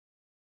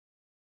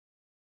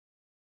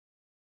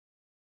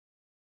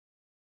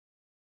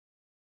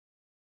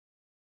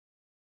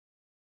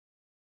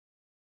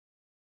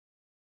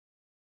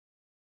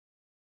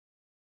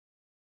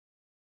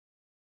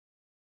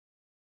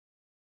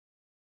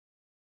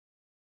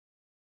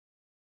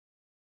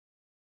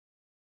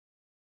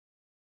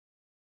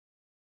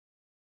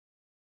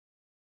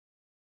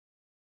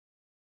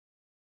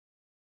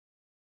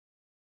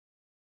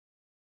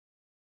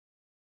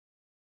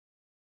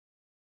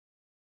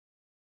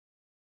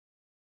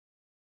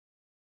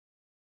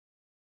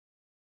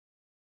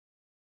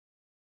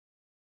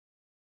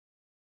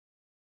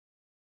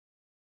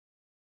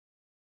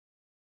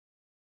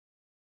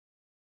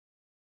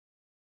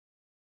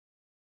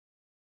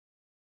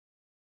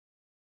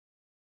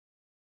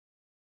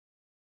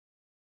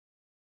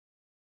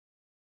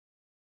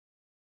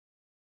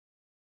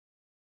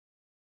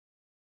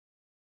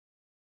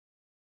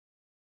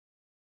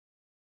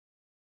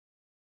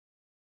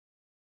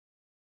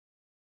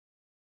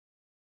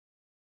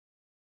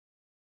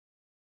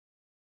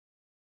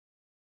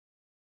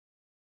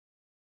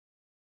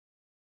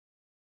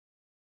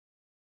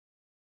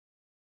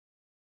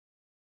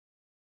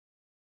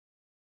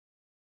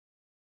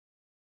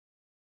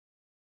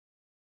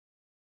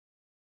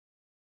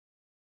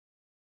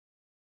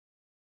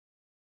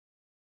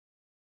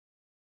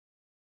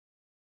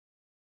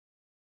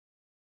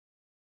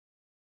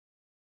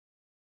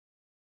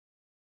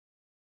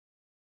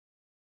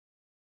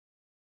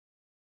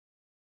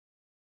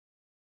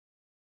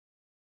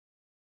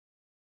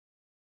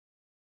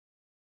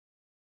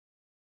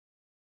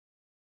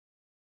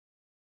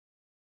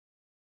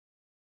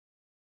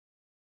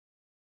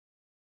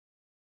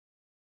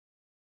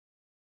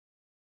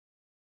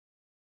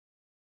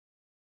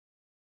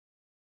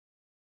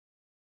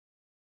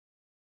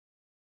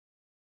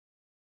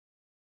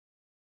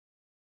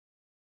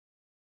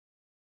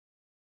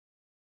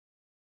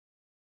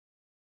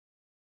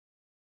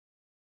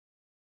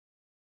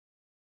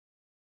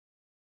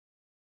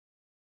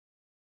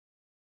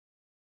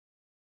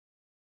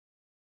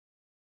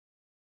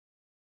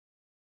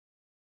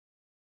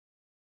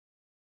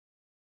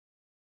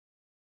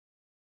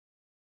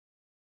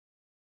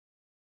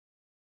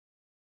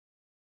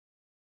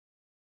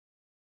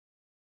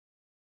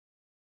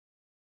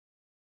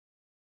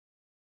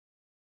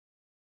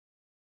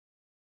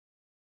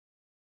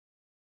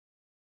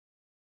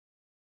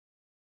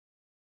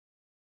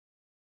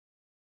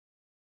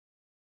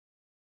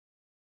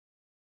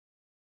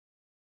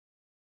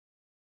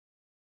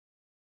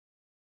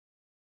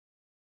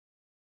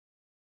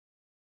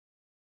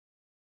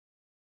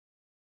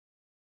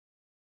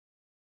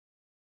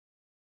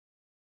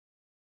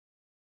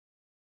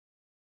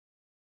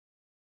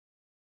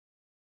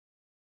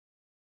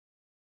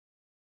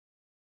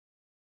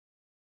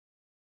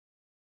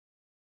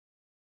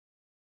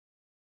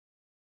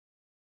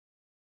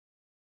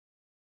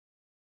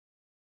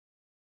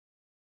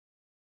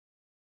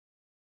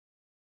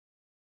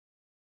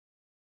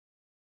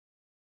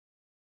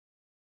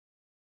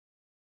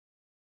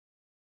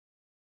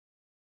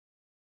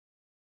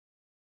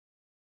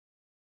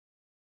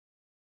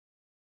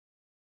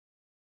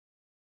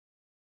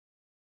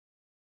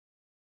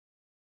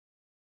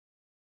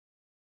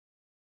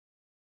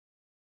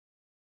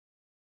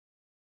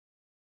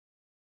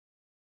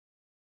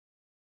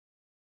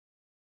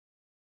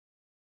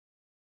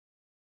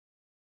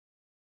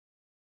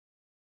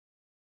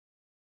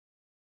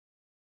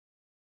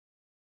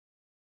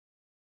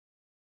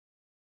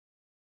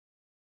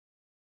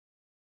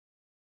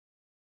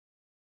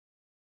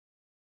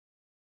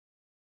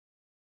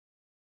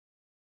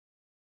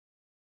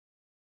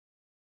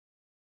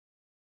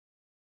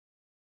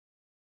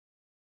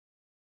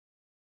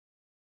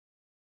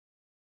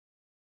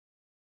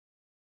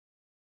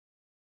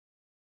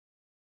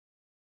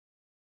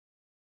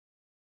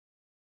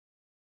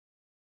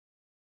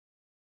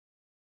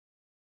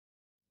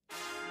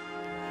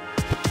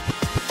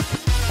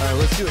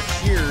let's do a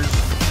cheers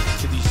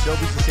to the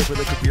Sobeys and Safely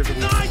Liquid Beer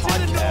Review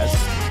podcast.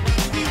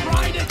 We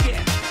ride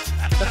again.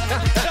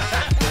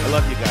 I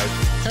love you guys.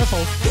 Careful,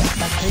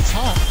 that cake's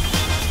hot.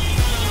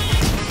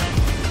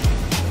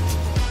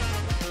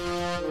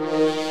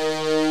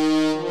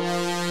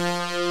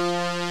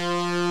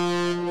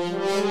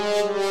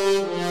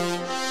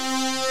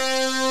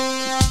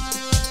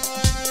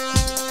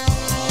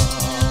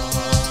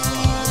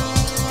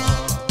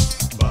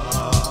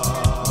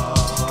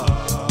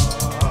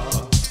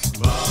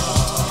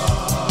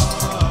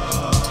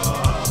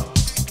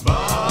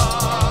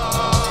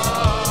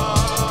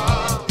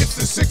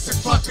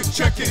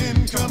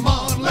 Check-in, come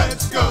on,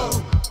 let's go.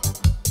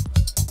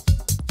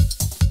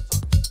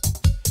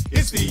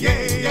 It's the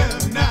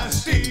AM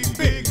Nasty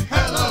Big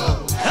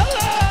Hello.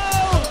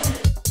 Hello!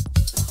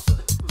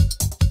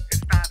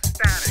 It's not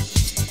static,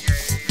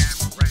 AM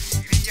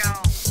radio.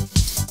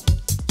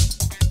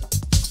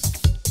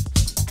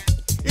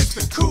 It's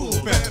the Cool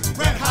Ben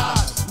Red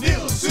Hot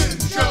Nielson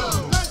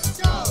Show. Let's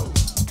go.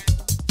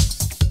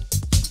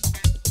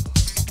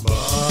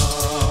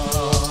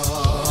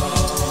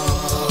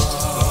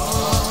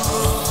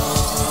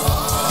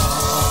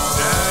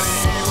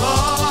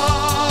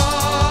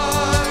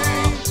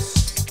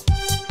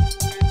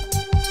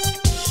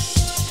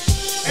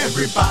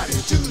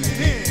 Everybody's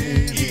tuning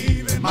in,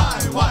 even my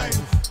wife.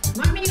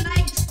 Mommy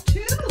likes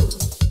too.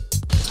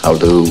 How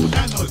do?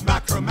 And those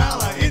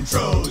Macromala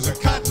intros are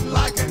cutting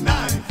like a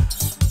knife.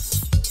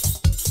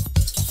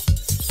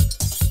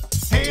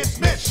 Hey, it's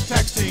Mitch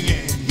texting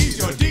in, he's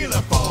your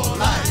dealer for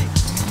life.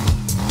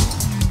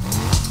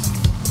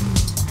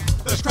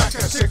 Let's crack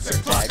at 6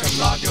 o'clock and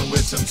log in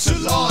with some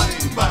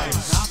sirloin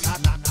bites.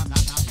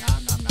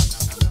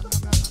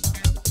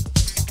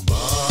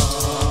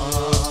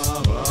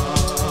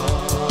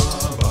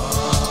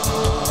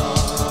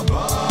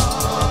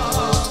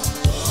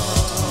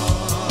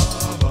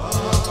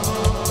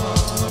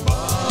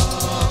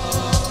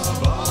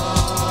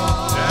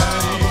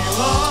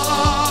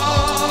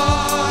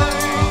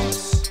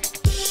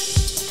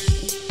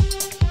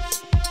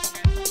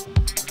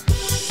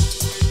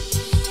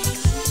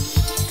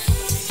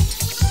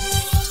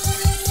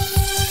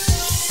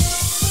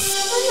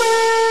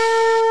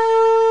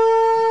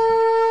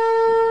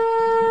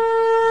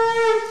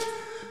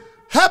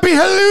 Happy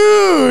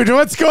Halloween!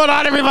 What's going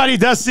on, everybody?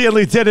 Dustin and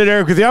Lieutenant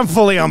Eric with you. I'm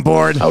fully on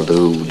board. How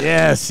do?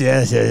 Yes.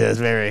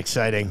 Very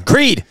exciting.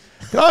 Creed.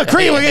 Oh,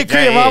 Creed. We'll get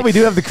Creed. Well, we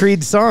do have the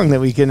Creed song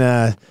that we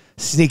can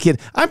sneak in.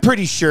 I'm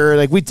pretty sure,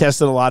 like, we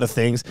tested a lot of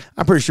things.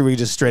 I'm pretty sure we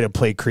just straight up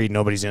play Creed.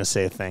 Nobody's going to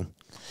say a thing.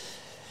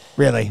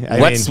 Really.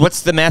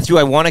 What's the Matthew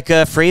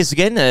Iwanek phrase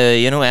again?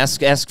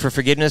 Ask for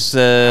forgiveness.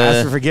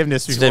 Ask for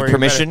forgiveness before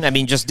permission. I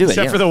mean, just do it.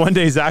 Except for the one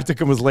day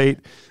Zacticum was late.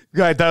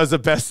 God, that was the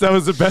best. That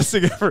was the best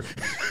thing ever.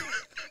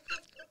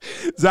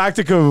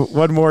 Zacticum,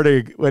 one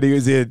morning when he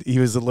was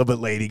a little bit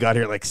late. He got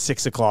here at like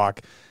 6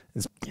 o'clock.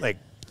 It's like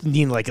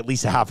needing like at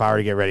least a half hour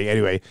to get ready.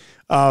 Anyway,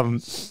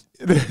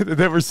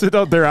 they were sitting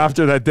out there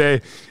after that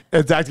day,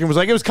 and Zacticum was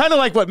like, it was kind of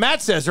like what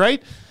Matt says,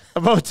 right?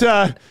 About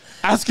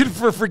asking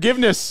for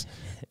forgiveness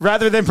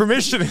rather than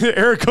permission. And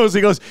Eric goes,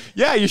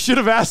 yeah, you should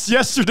have asked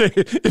yesterday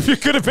if you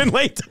could have been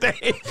late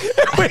today.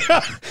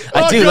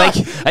 I do like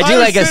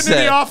us in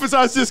the office.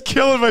 I was just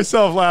killing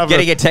myself laughing.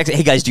 Getting a text.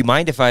 Hey guys, do you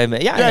mind if I'm?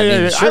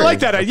 Yeah. Sure, I like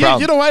that.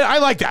 You know what? I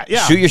like that.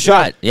 Yeah. Shoot your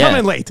shot. Yeah. Come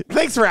in late.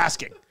 Thanks for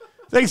asking.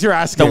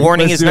 The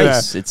warning is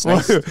nice. It's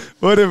nice.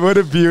 What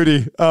a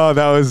beauty. Oh,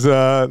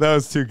 that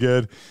was too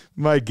good.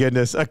 My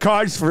goodness. A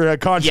conch for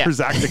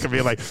Zactic could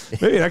be like,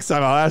 maybe next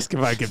time I'll ask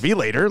if I could be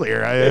late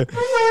earlier.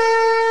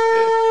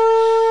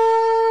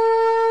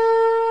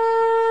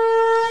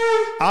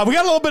 We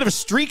got a little bit of a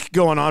streak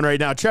going on right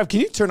now. Trev,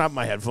 can you turn up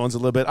my headphones a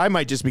little bit? I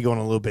might just be going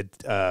a little bit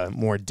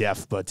more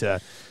deaf, but we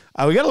got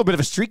a little bit of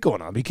a streak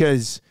going on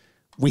because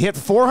we hit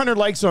 400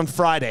 likes on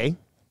Friday.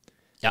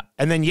 Yeah.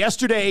 And then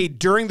yesterday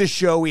during the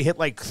show, we hit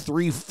like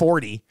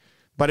 340.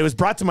 But it was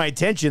brought to my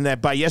attention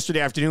that by yesterday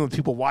afternoon, with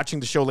people watching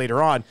the show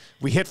later on,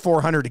 we hit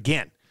 400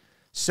 again.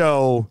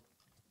 So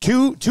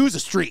two is a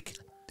streak.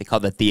 They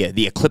call that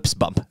the eclipse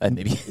bump.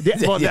 Maybe.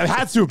 Well, that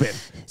has to have been.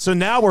 So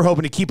now we're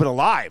hoping to keep it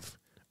alive.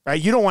 Right?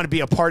 You don't want to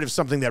be a part of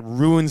something that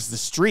ruins the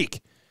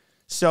streak.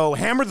 So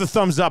hammer the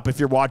thumbs up if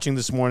you're watching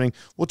this morning.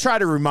 We'll try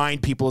to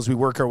remind people as we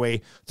work our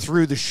way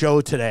through the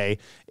show today.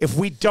 If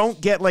we don't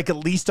get like at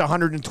least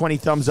 120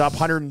 thumbs up,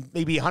 100,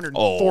 maybe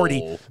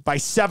 140 by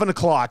 7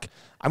 o'clock,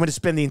 I'm going to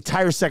spend the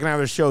entire second hour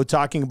of the show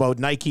talking about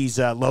Nike's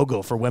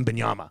logo for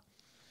Wembanyama.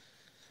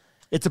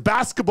 It's a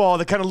basketball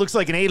that kind of looks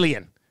like an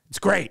alien. It's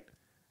great.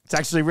 It's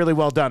actually really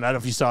well done. I don't know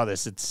if you saw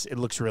this. It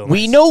looks real nice.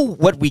 We know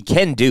what we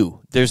can do.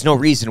 There's no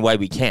reason why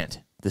we can't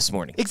this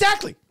morning.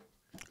 Exactly.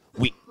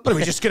 But are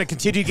we just going to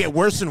continue to get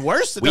worse and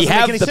worse? We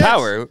have the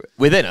power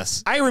within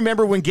us. I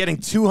remember when getting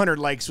 200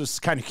 likes was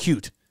kind of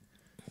cute.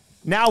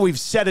 Now we've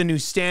set a new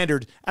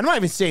standard. I'm not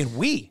even saying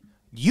we.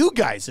 You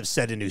guys have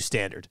set a new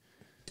standard.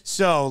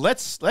 So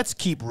let's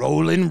keep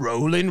rolling.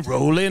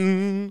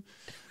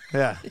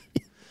 Yeah.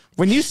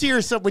 When you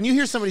hear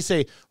somebody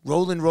say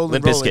rolling,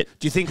 Limp Bizkit.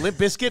 do you think Limp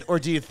Bizkit or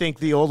do you think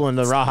the old one,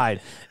 the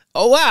Rawhide?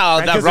 Oh, wow,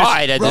 Right? that 'Cause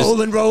ride. it's I just,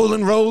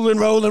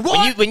 rolling.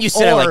 What? when you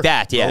said it like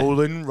that, yeah.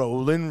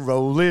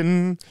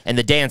 Rolling. And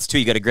the dance, too.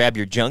 You got to grab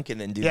your junk and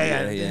then do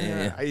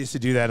Yeah. I used to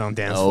do that on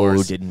dance floors.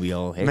 Oh, didn't we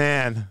all? Hey?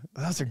 Man,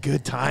 those are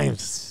good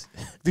times.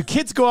 Do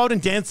kids go out and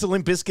dance to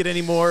Limp Bizkit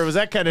anymore? Was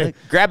that kind of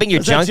Grabbing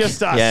your junk.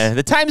 just us? Yeah,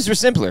 the times were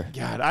simpler.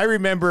 God, I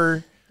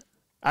remember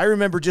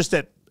just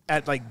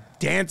at like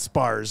dance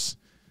bars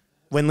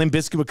when Limp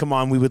Bizkit would come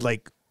on, we would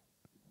like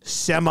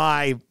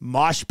semi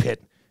mosh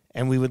pit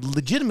and we would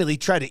legitimately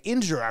try to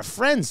injure our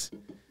friends.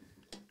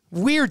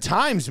 Weird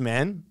times,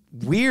 man.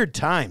 Weird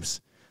times.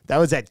 That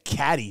was at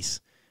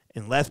Caddy's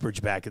in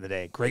Lethbridge back in the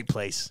day. Great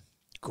place.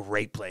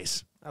 Great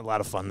place. A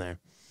lot of fun there.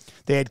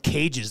 They had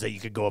cages that you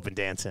could go up and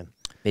dance in.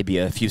 Maybe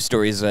a few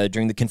stories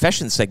during the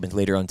confession segment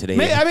later on today.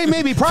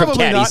 Maybe, probably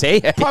Caddies,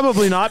 not. eh?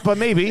 Probably not, but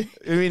maybe.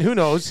 I mean, who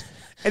knows?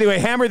 Anyway,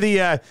 hammer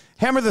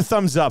the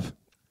thumbs up.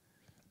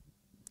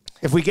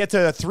 If we get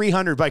to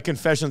 300 by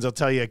confessions, I'll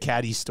tell you a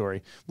caddy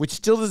story, which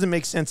still doesn't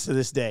make sense to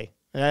this day.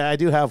 I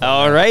do have one.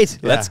 All right,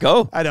 Yeah. let's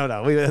go. I don't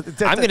know.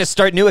 I'm going to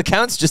start new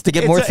accounts just to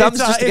get more thumbs,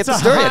 just to get the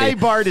story. It's a high ready.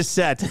 bar to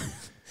set.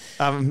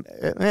 And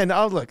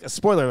look, a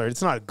spoiler alert,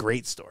 it's not a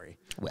great story.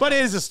 But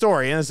it is a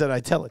story, and as I said, I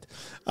tell it.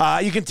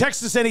 You can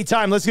text us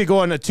anytime. Let's get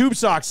going. Tube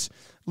Socks,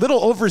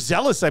 little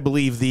overzealous, I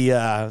believe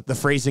the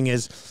phrasing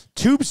is.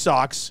 Tube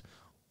Socks,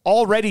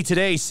 already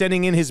today,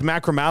 sending in his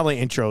Macromala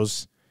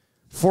intros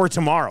for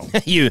tomorrow.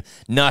 You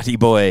naughty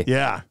boy.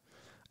 Yeah.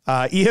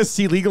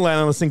 ESC legal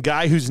analyst and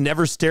guy who's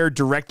never stared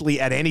directly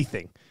at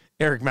anything,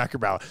 Eric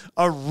Macromala.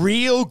 A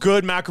real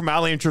good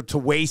Macromala intro to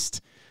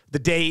waste the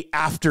day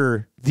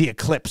after the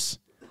eclipse.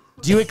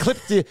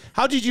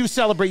 How did you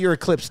celebrate your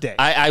eclipse day?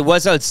 I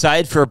was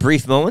outside for a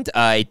brief moment.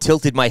 I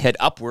tilted my head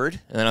upward,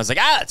 and then I was like,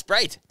 it's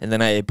bright. And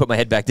then I put my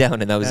head back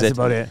down, and that was That's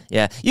about it.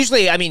 Yeah.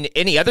 Usually, I mean,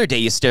 any other day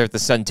you stare at the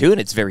sun, too,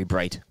 and it's very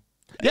bright.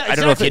 Yeah, I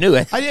don't know if you knew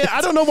it. I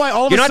don't know why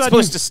all of You're a not sudden...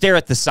 supposed to stare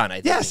at the sun, I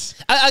think. Yes.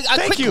 A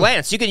Thank quick you.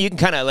 glance. You can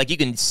kind of, like, you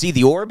can see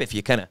the orb if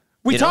you kind of...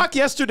 We talked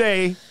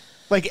yesterday,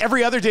 like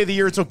every other day of the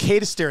year, it's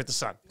okay to stare at the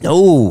sun.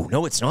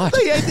 No, it's not.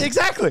 Yeah,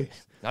 exactly.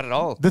 Not at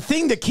all. The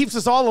thing that keeps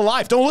us all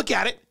alive. Don't look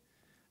at it.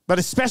 But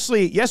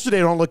especially yesterday,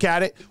 don't look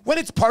at it when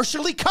it's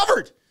partially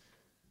covered.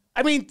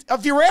 I mean,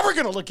 if you were ever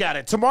going to look at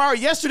it,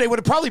 yesterday would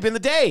have probably been the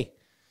day.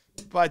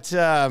 But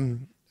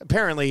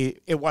apparently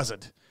it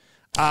wasn't.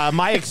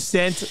 My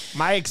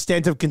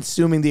extent of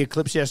consuming the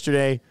eclipse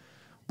yesterday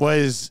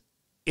was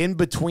in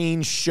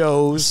between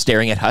shows.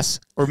 Staring at Huss?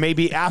 Or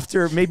maybe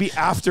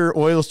after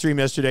Oil Stream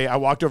yesterday, I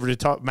walked over to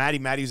talk.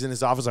 Maddie was in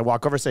his office. I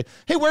walk over and say,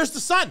 "Hey, where's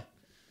the sun?"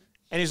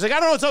 And he's like, "I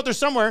don't know. It's out there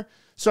somewhere."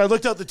 So I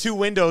looked out the two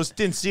windows,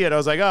 didn't see it. I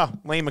was like, "Oh,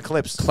 lame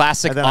eclipse."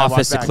 Classic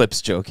office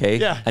eclipse joke, hey?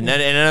 Yeah. And then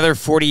in another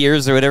 40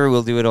 years or whatever,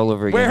 we'll do it all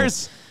over again.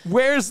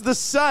 Where's the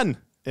sun?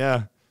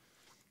 Yeah.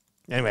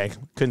 Anyway,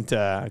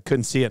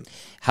 couldn't see it.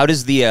 How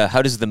does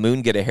the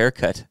moon get a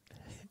haircut?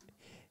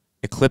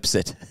 Eclipse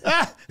it.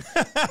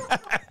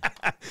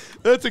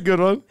 That's a good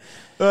one.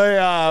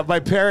 My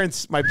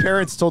parents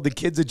told the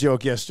kids a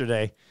joke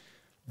yesterday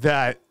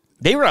that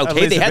They were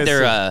okay. They had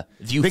their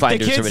viewfinders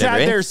the kids or whatever.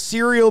 had their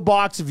cereal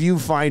box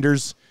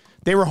viewfinders.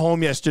 They were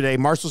home yesterday.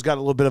 Marshall's got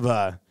a little bit of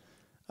a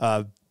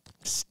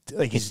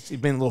he's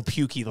been a little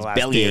pukey the last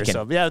belly day aching.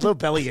 or so. Yeah, a little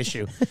belly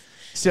issue.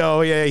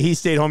 So yeah, he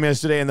stayed home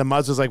yesterday, and the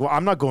Muzz was like, "Well,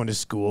 I'm not going to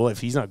school if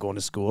he's not going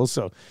to school."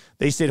 So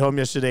they stayed home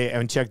yesterday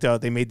and checked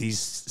out. They made these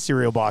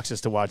cereal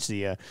boxes to watch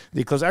the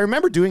eclipse. I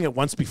remember doing it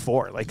once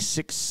before, like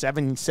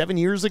 7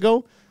 years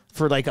ago,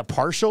 for like a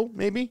partial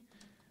maybe.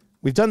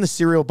 We've done the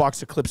cereal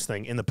box eclipse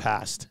thing in the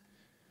past.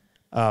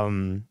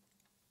 But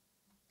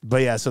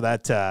yeah, so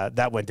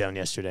that went down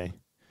yesterday.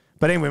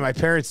 But anyway, my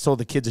parents told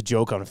the kids a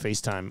joke on a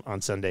FaceTime on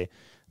Sunday.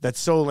 That's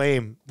so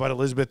lame, but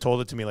Elizabeth told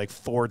it to me like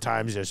 4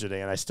 times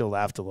yesterday, and I still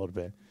laughed a little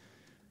bit.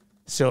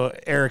 So,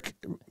 Eric,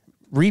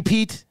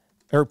 Pete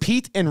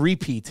and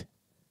repeat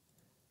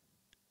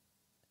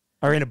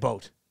are in a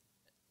boat.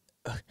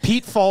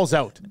 Pete falls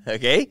out.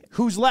 Okay.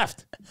 Who's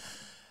left?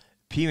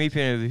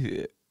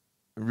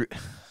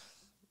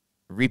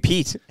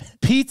 Repeat.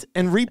 Pete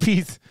and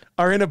repeat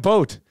are in a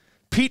boat.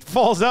 Pete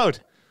falls out.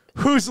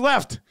 Who's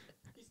left?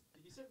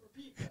 He said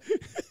repeat.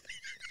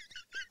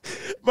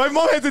 My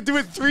mom had to do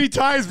it 3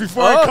 times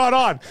before I caught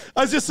on.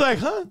 I was just like,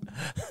 huh?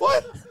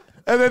 What?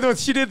 And then when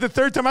she did the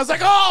 3rd time, I was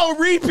like, oh,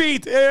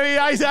 repeat.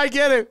 I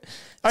get it.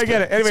 I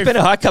get it. Anyway, It's been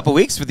a hot couple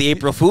weeks with the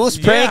April Fool's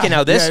prank, and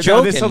now this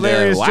joke. This and,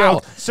 hilarious wow.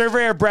 joke.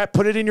 Surveyor Brett,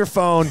 put it in your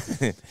phone.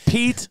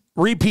 Pete,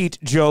 repeat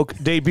joke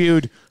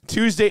debuted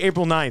Tuesday,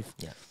 April 9th.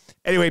 Yeah.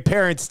 Anyway,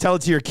 parents, tell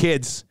it to your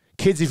kids.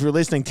 Kids, if you're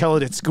listening, tell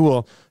it at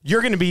school.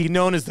 You're going to be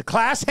known as the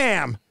class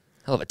ham.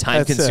 Hell of a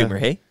time consumer,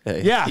 hey?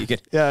 Yeah. You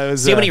could it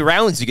was, see how many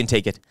rounds you can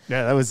take it.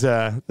 Yeah, that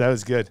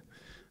was good.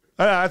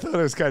 I thought it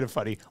was kind of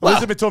funny. Wow.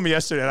 Elizabeth told me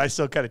yesterday, and I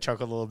still kind of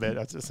chuckled a little bit.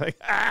 I was just like,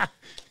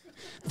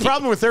 The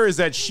problem with her is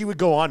that she would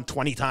go on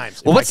 20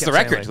 times. Well, what's the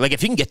record? Like,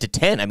 if you can get to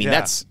 10, I mean, Yeah.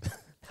 that's...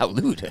 How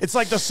lewd. It's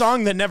like the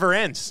song that never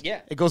ends.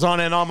 Yeah. It goes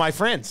on and on, my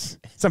friends.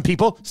 Some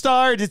people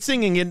started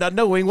singing and not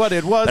knowing what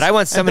it was. But I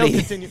want and somebody- they'll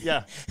continue.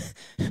 Yeah.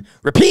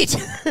 Repeat.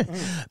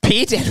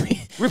 Pete. And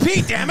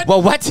Repeat, damn it.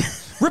 well, what?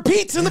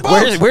 Repeat's in the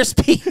boat. Where's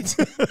Pete?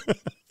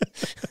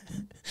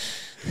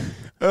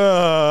 All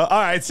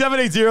right,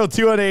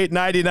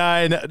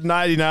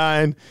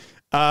 780-218-9999.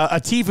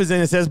 Atif is in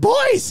and says,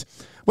 boys,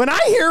 when I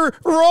hear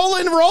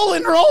rolling,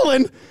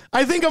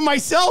 I think of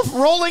myself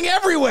rolling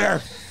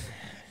everywhere.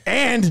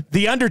 And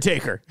The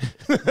Undertaker.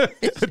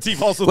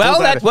 Atif also Well,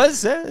 throws that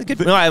was good.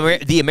 No,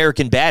 the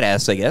American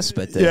Badass, I guess.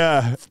 But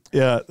Yeah,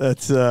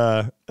 that's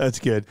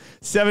good.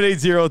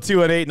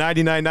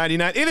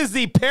 780-218-9999. It is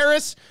the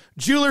Paris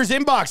Jewelers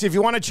Inbox. If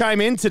you want to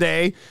chime in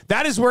today,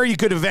 that is where you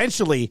could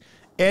eventually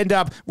end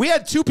up. We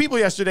had 2 people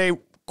yesterday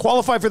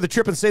qualify for the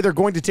trip and say they're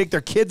going to take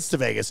their kids to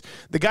Vegas.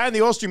 The guy in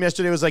the oil stream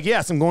yesterday was like,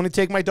 yes, I'm going to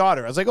take my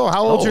daughter. I was like, oh,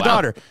 how old's your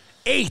daughter?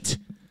 8.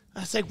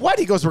 I was like, what?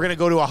 He goes, we're going to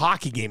go to a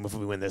hockey game if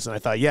we win this. And I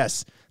thought,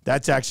 yes,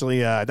 that's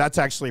actually a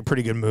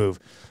pretty good move.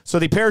 So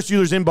the Paris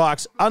Jewelers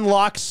Inbox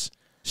unlocks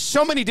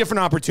so many different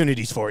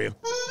opportunities for you.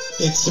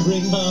 It's the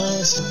ring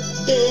box.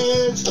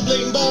 It's the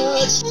bling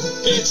box.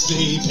 It's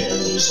the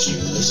Paris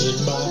Jewelers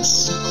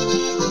Inbox.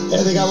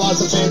 And they got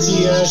lots of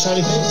fancy,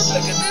 shiny things.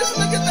 Look at this,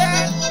 look at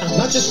that.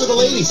 Not just for the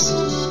ladies.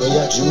 They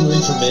got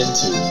jewelry for men,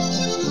 too.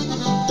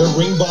 The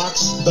ring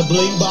box, the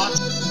bling box.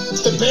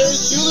 It's the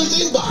Paris Jewelers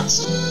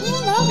Inbox.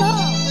 Ooh la la.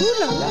 Ooh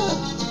la la.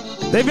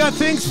 They've got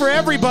things for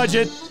every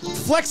budget.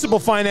 Flexible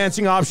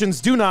financing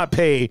options, do not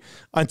pay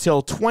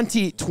until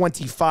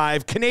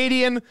 2025.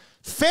 Canadian,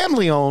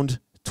 family-owned,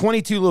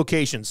 22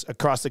 locations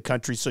across the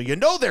country, so you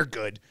know they're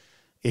good.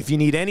 If you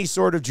need any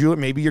sort of jewelry,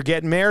 maybe you're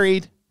getting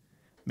married,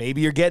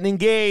 maybe you're getting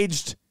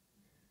engaged,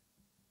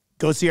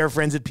 go see our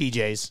friends at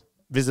PJ's.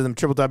 Visit them,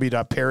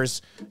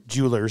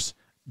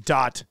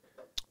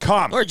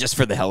 www.parisjewelers.com. or just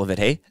for the hell of it,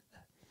 hey?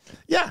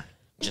 Yeah.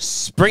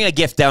 Just spring a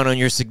gift down on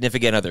your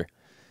significant other.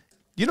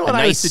 You know A what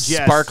I would nice,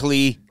 suggest?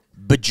 sparkly,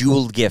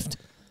 bejeweled gift.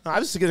 I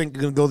was going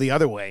to go the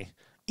other way.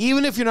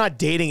 Even if you're not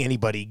dating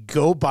anybody,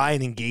 go buy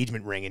an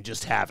engagement ring and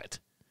just have it.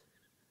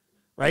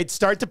 Right?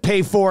 Start to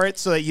pay for it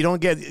so that you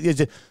don't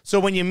get... So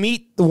when you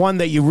meet the one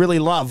that you really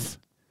love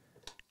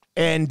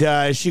and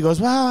she goes,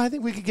 well, I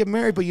think we could get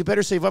married, but you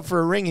better save up for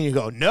a ring. And you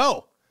go,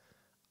 no,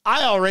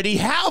 I already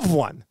have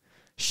one.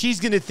 She's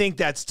going to think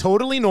that's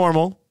totally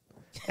normal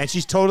and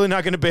she's totally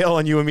not going to bail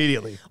on you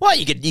immediately. Well,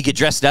 you could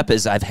dress it up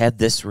as I've had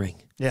this ring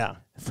Yeah.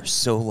 for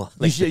so long.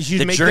 Like You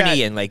should the make journey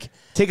that- and like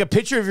Take a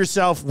picture of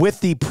yourself with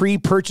the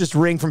pre-purchased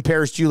ring from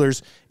Paris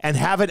Jewelers and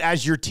have it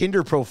as your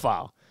Tinder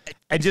profile.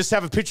 And just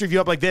have a picture of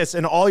you up like this,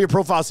 and all your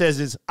profile says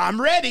is,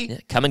 I'm ready.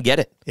 come and get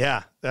it.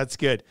 Yeah, that's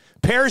good.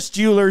 Paris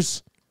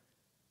Jewelers,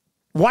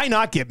 why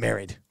not get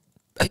married?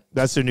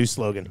 That's their new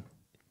slogan.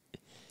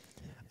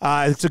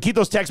 So keep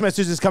those text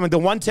messages coming. The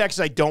one text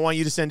I don't want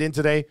you to send in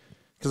today,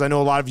 because I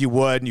know a lot of you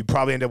would, and you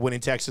probably end up winning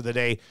text of the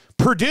day.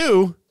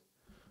 Purdue,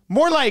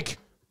 more like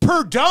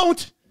per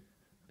don't.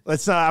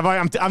 Let's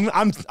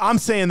I'm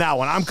saying that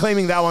one. I'm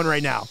claiming that one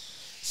right now.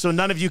 So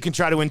none of you can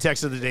try to win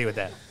text of the day with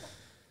that.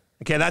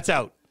 Okay, that's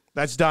out.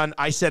 That's done.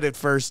 I said it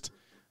first.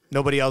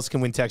 Nobody else can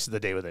win text of the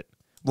day with it.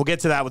 We'll get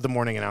to that with the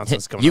morning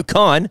announcements coming up.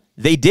 UConn,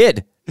 they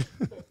did.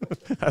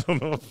 I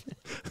don't know.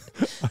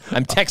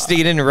 I'm texting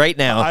it in right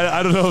now.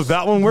 I don't know if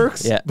that one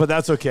works, Yeah. but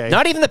that's okay.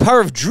 Not even the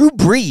power of Drew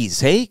Brees,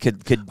 hey?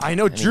 Could I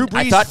know Drew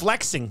I Brees thought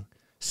flexing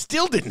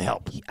still didn't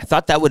help. I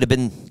thought that would have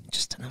been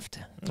just enough to.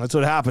 That's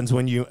what happens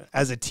when you,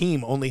 as a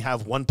team, only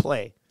have one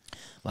play.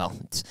 Well,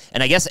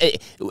 and I guess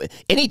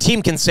any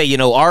team can say,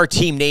 our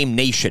team name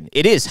nation.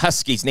 It is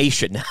Huskies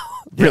Nation now,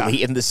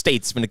 really, in the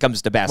States when it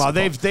comes to basketball.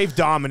 Well, they've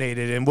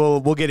dominated, and we'll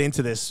get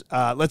into this.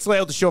 Let's lay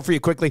out the show for you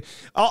quickly.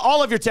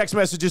 All of your text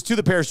messages to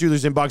the Paris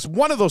Jewelers inbox.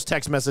 One of those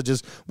text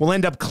messages will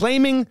end up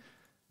claiming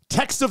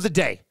text of the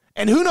day.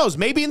 And who knows,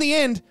 maybe in the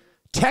end,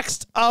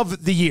 text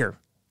of the year.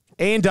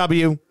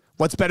 A&W,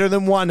 what's better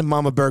than one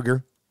Mama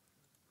Burger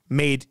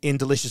made in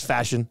delicious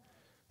fashion?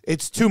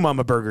 It's 2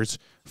 Mama Burgers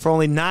for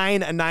only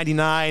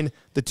 $9.99.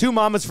 The 2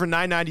 Mamas for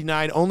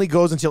 $9.99 only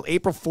goes until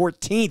April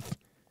 14th.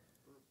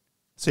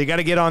 So you got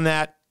to get on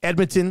that.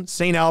 Edmonton,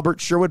 St. Albert,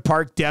 Sherwood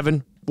Park,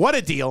 Devon. What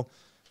a deal.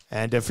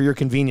 And for your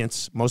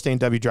convenience, most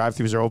A&W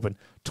drive-thrus are open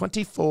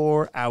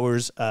 24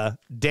 hours a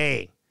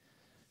day.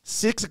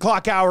 6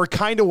 o'clock hour,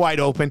 kind of wide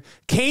open.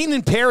 Kane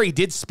and Perry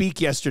did speak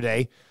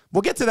yesterday.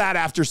 We'll get to that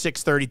after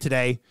 6:30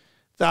 today.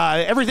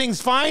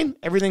 Everything's fine.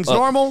 Everything's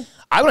normal.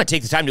 I want to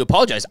take the time to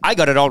apologize. I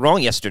got it all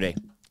wrong yesterday.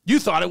 You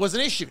thought it was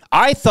an issue.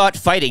 I thought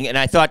fighting, and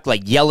I thought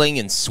like yelling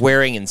and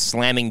swearing and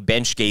slamming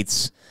bench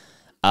gates,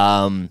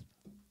 for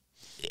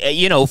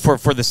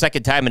the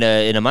second time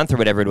in a month or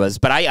whatever it was.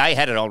 But I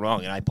had it all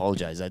wrong, and I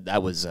apologize.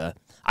 That was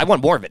I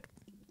want more of it.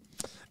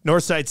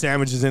 Northside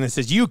Sandwiches in it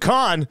says,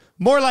 UConn,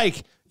 more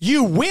like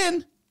you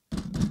win.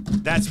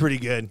 That's pretty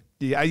good.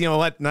 Yeah, you know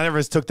what? None of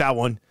us took that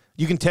one.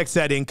 You can text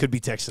that in. Could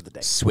be text of the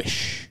day.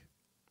 Swish.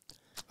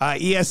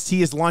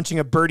 EST is launching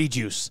a birdie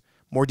juice.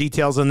 More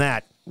details on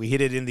that. We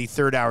hit it in the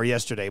third hour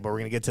yesterday, but we're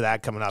going to get to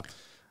that coming up.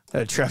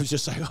 Trev's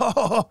just like,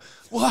 oh,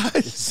 what?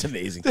 It's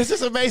amazing. This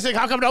is amazing.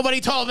 How come nobody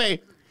told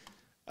me?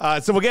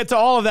 So we'll get to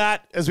all of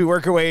that as we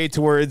work our way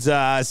towards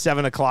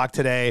 7 o'clock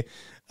today.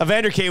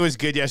 Evander Kane was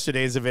good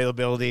yesterday, his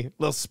availability. A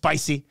little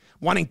spicy.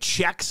 Wanting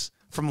checks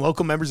from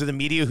local members of the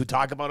media who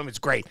talk about him. It's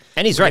great.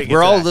 And he's right.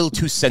 We're all a little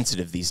too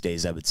sensitive these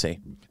days, I would say.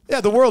 Yeah,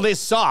 the world is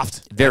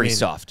soft. Very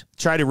soft.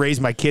 Try to raise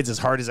my kids as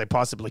hard as I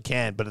possibly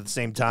can, but at the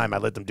same time, I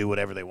let them do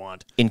whatever they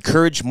want.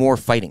 Encourage more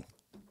fighting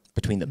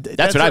between them.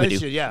 That's what I would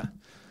do. Yeah.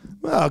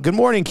 Well, good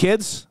morning,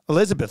 kids.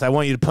 Elizabeth, I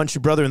want you to punch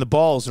your brother in the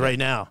balls right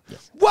now.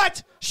 Yes.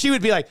 What? She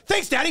would be like,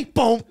 thanks, Daddy.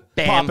 Boom.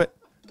 Bam. Pop it.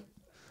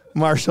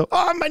 Marshall.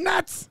 Oh, my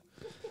nuts.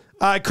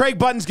 Craig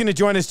Button's going to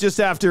join us just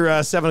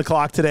after 7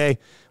 o'clock today.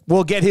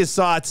 We'll get his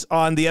thoughts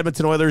on the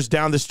Edmonton Oilers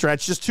down the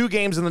stretch. Just 2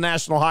 games in the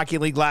National Hockey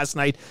League last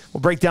night.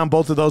 We'll break down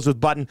both of those with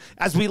Button.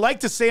 As we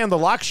like to say on the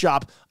Lock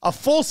Shop, a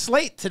full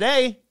slate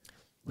today.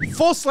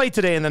 Full slate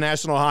today in the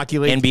National Hockey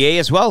League. NBA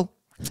as well.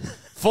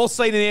 Full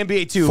slate in the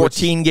NBA, too.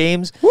 14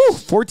 games. Woo,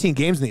 14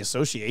 games in the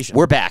association.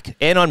 We're back.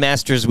 And on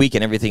Masters Week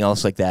and everything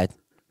else like that.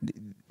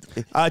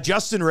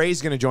 Justin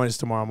Ray's going to join us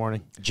tomorrow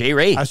morning. Jay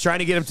Ray. I was trying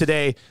to get him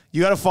today.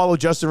 You got to follow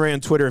Justin Ray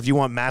on Twitter if you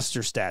want master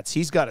stats.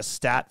 He's got a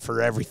stat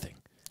for everything.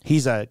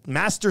 He's a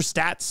master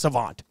stat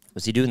savant.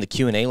 Was he doing the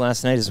Q&A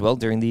last night as well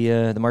during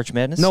the March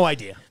Madness? No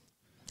idea.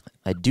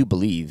 I do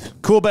believe.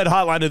 Cool Bet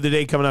Hotline of the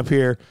day coming up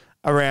here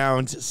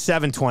around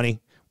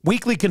 7:20.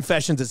 Weekly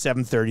confessions at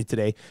 7:30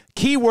 today.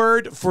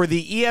 Keyword for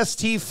the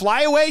EST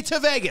flyaway to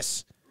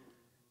Vegas.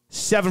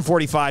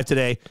 7:45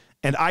 today.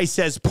 And I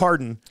says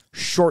pardon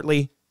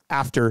shortly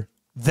after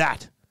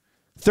that.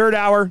 Third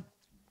hour,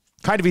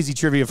 kind of easy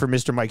trivia for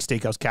Mr. Mike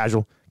Steakhouse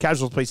Casual.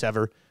 Casualest place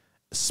ever.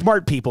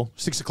 Smart people.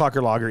 6 o'clock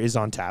or lager is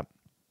on tap.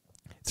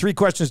 3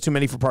 questions too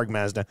many for Park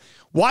Mazda.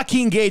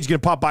 Joaquin Gage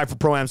going to pop by for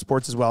Pro-Am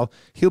Sports as well.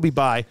 He'll be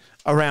by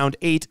around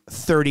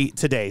 8:30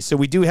 today. So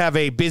we do have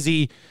a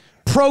busy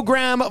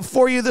program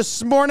for you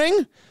this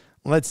morning.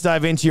 Let's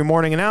dive into your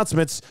morning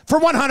announcements for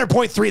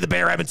 100.3 The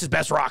Bear, Edmonton's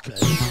best rock.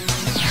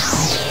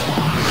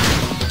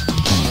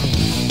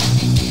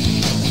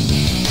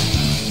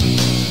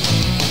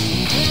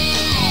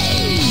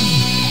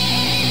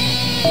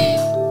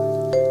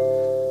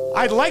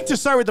 I'd like to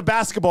start with the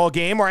basketball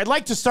game, or I'd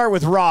like to start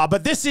with Raw,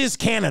 but this is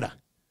Canada.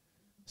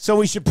 So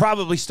we should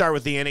probably start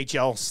with the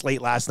NHL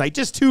slate last night.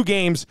 Just 2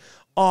 games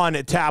on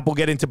tap. We'll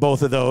get into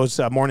both of those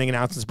morning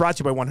announcements. Brought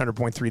to you by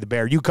 100.3 The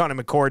Bear. Yukon and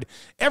McCord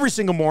every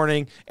single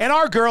morning. And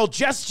our girl,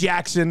 Jess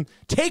Jackson,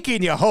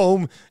 taking you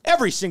home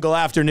every single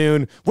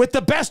afternoon with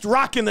the best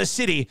rock in the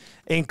city,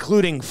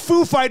 including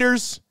Foo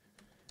Fighters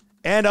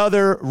and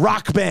other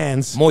rock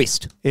bands.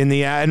 Moist. In the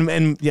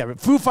yeah,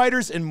 Foo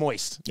Fighters and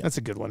Moist. Yep. That's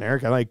a good one,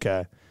 Eric. I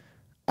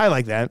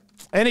like that.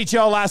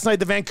 NHL last night,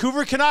 the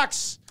Vancouver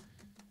Canucks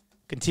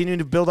continuing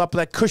to build up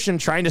that cushion,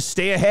 trying to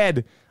stay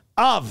ahead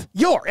of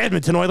your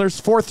Edmonton Oilers.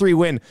 4-3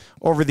 win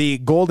over the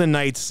Golden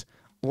Knights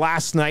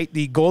last night.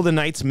 The Golden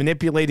Knights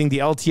manipulating the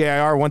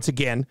LTIR once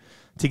again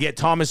to get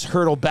Thomas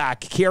Hertl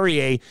back.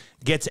 Carrier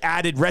gets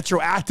added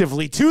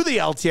retroactively to the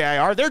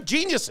LTIR. They're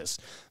geniuses.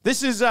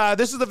 This is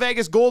the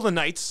Vegas Golden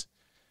Knights,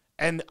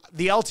 and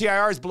the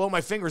LTIR is below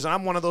my fingers, and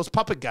I'm one of those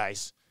puppet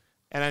guys.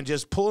 And I'm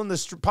just pulling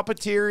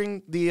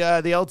puppeteering the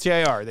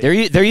LTIR.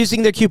 They're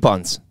using their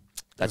coupons.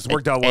 That's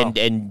worked out well.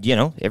 And you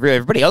know,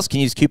 everybody else can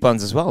use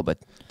coupons as well. But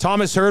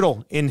Thomas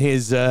Hertl in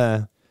his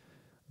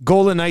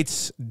Golden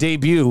Knights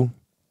debut,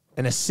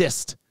 an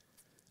assist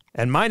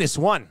and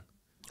 -1.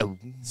 Oh.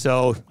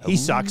 So he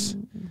sucks.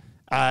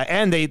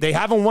 And they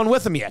haven't won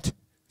with him yet.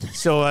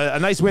 So a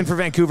nice win for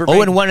Vancouver.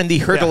 0-1 in the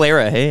Hertl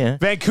era. Hey, yeah.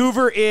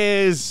 Vancouver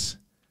is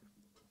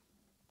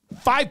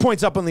 5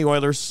 points up on the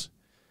Oilers.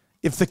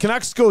 If the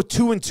Canucks go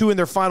 2-2 in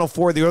their final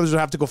 4, the Oilers would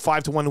have to go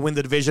 5-1 to win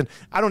the division.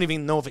 I don't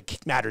even know if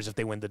it matters if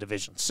they win the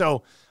division.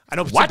 So I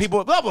know some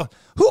people, blah, blah,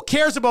 who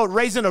cares about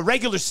raising a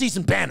regular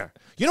season banner?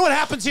 You know what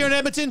happens here in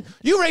Edmonton?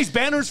 You raise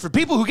banners for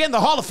people who get in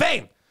the Hall of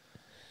Fame.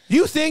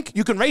 You think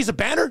you can raise a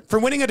banner for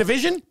winning a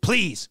division?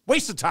 Please,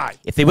 waste of time.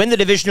 If they win the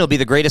division, it'll be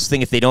the greatest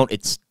thing. If they don't,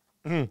 it's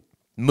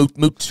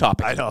moot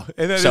topic. I know.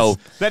 And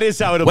that is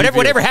how it'll be.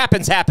 Whatever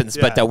happens, yeah.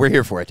 But we're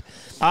here for it.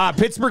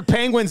 Pittsburgh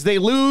Penguins, they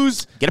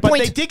lose. Get a point.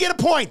 But they did get a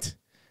point.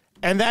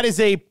 And that is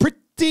a pretty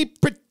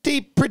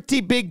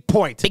big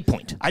point. Big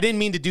point. I didn't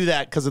mean to do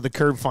that because of the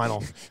Curb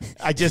final.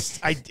 I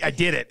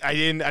did it. I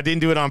didn't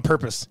do it on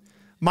purpose.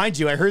 Mind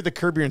you, I heard the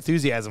Curb Your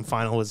Enthusiasm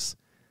final was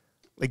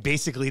like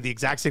basically the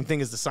exact same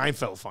thing as the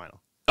Seinfeld final.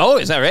 Oh,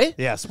 is that right?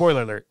 Yeah,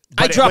 spoiler alert.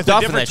 I dropped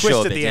off in that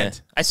show at the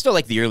end. I still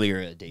like the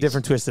earlier days.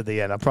 Different twist at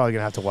the end. I'm probably going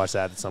to have to watch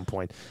that at some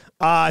point.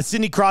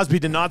 Sidney Crosby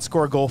did not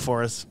score a goal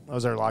for us. That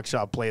was our Lock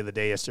Shop play of the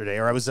day yesterday.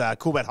 Or I was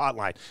Cool Bet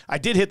Hotline. I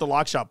did hit the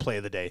Lock Shop play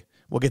of the day.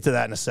 We'll get to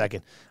that in a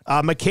second.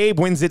 McCabe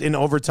wins it in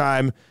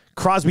overtime.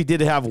 Crosby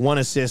did have 1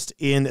 assist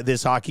in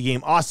this hockey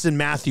game. Austin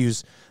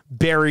Matthews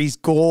buries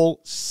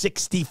goal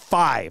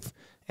 65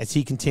 as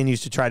he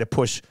continues to try to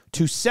push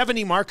to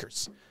 70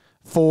 markers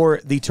for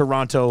the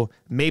Toronto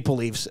Maple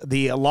Leafs.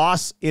 The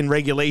loss in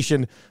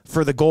regulation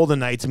for the Golden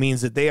Knights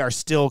means that they are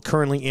still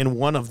currently in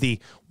one of the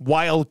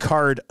wild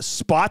card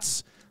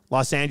spots.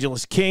 Los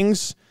Angeles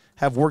Kings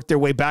have worked their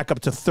way back up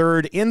to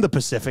third in the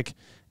Pacific,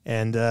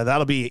 and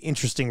that'll be an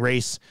interesting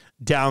race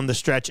down the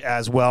stretch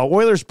as well.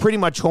 Oilers pretty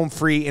much home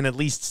free in at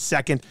least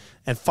second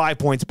and 5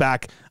 points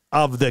back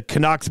of the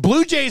Canucks.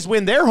 Blue Jays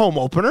win their home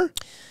opener.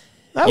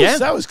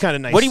 That was kind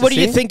of nice. What do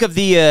you think of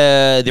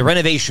the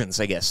renovations,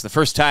 I guess? The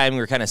first time we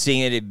were kind of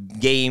seeing it, a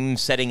game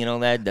setting and all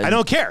that. I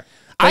don't care.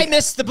 I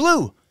missed the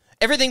blue.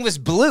 Everything was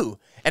blue.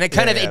 And it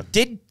it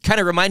did kind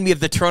of remind me of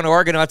the Toronto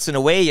Argonauts in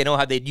a way, you know,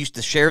 how they used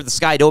to share the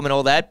Sky Dome and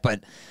all that,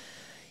 but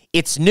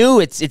it's new.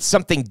 It's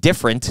something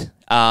different.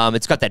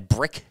 It's got that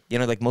brick, you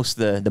know, like most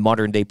of the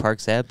modern day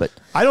parks have, but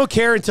I don't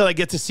care until I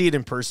get to see it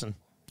in person.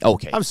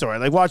 Okay. I'm sorry.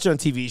 Like, watch it on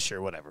TV,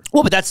 sure, whatever.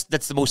 Well, but that's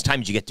the most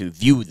times you get to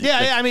view the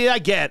I mean, I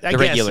guess.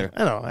 regular.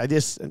 I don't know.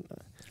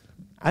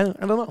 I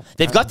don't know.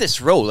 They've got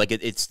this row, like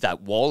it's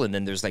that wall, and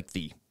then there's like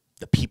the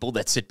people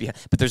that sit behind.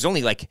 But there's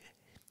only like,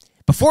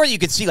 before you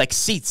could see like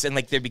seats and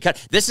like they'd be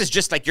cut. This is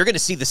just like you're going to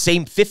see the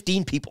same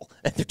 15 people.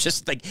 And they're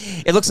just like,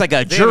 it looks like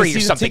a jury or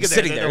something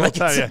sitting there. Like,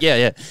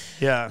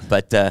 Yeah.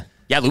 But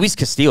Luis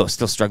Castillo is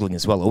still struggling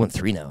as well.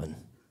 0-3 now, and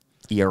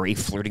ERA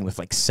flirting with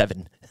like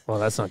 7. Well,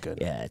 that's not good.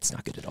 Yeah, it's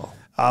not good at all.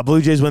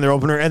 Blue Jays win their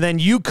opener. And then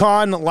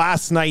UConn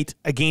last night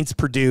against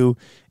Purdue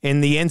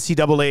in the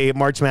NCAA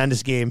March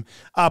Madness game.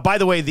 By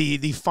the way,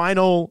 the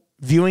final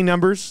viewing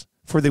numbers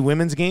for the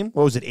women's game,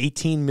 what was it,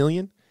 18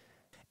 million?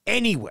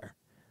 Anywhere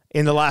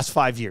in the last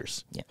 5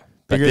 years. Yeah.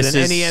 Bigger than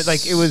any,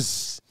 like, it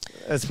was,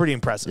 that's pretty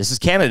impressive. This is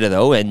Canada,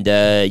 though, and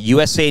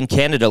USA and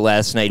Canada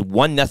last night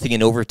 1-0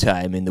 in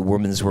overtime in the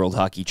Women's World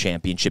Hockey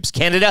Championships.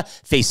 Canada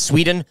faced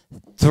Sweden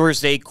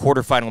Thursday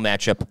quarterfinal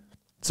matchup.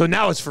 So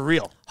now it's for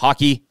real.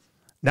 Hockey.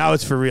 Now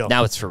it's for real.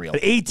 Now it's for real. At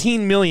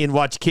 18 million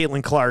watched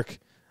Caitlin Clark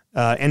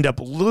end up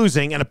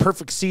losing, and a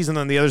perfect season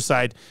on the other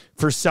side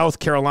for South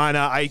Carolina.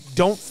 I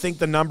don't think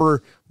the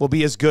number will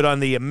be as good on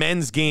the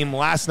men's game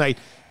last night.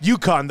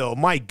 UConn, though,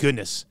 my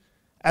goodness.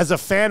 As a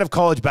fan of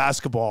college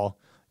basketball,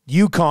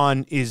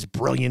 UConn is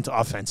brilliant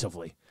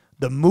offensively.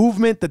 The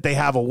movement that they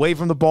have away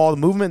from the ball, the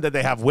movement that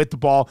they have with the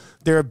ball,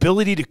 their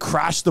ability to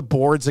crash the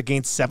boards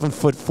against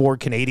 7'4"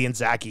 Canadian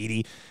Zach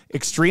Edey,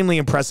 extremely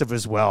impressive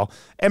as well.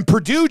 And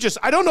Purdue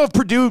I don't know if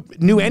Purdue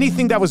knew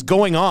anything that was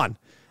going on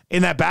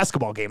in that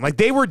basketball game. Like,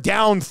 they were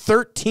down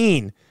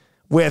 13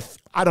 with,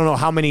 I don't know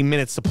how many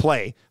minutes to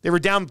play. They were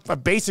down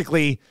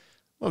basically,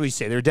 what do we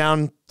say? They're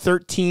down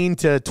 13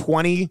 to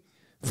 20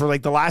 for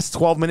like the last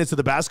 12 minutes of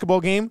the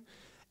basketball game.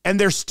 And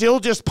they're still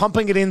just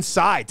pumping it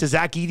inside to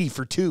Zach Edey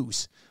for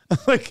twos.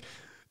 Like,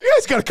 you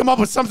guys got to come up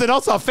with something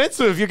else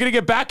offensive if you're going to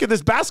get back in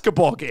this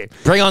basketball game.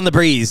 Bring on the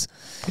breeze.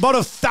 About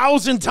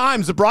 1,000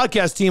 times the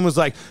broadcast team was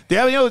like,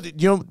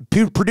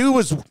 Purdue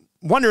was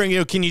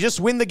wondering, can you just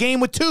win the game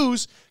with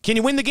twos? Can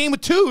you win the game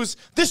with twos?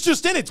 This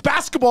just in, it's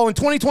basketball in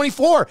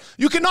 2024.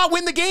 You cannot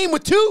win the game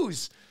with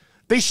twos.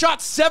 They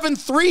shot 7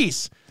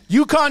 threes.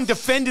 UConn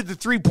defended the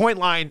three-point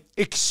line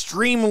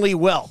extremely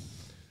well,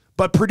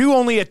 but Purdue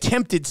only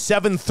attempted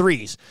 7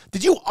 threes.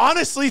 Did you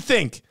honestly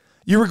think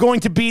you were going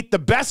to beat the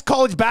best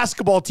college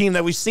basketball team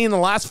that we've seen in the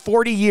last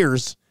 40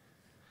 years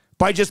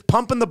by just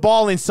pumping the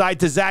ball inside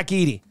to Zach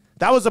Edey?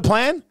 That was the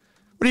plan?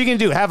 What are you going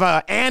to do? Have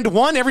a and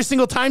one every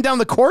single time down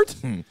the court?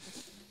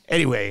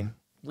 Anyway,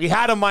 we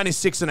had a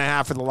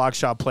 -6.5 for the lock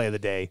shot play of the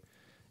day.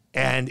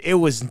 And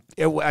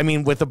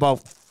with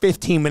about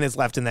 15 minutes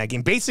left in that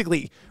game,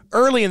 basically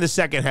early in the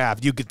second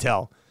half, you could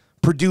tell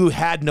Purdue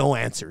had no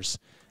answers.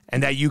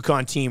 And that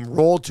UConn team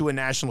rolled to a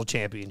national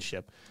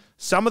championship.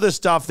 Some of the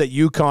stuff that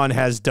UConn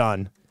has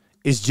done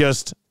is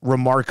just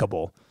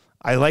remarkable.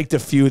 I liked a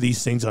few of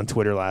these things on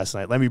Twitter last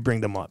night. Let me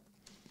bring them up.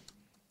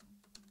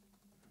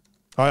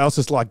 I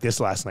also logged this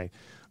last night.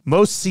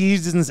 Most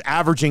seasons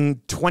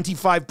averaging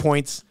 25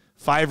 points,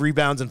 5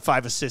 rebounds, and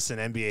 5 assists in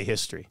NBA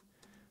history.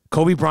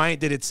 Kobe Bryant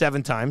did it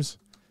 7 times.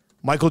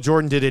 Michael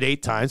Jordan did it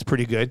 8 times.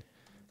 Pretty good.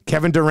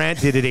 Kevin Durant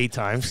did it 8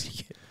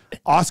 times.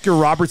 Oscar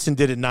Robertson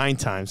did it 9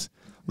 times.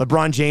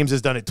 LeBron James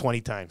has done it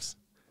 20 times.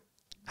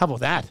 How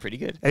about that? Pretty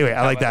good. Anyway,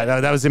 I like that.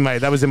 That was in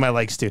my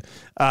likes too.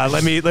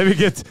 Let me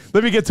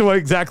get to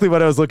exactly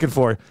what I was looking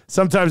for.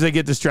 Sometimes I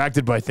get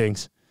distracted by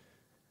things.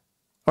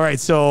 All right,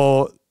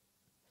 so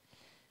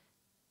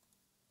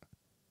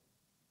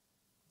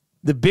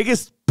the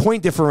biggest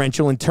point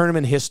differential in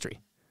tournament history.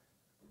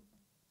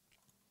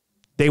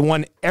 They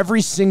won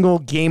every single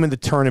game in the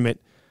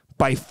tournament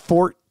by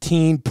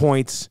 14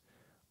 points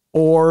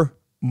or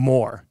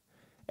more.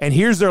 And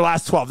here's their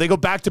last 12. They go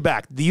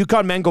back-to-back. The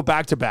UConn men go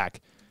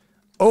back-to-back.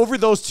 Over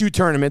those 2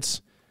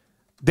 tournaments,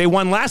 they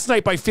won last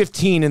night by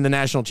 15 in the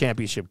national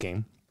championship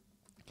game.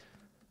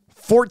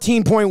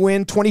 14-point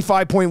win,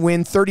 25-point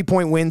win,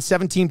 30-point win,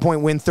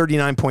 17-point win,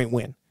 39-point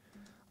win.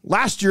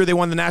 Last year, they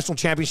won the national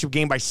championship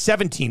game by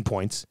 17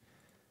 points.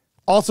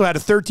 Also had a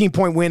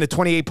 13-point win, a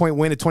 28-point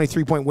win, a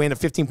 23-point win, a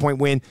 15-point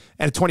win,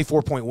 and a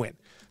 24-point win.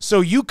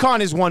 So UConn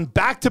has won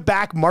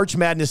back-to-back March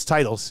Madness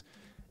titles.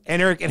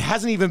 And Eric, it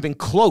hasn't even been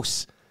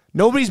close.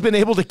 Nobody's been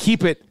able to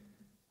keep it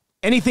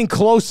anything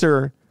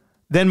closer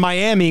than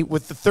Miami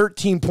with the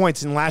 13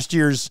 points in last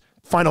year's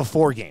Final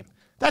Four game.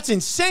 That's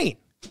insane.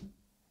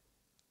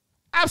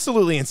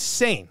 Absolutely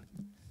insane.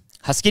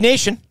 Husky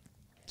Nation.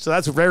 So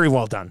that's very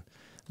well done.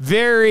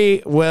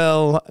 Very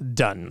well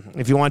done.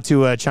 If you want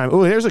to chime...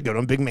 Oh, there's a good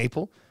one. Big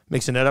Maple.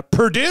 Mixing it up.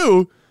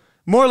 Purdue.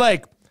 More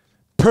like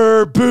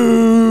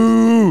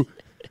Purdue.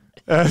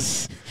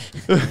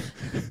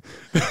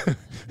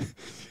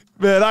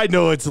 Man, I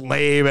know it's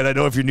lame, and I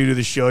know if you're new to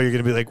the show, you're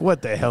going to be like,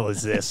 what the hell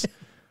is this?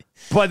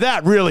 But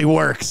that really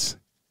works.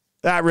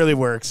 That really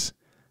works.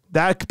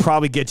 That could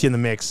probably get you in the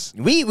mix.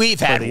 We've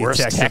had worse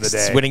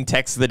texts, winning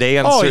texts of the day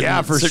on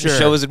certain sure.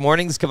 shows and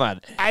mornings. Come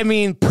on. I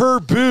mean,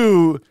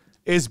 Purdue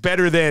is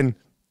better than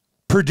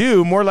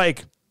Purdue, more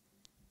like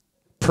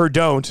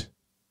Perdon't.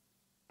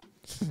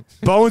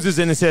 Bones is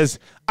in and says,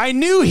 I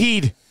knew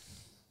he'd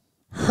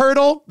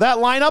hurdle that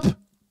lineup.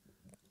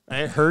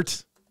 It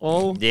hurt.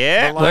 Oh,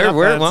 yeah.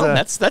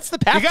 That's the path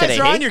today. You guys today,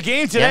 are on your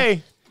game today.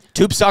 Yeah.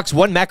 Tube Socks,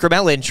 1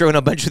 Macromella intro and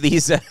a bunch of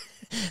these.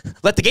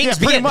 Let the games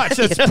begin. Pretty much.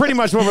 That's pretty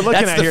much what we're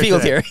looking at here. That's the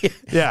field here.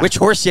 Yeah. Which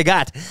horse you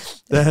got?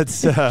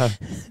 That's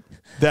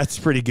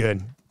pretty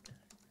good.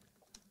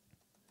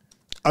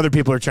 Other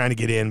people are trying to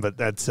get in, but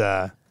that's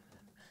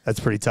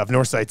pretty tough.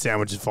 Northside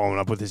Sandwich is following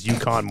up with his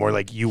UConn, more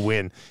like you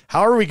win.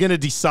 How are we going to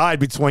decide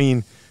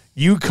between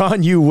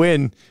UConn, you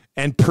win,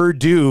 and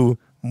Purdue,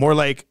 more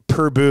like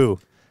Purdue?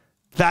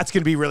 That's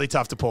going to be really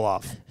tough to pull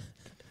off.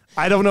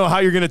 I don't know how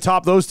you're going to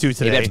top those two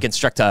today. You'd have to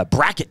construct a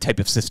bracket type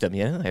of system,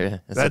 yeah?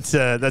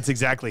 That's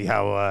exactly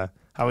how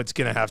it's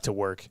going to have to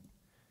work.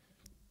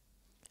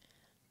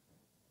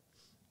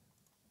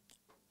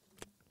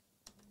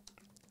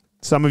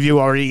 Some of you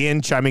already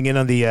chiming in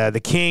on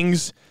the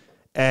Kings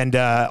and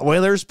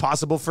Oilers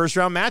possible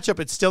first-round matchup.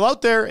 It's still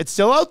out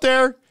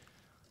there.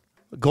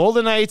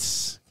 Golden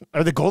Knights.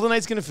 Are the Golden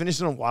Knights going to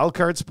finish in a wild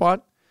card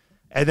spot?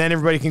 And then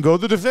everybody can go,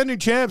 the defending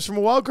champs from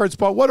a wild card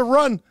spot. What a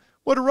run.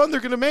 What a run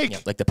they're going to make. Yeah,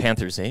 like the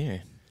Panthers, eh?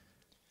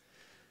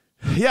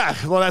 Yeah,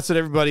 well, that's what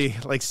everybody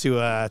likes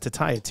to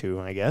tie it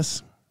to, I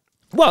guess.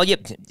 Well, yeah,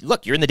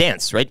 look, you're in the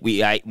dance, right?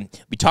 We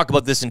talk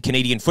about this in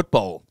Canadian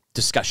football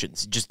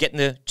discussions. Just get in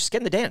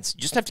the dance.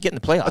 You just have to get in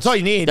the playoffs. That's all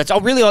you need. That's all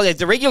really.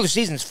 The regular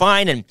season's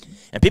fine, and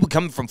people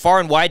come from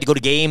far and wide to go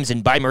to games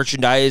and buy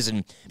merchandise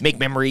and make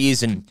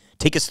memories and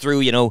take us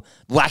through,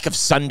 lack of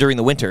sun during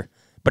the winter.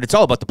 But it's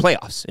all about the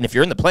playoffs. And if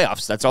you're in the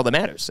playoffs, that's all that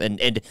matters.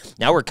 And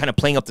now we're kind of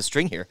playing up the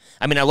string here.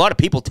 I mean, a lot of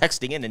people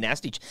texting in and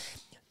nasty.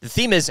 The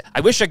theme is,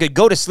 I wish I could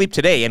go to sleep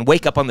today and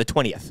wake up on the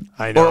 20th.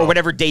 I know. Or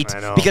whatever date. I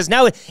know. Because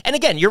now, and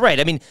again, you're right.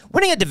 I mean,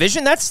 winning a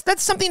division, that's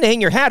something to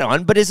hang your hat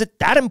on. But is it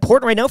that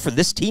important right now for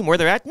this team where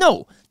they're at?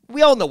 No.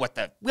 We all know what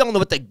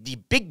the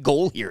big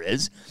goal here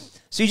is.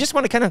 So you just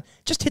want to kind of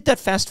just hit that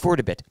fast forward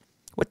a bit.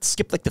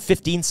 Skip like the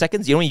 15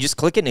 seconds? You just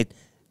click it and it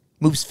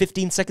moves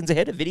 15 seconds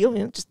ahead of video?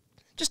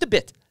 Just a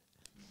bit.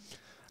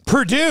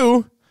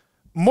 Purdue,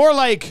 more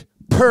like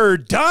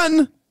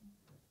Perdone.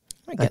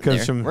 That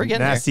comes from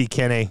Nasty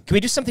Kenny. Can we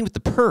do something with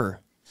the purr?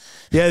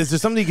 Yeah, is there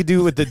something you could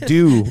do with the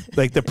do?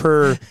 Like the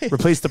purr,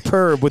 replace the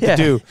purr with the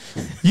do.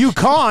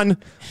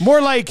 UConn,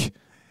 more like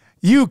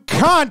you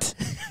can't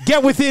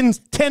get within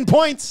 10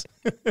 points.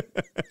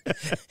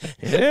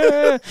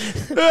 Yeah.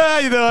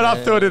 You know what?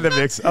 I'll throw it in the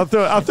mix. I'll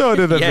throw it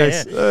in the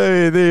mix.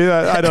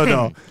 Yeah. I don't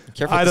know.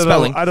 Careful with the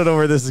spelling. I don't know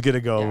where this is going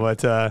to go,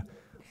 but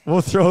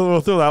we'll throw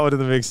that one in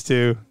the mix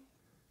too.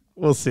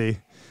 We'll see.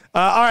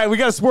 All right, we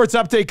got a sports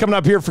update coming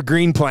up here for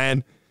Green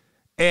Plan.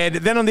 And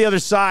then on the other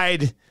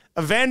side,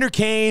 Evander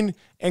Kane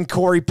and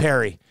Corey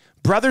Perry.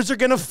 Brothers are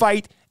going to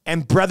fight,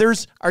 and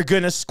brothers are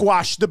going to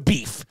squash the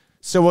beef.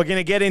 So we're going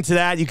to get into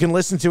that. You can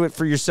listen to it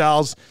for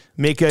yourselves.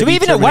 Make a Do we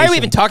even know? Why are we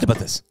even talking about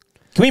this?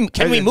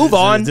 Can we move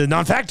on? It's a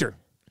non-factor.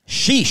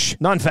 Sheesh.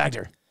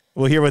 Non-factor.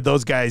 We'll hear what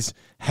those guys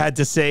had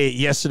to say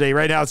yesterday.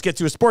 Right now, let's get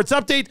to a sports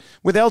update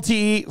with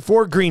LTE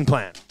for Green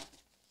Plan.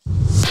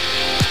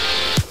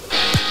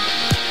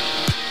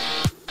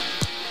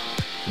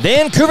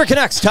 Vancouver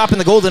Canucks topping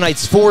the Golden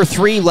Knights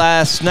 4-3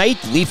 last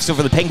night. Leafs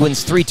over the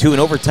Penguins 3-2 in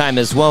overtime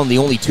as well in the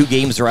only 2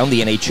 games around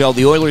the NHL.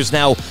 The Oilers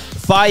now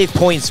 5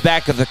 points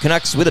back of the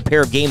Canucks with a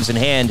pair of games in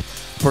hand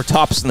for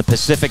tops in the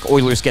Pacific.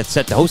 Oilers get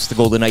set to host the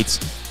Golden Knights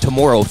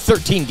tomorrow.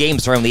 13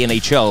 games around the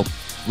NHL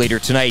later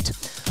tonight.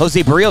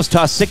 Jose Barrios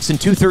tossed 6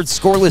 2/3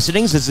 scoreless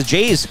innings as the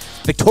Jays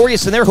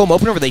victorious in their home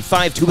opener with a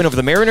 5-2 win over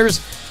the Mariners.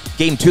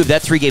 Game 2 of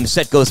that 3-game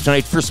set goes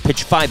tonight. First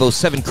pitch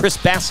 5:07. Chris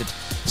Bassett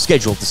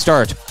scheduled to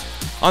start.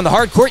 On the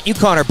hard court,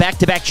 UConn are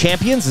back-to-back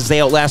champions as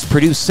they outlast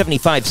Purdue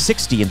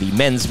 75-60 in the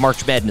men's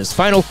March Madness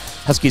final.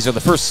 Huskies are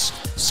the first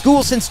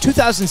school since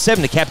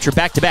 2007 to capture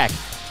back-to-back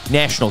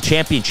national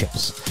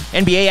championships.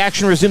 NBA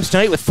action resumes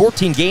tonight with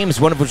 14 games,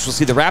 one of which will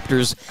see the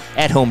Raptors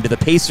at home to the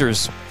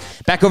Pacers.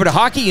 Back over to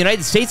hockey,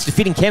 United States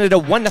defeating Canada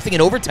 1-0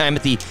 in overtime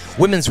at the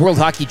Women's World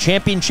Hockey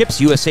Championships.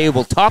 USA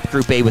will top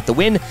Group A with the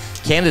win.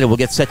 Canada will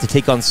get set to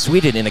take on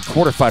Sweden in a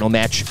quarterfinal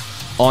match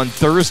on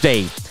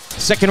Thursday.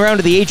 Second round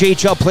of the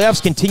AJHL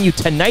playoffs continue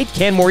tonight.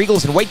 Canmore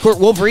Eagles and Whitecourt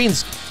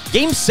Wolverines.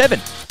 Game 7.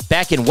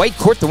 Back in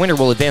Whitecourt, the winner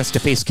will advance to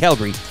face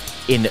Calgary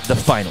in the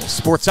finals.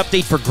 Sports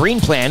update for Green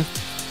Plan.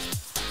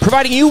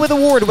 Providing you with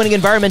award-winning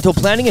environmental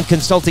planning and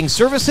consulting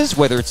services,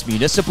 whether it's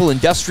municipal,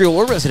 industrial,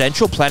 or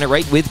residential, plan it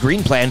right with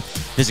Green Plan.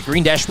 Visit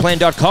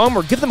green-plan.com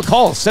or give them a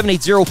call,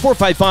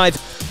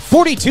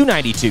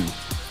 780-455-4292.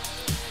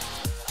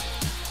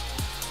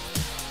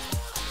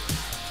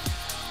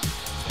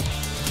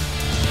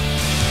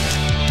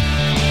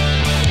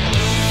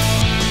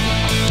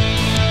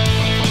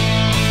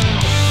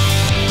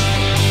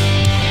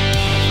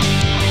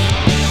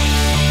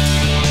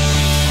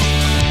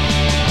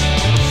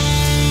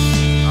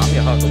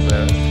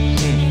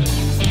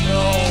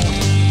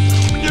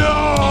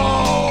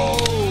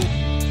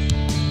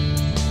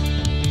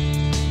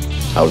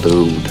 How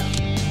dude.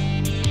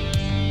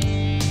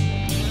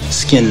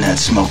 Skin that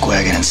smoke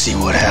wagon and see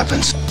what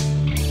happens.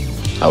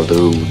 How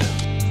dude.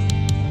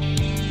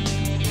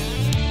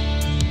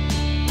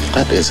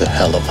 That is a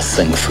hell of a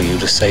thing for you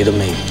to say to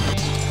me.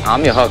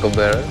 I'm your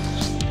huckleberry.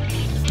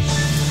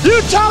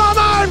 You tell him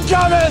I'm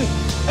coming,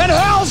 and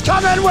hell's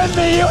coming with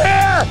me, you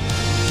hear?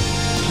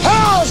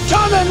 Hell's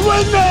coming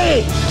with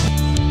me!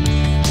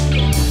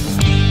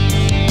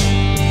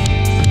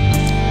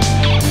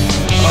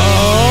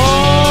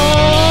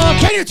 Oh,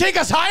 can you take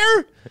us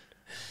higher?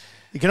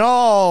 You can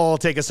all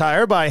take us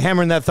higher by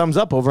hammering that thumbs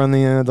up over on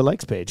the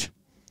likes page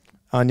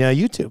on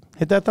YouTube.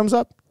 Hit that thumbs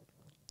up.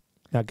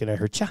 Not gonna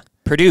hurt ya.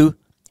 Purdue,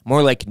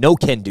 more like no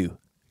can do,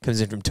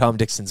 comes in from Tom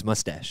Dixon's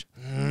mustache.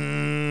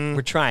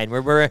 We're trying.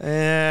 We're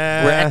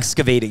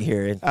excavating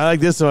here. I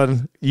like this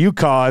one.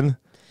 Yukon,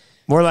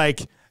 more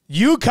like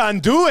you can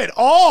do it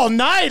all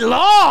night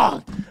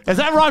long. Is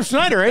that Rob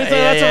Schneider? Right?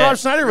 That's a Rob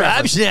Schneider reference.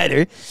 Rob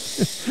Schneider.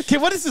 Okay,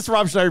 what is this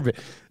Rob Schneider bit?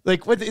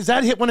 Like, what is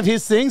that? Hit one of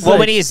his things? Well, like,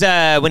 when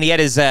he had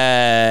his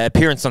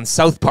appearance on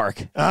South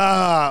Park, okay.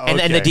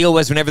 and the deal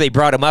was whenever they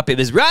brought him up, it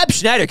was Rob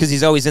Schneider because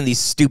he's always in these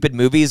stupid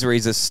movies where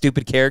he's a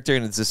stupid character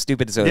and it's a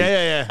stupid. So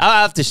Yeah.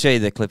 I'll have to show you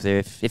the clip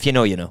there. If you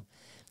know, you know.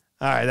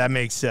 All right, that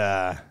makes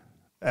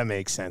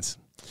sense.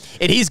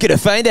 And he's gonna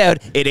find out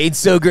it ain't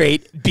so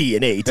great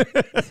being 8.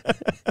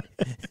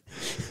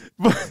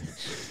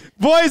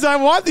 Boys, I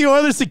want the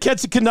Oilers to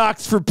catch the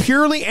Canucks for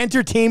purely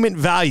entertainment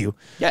value.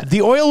 Yeah.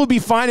 The Oil will be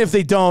fine if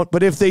they don't,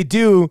 but if they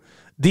do,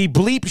 the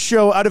bleep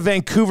show out of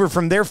Vancouver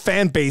from their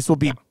fan base will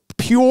be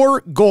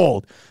pure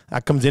gold.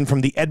 That comes in from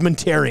the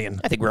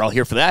Edmontarian. I think we're all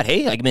here for that.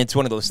 Hey, I mean, it's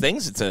one of those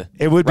things.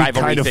 It would be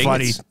rivalry kind of thing.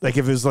 funny, like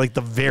if it was like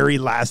the very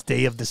last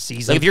day of the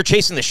season. Like if you're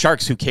chasing the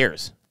Sharks, who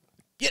cares?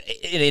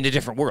 In a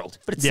different world,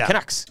 but it's the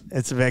Canucks.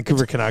 It's the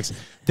Vancouver Canucks.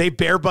 They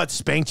bare butt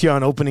spanked you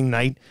on opening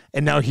night,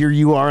 and now here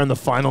you are on the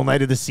final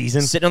night of the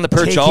season, sitting on the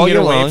perch taking all it year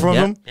away long from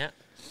them. Yeah.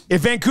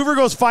 If Vancouver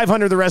goes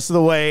 500 the rest of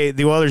the way,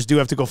 the Oilers do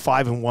have to go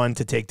 5-1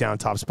 to take down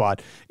top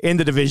spot in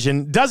the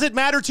division. Does it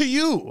matter to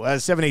you?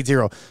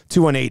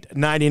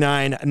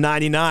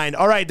 780-218-9999.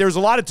 All right, there was a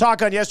lot of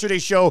talk on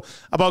yesterday's show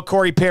about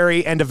Corey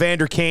Perry and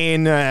Evander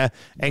Kane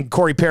and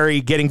Corey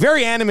Perry getting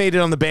very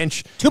animated on the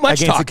bench. Too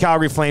much against talk. the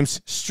Calgary Flames,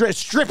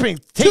 tearing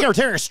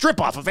a strip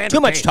off of Evander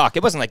Too much Kane. talk.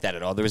 It wasn't like that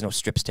at all. There was no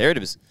strips teared. It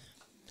was,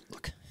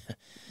 look.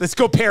 Let's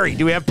go Perry.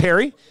 Do we have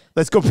Perry?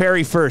 Let's go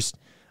Perry first.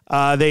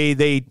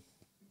 They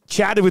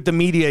chatted with the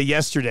media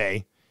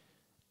yesterday,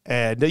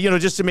 and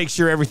just to make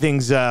sure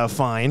everything's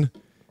fine.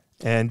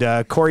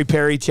 And Corey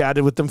Perry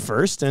chatted with them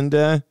first, and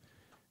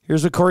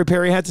here's what Corey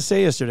Perry had to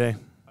say yesterday.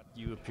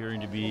 You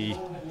appearing to be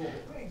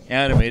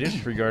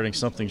animated regarding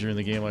something during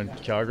the game on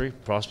Calgary,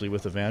 possibly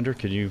with Evander.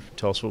 Can you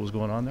tell us what was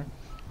going on there?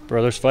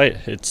 Brothers fight.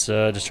 It's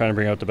just trying to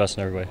bring out the best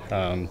in everybody.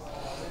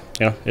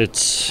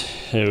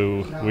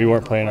 We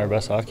weren't playing our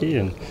best hockey,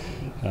 and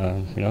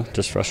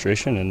just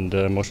frustration and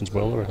emotions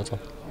boil over. That's all.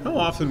 How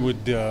often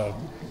would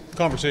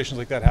conversations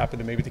like that happen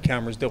that maybe the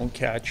cameras don't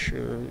catch?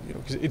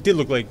 Because it did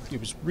look like it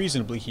was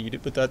reasonably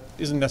heated, but that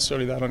isn't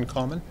necessarily that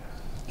uncommon.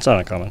 It's not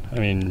uncommon. I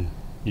mean,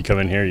 you come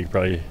in here, you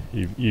probably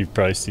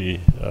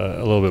see a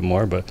little bit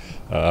more, but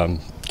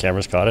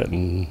cameras caught it,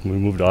 and we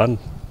moved on.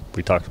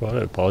 We talked about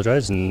it,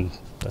 apologized, and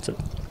that's it.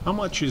 How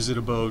much is it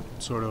about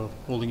sort of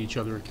holding each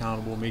other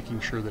accountable, making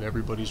sure that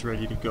everybody's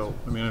ready to go?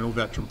 I mean, I know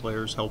veteran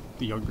players help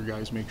the younger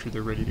guys make sure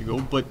they're ready to go,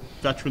 but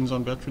veterans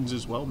on veterans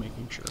as well,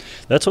 making sure.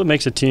 That's what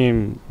makes a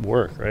team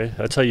work, right?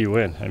 That's how you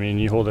win. I mean,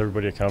 you hold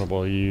everybody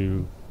accountable.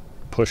 You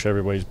push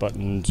everybody's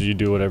buttons. You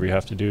do whatever you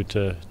have to do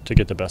to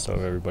get the best out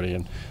of everybody.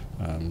 And,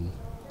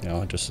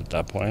 just at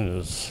that point, it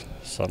was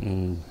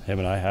something him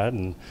and I had,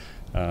 and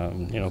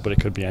but it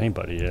could be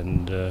anybody,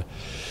 and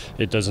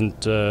it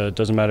doesn't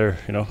matter,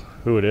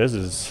 who it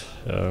is.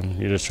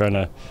 You're just trying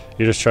to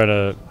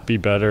be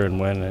better and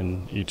win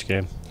in each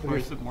game. Or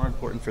is it more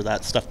important for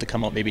that stuff to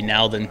come out maybe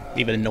now than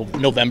even in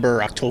November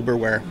or October,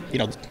 where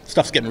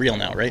stuff's getting real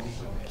now, right?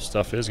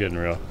 Stuff is getting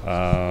real.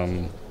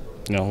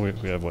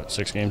 We have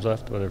 6 games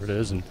left, whatever it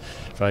is, and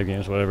 5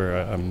 games,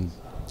 whatever.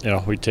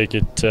 We take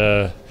it.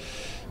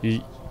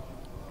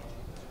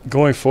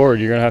 Going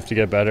forward, you're going to have to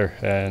get better,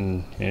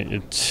 and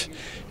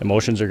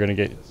emotions are going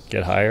to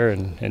get higher,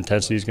 and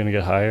intensity is going to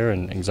get higher,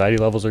 and anxiety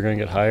levels are going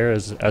to get higher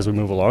as we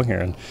move along here.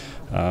 And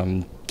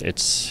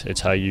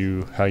it's how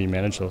you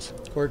manage those.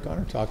 Corey,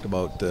 Connor talked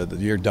about the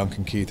year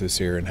Duncan Keith was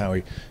here and how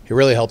he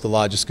really helped a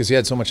lot just because he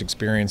had so much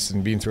experience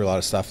and been through a lot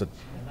of stuff that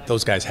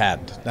those guys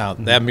had. Now,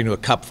 they haven't been to a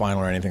cup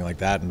final or anything like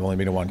that and only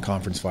been to one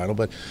conference final,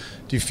 but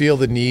do you feel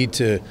the need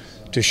to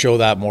show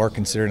that more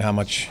considering how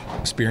much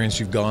experience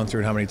you've gone through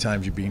and how many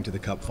times you've been to the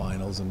cup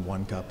finals and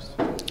won cups?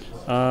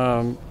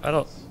 I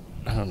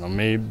don't know.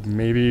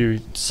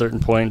 Maybe certain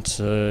points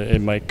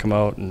it might come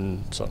out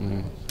and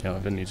something,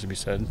 if it needs to be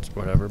said,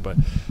 whatever. But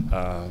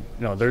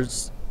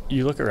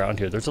you look around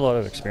here. There's a lot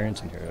of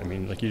experience in here. I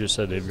mean, like you just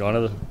said, they've gone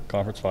to the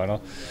conference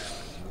final.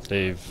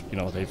 They've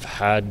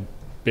had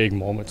big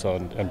moments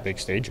on big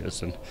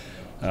stages, and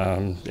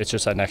it's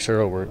just that next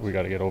hurdle we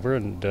got to get over,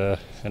 and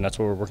that's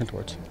what we're working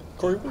towards.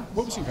 Corey,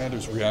 what was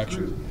Evander's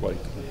reaction like?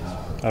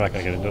 I'm not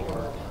going to get into it.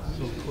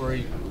 So,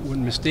 Corey,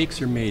 when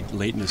mistakes are made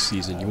late in the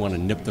season, you want to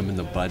nip them in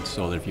the bud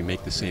so that if you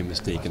make the same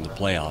mistake in the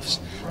playoffs,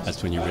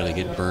 that's when you really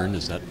get burned.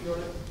 Is that?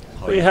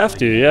 Well, you have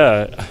to,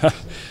 yeah.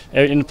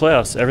 In the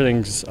playoffs,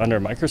 everything's under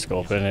a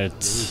microscope, and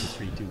it's a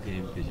 3-2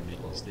 game because you made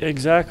a mistake.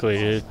 Exactly.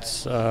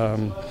 It's that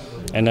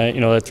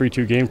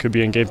 3-2 game could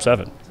be in Game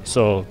 7.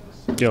 So,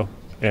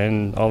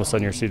 and all of a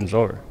sudden your season's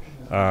over.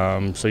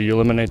 So you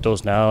eliminate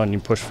those now, and you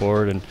push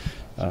forward, and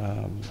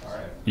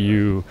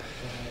you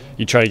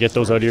try to get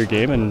those out of your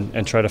game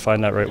and try to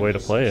find that right way to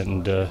play.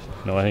 And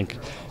I think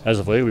as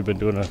of late we've been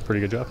doing a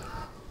pretty good job.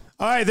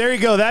 All right, there you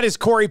go. That is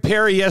Corey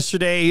Perry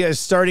yesterday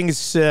starting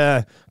his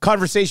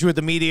conversation with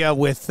the media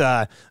with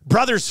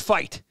brothers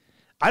fight.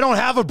 I don't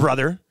have a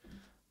brother,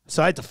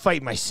 so I had to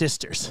fight my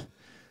sisters.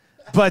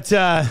 But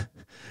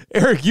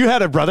Eric, you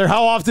had a brother.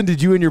 How often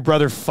did you and your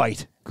brother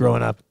fight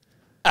growing up?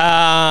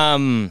 How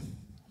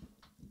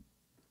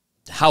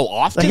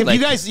often? Like,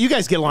 you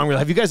guys get along real.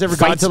 Have you guys ever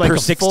gone to like a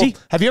 60?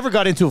 Have you ever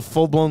got into a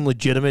full-blown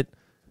legitimate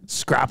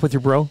scrap with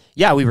your bro?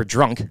 Yeah, we were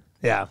drunk.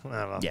 Yeah,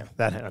 well, yeah.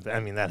 That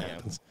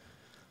happens.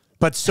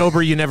 But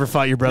sober, you never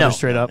fought your brother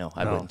straight up? No,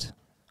 I wouldn't.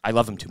 I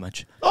love him too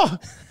much. Oh,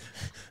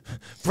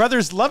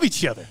 brothers love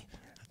each other.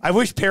 I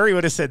wish Perry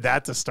would have said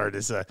that to start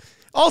his.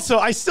 Also,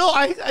 I still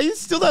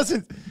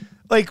doesn't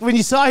like when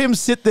you saw him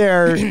sit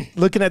there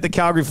looking at the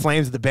Calgary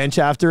Flames at the bench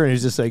after, and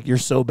he's just like, "You're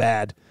so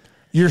bad,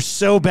 you're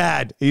so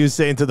bad." He was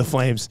saying to the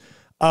Flames,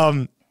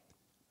 and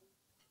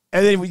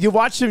then you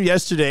watched him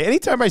yesterday.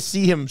 Anytime I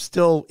see him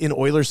still in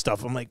Oilers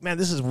stuff, I'm like, man,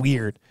 this is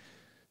weird.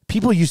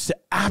 People used to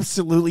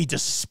absolutely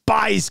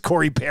despise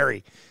Corey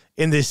Perry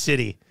in this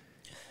city.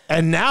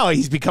 And now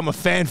he's become a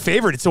fan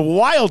favorite. It's a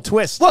wild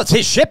twist. Well, it's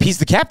his ship. He's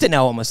the captain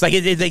now almost. Like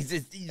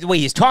the way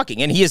he's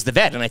talking. And he is the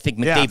vet. And I think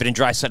McDavid and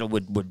Draisaitl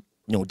would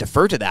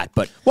defer to that.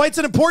 But well, it's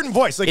an important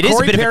voice. Like it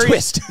Corey is a bit Perry, of a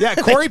twist. Yeah,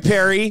 Corey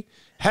Perry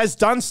has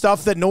done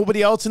stuff that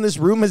nobody else in this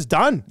room has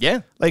done.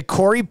 Yeah. Like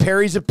Corey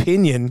Perry's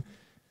opinion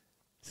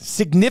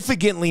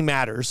significantly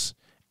matters.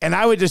 And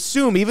I would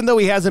assume, even though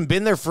he hasn't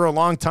been there for a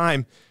long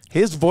time,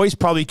 his voice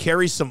probably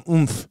carries some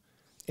oomph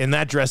in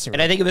that dressing room.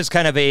 And I think it was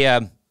kind of a, I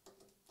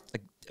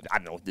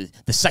don't know,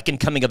 the second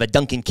coming of a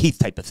Duncan Keith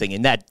type of thing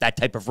in that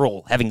type of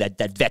role, having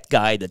that vet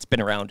guy that's been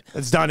around.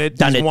 That's done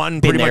it. He's won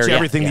pretty much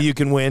everything that you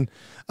can win.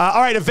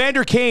 All right,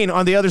 Evander Kane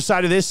on the other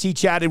side of this, he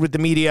chatted with the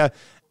media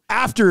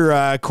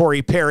after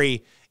Corey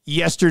Perry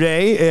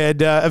yesterday.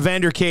 And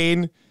Evander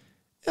Kane,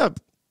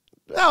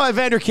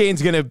 Evander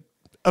Kane's going to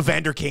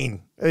Evander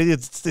Kane.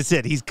 It's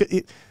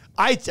it.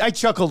 I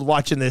chuckled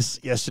watching this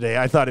yesterday.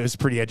 I thought it was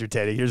pretty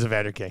entertaining. Here's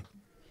Evander Kane.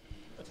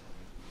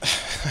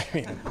 I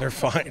mean, they're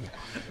fine.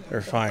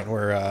 They're fine.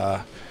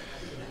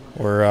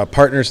 We're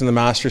partners in the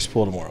Masters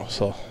pool tomorrow.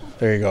 So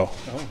there you go.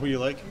 Oh, who you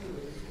like?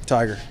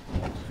 Tiger.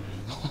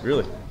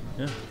 Really?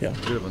 Yeah. A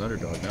bit of an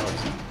underdog now.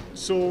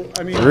 So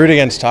I mean, root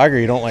against Tiger.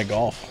 You don't like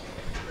golf.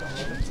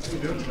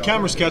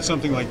 Cameras catch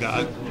something like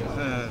that.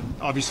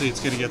 Obviously, it's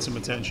going to get some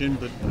attention.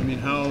 But I mean,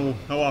 how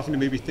often do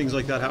maybe things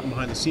like that happen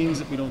behind the scenes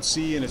that we don't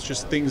see, and it's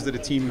just things that a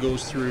team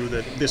goes through?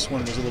 That this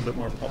one was a little bit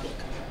more public.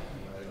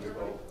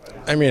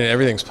 I mean,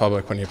 everything's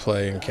public when you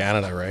play in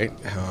Canada, right?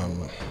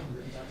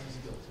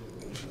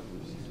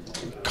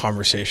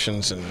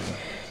 Conversations and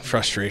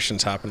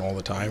frustrations happen all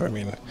the time. I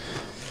mean,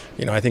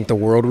 I think the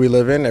world we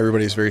live in,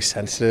 everybody's very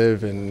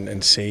sensitive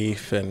and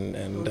safe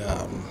and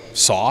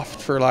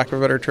soft, for lack of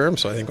a better term.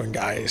 So I think when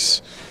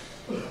guys,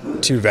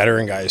 two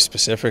veteran guys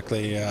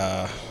specifically,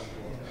 show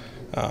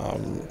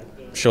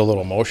a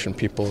little emotion,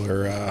 people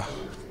are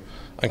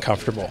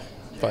uncomfortable.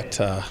 But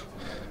I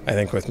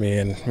think with me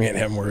and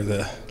him, we're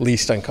the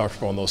least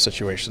uncomfortable in those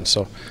situations.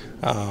 So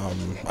I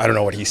don't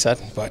know what he said,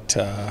 but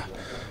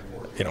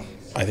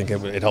I think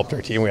it helped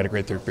our team. We had a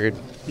great third period.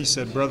 He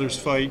said brothers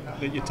fight,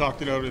 that you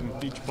talked it out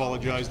and each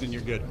apologized and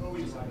you're good.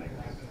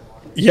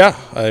 Yeah,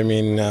 I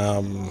mean,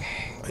 I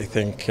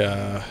think,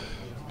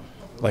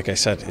 like I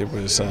said, it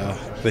was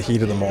the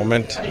heat of the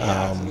moment.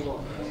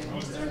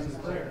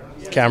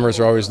 Cameras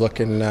are always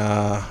looking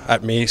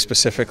at me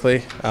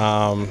specifically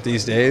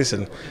these days,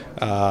 and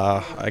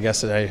I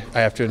guess I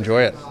have to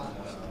enjoy it.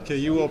 Okay,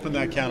 you open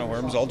that can of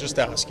worms. I'll just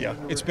ask you.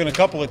 It's been a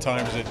couple of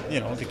times that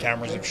the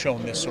cameras have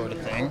shown this sort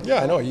of thing.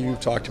 Yeah, I know you've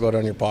talked about it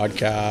on your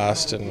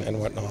podcast and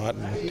whatnot.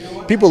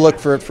 And people look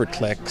for it for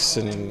clicks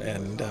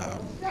and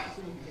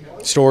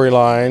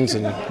storylines.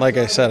 And like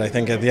I said, I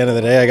think at the end of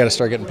the day, I got to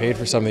start getting paid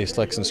for some of these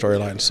clicks and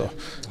storylines. So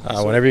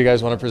whenever you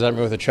guys want to present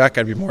me with a check,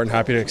 I'd be more than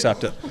happy to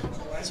accept it.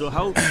 So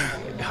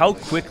how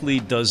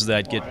quickly does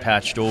that get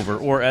patched over?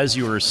 Or as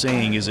you were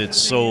saying, is it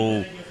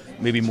so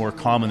maybe more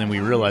common than we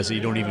realize that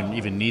you don't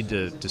even need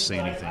to say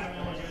anything?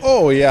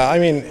 Oh, yeah. I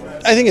mean,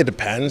 I think it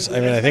depends. I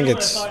mean, I think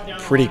it's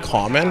pretty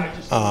common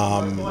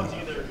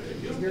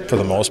for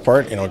the most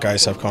part.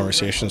 Guys have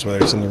conversations, whether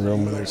it's in the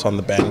room, whether it's on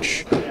the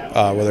bench,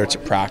 whether it's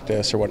at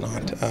practice or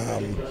whatnot.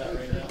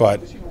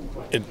 But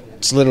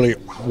it's literally,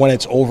 when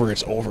it's over,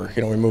 it's over.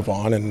 We move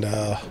on and,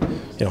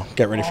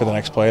 get ready for the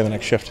next play and the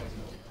next shift.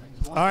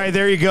 All right,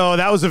 there you go.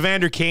 That was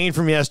Evander Kane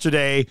from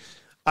yesterday.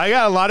 I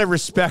got a lot of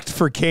respect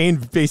for Kane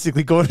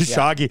basically going to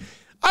Shoggy.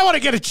 I want to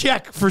get a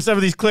check for some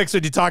of these clicks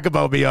when you talk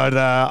about me on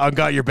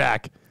Got Your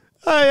Back.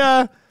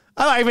 I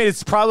mean,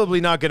 it's probably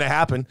not going to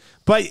happen,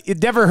 but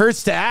it never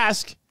hurts to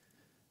ask.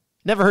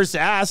 Never hurts to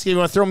ask. You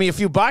want to throw me a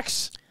few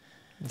bucks?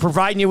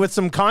 Providing you with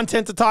some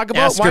content to talk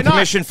about? Ask Why your not?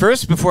 permission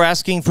first before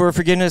asking for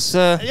forgiveness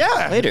later.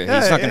 He's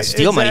not going to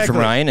steal money from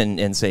Ryan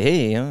and say,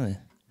 hey,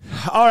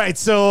 All right,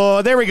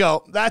 so there we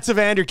go. That's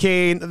Evander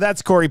Kane.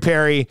 That's Corey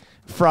Perry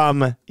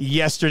from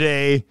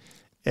yesterday.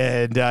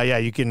 And,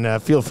 you can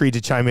feel free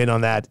to chime in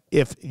on that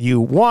if you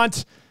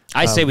want.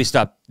 I say we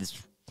stop this.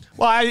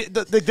 Well,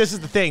 this is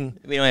the thing.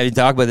 We don't have to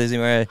talk about this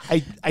anymore.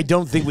 I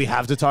don't think we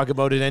have to talk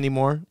about it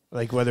anymore,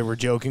 like whether we're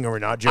joking or we're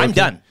not joking. I'm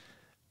done.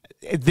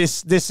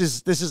 This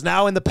is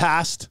now in the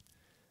past.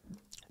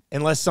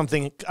 Unless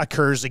something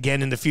occurs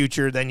again in the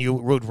future, then you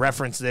would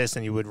reference this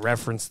and you would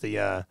reference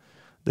the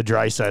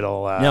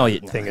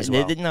Draisaitl thing as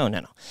well.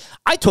 No.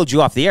 I told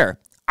you off the air.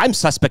 I'm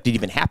suspect it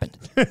even happened.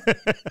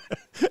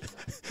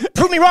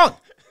 Prove me wrong.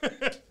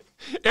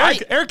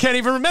 Eric can't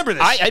even remember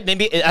this.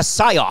 Maybe a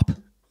psyop.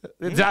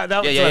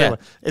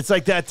 It's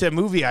like that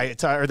movie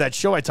or that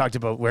show I talked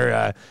about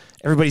where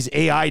everybody's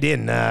AI'd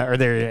in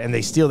and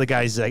they steal the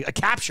guy's a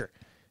capture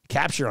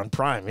on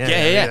Prime.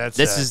 Yeah.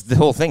 This is the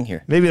whole thing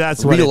here. Maybe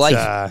that's real what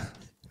life.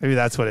 Maybe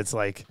that's what it's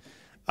like.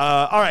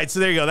 All right, so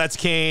there you go. That's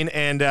Kane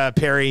and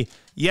Perry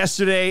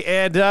yesterday,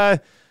 and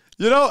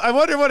I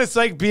wonder what it's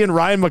like being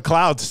Ryan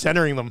McLeod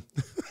centering them.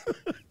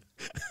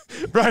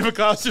 Ryan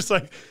McLeod's just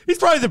like, he's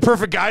probably the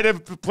perfect guy to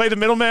play the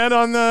middleman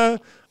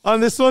on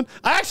this one.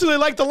 I actually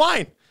like the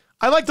line.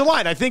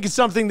 I think it's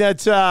something that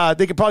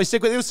they could probably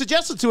stick with. It was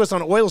suggested to us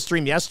on Oil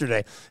Stream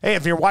yesterday. Hey,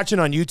 if you're watching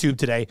on YouTube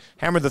today,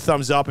 hammer the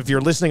thumbs up. If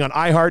you're listening on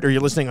iHeart or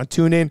you're listening on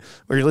TuneIn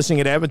or you're listening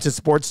at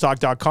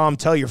EdmontonSportsTalk.com,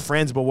 tell your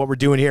friends about what we're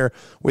doing here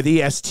with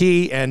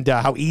EST and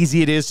how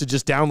easy it is to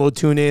just download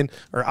TuneIn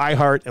or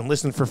iHeart and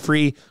listen for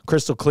free,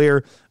 crystal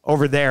clear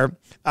over there.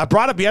 I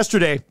brought up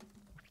yesterday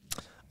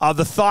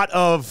the thought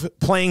of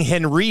playing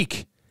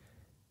Henrique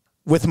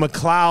with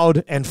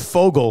McLeod and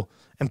Fogle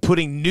and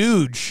putting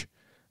Nuge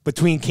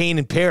between Kane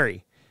and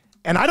Perry.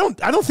 And I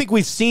don't think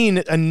we've seen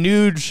a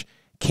Nuge,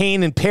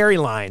 Kane, and Perry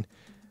line.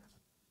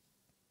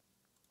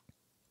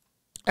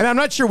 And I'm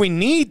not sure we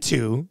need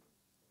to,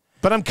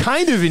 but I'm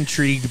kind of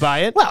intrigued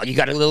by it. Well, you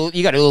got a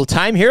little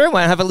time here.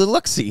 Want to have a little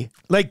look-see.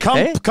 Like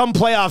come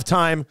playoff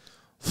time,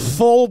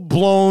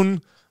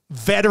 full-blown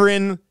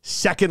veteran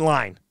second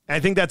line. And I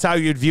think that's how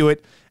you'd view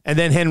it. And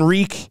then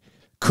Henrique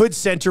could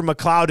center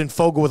McLeod and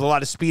Fogle with a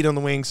lot of speed on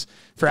the wings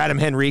for Adam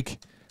Henrique.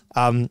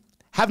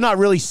 Have not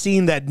really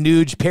seen that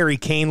Nuge, Perry,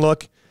 Kane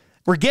look.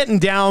 We're getting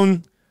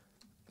down,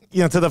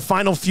 to the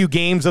final few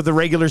games of the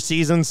regular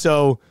season,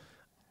 so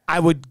I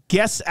would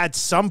guess at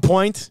some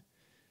point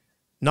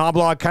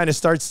Knobloch kind of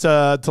starts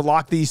to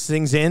lock these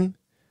things in.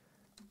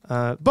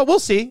 But we'll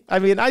see. I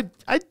mean, I'd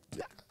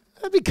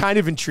be kind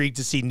of intrigued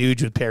to see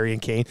Nuge with Perry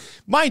and Kane.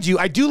 Mind you,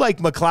 I do like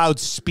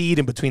McLeod's speed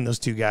in between those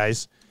two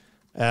guys.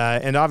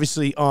 And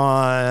obviously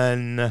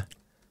on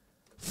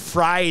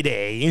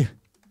Friday,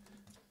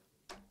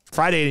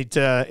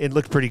 it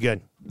looked pretty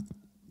good.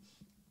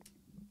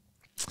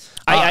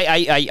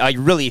 I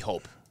really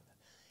hope,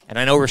 and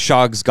I know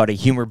Rashog's got a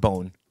humor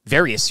bone,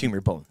 various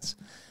humor bones,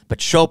 but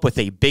show up with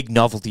a big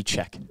novelty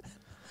check.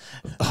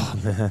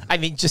 Oh, I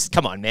mean, just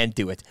come on, man,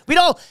 do it.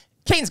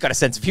 Kane's got a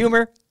sense of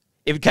humor.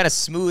 It would kind of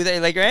smooth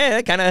it, like,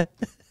 kind of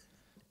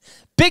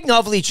big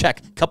novelty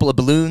check. Couple of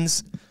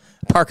balloons.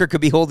 Parker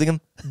could be holding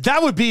them.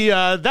 That would be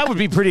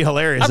pretty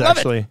hilarious. I love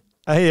actually.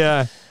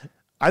 It.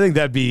 I think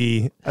that'd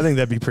be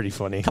pretty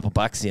funny. A couple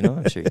bucks,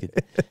 I'm sure you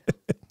could.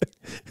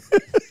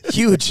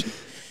 Huge.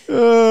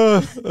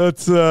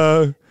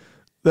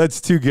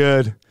 That's too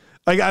good.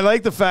 Like, I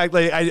like the fact,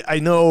 like, I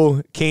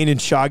know Kane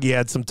and Shoggy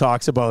had some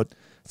talks about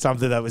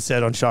something that was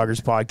said on Shogger's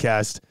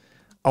podcast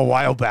a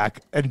while back,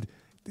 and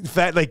the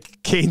fact,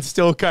 like, Kane's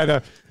still kind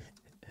of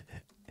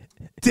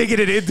digging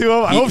it into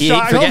him. I hope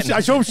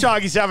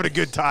Shoggy's having a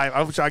good time.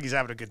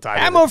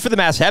 I'm over for the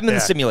mass. Have him in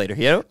the simulator,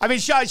 I mean,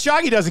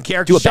 Shoggy doesn't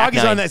care because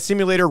Shoggy's on that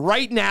simulator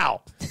right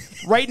now.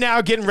 right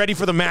now getting ready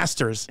for the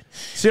Masters.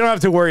 So you don't have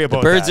to worry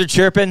about Birds that. are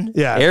chirping.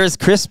 Yeah. Air is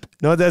crisp.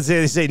 No, that's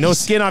it. They say no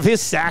skin off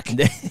his sack.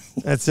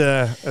 That's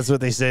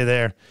what they say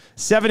there.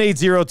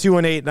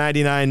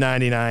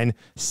 780-218-9999.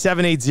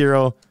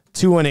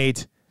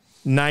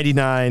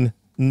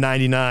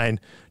 780-218-9999.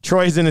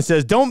 Troy's in and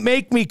says, don't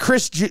make me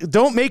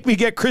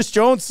get Chris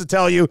Jones to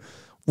tell you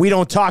we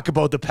don't talk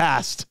about the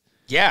past.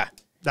 Yeah.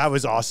 That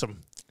was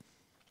awesome.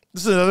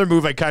 This is another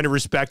move I kind of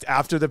respect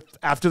after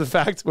the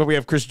fact when we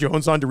have Chris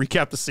Jones on to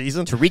recap the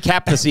season. To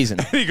recap the season.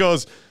 And he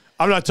goes,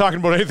 I'm not talking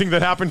about anything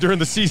that happened during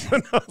the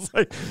season. I was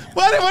like,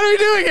 what are we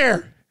doing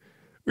here?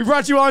 We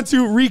brought you on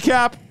to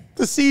recap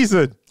the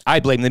season. I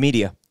blame the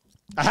media.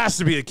 It has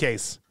to be the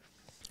case.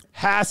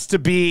 Has to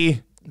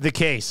be the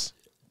case.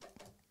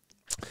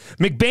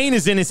 McBain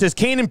is in and says,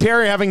 Kane and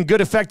Perry having a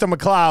good effect on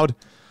McLeod.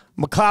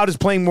 McLeod is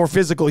playing more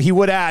physical. He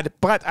would add,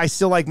 but I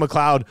still like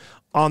McLeod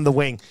on the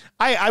wing.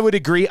 I would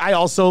agree. I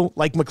also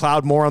like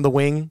McLeod more on the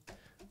wing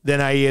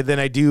than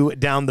I do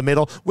down the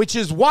middle, which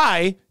is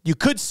why you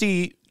could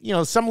see,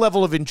 some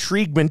level of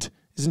intriguement.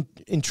 Isn't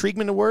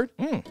intriguement a word?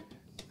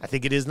 I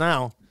think it is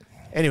now.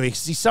 Anyway,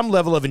 see some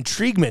level of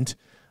intriguement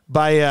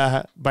by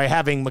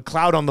having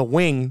McLeod on the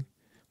wing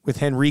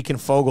with Henrique and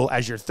Fogle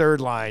as your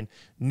third line,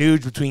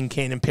 Nuge between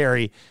Kane and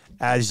Perry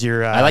as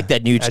your I like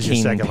that Nuge as your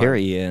Kane second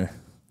Perry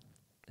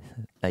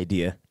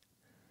idea.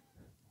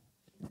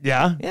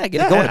 Yeah? Yeah,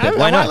 get it going a bit.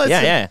 Why not?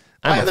 Yeah.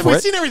 I'm up for We've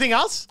it. seen everything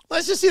else.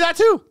 Let's just see that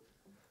too.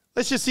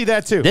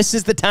 This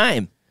is the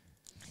time.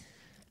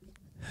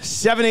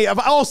 7-8.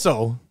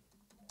 Also,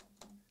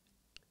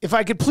 if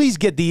I could please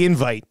get the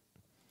invite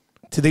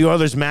to the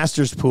Oilers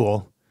Masters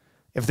pool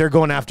if they're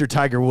going after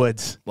Tiger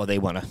Woods. Well, they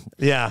want to.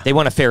 Yeah. They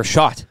want a fair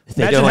shot.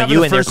 They Imagine don't want having you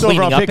the in there first overall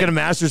cleaning up. pick in a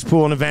Masters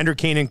pool and Evander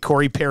Kane and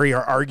Corey Perry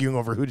are arguing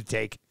over who to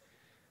take.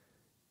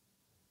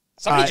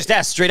 Somebody just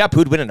asked straight up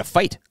who'd win in a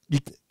fight.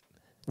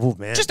 Oh,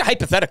 man. Just a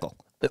hypothetical.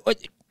 That'd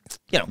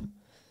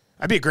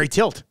be a great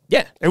tilt.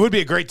 Yeah. It would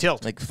be a great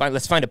tilt. Like,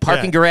 let's find a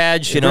parking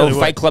garage, It really fight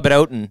would. club it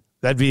out. And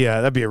That'd be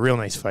a real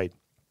nice fight.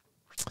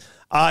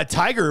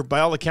 Tiger, by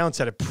all accounts,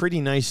 had a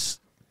pretty nice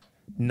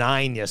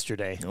 9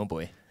 yesterday. Oh,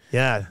 boy.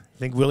 Yeah. I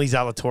think Willie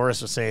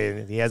Zalatoris was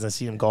saying he hasn't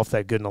seen him golf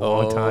that good in a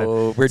long time.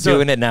 Oh, we're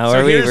doing it now, so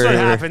are we? Here's what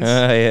happens.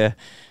 Yeah.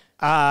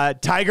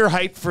 Tiger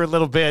hyped for a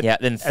little bit. Yeah,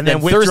 then Thursday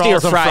Thursday or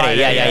on Friday.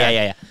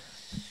 Yeah.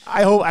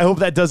 I hope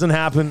that doesn't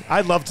happen.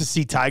 I'd love to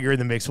see Tiger in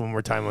the mix one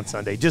more time on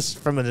Sunday, just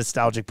from a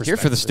nostalgic perspective.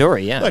 Here for the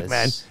story, yeah. Look,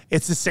 man,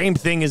 it's the same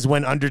thing as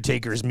when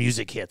Undertaker's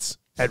music hits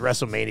at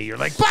WrestleMania. You're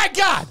like, by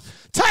God,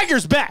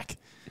 Tiger's back,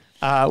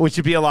 which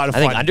would be a lot of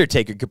fun. I think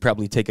Undertaker could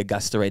probably take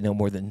Augusta right now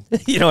more than,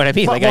 you know what I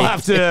mean? But we'll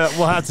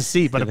have to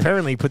see. But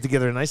apparently he put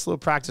together a nice little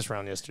practice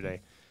round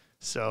yesterday.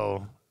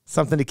 So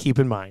something to keep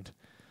in mind.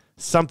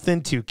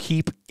 Something to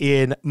keep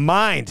in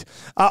mind.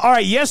 All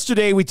right,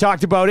 yesterday we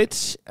talked about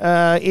it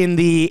in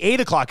the 8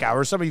 o'clock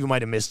hour. Some of you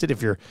might have missed it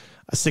if you're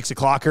a 6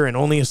 o'clocker and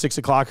only a 6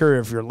 o'clocker.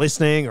 If you're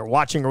listening or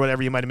watching or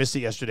whatever, you might have missed it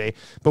yesterday.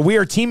 But we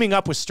are teaming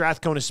up with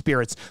Strathcona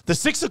Spirits. The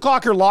 6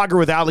 o'clocker lager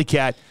with Alley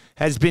Cat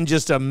has been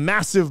just a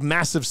massive,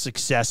 massive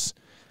success.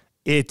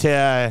 It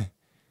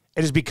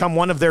has become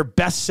one of their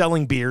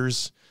best-selling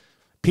beers.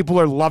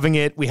 People are loving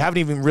it. We haven't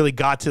even really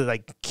got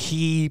to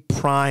key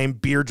prime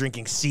beer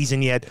drinking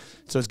season yet,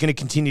 so it's going to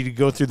continue to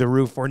go through the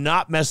roof. We're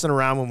not messing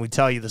around when we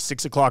tell you the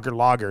 6 o'clocker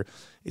lager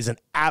is an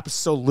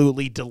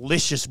absolutely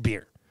delicious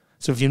beer.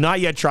 So if you've not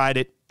yet tried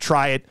it,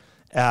 try it,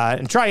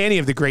 and try any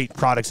of the great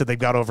products that they've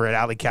got over at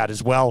Alley Cat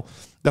as well.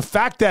 The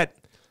fact that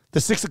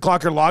the 6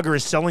 o'clocker lager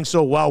is selling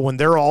so well when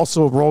they're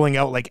also rolling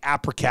out like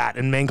Apricot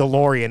and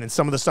Mangalorean and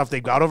some of the stuff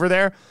they've got over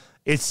there,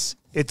 it's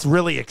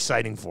really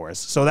exciting for us.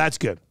 So that's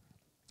good.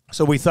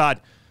 So we thought,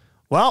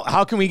 well,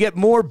 how can we get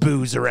more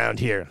booze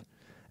around here?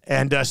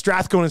 And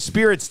Strathcona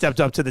Spirit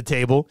stepped up to the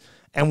table,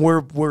 and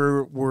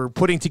we're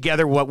putting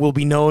together what will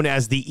be known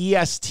as the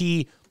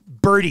EST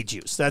Birdie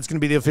Juice. That's going to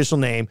be the official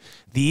name,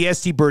 the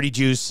EST Birdie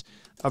Juice.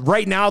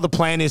 Right now, the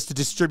plan is to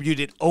distribute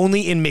it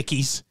only in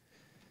Mickeys.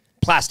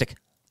 Plastic.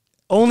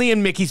 Only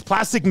in Mickeys,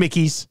 plastic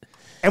Mickeys.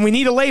 And we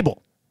need a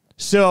label.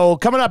 So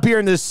coming up here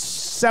in this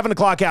 7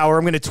 o'clock hour,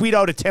 I'm going to tweet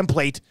out a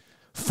template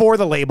for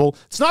the label.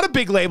 It's not a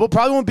big label,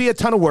 probably won't be a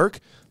ton of work,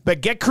 but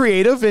get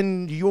creative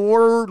and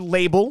your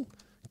label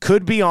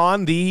could be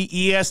on the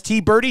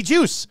EST Birdie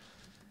Juice.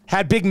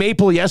 Had Big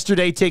Maple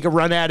yesterday take a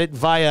run at it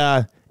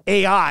via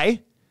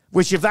AI,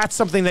 which if that's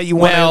something that you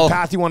want to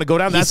path you want to go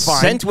down, that's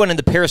fine. He sent one in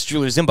the Paris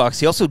Jewelers inbox.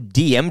 He also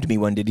DM'd me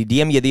one. Did he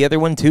DM you the other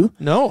one too?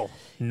 No.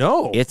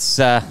 It's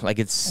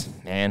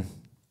man.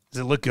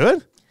 Does it look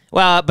good?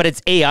 Well, but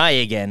it's AI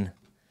again.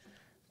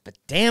 But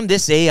damn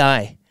this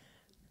AI.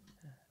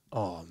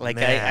 Oh, man.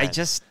 I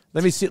just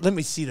let me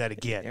see that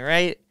again.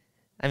 Right?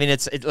 I mean,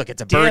 it's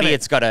a birdie.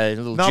 It's got a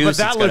little juice. No, but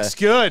that looks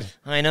good.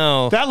 I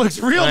know. That looks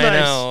real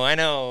nice. I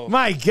know.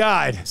 My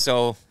God.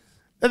 So,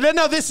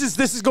 no, this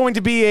is going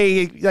to be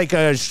a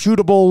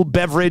shootable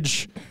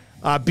beverage,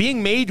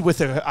 being made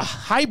with a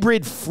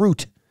hybrid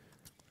fruit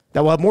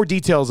that we'll have more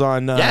details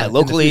on.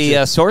 Locally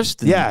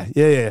sourced.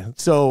 Yeah.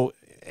 So,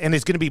 and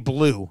it's going to be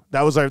blue.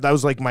 That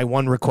was like my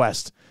one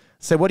request.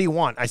 Said, what do you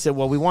want? I said,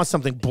 well, we want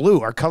something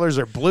blue. Our colors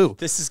are blue.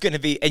 This is going to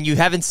be, and you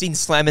haven't seen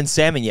Slammin'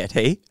 Salmon yet,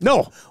 hey?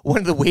 No. One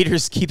of the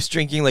waiters keeps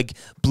drinking like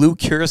blue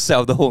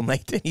curacao the whole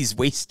night, and he's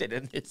wasted.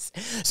 And it's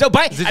so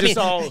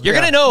you're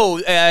gonna know.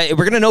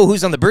 We're gonna know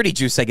who's on the birdie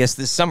juice, I guess,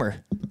 this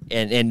summer,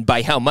 and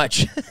by how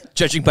much,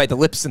 judging by the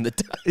lips and the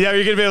tongue. Yeah,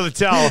 you're gonna be able to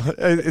tell.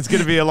 It's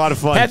gonna be a lot of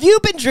fun. Have you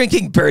been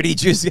drinking birdie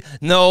juice?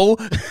 No.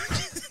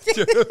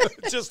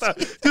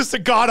 just a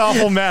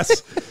god-awful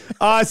mess.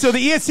 So the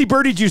ESC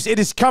Birdie Juice, it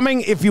is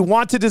coming. If you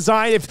want to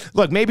design,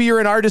 look, maybe you're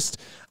an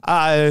artist,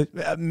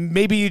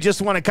 maybe you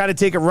just want to kind of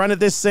take a run at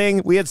this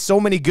thing. We had so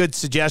many good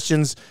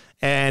suggestions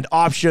and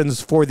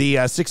options for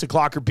the 6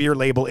 o'clocker beer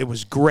label. It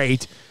was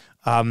great.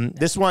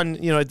 This one,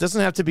 it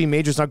doesn't have to be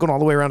major. It's not going all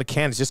the way around a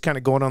can. It's just kind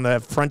of going on the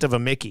front of a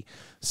Mickey.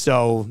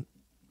 So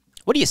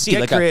what do you see?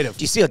 Get creative.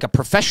 Do you see like a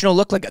professional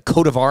look, like a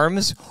coat of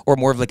arms, or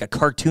more of like a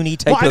cartoony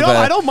type of?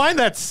 I don't mind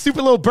that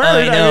stupid little bird.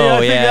 I know, I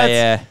think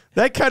yeah.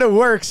 That kind of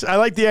works. I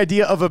like the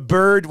idea of a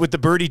bird with the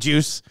birdie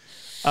juice.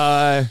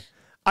 I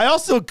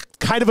also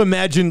kind of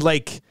imagined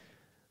like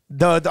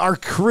our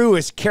crew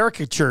as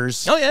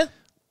caricatures. Oh yeah,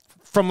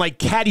 from like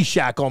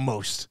Caddyshack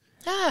almost.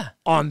 Yeah,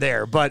 on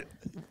there. But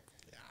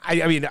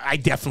I mean, I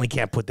definitely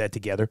can't put that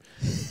together.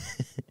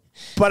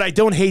 But I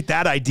don't hate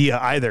that idea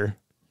either.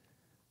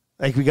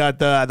 Like we got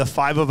the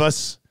 5 of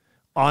us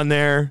on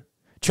there.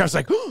 Trev's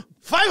like, oh,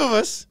 5 of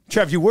us.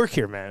 Trev, you work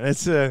here, man.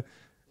 It's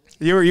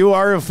you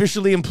are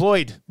officially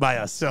employed by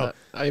us. So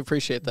I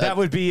appreciate that. That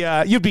would be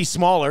you'd be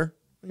smaller.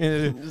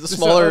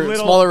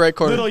 Smaller right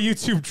corner. Little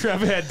YouTube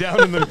Trev head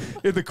down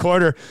in the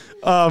corner.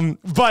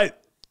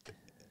 But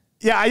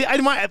yeah,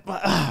 I might.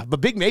 But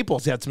Big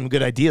Maple's had some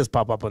good ideas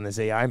pop up on this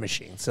AI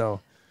machine.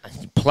 So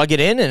you plug it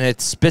in and it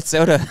spits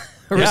out a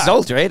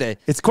result, right?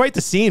 It's quite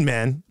the scene,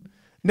 man.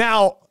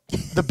 Now,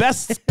 the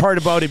best part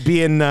about it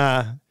being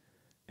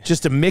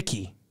just a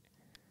Mickey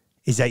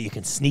is that you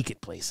can sneak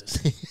it places.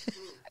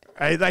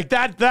 Right? Like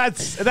that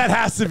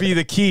has to be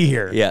the key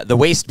here. Yeah, the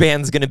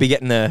waistband's going to be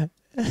getting the...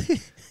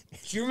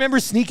 Do you remember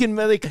sneaking,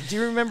 like, do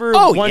you remember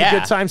one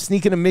good time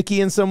sneaking a Mickey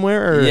in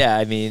somewhere? Or? Yeah,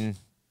 I mean,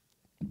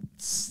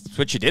 it's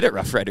what you did at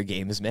Rough Rider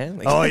Games, man.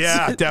 Like, oh,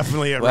 yeah,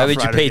 definitely at Why Rough would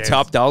you Rider pay Games.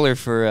 top dollar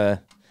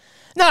for...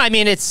 No, I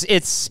mean,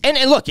 it's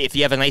and look, if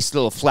you have a nice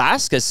little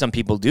flask, as some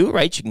people do,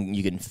 right,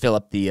 you can fill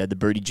up the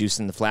birdie juice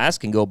in the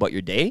flask and go about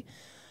your day.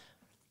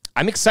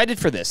 I'm excited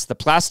for this. The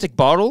plastic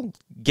bottle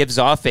gives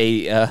off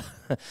a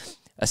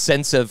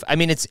sense of, I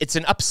mean, it's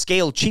an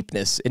upscale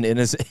cheapness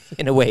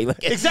in a way.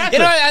 Like, exactly.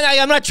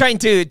 I'm not trying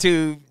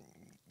to.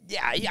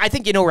 Yeah, I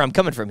think you know where I'm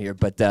coming from here,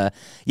 but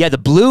yeah, the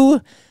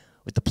blue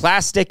with the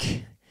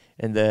plastic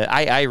and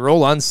I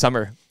roll on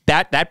summer.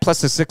 That plus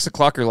the 6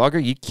 o'clocker lager.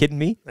 You kidding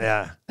me?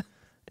 Yeah.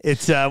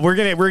 It's we're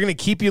gonna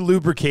keep you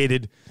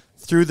lubricated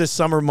through the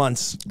summer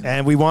months,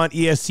 and we want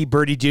ESC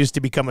Birdie Juice to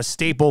become a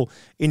staple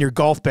in your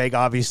golf bag,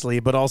 obviously,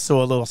 but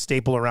also a little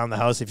staple around the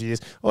house. If you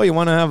just you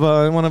want to have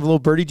a little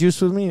birdie juice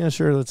with me, yeah,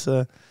 sure, let's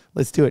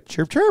do it.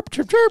 Chirp chirp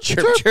chirp chirp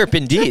chirp chirp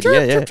indeed.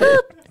 Chirp, yeah.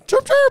 Chirp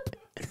chirp chirp.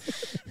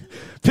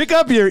 Pick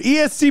up your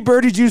ESC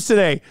Birdie Juice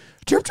today.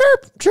 Chirp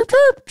chirp chirp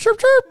chirp chirp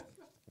chirp.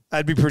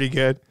 That'd be pretty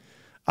good.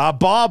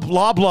 Bob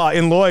Loblaw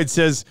in Lloyd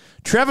says,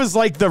 Trev is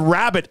like the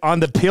rabbit on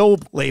the pill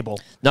label.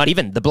 Not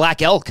even. The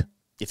black elk,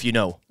 if you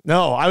know.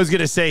 No, I was going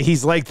to say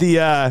he's like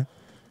the,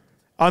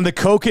 on the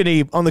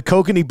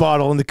kokanee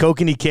bottle, in the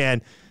kokanee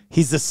can,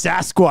 he's the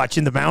Sasquatch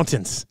in the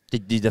mountains.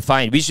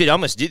 Defined. We should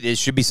almost do this.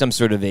 Should be some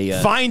sort of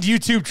a... Find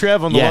YouTube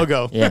Trev on the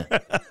logo. Yeah.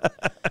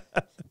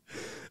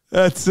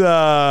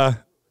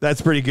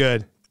 That's pretty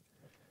good.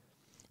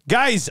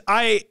 Guys,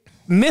 I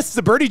missed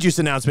the Birdie Juice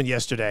announcement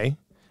yesterday.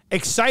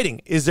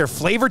 Exciting. Is there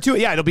flavor to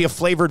it? Yeah, it'll be a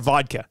flavored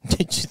vodka.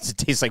 It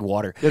tastes like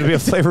water. It'll be a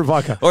flavored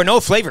vodka. Or no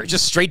flavor,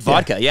 just straight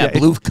vodka. Yeah,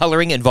 blue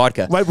coloring and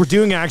vodka. What we're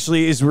doing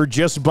actually is we're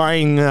just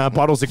buying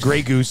bottles of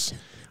Grey Goose,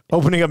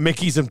 opening up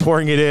Mickey's and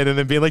pouring it in, and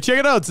then being like, check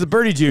it out, it's the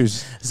Birdie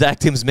Juice. Zach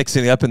Tim's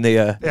mixing it up in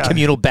the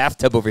communal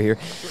bathtub over here.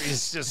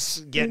 He's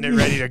just getting it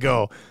ready to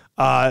go.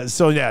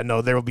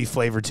 There will be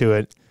flavor to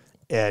it.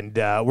 And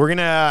we're going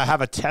to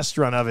have a test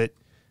run of it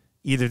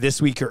either this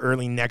week or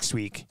early next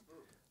week.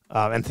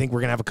 And think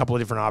we're going to have a couple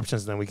of different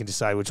options, and then we can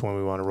decide which one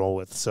we want to roll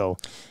with. So,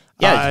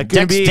 yeah,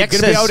 going to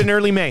be out in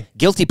early May.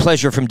 Guilty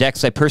pleasure from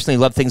Dex. I personally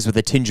love things with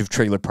a tinge of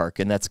trailer park,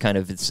 and that's kind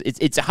of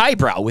it's a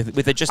highbrow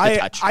with just a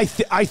touch.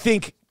 I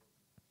think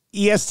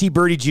EST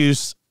Birdie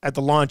Juice at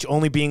the launch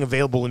only being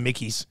available in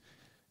Mickey's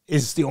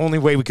is the only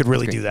way we could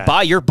really do that.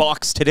 Buy your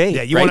box today.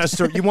 Yeah, you want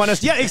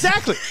us. Yeah,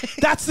 exactly.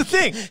 That's the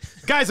thing,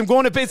 guys.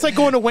 It's like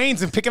going to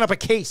Wayne's and picking up a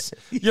case.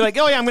 You're like,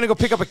 oh yeah, I'm going to go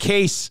pick up a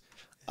case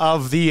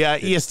of the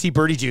EST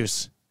Birdie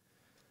Juice.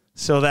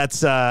 So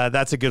that's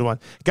a good one.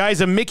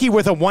 Guys, a Mickey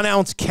with a 1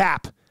 ounce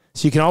cap,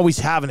 so you can always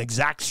have an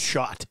exact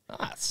shot.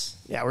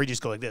 Yeah, where you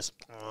just go like this.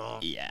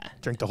 Yeah.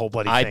 Drink the whole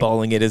bloody thing.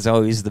 Eyeballing it is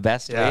always the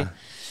best way.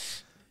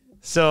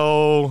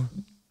 So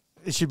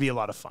it should be a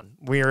lot of fun.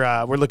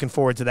 We're looking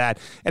forward to that.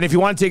 And if you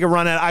want to take a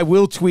run at it, I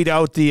will tweet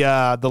out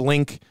the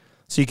link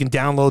so you can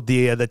download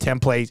the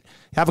template.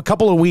 Have a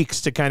couple of weeks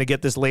to kind of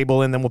get this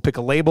label in, then we'll pick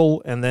a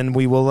label, and then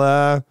we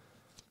will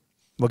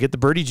We'll get the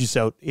birdie juice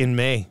out in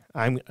May.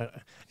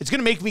 It's going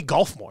to make me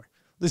golf more.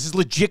 This is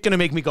legit going to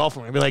make me golf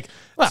more. I'll be like,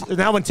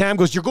 now when Tam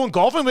goes, you're going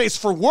golfing? I'm like, it's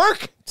for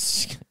work.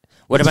 It's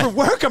for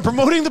work. I'm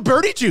promoting the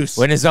birdie juice.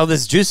 When is all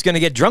this juice going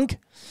to get drunk?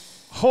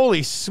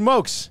 Holy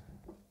smokes.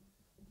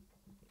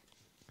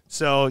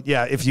 So,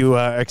 yeah, if you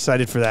are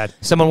excited for that.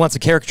 Someone wants a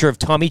caricature of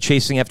Tommy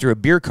chasing after a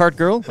beer cart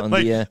girl. On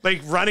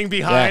like running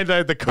behind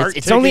the cart.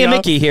 It's only a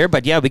Mickey here,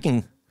 but yeah, we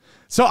can.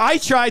 So I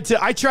tried to,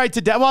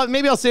 well,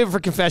 maybe I'll save it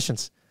for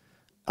confessions.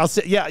 I'll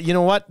say, yeah, you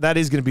know what? That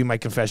is going to be my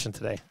confession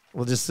today.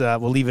 We'll just,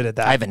 we'll leave it at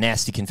that. I have a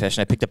nasty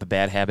confession. I picked up a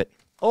bad habit.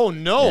 Oh,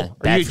 no.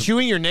 Yeah, are you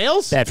chewing your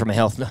nails? Bad for my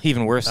health. No,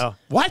 even worse. Oh.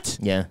 What?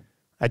 Yeah.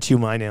 I chew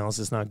my nails.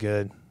 It's not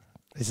good.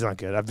 It's not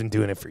good. I've been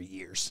doing it for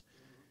years.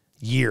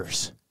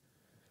 Years.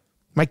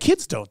 My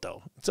kids don't,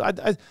 though. So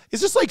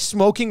is this like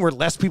smoking where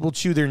less people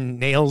chew their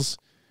nails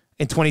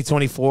in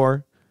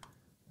 2024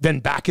 than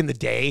back in the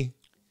day?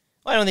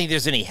 Well, I don't think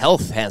there's any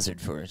health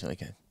hazard for it.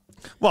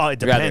 Well, it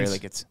depends.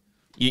 Rather,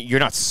 you're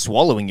not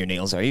swallowing your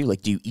nails, are you?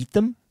 Like, do you eat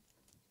them?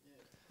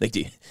 Like,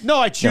 do you? No,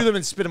 I chew them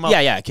and spit them out.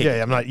 Yeah. Okay.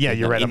 Yeah, I'm not. Yeah,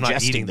 you're right. I'm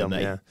not eating them.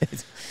 Yeah.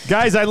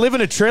 Guys, I live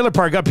in a trailer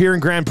park up here in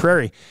Grand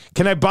Prairie.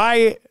 Can I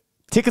buy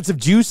tickets of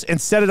juice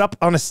and set it up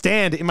on a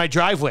stand in my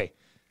driveway?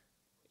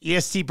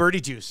 EST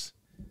Birdie Juice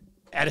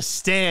at a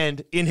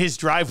stand in his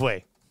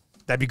driveway.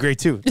 That'd be great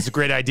too. It's a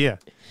great idea.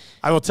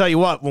 I will tell you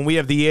what. When we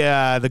have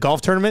the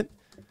golf tournament,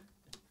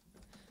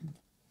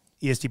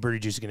 EST Birdie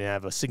Juice is going to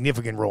have a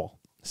significant role.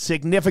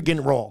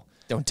 Significant role.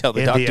 Don't tell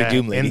the Dr.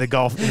 Doom lady. in the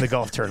golf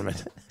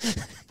tournament.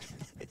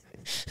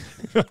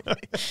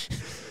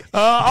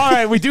 All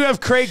right, we do have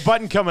Craig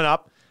Button coming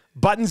up.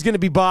 Button's going to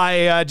be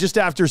by just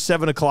after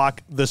 7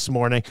 o'clock this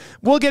morning.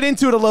 We'll get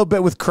into it a little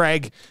bit with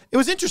Craig. It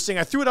was interesting.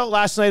 I threw it out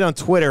last night on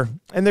Twitter,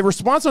 and the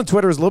response on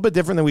Twitter is a little bit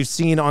different than we've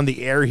seen on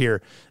the air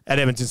here at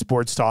Edmonton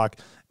Sports Talk.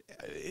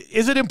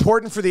 Is it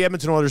important for the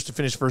Edmonton Oilers to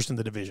finish first in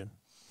the division?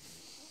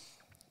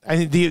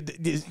 I mean,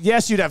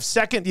 yes, you'd have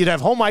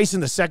home ice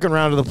in the second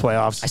round of the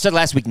playoffs. I said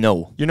last week,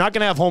 no. You're not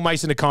going to have home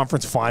ice in the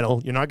conference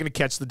final. You're not going to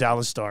catch the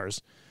Dallas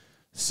Stars.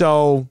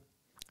 So,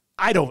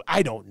 I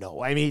don't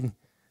know. I mean,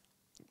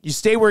 you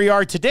stay where you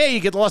are today, you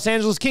get the Los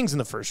Angeles Kings in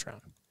the first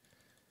round.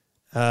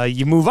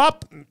 You move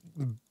up,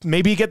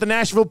 maybe you get the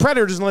Nashville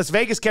Predators unless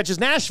Vegas catches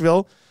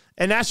Nashville,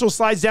 and Nashville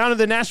slides down, and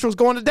then Nashville's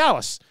going to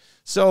Dallas.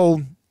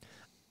 So,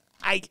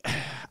 I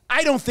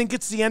don't think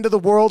it's the end of the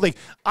world. Like,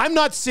 I'm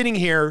not sitting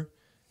here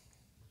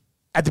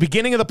at the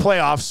beginning of the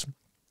playoffs,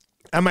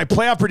 and my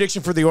playoff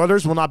prediction for the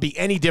Oilers will not be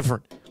any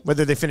different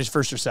whether they finish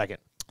first or second.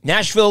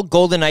 Nashville,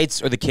 Golden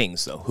Knights, or the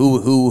Kings, though?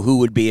 Who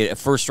would be a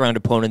first-round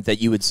opponent that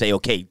you would say,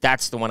 okay,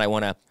 that's the one I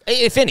want to,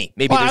 if any?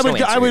 Maybe there's no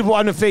answer. I would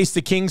want to face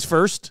the Kings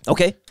first.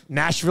 Okay.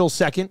 Nashville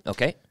second.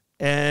 Okay.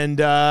 And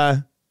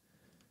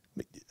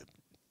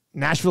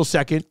Nashville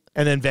second,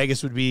 and then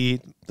Vegas would be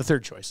the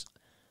third choice.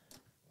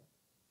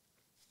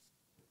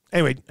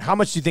 Anyway, how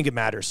much do you think it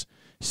matters?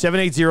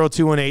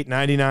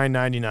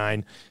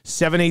 780-218-9999.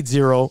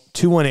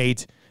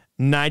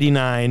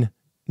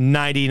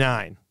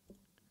 780-218-9999.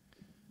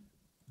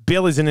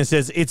 Bill is in and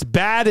says, it's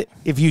bad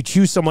if you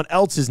chew someone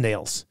else's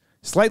nails.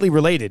 Slightly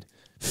related.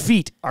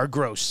 Feet are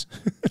gross.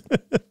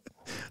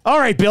 All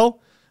right, Bill.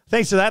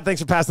 Thanks for that.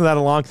 Thanks for passing that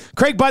along.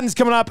 Craig Button's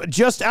coming up. I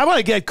want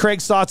to get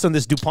Craig's thoughts on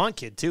this DuPont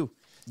kid, too.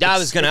 I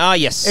was going to,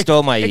 yes,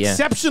 stole my...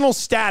 Exceptional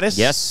status.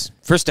 Yes.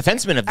 First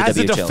defenseman of the As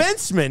WHL. As a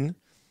defenseman,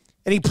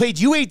 and he played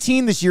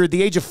U18 this year at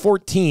the age of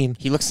 14.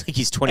 He looks like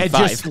he's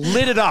 25. And just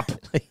lit it up.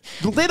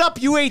 Lit up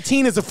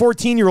U18 as a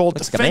 14-year-old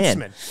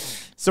defenseman.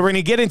 So we're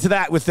going to get into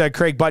that with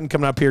Craig Button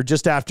coming up here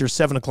just after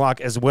 7 o'clock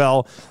as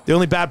well. The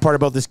only bad part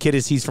about this kid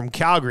is he's from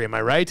Calgary. Am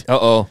I right?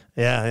 Uh-oh.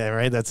 Yeah,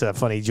 right? That's a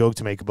funny joke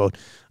to make about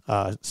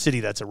a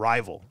city that's a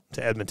rival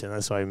to Edmonton.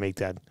 That's why I make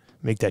that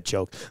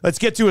joke. Let's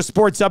get to a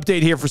sports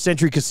update here for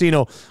Century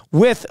Casino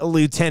with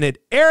Lieutenant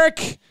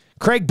Eric.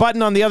 Craig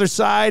Button on the other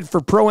side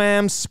for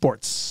Pro-Am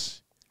Sports.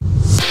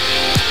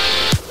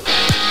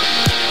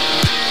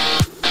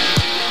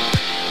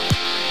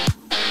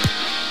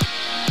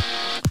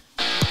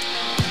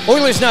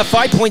 Oilers now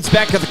 5 points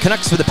back of the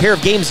Canucks with a pair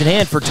of games in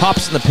hand for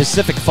tops in the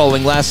Pacific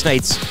following last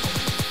night's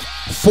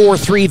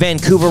 4-3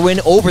 Vancouver win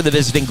over the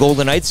visiting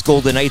Golden Knights.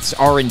 Golden Knights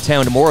are in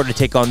town tomorrow to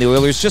take on the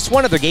Oilers. Just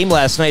one other game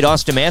last night.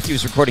 Austin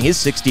Matthews recording his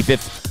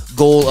 65th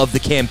goal of the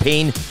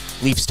campaign.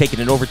 Leafs taking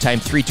an overtime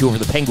 3-2 over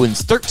the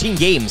Penguins. 13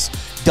 games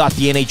dot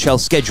the NHL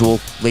schedule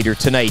later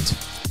tonight.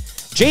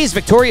 Jays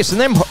victorious in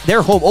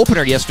their home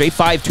opener yesterday,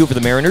 5-2 over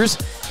the Mariners.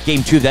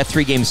 Game 2 of that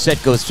 3-game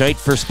set goes tonight.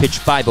 First pitch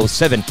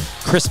 5:07.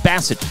 Chris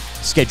Bassett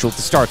scheduled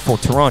to start for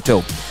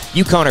Toronto.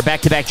 UConn are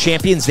back-to-back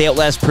champions. They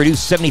outlast Purdue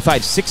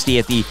 75-60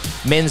 at the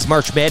men's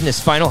March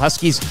Madness final.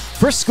 Huskies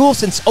first school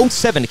since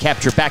 2007 to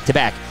capture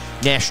back-to-back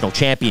national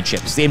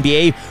championships. The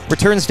NBA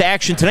returns to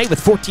action tonight with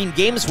 14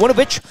 games, one of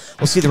which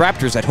will see the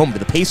Raptors at home to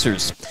the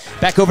Pacers.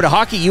 Back over to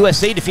hockey,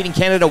 USA defeating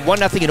Canada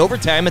 1-0 in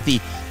overtime at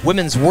the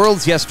Women's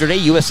Worlds yesterday.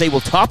 USA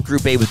will top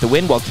Group A with the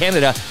win, while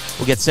Canada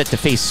will get set to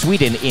face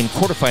Sweden in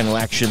quarterfinal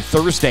action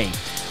Thursday.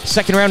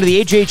 Second round of the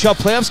AJHL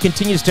playoffs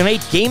continues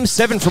tonight. Game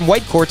 7 from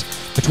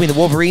Whitecourt between the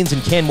Wolverines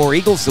and Canmore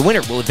Eagles. The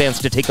winner will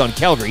advance to take on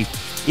Calgary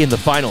in the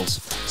finals.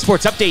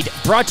 Sports Update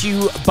brought to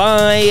you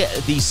by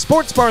the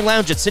Sports Bar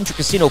Lounge at Century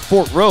Casino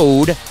Fort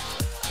Road.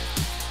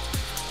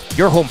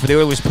 Your home for the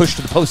Oilers' push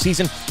to the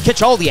postseason.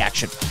 Catch all the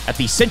action at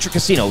the Century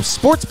Casino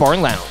Sports Bar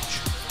and Lounge.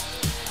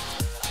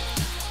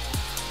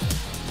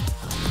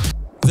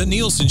 The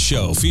Nielsen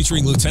Show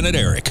featuring Lieutenant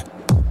Eric.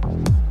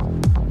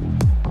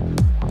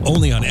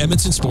 Only on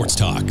Edmonton Sports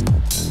Talk.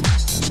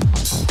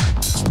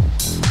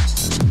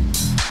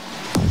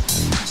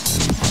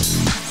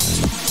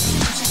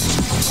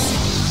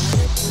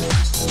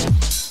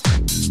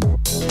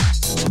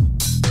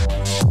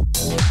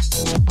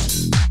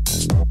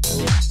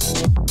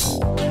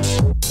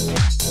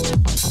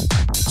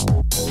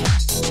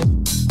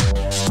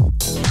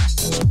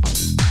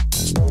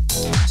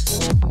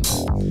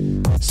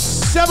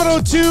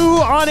 .02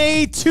 on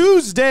a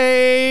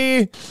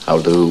Tuesday. How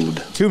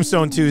dude.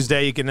 Tombstone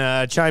Tuesday. You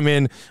can chime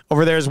in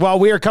over there as well.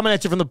 We are coming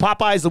at you from the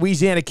Popeyes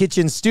Louisiana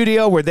Kitchen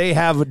Studio, where they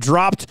have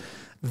dropped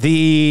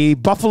the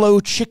buffalo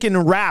chicken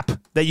wrap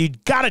that you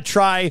got to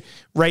try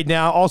right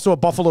now. Also a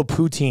buffalo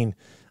poutine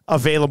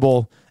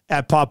available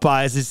at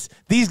Popeyes.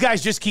 These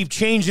guys just keep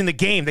changing the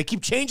game. They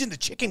keep changing the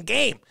chicken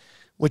game,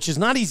 which is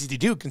not easy to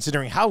do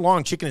considering how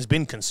long chicken has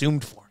been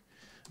consumed for.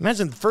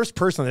 Imagine the first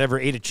person that ever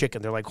ate a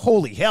chicken. They're like,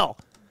 holy hell.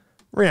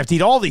 We're going to have to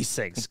eat all these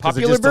things.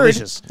 Popular bird.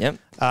 Delicious. Yep.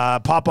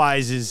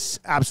 Popeyes is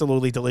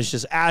absolutely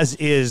delicious, as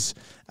is.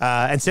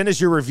 And send us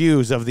your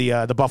reviews of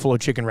the buffalo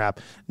chicken wrap,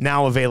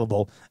 now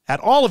available at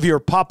all of your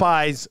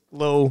Popeyes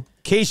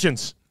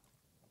locations.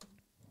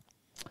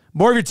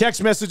 More of your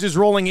text messages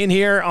rolling in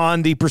here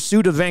on the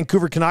pursuit of the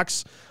Vancouver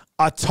Canucks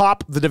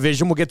atop the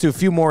division. We'll get to a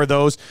few more of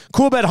those.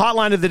 Cool Bet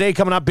Hotline of the day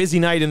coming up. Busy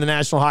night in the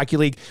National Hockey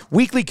League.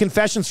 Weekly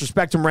confessions for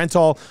Spectrum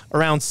Rental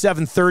around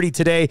 7:30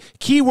 today.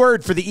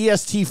 Keyword for the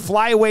EST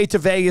flyaway to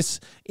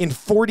Vegas in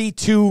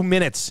 42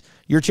 minutes.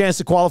 Your chance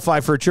to qualify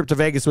for a trip to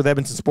Vegas with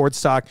Edmonton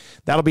Sports Talk.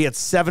 That'll be at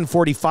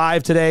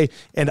 7:45 today.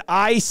 And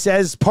I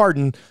says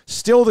pardon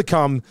still to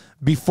come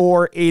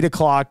before 8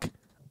 o'clock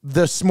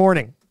this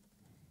morning.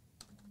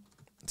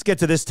 Let's get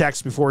to this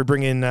text before we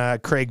bring in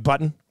Craig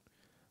Button.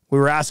 We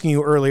were asking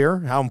you earlier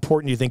how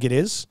important you think it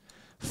is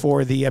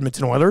for the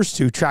Edmonton Oilers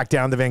to track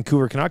down the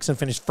Vancouver Canucks and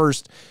finish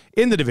first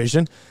in the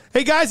division.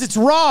 Hey, guys, it's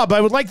Rob.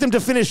 I would like them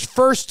to finish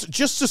first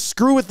just to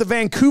screw with the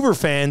Vancouver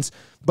fans,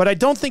 but I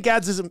don't think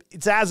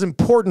it's as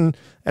important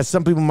as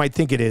some people might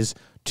think it is,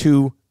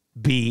 to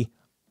be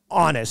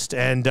honest.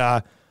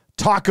 And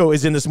Taco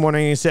is in this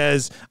morning and he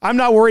says, I'm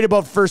not worried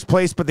about first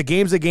place, but the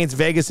games against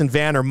Vegas and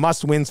Van are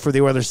must-wins for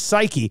the Oilers'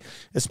 psyche,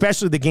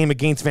 especially the game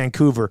against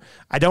Vancouver.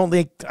 I don't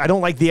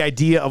like the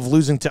idea of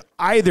losing to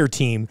either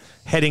team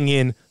heading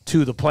in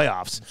to the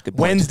playoffs.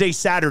 Wednesday,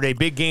 Saturday,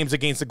 big games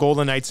against the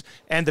Golden Knights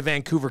and the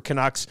Vancouver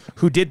Canucks,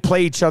 who did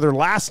play each other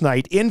last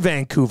night in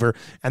Vancouver,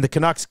 and the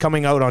Canucks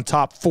coming out on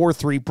top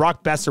 4-3.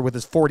 Brock Besser with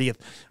his 40th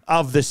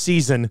of the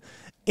season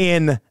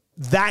in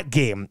that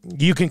game.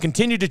 You can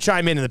continue to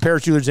chime in the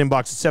Parachuters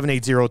inbox at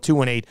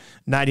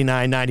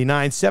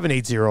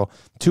 780-218-9999,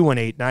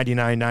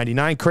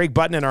 780-218-9999. Craig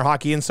Button and our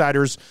hockey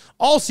insiders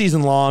all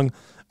season long,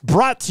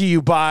 brought to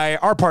you by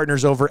our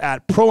partners over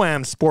at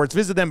Pro-Am Sports.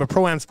 Visit them at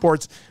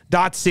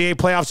proamsports.ca.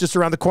 Playoffs just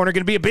around the corner.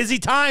 Going to be a busy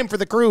time for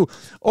the crew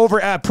over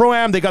at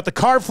Pro-Am. They got the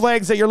car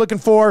flags that you're looking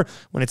for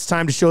when it's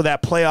time to show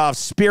that playoff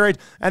spirit.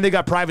 And they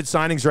got private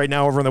signings right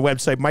now over on the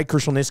website. Mike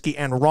Krushelnyski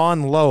and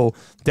Ron Lowe.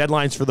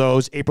 Deadlines for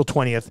those April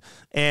 20th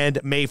and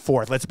May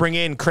 4th. Let's bring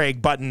in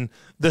Craig Button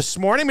this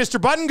morning. Mr.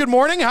 Button, good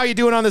morning. How are you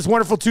doing on this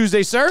wonderful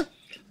Tuesday, sir?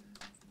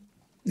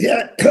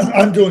 Yeah,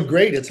 I'm doing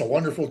great. It's a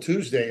wonderful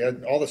Tuesday,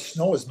 and all the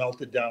snow has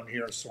melted down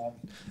here. So I'm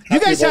happy. You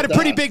guys had a about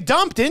pretty that. big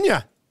dump, didn't you?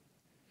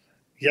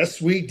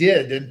 Yes, we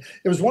did, and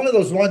it was one of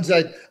those ones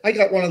that I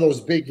got one of those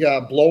big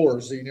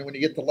blowers. You know, when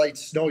you get the light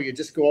snow, you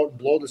just go out and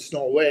blow the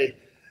snow away.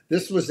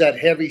 This was that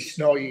heavy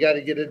snow. You got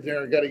to get in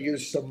there. You got to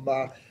use some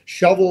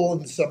shovel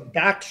and some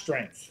back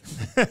strength.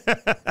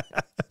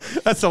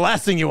 That's the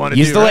last thing you want to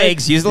use do. The right?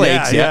 legs. Use the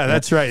legs. Yeah,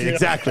 that's right.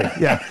 Exactly.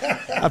 Yeah.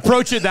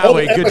 Approach it that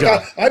way. Good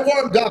job. I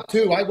warmed up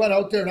too. I went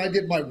out there and I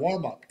did my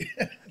warm up.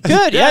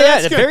 Good. Yeah.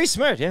 That's good. Very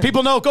smart. Yeah.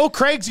 People know,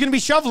 Craig's going to be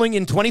shoveling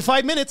in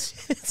 25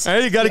 minutes. All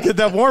right, you got to get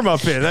that warm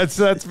up in. That's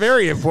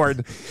very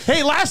important.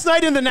 Hey, last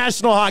night in the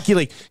National Hockey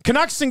League,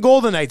 Canucks and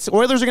Golden Knights.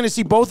 Oilers are going to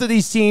see both of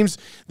these teams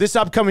this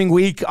upcoming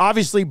week.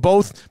 Obviously,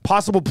 both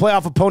possible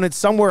playoff opponents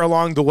somewhere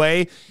along the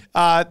way.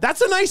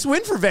 That's a nice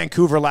win for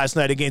Vancouver last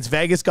night against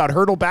Vegas. Got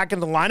Hurdle back in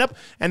the lineup,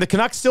 and the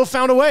Canucks still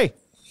found a way.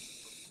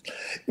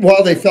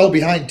 Well, they fell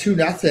behind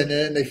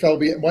 2-0, and they fell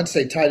once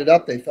they tied it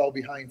up, they fell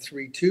behind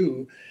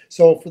 3-2.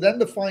 So for them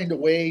to find a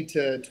way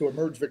to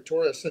emerge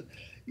victorious, and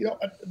you know,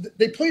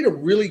 they played a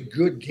really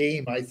good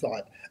game, I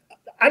thought.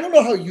 I don't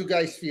know how you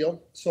guys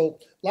feel. So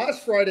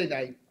last Friday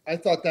night, I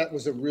thought that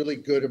was a really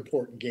good,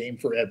 important game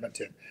for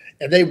Edmonton,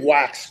 and they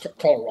waxed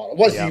Colorado. It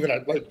wasn't even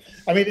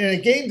in a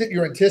game that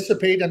you're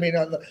anticipating. I mean,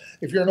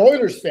 if you're an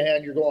Oilers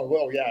fan, you're going,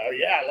 well,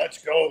 yeah,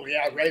 let's go,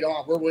 yeah, right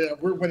on.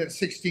 We're winning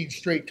 16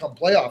 straight come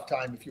playoff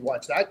time if you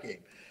watch that game.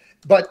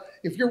 But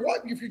if you're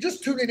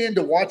just tuning in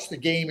to watch the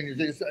game,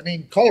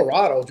 and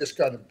Colorado just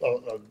got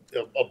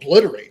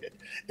obliterated.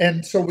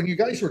 And so when you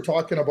guys were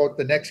talking about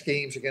the next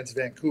games against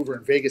Vancouver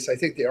and Vegas, I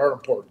think they are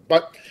important.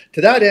 But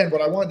to that end,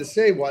 what I wanted to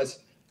say was,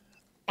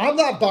 I'm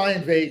not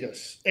buying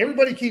Vegas.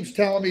 Everybody keeps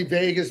telling me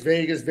Vegas.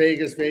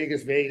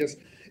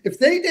 If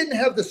they didn't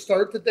have the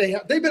start that they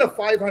have, they've been a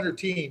 500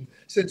 team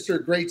since their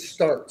great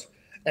start.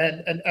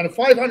 And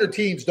 500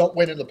 teams don't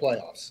win in the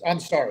playoffs. I'm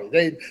sorry.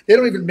 They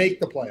don't even make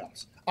the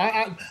playoffs.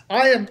 I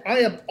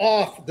am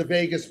off the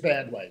Vegas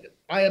bandwagon.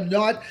 I am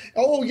not,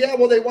 oh yeah,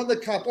 well, they won the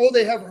cup. Oh,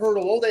 they have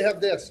hurdle. Oh, they have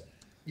this.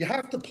 You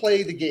have to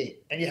play the game,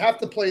 and you have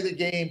to play the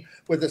game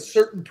with a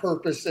certain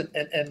purpose.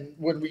 And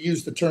when we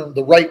use the term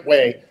the right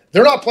way,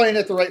 they're not playing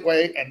it the right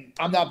way, and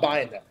I'm not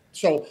buying them.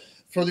 So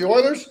for the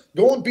Oilers,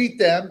 go and beat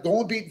them.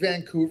 Go and beat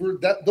Vancouver.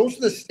 Those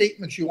are the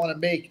statements you want to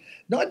make,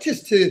 not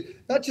just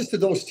to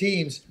those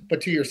teams, but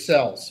to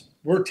yourselves.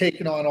 We're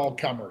taking on all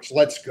comers.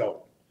 Let's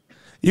go.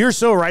 You're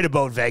so right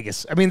about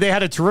Vegas. I mean, they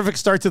had a terrific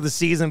start to the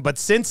season, but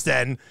since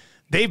then,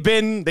 they've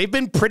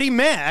been pretty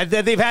mad.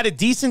 They've had a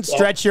decent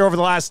stretch here over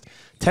the last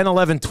 10,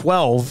 11,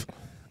 12.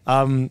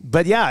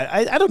 But yeah,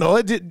 I don't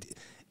know.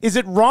 Is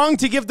it wrong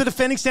to give the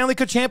defending Stanley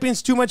Cup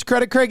champions too much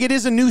credit, Craig? It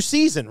is a new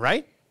season,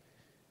 right?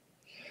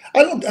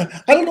 I don't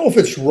know if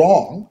it's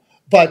wrong,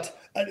 but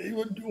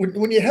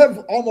when you have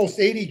almost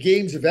 80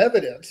 games of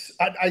evidence,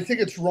 I think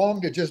it's wrong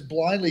to just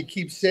blindly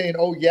keep saying,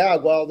 oh yeah,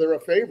 well, they're a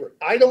favorite.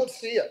 I don't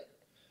see it.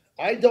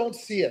 I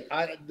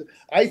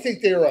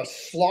think they're a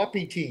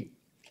sloppy team.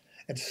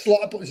 And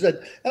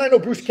I know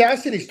Bruce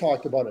Cassidy's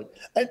talked about it.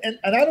 And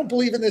I don't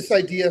believe in this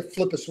idea,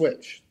 flip a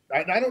switch.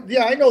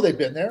 I know they've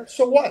been there.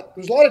 So what?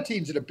 There's a lot of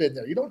teams that have been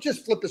there. You don't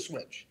just flip a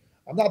switch.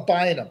 I'm not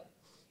buying them.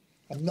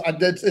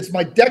 It's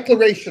my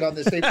declaration on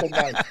this April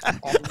 9th.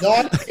 I'm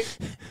not.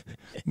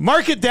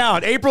 Mark it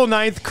down. April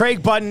 9th,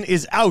 Craig Button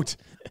is out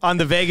on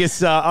the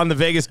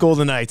Vegas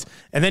Golden Knights.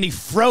 And then he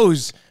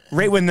froze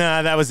right when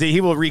that was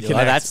he will reconnect.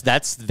 Well,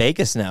 that's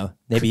Vegas now.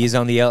 Maybe he's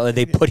on the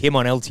they put him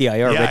on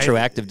LTIR,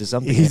 retroactive to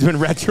something. He's been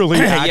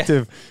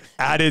retroactive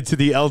added to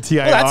the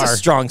LTIR. Well, that's a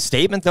strong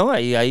statement, though.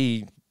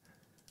 I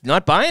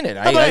not buying it.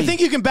 But I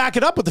think you can back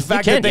it up with the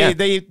fact that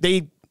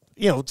they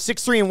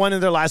 6-3-1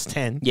 in their last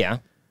 10. Yeah.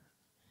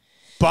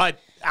 But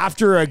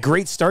after a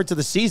great start to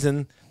the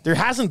season, there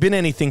hasn't been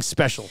anything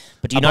special.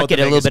 But do you not get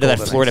a little bit of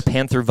that Florida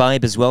Panther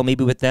vibe as well,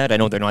 maybe with that? I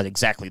know they're not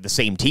exactly the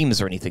same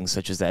teams or anything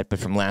such as that, but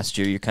from last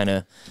year, you're kind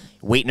of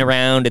waiting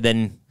around,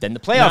 and then the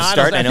playoffs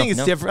start. I think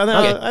it's different.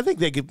 I think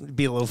they could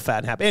be a little fat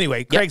and happy.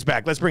 Anyway, Craig's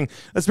back. Let's bring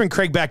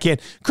Craig back in.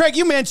 Craig,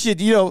 you mentioned,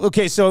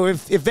 so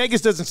if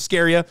Vegas doesn't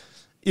scare you,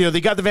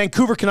 they got the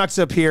Vancouver Canucks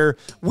up here.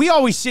 We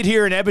always sit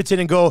here in Edmonton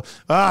and go,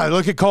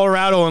 look at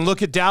Colorado and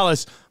look at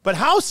Dallas. But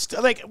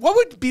what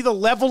would be the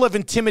level of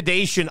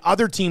intimidation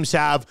other teams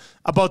have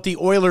about the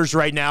Oilers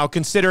right now,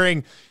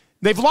 considering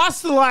they've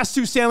lost to the last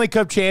two Stanley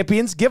Cup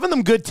champions, given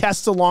them good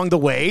tests along the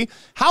way?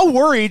 How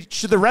worried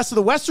should the rest of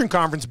the Western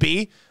Conference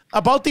be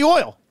about the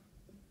Oil?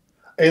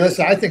 Hey,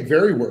 listen, I think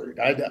very worried.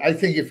 I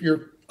think if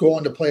you're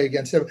going to play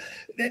against them,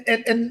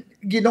 and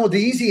the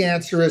easy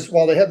answer is,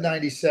 well, they have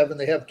 97,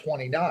 they have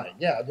 29.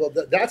 Yeah, well,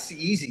 that's the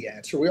easy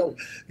answer.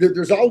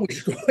 There's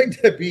always going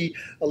to be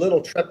a little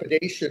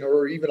trepidation,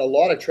 or even a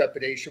lot of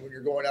trepidation, when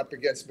you're going up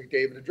against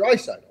McDavid and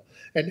Draisaitl,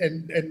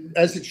 and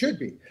as it should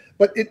be.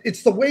 But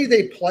it's the way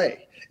they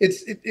play.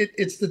 It's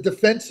the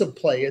defensive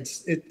play.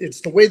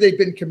 It's the way they've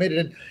been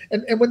committed,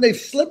 and when they've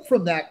slipped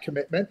from that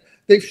commitment,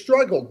 they've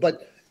struggled.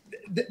 But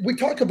we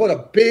talk about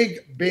a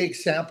big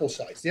sample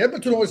size. The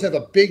Edmonton Oilers have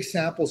a big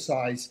sample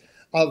size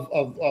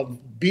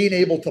of being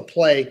able to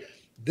play.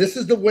 This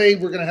is the way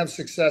we're going to have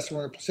success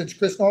since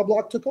Chris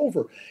Knoblauch took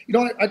over.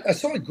 I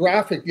saw a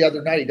graphic the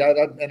other night,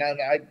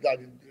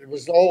 it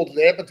was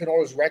the Edmonton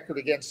Oilers record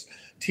against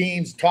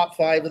teams top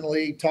 5 in the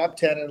league, top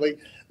 10 in the league.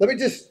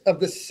 Of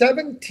the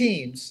 7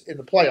 teams in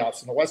the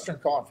playoffs in the Western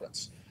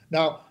Conference.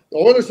 Now, the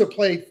Oilers have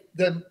played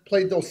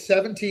those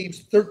 7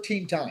 teams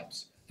 13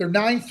 times. They're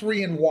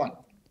 9-3-1.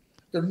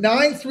 They're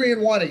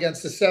 9-3-1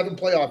 against the 7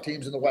 playoff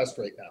teams in the West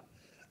right now.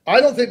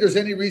 I don't think there's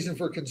any reason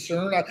for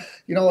concern.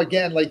 If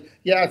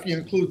you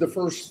include the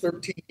first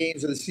 13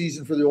 games of the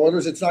season for the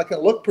Oilers, it's not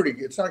going to look pretty.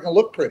 It's not going to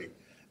look pretty.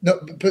 No,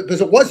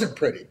 because it wasn't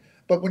pretty.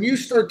 But when you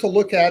start to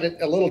look at it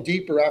a little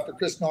deeper after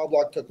Chris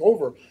Knoblauch took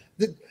over,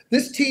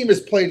 this team has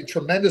played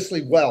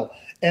tremendously well.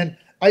 And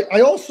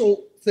I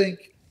also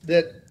think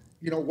that,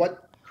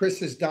 what Chris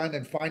has done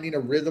in finding a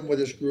rhythm with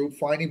his group,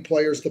 finding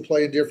players to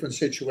play in different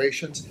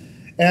situations.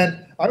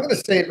 And I'm going to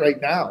say it right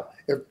now.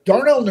 If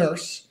Darnell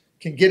Nurse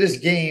can get his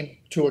game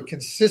to a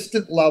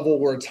consistent level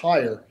where it's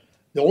higher,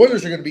 the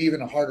Oilers are going to be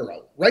even harder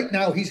out. Right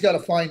now, he's got to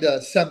find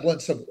a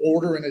semblance of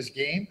order in his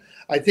game.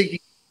 I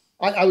think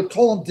I would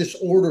call him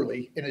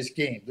disorderly in his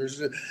game.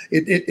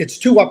 It's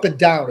too up and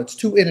down. It's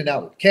too in and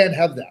out. Can't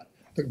have that.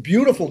 The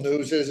beautiful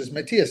news is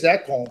Matthias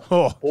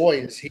Ekholm,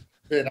 boy, has he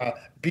been a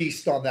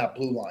beast on that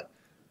blue line.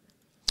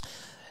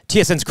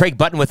 TSN's Craig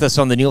Button with us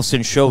on the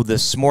Nielsen Show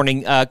this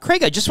morning.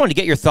 Craig, I just wanted to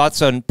get your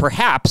thoughts on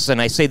perhaps, and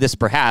I say this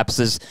perhaps,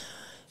 is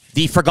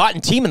the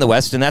forgotten team in the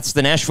West, and that's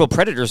the Nashville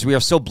Predators. We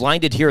are so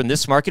blinded here in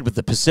this market with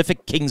the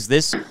Pacific Kings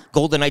this,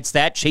 Golden Knights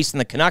that, chasing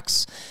the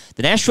Canucks.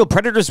 The Nashville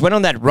Predators went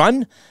on that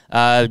run,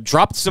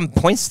 dropped some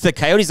points to the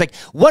Coyotes. Like,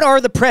 what are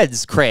the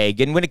Preds,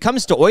 Craig? And when it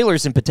comes to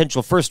Oilers and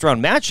potential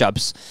first-round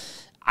matchups,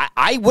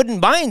 I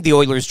wouldn't mind the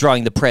Oilers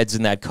drawing the Preds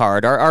in that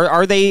card.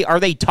 Are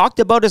they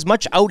talked about as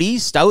much out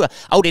east, out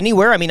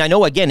anywhere? I mean, I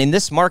know, again, in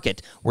this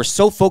market, we're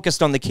so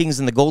focused on the Kings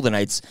and the Golden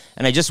Knights,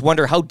 and I just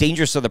wonder how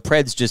dangerous are the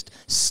Preds just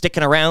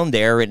sticking around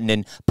there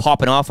and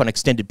popping off on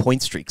extended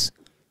point streaks.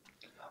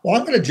 Well,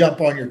 I'm going to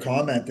jump on your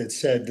comment that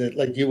said that,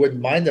 like, you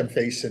wouldn't mind them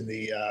facing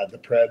the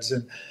Preds,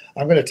 and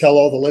I'm going to tell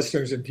all the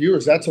listeners and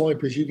viewers that's only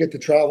because you get to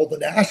travel to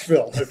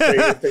Nashville. If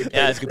they yeah,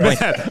 that's a good point.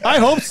 I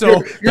hope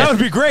so. That would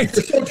be great.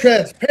 You're so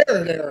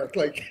transparent, Eric.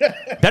 Like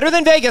better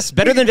than Vegas.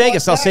 Better than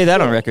Vegas. I'll say that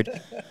on record.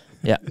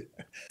 Yeah.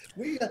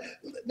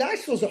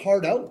 Nashville's a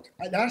hard out.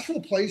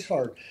 Nashville plays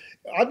hard.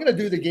 I'm going to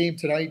do the game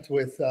tonight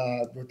with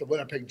the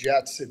Winnipeg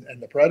Jets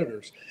and the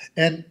Predators,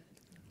 and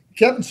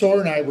Kevin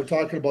Sawyer and I were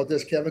talking about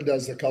this. Kevin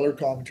does the color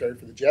commentary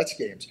for the Jets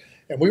games,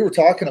 and we were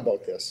talking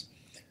about this.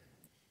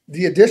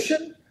 The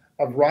addition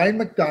of Ryan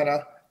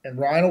McDonough and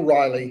Ryan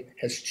O'Reilly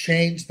has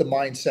changed the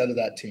mindset of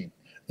that team.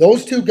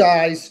 Those two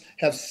guys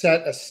have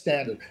set a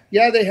standard.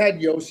 Yeah, they had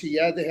Yossi.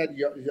 Yeah, they had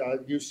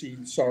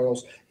UC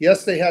Saros.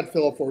 Yes, they had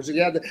Philip Forsberg.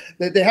 Yeah,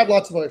 they had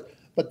lots of others.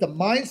 But the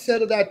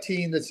mindset of that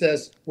team that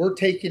says, we're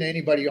taking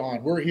anybody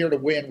on, we're here to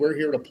win, we're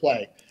here to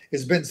play,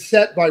 has been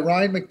set by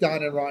Ryan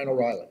McDonough and Ryan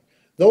O'Reilly.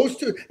 Those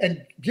two,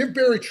 and give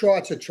Barry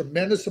Trotz a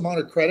tremendous amount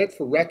of credit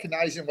for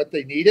recognizing what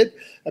they needed.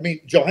 I mean,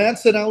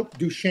 Johansson out,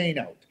 Duchesne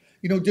out.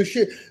 You know,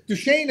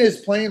 Duchesne is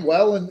playing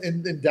well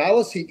in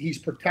Dallas. He's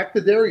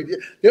protected there.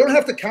 They don't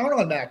have to count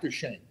on Matt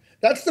Duchesne.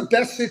 That's the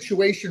best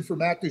situation for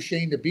Matt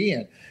Duchesne to be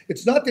in.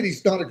 It's not that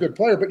he's not a good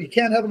player, but you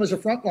can't have him as a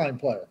frontline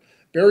player.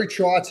 Barry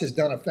Trotz has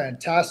done a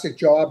fantastic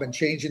job in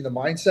changing the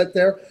mindset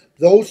there.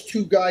 Those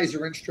two guys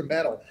are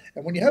instrumental.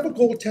 And when you have a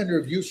goaltender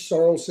of Juuse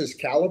Saros'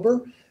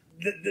 caliber,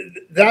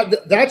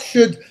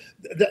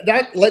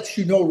 that lets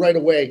you know right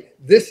away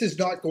this is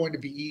not going to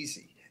be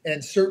easy.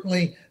 And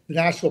certainly the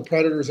Nashville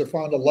Predators have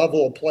found a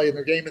level of play in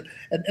their game,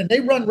 and they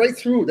run right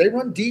through. They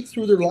run deep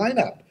through their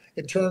lineup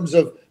in terms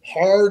of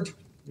hard,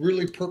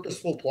 really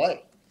purposeful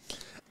play.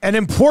 An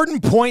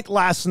important point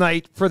last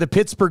night for the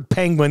Pittsburgh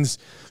Penguins.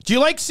 Do you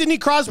like Sidney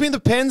Crosby and the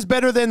Pens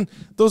better than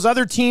those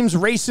other teams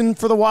racing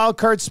for the wild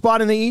card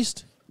spot in the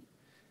East?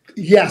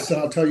 Yes, and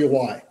I'll tell you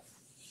why.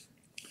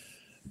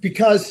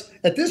 Because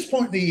at this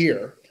point in the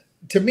year,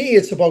 to me,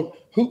 it's about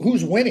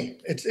who's winning.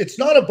 It's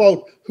not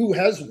about who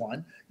has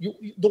won.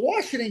 The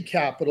Washington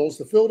Capitals,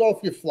 the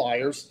Philadelphia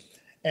Flyers,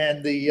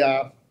 and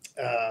the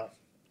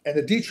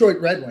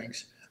Detroit Red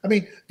Wings. I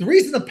mean, the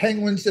reason the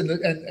Penguins and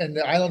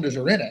the Islanders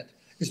are in it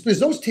is because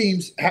those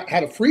teams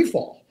had a free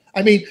fall.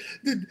 I mean,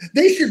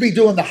 they should be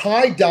doing the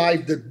high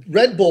dive that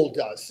Red Bull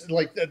does.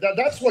 Like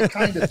that's what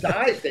kind of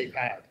dive they've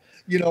had.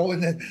 You know,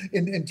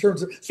 in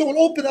terms of, so it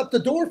opened up the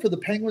door for the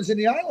Penguins and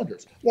the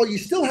Islanders. Well, you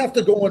still have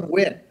to go and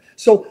win.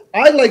 So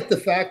I like the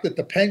fact that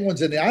the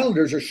Penguins and the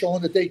Islanders are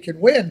showing that they can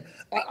win.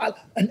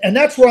 And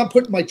that's where I'm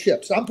putting my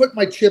chips. I'm putting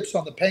my chips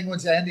on the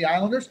Penguins and the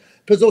Islanders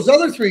because those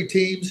other three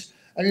teams,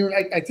 I mean,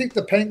 I think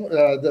the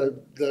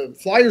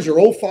Flyers are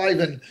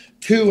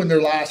 0-5-2 in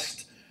their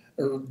last,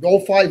 or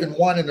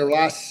 0-5-1 in their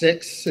last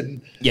six,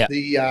 and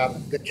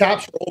the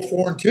Caps are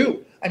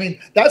 0-4-2. I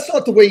mean, that's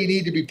not the way you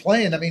need to be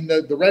playing. I mean,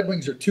 the Red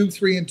Wings are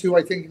 2-3-2,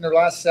 I think, in their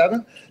last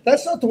seven.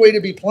 That's not the way to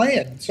be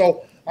playing.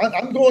 So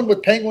I'm going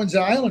with Penguins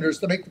and Islanders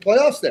to make the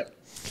playoffs there.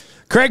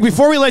 Craig,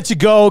 before we let you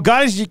go,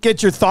 guys,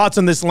 get your thoughts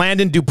on this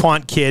Landon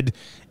DuPont kid.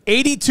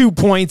 82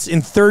 points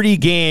in 30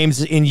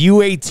 games in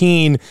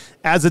U18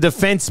 as a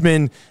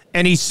defenseman,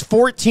 and he's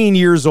 14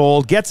 years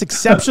old, gets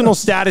exceptional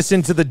status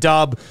into the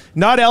dub,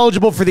 not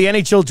eligible for the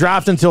NHL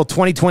draft until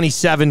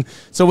 2027,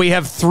 so we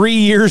have 3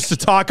 years to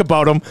talk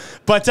about him.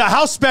 But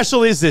how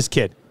special is this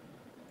kid?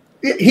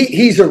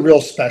 He's a real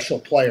special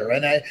player,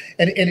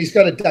 and he's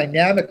got a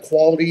dynamic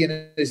quality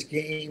in his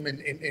game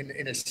and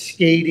in his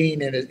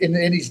skating,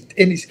 and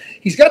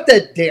he's got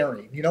that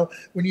daring. You know,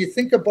 when you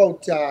think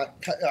about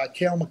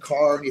Cale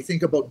Makar, and you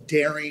think about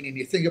daring, and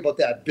you think about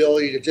that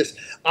ability to just,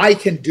 I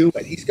can do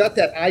it. He's got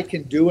that I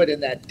can do it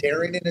and that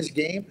daring in his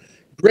game.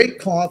 Great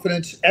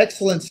confidence,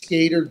 excellent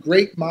skater,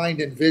 great mind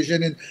and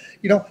vision, and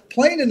you know,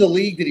 playing in the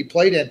league that he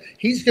played in,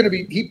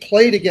 he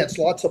played against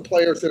lots of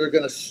players that are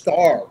going to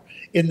star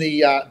in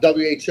the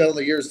WHL in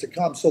the years to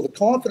come. So the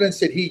confidence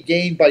that he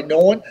gained by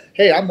knowing,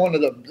 hey, I'm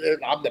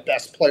the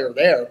best player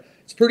there,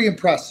 it's pretty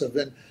impressive.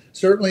 And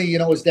certainly, you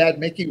know, his dad,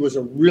 Mickey, was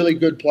a really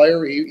good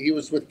player. He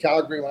was with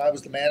Calgary when I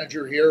was the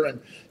manager here, and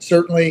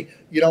certainly,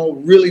 you know,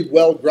 really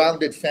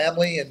well-grounded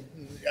family. And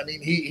I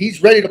mean,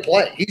 he's ready to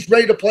play. He's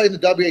ready to play in the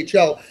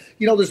WHL.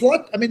 You know, there's a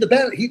lot. I mean, the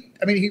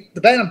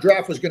Bantam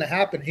draft was going to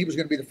happen. He was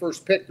going to be the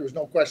first pick. There was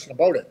no question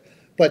about it.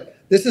 But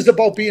this is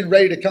about being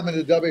ready to come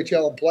into the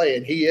WHL and play,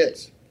 and he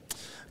is.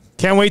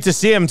 Can't wait to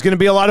see him. It's going to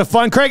be a lot of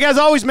fun. Craig, as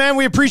always, man,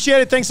 we appreciate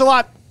it. Thanks a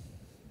lot.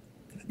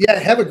 Yeah,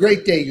 have a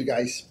great day, you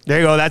guys. There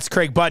you go. That's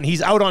Craig Button.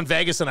 He's out on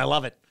Vegas, and I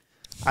love it.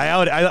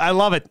 I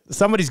love it.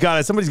 Somebody's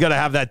got to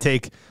have that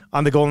take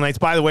on the Golden Knights.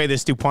 By the way,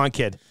 this DuPont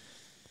kid,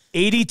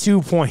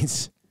 62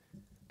 points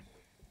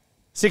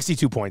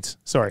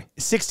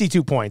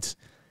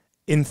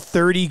in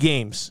 30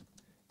 games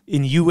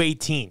in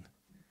U18,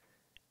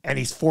 and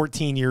he's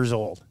 14 years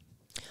old.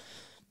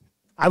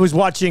 I was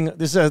watching,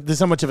 this is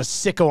how much of a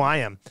sicko I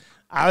am.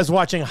 I was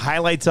watching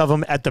highlights of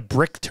him at the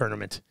Brick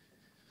tournament,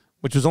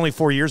 which was only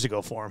 4 years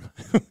ago for him,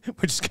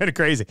 which is kind of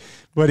crazy.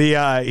 But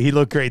he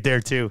looked great there,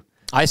 too.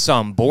 I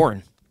saw him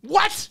born.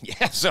 What?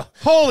 Yeah, so.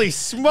 Holy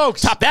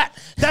smokes. Top that.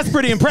 That's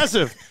pretty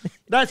impressive.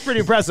 That's pretty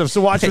impressive.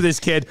 So watch for this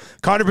kid.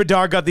 Connor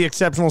Bedard got the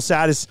exceptional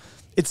status.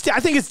 I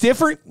think it's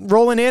different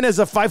rolling in as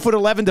a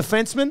 5'11"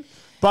 defenseman,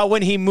 but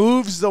when he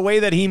moves the way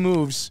that he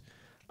moves,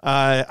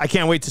 I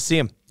can't wait to see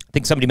him. I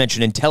think somebody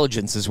mentioned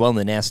intelligence as well in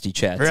the nasty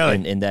chat.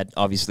 Really? And that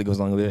obviously goes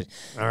along with it.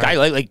 All Guy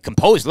right. like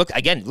composed. Look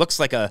again. Looks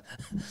like an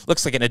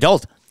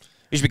adult.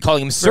 You should be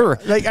calling him sir.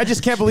 Like, I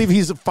just can't believe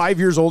he's 5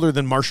 years older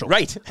than Marshall.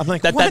 Right. I'm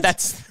like, what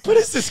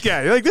is this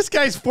guy? Like, this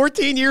guy's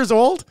 14 years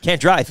old?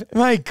 Can't drive.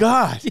 My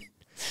God.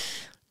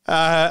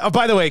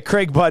 By the way,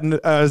 Craig Button,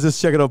 I was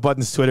just checking out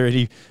Button's Twitter, and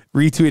he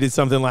retweeted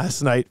something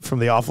last night from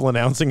the Awful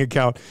Announcing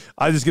account.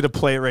 I'm just going to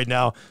play it right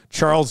now.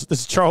 This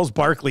is Charles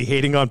Barkley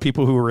hating on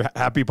people who were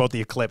happy about the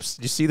eclipse.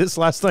 Did you see this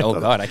last night? Oh,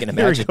 God, I can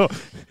imagine. Here we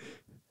go.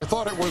 I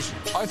thought it was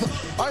maybe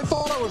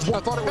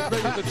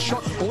the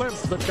Chuck Blimp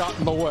that got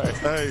in the way.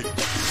 Hey,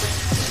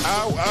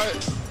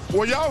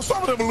 well, y'all,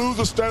 some of them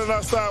losers standing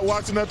outside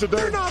watching that today.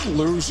 They're not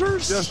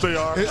losers. Yes, they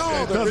are. It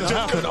doesn't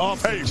happen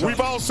often. Hey,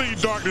 we've all seen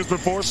darkness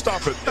before.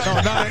 Stop it.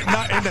 No,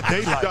 not in the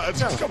daylight.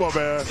 Come on,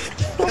 man.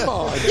 Come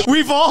on.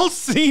 We've all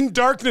seen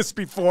darkness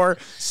before.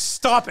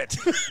 Stop it.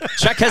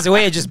 Chuck has a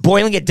way of just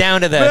boiling it down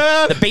to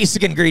the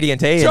basic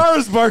ingredient. Hey,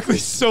 Charles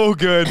Barkley's so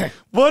good.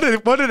 What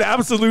an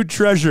absolute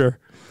treasure.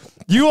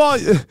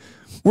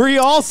 Were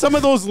you all some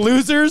of those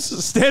losers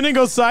standing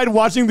outside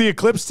watching the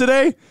eclipse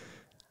today?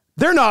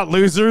 They're not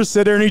losers,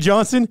 said Ernie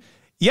Johnson.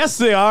 Yes,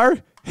 they are.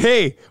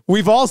 Hey,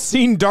 we've all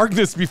seen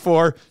darkness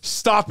before.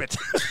 Stop it.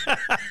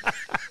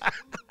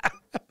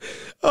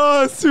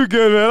 Oh, it's too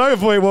good, man. I'm going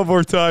to play it one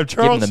more time. Give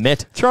him the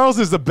mitt. Charles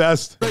is the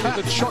best.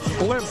 Maybe the Chuck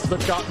Blimp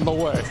that got in the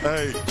way.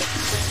 Hey,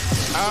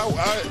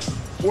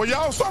 well,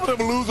 y'all, some of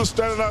them losers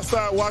standing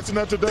outside watching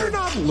that today. They're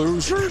not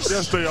losers.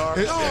 Yes, they are.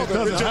 It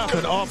doesn't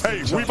happen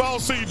often. Hey, we've all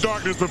seen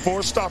darkness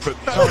before. Stop it.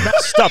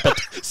 Stop it.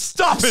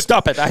 Stop it.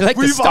 Stop it. I like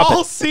to We've stop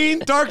all it. seen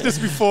darkness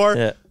before.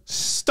 Yeah.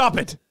 Stop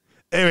it.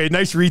 Anyway,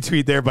 nice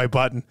retweet there by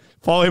Button.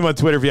 Follow him on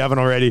Twitter if you haven't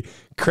already.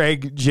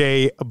 Craig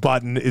J.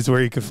 Button is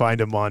where you can find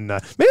him on.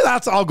 Maybe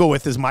that's I'll go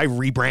with is my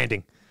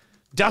rebranding.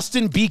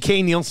 Dustin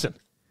BK Nielson.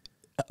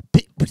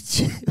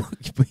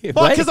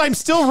 Well, because I'm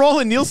still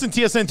rolling Nielsen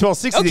TSN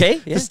 1260. Okay,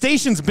 The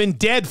station's been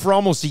dead for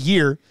almost a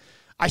year.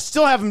 I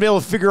still haven't been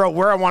able to figure out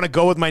where I want to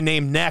go with my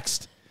name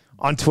next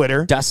on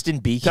Twitter.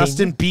 Dustin BK.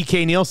 Dustin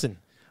BK Nielsen.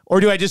 Or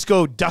do I just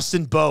go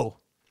Dustin Bo?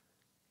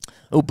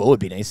 Oh, Bo would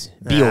be nice.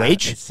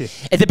 B-O-H.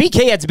 If the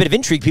BK adds a bit of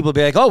intrigue, people would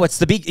be like, oh, what's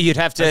the BK? You'd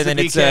have to, then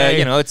it's,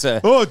 it's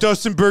a... Oh,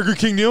 Dustin Burger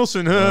King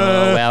Nielsen.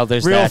 well,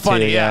 there's real that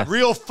funny, too, yeah.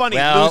 Real funny,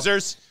 Well-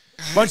 losers.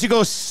 Why don't you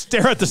go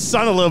stare at the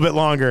sun a little bit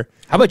longer?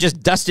 How about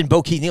just Dustin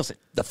Bo-Key Nielsen?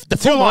 The Too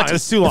full long. Monty.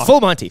 It's too long. The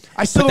full Monty.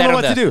 I still Put don't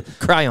know that what to on do. the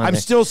Cry on I'm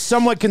there. still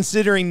somewhat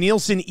considering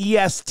Nielsen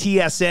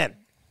ESTSN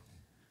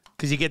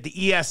because you get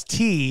the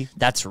EST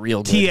That's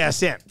real good.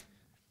 TSN.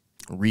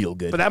 Real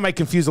good. But that might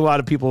confuse a lot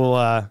of people.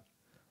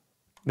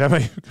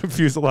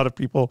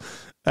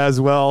 As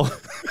well.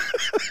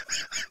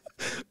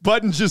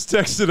 Button just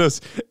texted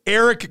us,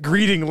 Eric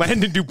greeting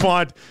Landon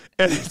DuPont,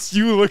 and it's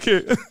you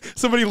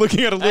somebody looking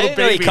at a little I didn't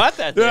know baby. he caught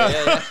that there.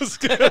 Yeah. That was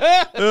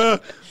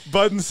good.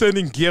 Button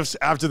sending gifts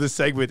after the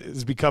segment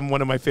has become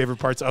one of my favorite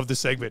parts of the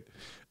segment.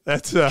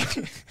 That's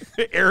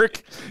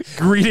Eric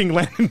greeting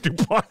Landon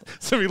DuPont.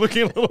 Somebody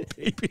looking at a little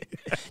baby.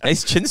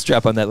 Nice chin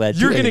strap on that lad.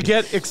 You're going to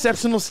get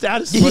exceptional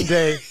status one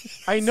day.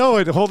 I know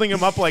it, holding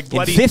him up like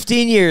bloody in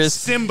 15 years.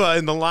 Simba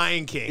in The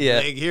Lion King. Yeah.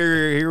 Like,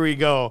 here we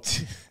go.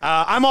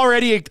 I'm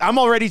already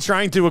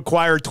trying to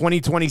acquire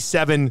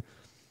 2027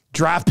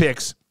 draft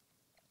picks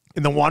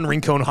in the Juan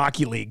Rincon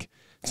Hockey League.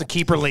 It's a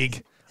keeper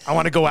league. I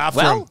want to go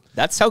after him.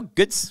 That's how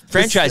good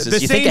franchises.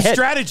 The you same think ahead.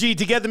 strategy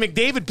to get the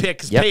McDavid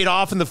pick has paid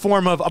off in the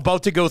form of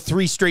about to go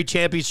 3 straight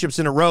championships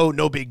in a row.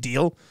 No big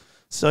deal.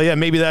 So yeah,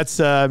 maybe that's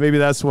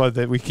what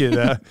that we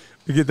could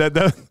we get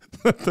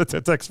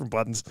that text from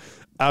Buttons.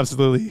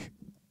 Absolutely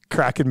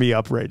cracking me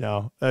up right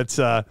now. That's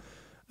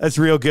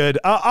real good.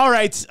 All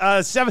right,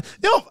 7.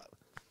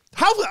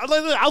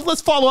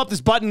 Let's follow up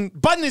this Button.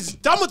 Button is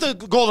done with the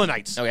Golden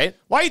Knights. Okay.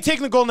 Why are you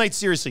taking the Golden Knights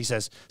seriously? He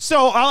says.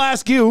 So I'll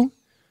ask you.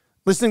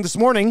 Listening this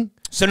morning.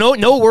 So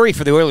no worry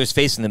for the Oilers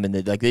facing them,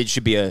 it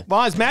should be a.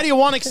 Well, as Matty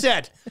Iwanek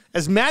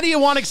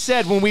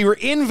said, when we were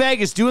in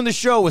Vegas doing the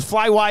show with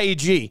Fly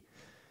YAG,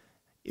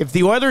 If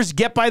the Oilers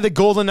get by the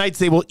Golden Knights,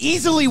 they will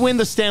easily win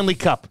the Stanley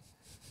Cup.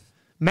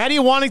 Matty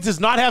Iwanek does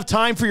not have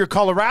time for your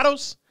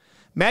Colorados.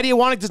 Matty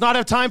Iwanek does not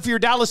have time for your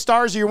Dallas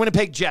Stars or your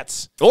Winnipeg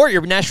Jets. Or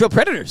your Nashville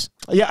Predators.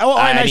 Yeah,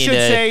 and I should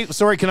say,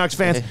 sorry, Canucks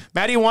fans,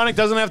 Matty Iwanek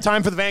doesn't have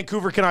time for the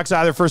Vancouver Canucks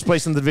either, first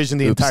place in the division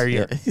the entire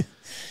year.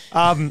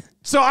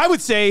 So I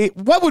would say,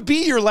 what would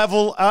be your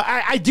level?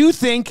 I do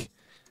think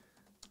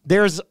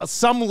there's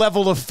some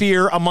level of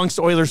fear amongst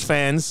Oilers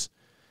fans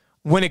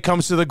when it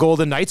comes to the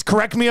Golden Knights.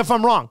 Correct me if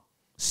I'm wrong.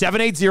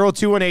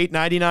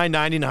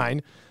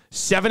 780-218-9999.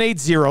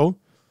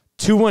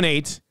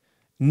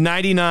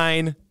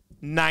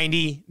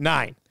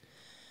 780-218-9999.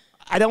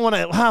 I don't want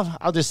to,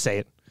 I'll just say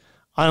it.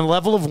 On a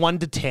level of 1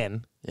 to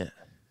 10,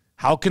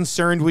 how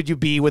concerned would you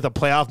be with a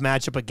playoff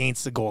matchup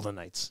against the Golden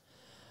Knights?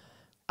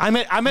 I'm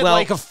at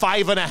like a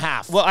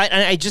 5.5. Well,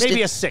 I just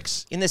maybe a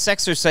 6. In this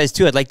exercise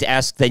too, I'd like to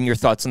ask then your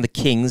thoughts on the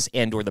Kings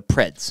and or the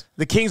Preds.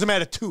 The Kings, I'm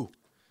at a 2.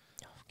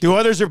 The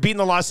Oilers are beating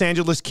the Los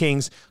Angeles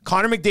Kings.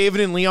 Connor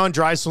McDavid and Leon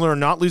Draisaitl are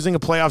not losing a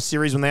playoff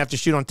series when they have to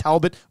shoot on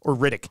Talbot or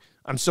Riddick.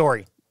 I'm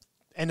sorry.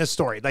 End of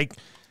story. Like,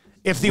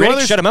 if the Riddick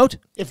Oilers shut him out.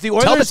 If the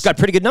Oilers, Talbot's got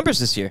pretty good numbers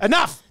this year.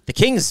 Enough. The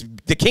Kings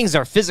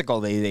are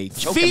physical. They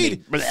choke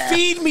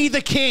feed me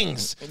the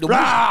Kings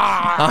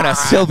on a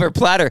silver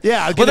platter.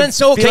 Yeah. Well, then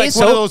so okay,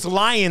 one of those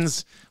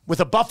lions with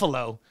a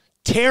buffalo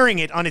tearing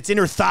it on its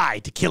inner thigh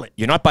to kill it.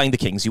 You're not buying the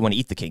Kings. You want to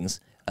eat the Kings.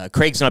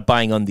 Craig's not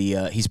buying on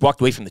the. He's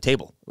walked away from the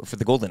table for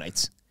the Golden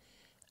Knights.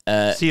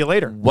 See you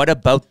later. What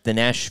about the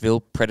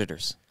Nashville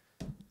Predators?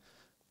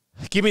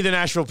 Give me the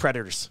Nashville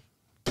Predators.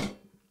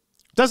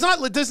 Does not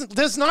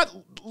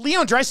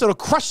Leon Draisaitl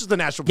crushes the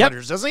Nashville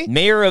Predators, doesn't he?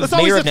 Mayor of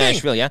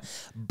Nashville, yeah.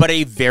 But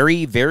a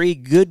very, very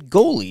good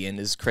goalie, and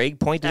as Craig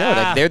pointed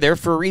out, they're there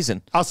for a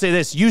reason. I'll say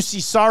this: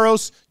 UC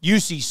Saros,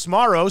 UC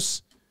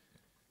Smaros.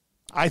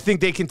 I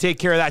think they can take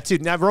care of that too.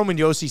 Now Roman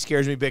Josi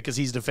scares me a bit because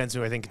he's a defenseman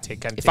who I think can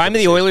take If I'm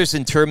the Oilers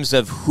in terms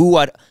of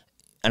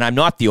and I'm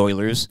not the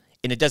Oilers,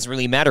 and it doesn't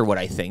really matter what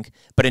I think,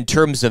 but in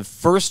terms of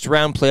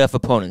first-round playoff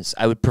opponents,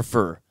 I would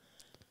prefer,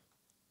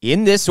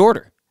 in this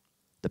order,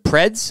 the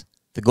Preds,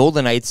 the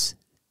Golden Knights,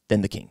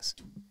 then the Kings.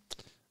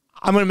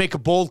 I'm going to make a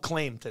bold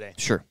claim today.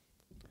 Sure.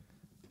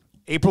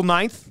 April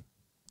 9th,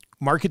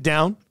 mark it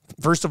down.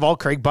 First of all,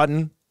 Craig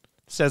Button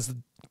says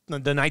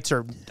the Knights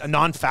are a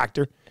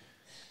non-factor.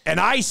 And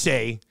I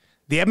say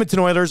the Edmonton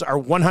Oilers are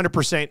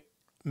 100%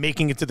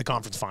 making it to the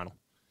conference final.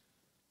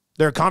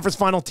 They're a conference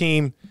final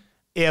team.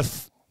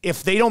 If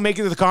they don't make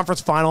it to the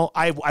conference final,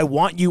 I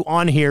want you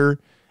on here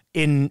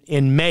in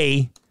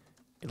May,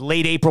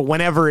 late April,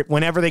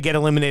 whenever they get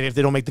eliminated, if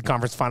they don't make the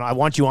conference final. I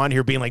want you on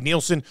here being like,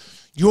 Nielsen,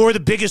 you're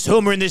the biggest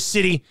homer in this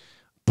city,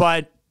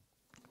 but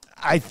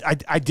I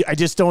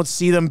just don't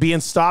see them being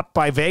stopped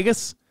by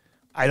Vegas.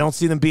 I don't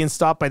see them being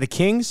stopped by the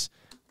Kings.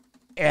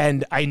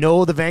 And I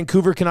know the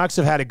Vancouver Canucks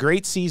have had a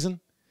great season,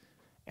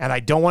 and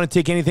I don't want to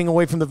take anything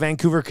away from the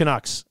Vancouver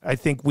Canucks. I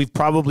think we've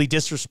probably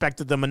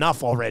disrespected them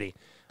enough already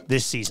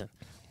this season.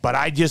 But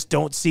I just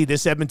don't see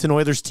this Edmonton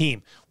Oilers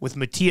team with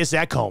Matthias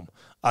Ekholm,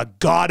 a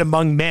god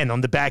among men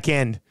on the back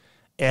end,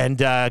 and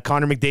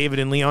Connor McDavid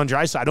and Leon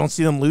Draisaitl. I don't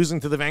see them losing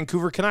to the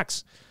Vancouver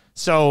Canucks.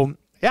 So,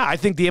 yeah, I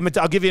think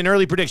I'll give you an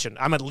early prediction.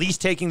 I'm at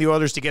least taking the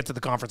Oilers to get to the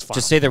conference final.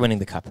 Just say they're winning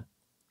the cup.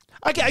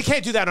 I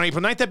can't do that on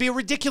April 9th. That'd be a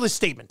ridiculous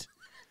statement.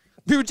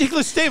 Be a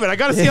ridiculous statement. I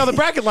got to see how the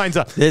bracket lines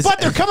up. But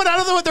they're coming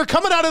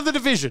out of the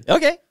division.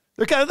 Okay.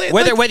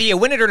 Whether you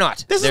win it or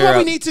not. This is what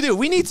we need to do.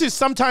 We need to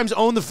sometimes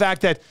own the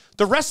fact that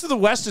the rest of the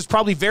West is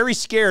probably very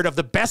scared of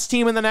the best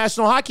team in the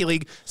National Hockey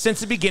League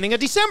since the beginning of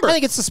December. I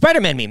think it's the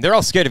Spider-Man meme. They're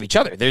all scared of each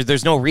other.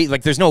 There's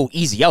no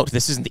easy out.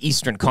 This isn't the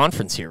Eastern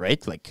Conference here,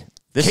 right? Like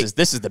this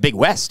is the Big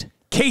West.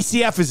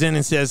 KCF is in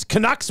and says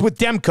Canucks with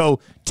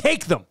Demko,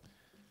 take them.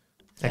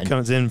 That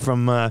comes in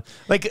from,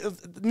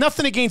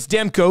 nothing against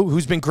Demko,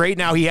 who's been great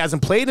now. He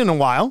hasn't played in a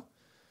while.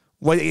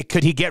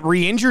 Could he get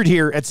re-injured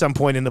here at some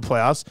point in the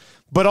playoffs?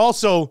 But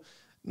also,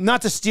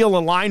 not to steal a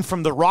line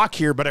from The Rock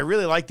here, but I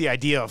really like the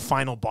idea of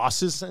final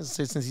bosses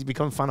since he's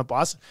become final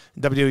boss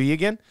in WWE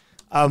again.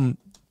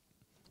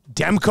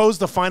 Demko's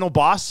the final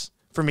boss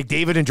for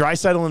McDavid and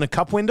Draisaitl in a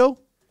cup window?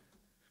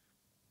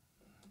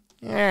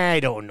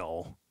 I don't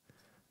know.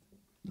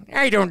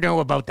 I don't know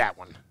about that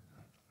one.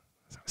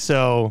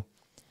 So...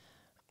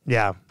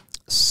 yeah.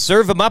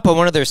 Serve them up on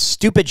one of their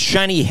stupid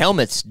shiny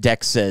helmets,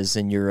 Dex says,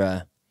 in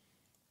your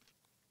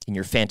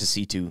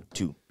fantasy to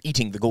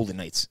eating the Golden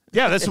Knights.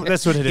 Yeah, that's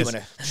what it is.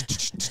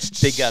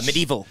 Big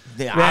medieval.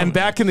 And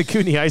back in the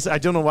Kootenay Ice, I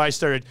don't know why I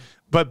started,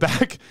 but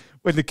back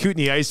when the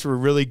Kootenay Ice were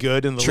really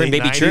good in the late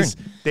 90s,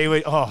 they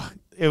would,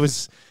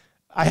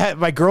 I had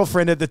my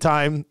girlfriend at the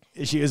time,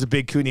 she was a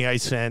big Kootenay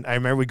Ice fan. I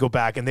remember we'd go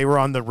back, and they were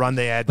on the run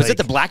they had. Was it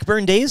the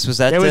Blackburn days? Was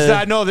that? It was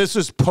that. No, this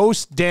was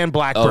post Dan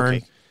Blackburn.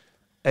 Okay.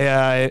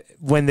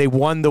 When they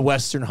won the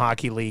Western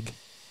Hockey League.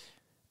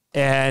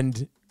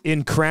 And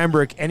in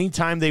Cranbrook,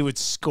 anytime they would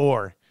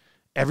score,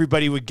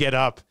 everybody would get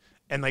up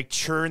and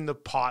churn the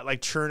pot,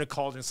 churn a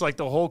cauldron. It's like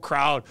the whole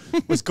crowd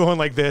was going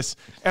like this.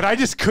 And I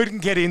just couldn't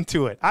get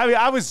into it.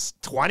 I was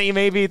 20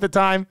 maybe at the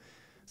time.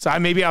 So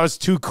maybe I was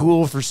too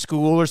cool for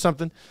school or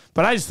something.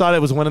 But I just thought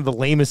it was one of the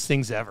lamest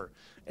things ever.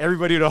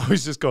 Everybody would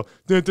always just go,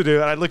 duh, duh,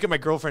 duh. And I'd look at my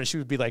girlfriend and she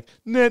would be like,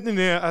 nah, nah,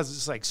 nah. I was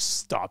just like,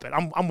 stop it.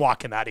 I'm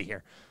walking out of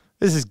here.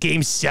 This is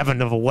game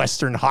 7 of a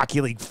Western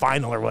Hockey League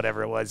final or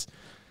whatever it was.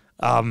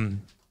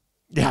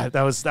 Yeah,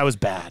 that was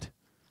bad.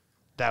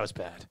 That was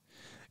bad.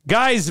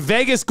 Guys,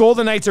 Vegas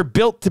Golden Knights are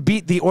built to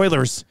beat the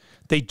Oilers.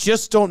 They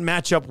just don't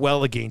match up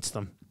well against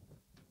them.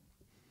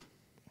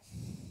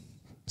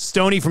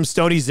 Stoney from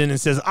Stoney's in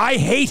and says, I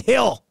hate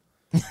Hill.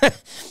 All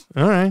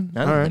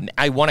right.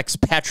 I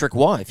want Patrick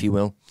Waugh, if you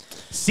will.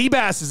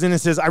 Seabass is in and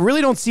says, I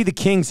really don't see the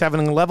Kings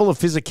having a level of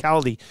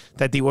physicality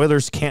that the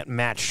Oilers can't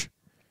match.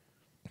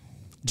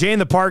 Jay in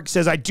the Park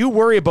says, I do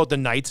worry about the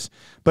Knights,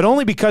 but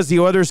only because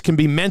the Oilers can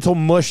be mental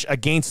mush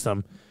against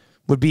them.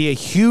 Would be a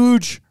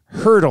huge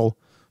hurdle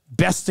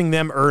besting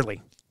them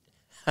early.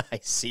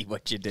 I see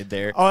what you did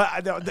there. Oh,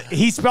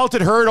 he spelt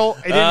it hurdle.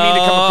 I didn't mean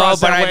to come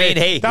across that way.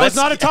 Hey, that was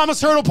not a Thomas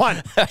Hurdle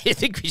pun. I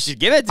think we should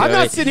give it to him. I'm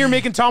not sitting here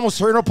making Thomas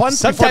Hurdle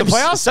puns before the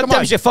playoffs.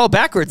 Sometimes you fall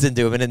backwards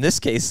into them, and in this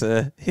case,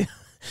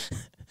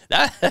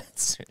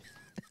 that's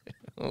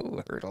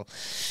hurdle.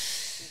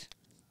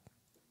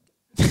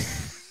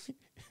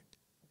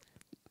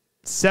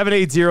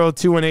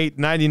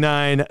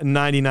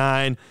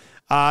 780-218-9999.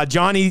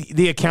 Johnny,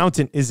 the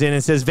accountant, is in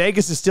and says,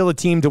 Vegas is still a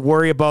team to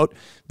worry about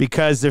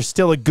because they're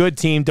still a good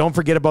team. Don't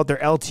forget about their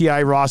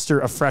LTI roster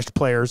of fresh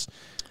players.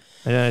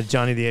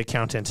 Johnny, the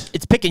accountant.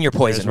 It's picking your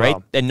poison, right?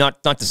 And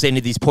not to say any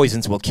of these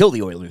poisons will kill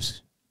the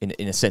Oilers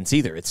in a sense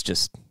either. It's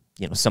just,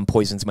 some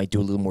poisons might do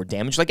a little more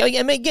damage. Like, I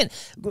mean, again,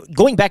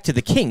 going back to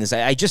the Kings,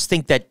 I just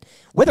think that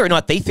whether or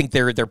not they think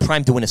they're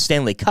primed to win a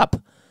Stanley Cup,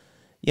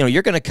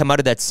 you're going to come out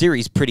of that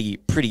series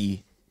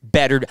pretty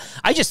battered.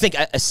 I just think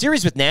a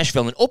series with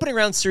Nashville, an opening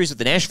round series with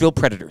the Nashville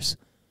Predators,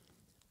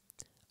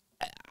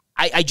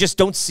 I just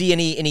don't see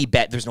any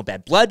bad. There's no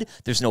bad blood.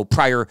 There's no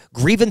prior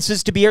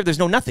grievances to be aired. There's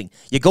no nothing.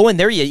 You go in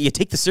there, you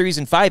take the series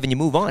in 5, and you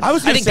move on. I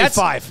was going to say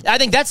 5. I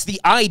think that's the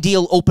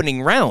ideal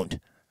opening round.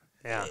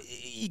 Yeah,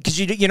 because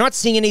you're not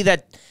seeing any of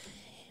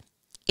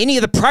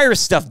the prior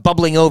stuff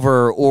bubbling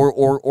over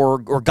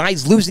or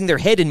guys losing their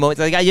head in moments.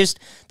 Like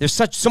there's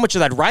so much of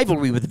that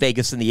rivalry with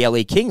Vegas and the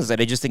LA Kings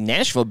that I just think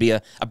Nashville will be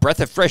a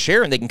breath of fresh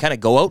air, and they can kind of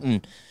go out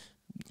and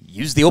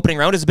use the opening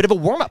round as a bit of a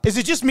warm-up. Is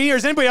it just me, or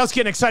is anybody else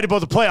getting excited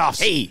about the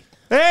playoffs? Hey,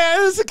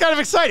 this is kind of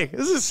exciting.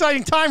 This is an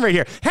exciting time right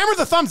here. Hammer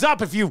the thumbs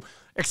up if you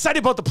excited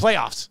about the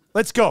playoffs.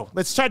 Let's go.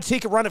 Let's try to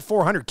take a run at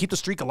 400. Keep the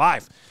streak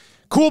alive.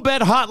 Cool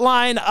Bet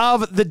hotline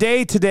of the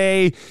day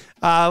today.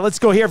 Let's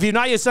go here. If you've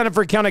not yet signed up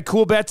for an account at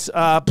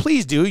CoolBet,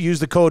 please do. Use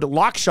the code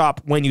LOCKSHOP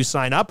when you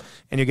sign up,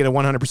 and you'll get a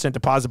 100%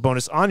 deposit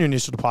bonus on your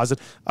initial deposit,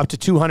 up to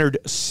 200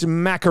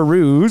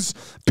 smackaroos.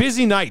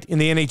 Busy night in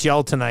the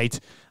NHL tonight.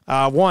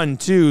 1,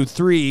 2,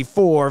 3,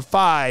 4,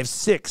 5,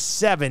 6,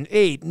 7,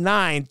 8,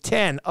 9,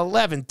 10,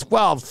 11,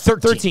 12,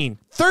 13.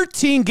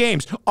 13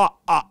 games.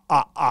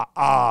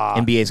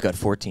 NBA's got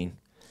 14.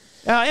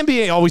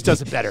 NBA always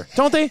does it better,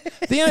 don't they?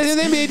 The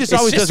NBA just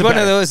always does it better. It's just one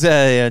of those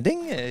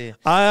ding.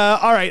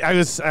 All right,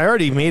 I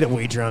already made a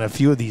wager on a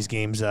few of these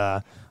games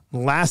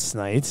last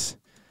night.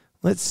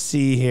 Let's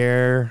see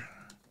here.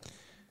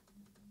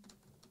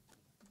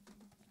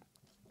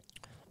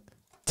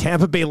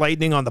 Tampa Bay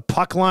Lightning on the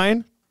puck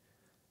line,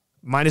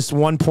 minus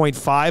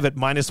 1.5 at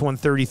minus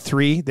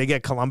 133. They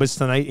get Columbus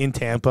tonight in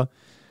Tampa.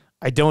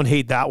 I don't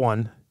hate that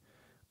one.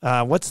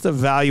 What's the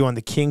value on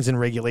the Kings in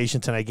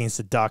regulation tonight against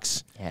the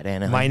Ducks? At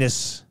Anaheim.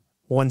 Minus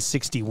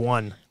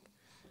 161.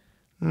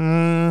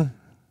 Don't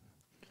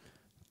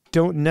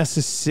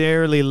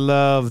necessarily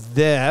love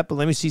that, but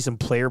let me see some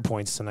player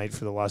points tonight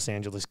for the Los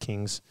Angeles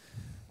Kings.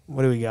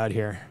 What do we got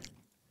here?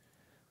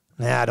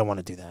 Nah, I don't want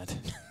to do that.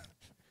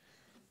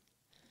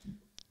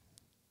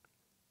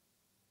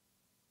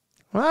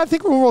 Well, I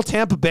think we'll roll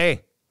Tampa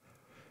Bay.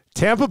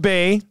 Tampa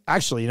Bay.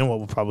 Actually, you know what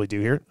we'll probably do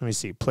here? Let me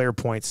see. Player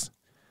points.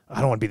 I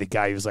don't want to be the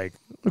guy who's like,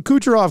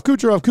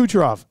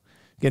 Kucherov.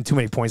 Getting too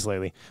many points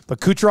lately. But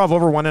Kucherov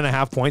over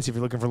 1.5 points if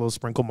you're looking for a little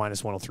sprinkle,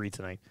 minus 103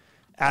 tonight.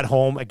 At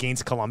home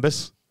against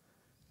Columbus.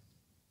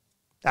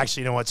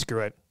 Actually, you know what? Screw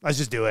it. Let's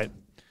just do it.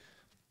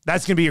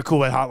 That's going to be your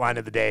cool hotline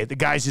of the day. The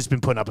guy's just been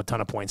putting up a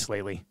ton of points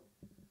lately.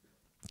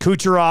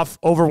 Kucherov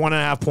over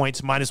 1.5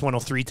 points, minus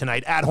 103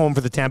 tonight. At home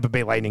for the Tampa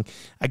Bay Lightning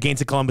against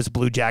the Columbus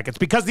Blue Jackets.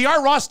 Because the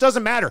Art Ross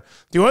doesn't matter.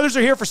 The Oilers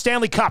are here for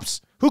Stanley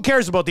Cups. Who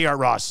cares about the Art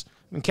Ross?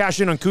 And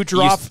cash in on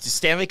Kucherov.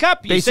 Stanley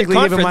Cup. Basically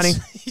give him money.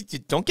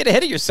 Don't get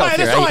ahead of yourself.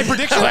 That's not my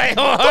prediction.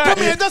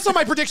 That's not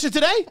my prediction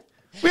today.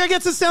 We got to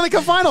get to the Stanley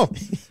Cup final.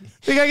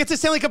 We got to get to the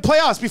Stanley Cup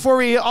playoffs before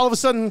we all of a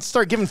sudden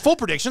start giving full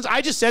predictions.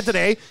 I just said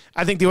today,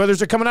 I think the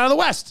Oilers are coming out of the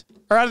West.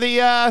 Or out of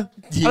the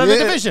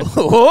division.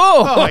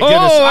 Oh my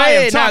goodness. I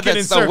am talking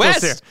in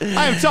circles here.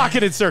 I am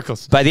talking in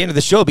circles. By the end of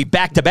the show, it'll be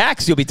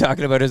back-to-backs you'll be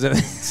talking about.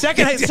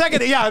 Second,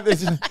 yeah.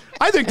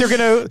 I think they're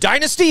going to...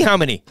 Dynasty, how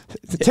many?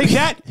 Take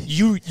that,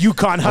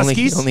 Yukon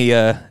Huskies. Only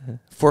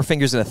 4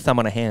 fingers and a thumb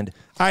on a hand.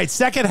 All right,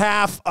 second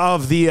half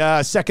of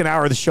the second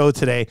hour of the show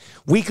today.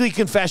 Weekly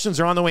confessions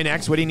are on the way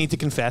next. What do you need to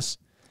confess?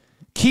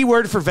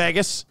 Keyword for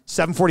Vegas,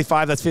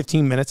 7:45. That's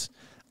 15 minutes.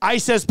 I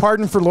says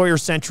pardon for Lawyer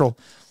Central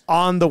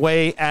on the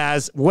way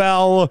as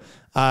well.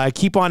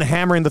 Keep on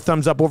hammering the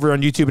thumbs up over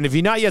on YouTube. And if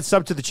you're not yet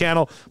subbed to the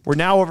channel, we're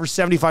now over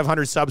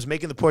 7,500 subs,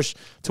 making the push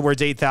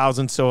towards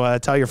 8,000. So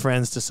tell your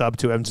friends to sub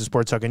to Edmonton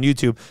Sports Talk on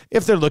YouTube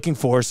if they're looking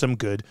for some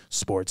good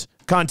sports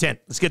content.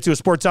 Let's get to a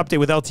sports update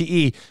with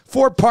LTE.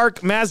 Fort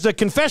Park Mazda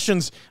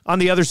confessions on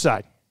the other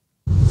side.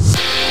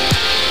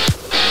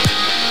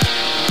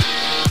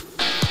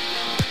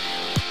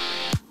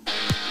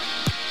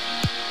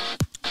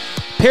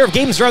 Pair of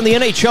games around the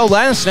NHL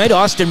last night.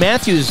 Austin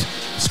Matthews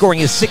scoring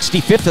his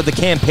 65th of the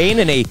campaign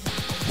in a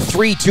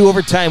 3-2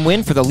 overtime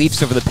win for the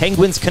Leafs over the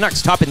Penguins.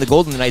 Canucks topping the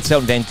Golden Knights out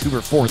in Vancouver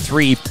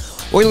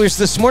 4-3. Oilers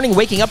this morning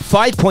waking up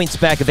 5 points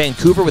back of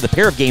Vancouver with a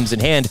pair of games in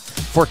hand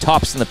for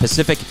tops in the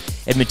Pacific.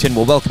 Edmonton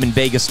will welcome in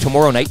Vegas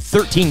tomorrow night.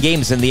 13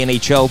 games in the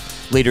NHL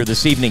later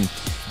this evening.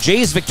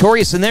 Jays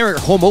victorious in their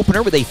home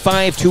opener with a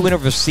 5-2 win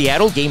over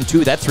Seattle. Game 2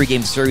 of that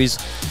 3-game series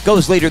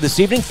goes later this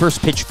evening.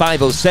 First pitch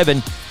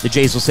 5:07. The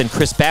Jays will send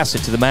Chris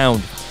Bassett to the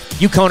mound.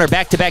 UConn are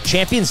back-to-back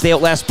champions. They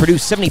outlast Purdue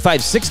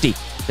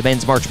 75-60. The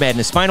men's March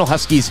Madness final.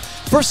 Huskies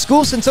first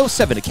school since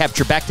 07 to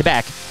capture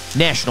back-to-back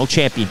national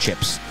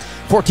championships.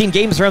 14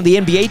 games around the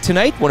NBA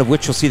tonight, one of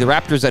which will see the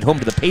Raptors at home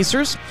to the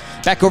Pacers.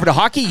 Back over to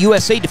hockey,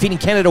 USA defeating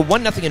Canada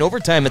 1-0 in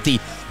overtime at the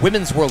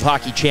Women's World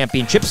Hockey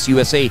Championships.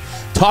 USA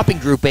topping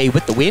Group A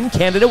with the win.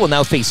 Canada will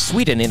now face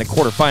Sweden in a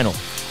quarterfinal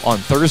on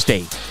Thursday.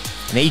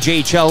 And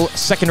AJHL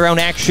second-round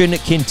action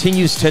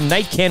continues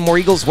tonight. Canmore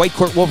Eagles,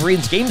 Whitecourt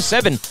Wolverines, Game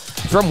 7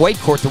 from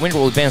Whitecourt. The winner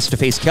will advance to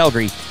face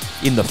Calgary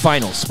in the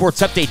final.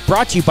 Sports update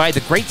brought to you by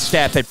the great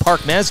staff at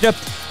Park Mazda,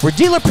 where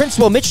dealer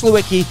principal Mitch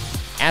Lewicki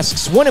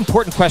asks one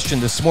important question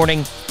this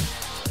morning.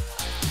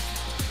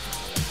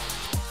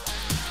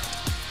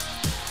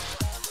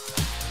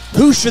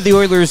 Who should the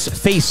Oilers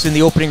face in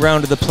the opening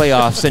round of the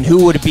playoffs, and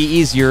who would it be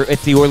easier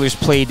if the Oilers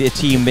played a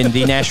team in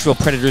the Nashville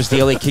Predators,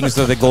 the LA Kings,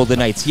 or the Golden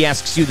Knights? He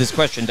asks you this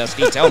question,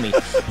 Dusty. Tell me,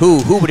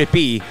 who would it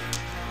be?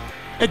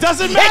 It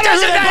doesn't matter.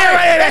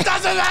 It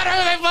doesn't matter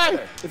who they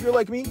play. If you're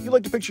like me, you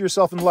like to picture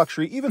yourself in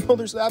luxury, even though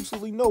there's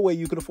absolutely no way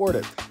you could afford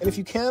it. And if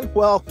you can,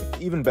 well,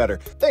 even better.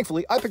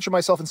 Thankfully, I picture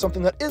myself in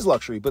something that is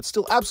luxury, but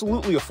still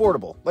absolutely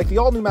affordable, like the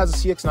all-new Mazda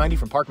CX-90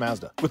 from Park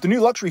Mazda. With the new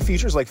luxury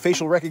features like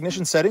facial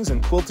recognition settings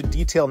and quilted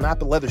detail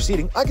Napa leather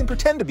seating, I can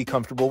pretend to be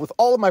comfortable with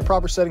all of my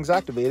proper settings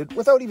activated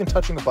without even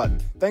touching the button,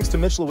 thanks to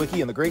Mitch Lewicki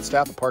and the great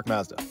staff at Park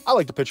Mazda. I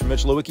like to picture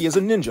Mitch Lewicki as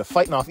a ninja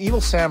fighting off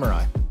evil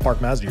samurai. Park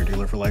Mazda, your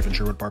dealer for life in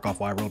Sherwood Park off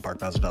Y Road,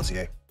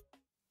 parkmazda.ca.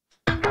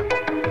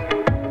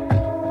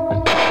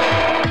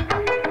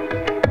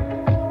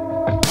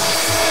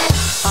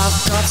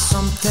 I've got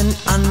something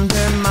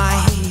under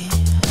my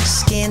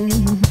skin,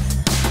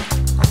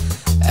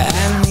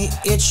 and the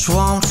itch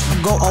won't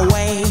go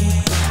away.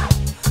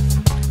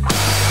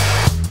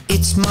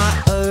 It's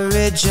my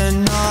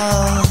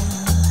original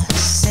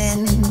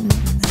sin,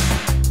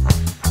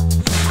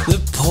 the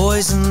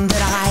poison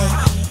that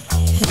I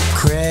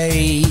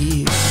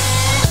crave.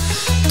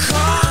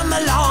 Come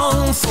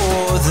along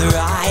for the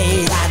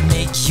ride, I'd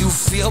make you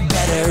feel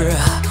better.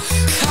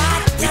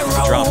 Cut the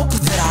rope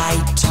that I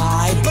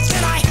tied, but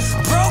then I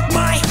broke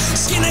my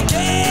skin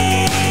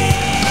again.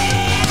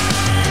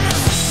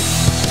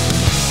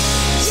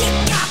 You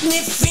got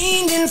me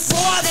fiending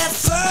for that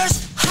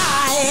first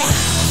high,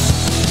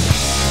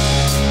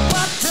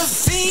 but the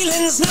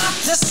feeling's not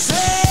the same.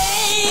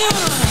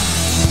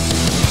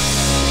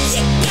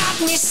 You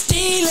got me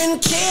stealing,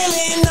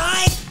 killing,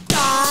 I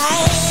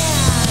die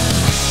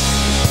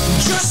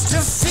just to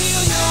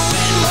feel you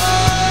in my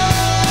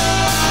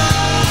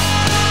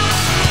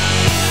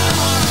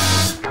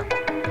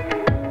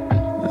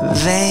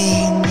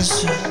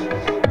veins.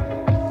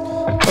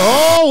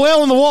 Oh,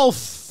 Whale and the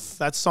Wolf.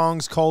 That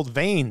song's called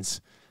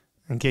Veins,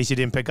 in case you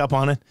didn't pick up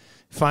on it.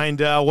 Find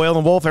Whale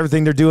and Wolf,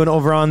 everything they're doing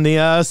over on the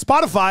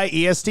Spotify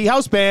EST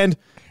House Band,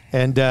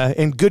 and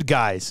good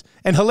guys.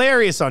 And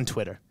hilarious on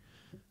Twitter.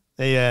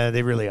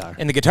 They really are.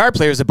 And the guitar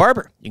player is a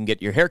barber. You can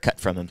get your hair cut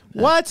from him.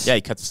 What? Yeah,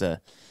 he cuts...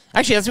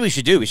 Actually, that's what we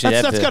should do.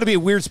 That's got to be a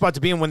weird spot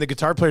to be in when the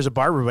guitar player's a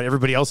barber, but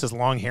everybody else has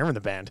long hair in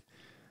the band.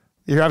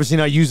 You're obviously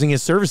not using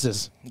his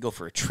services. Go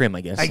for a trim,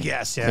 I guess. I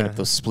guess, yeah. Clean up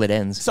those split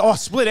ends. So,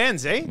 split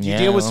ends, eh? Do you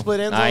deal with split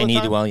ends all the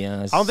time? Well,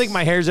 yeah. I don't think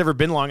my hair's ever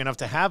been long enough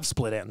to have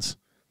split ends.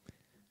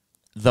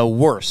 The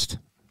worst.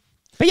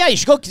 But yeah, you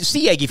should go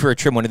see Yagi for a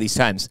trim one of these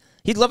times.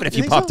 He'd love it if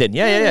you popped in.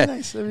 Yeah. That'd be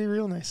nice. That'd be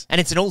real nice. And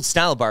it's an old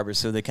style barber,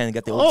 so they kind of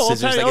got the old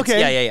scissors.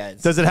 Okay. Yeah.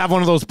 Does it have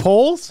one of those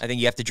poles? I think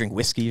you have to drink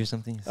whiskey or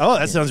something. Oh,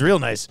 that sounds real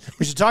nice.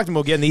 We should talk to him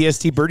about getting the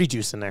EST birdie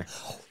juice in there.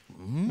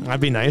 That'd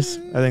be nice.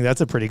 I think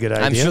that's a pretty good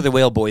idea. I'm sure the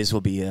Whale boys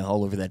will be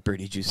all over that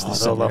birdie juice this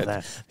summer. They'll love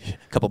that.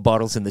 A couple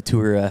bottles in the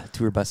tour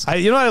bus.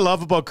 You know what I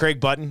love about Craig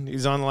Button?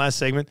 He's on the last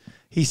segment.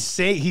 He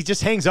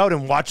just hangs out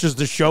and watches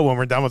the show when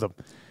we're done with him.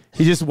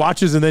 He just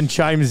watches and then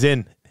chimes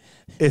in.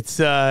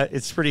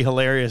 It's pretty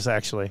hilarious,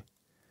 actually.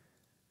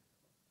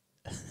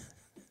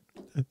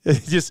 And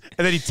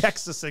then he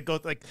texts us and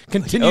goes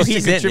continues to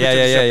contribute to the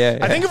show. Yeah.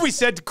 I think if we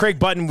said to Craig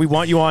Button, we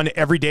want you on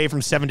every day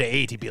from 7 to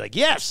 8, he'd be like,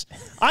 yes,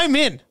 I'm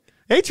in.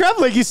 Hey, Trev,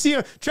 like you see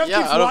him. Trev Yeah,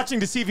 keeps I don't-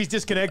 watching to see if he's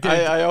disconnected.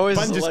 I always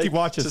Button just like keep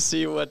watching. to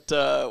see what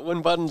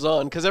when Button's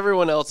on, because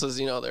everyone else is,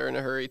 they're in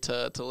a hurry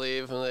to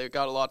leave and they've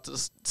got a lot of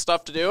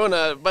stuff to do.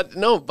 And but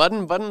no,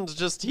 Button's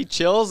just he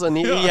chills and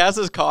he has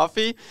his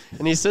coffee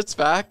and he sits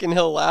back and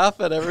he'll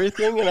laugh at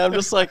everything. And I'm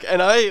just like, and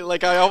I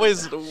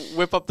always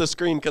whip up the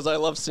screen because I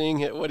love seeing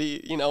it. What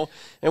he,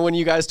 and when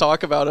you guys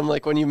talk about him,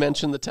 like when you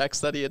mentioned the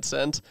text that he had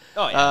sent,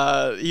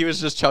 he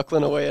was just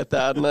chuckling away at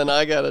that, and then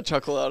I got a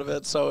chuckle out of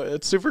it. So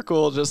it's super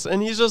cool.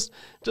 And he's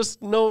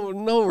just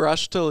no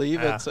rush to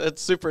leave. Yeah.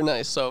 It's super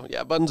nice. So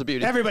yeah, Button's a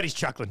beauty. Everybody's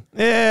chuckling.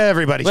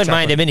 Everybody's Wouldn't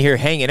chuckling. mind him in here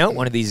hanging out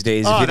one of these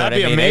days. If you know that'd what I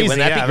be mean. amazing. Wouldn't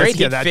that Yeah, be let's great?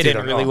 get He'd that fit dude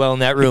in on. really well in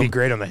that He'd room. be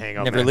great on the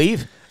hangout. Never man.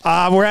 leave.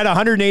 We're at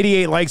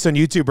 188 likes on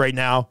YouTube right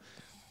now.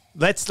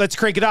 Let's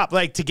crank it up.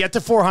 Like to get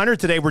to 400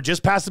 today, we're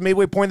just past the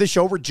midway point of the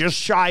show. We're just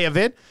shy of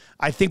it.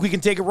 I think we can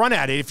take a run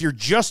at it. If you're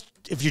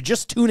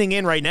just tuning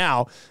in right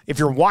now, if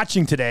you're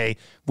watching today,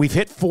 we've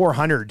hit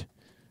 400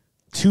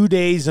 2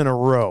 days in a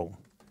row.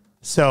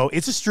 So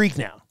it's a streak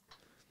now.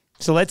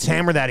 So let's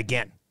hammer that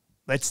again.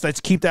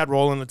 Let's keep that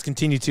rolling. Let's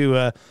continue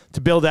to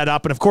build that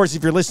up. And of course,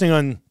 if you're listening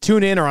on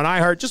TuneIn or on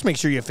iHeart, just make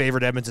sure you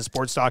favorite Edmonton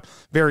Sports Talk.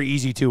 Very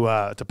easy to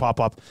pop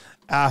up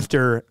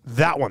after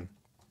that one.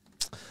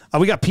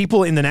 We got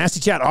people in the nasty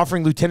chat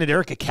offering Lieutenant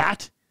Eric a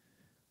cat.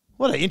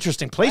 What an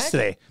interesting place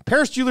today.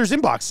 Paris Jewelers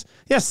inbox.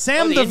 Yeah,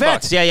 Sam the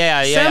vet. Inbox.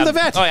 Yeah. Sam the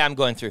vet. Oh, yeah, I'm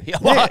going through.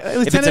 Well, Hey, if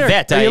Lieutenant it's a Eric,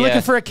 vet, are you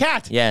looking for a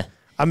cat? Yeah.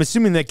 I'm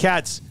assuming that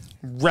cat's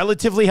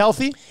relatively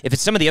healthy. If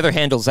it's some of the other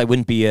handles, I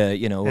wouldn't be,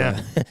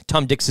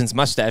 Tom Dixon's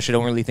mustache. I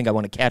don't really think I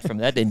want a cat from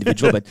that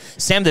individual. But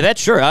Sam the vet,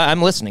 sure,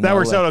 I'm listening. That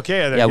works out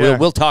okay. Then, yeah,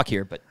 we'll talk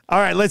here. But all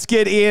right, let's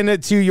get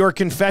into your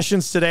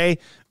confessions today.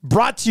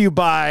 Brought to you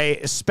by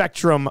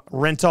Spectrum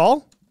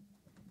Rental,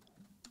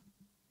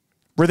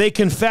 where they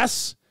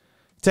confess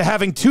to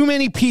having too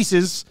many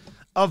pieces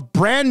of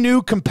brand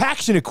new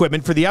compaction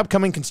equipment for the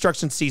upcoming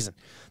construction season.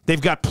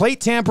 They've got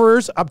plate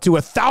tamperers up to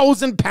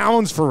 1,000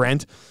 pounds for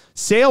rent,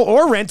 sale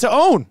or rent to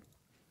own.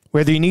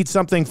 Whether you need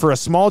something for a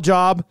small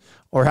job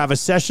or have a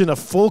session of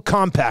full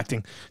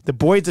compacting, the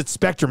boys at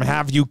Spectrum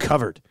have you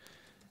covered.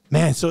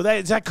 Man, so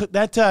is that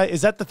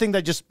the thing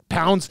that just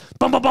pounds?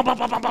 Bum, bum, bum, bum,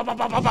 bum, bum, bum,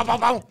 bum, bum, bum,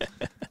 bum.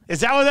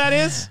 Is that what that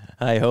is?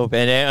 I hope,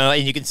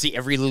 and you can see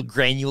every little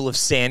granule of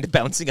sand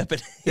bouncing up.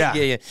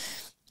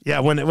 Yeah.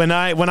 When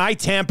I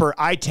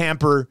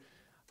tamper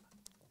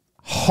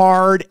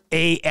hard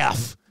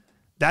AF.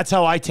 That's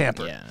how I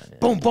tamper. Yeah.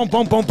 Boom, boom,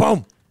 boom, boom,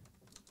 boom.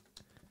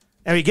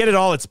 And we get it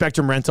all at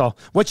Spectrum Rental.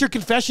 What's your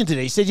confession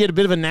today? You said you had a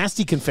bit of a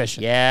nasty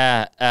confession.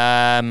 Yeah.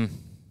 I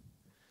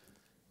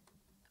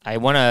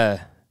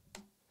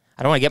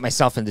don't want to get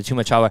myself into too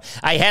much trouble.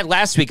 I had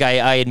last week.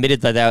 I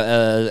admitted that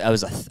I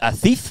was a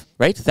thief,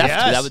 right? Theft.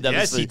 Yes, that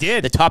was he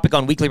did. The topic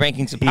on Weekly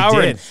Rankings of He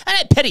Power did.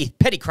 and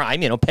petty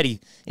crime.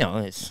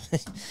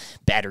 It's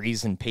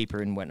batteries and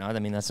paper and whatnot. I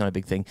mean, that's not a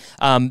big thing.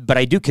 But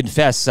I do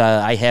confess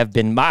I have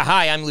been.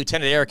 Hi, I'm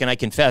Lieutenant Eric, and I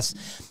confess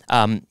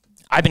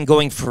I've been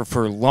going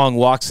for long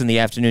walks in the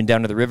afternoon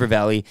down to the river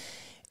valley,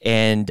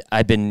 and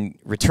I've been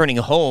returning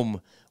home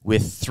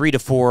with 3 to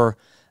 4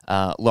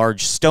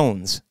 large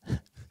stones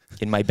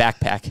in my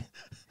backpack.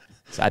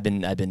 So I've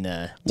been.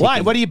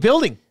 Why? What are you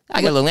building?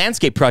 I got a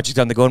landscape project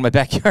on the go in my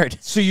backyard.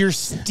 So you're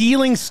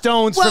stealing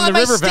stones from the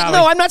river valley?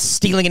 No, I'm not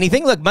stealing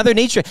anything. Look, Mother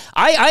Nature.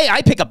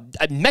 I pick up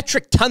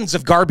metric tons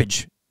of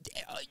garbage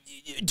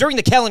during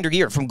the calendar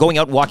year from going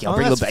out and walking. I'll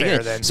bring a little fair,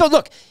 bit. then. So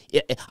look,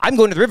 I'm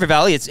going to the river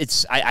valley.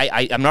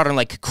 I'm not on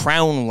like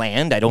Crown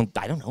land. I don't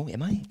know.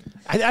 Am I?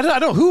 I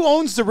don't know. Who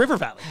owns the river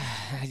valley?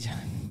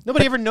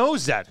 Nobody ever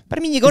knows that. But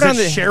I mean, you go down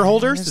the the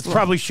shareholders. It's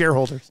probably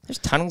shareholders. There's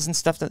tunnels and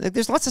stuff.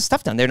 There's lots of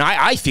stuff down there, and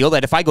I feel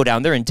that if I go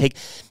down there and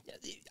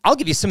I'll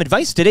give you some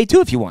advice today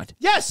too if you want.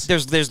 Yes.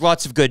 There's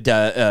lots of good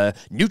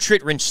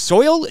nutrient-rich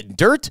soil,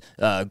 dirt,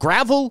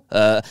 gravel.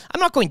 I'm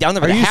not going down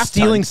there with Are a you half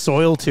stealing ton.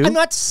 soil too? I'm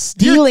not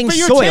stealing but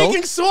soil. You're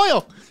taking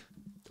soil.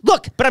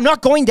 Look, but I'm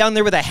not going down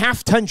there with a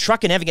half-ton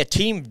truck and having a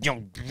team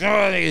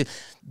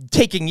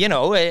taking,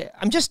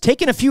 I'm just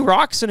taking a few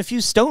rocks and a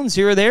few stones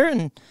here or there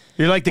and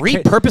you're like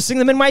repurposing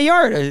them in my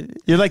yard.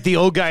 You're like the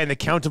old guy in the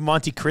Count of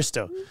Monte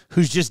Cristo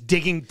who's just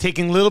taking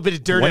a little bit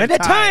of dirt one at a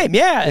time.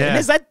 Yeah. And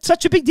is that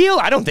such a big deal?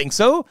 I don't think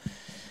so.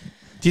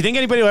 Do you think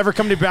anybody will ever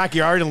come to your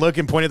backyard and look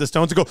and point at the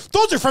stones and go,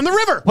 those are from the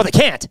river? Well, they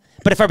can't.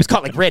 But if I was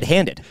caught like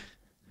red-handed.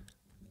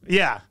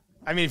 Yeah.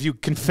 I mean, if you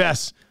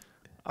confess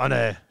on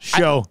a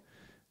show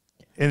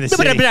in the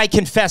city. But I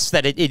confess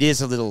that it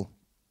is a little...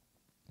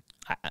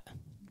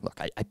 Look,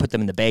 I put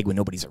them in the bag when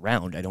nobody's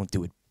around. I don't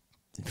do it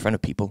in front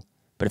of people.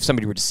 But if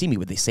somebody were to see me,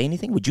 would they say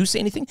anything? Would you say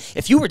anything?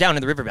 If you were down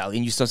in the river valley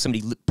and you saw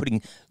somebody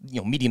putting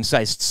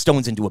medium-sized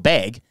stones into a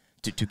bag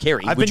to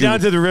carry, I've been down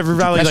to the river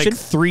valley like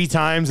 3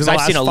 times in the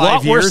last 5 years. I've seen a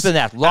lot worse than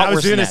that. I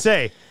was going to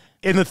say,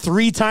 in the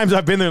 3 times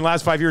I've been there in the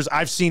last 5 years,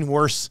 I've seen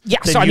worse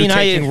than you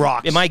taking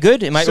rocks. Am I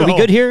good? Are we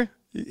good here?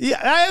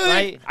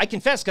 Yeah, I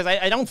confess because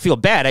I don't feel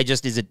bad. I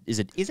just is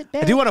it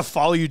bad? I do want to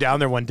follow you down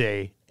there one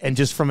day and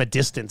just from a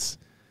distance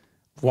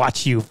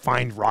watch you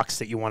find rocks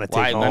that you want to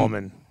take home.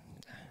 And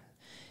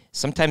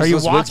Sometimes Are you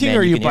those woods, walking man,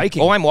 or are you can hear-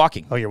 biking? Oh, I'm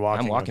walking. Oh, you're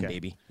walking. I'm walking, okay.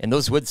 baby. And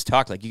those woods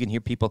talk. Like, you can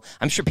hear people.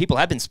 I'm sure people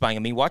have been spying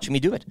on me, watching me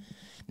do it.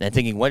 And I'm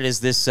thinking, what is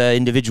this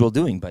individual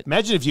doing? But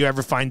imagine if you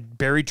ever find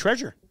buried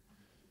treasure.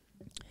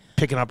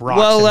 Picking up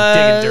rocks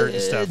and digging dirt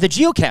and stuff. The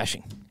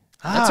geocaching.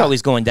 That's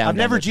always going down. I've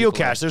never there, people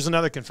geocached. There's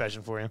another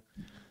confession for you.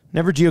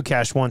 Never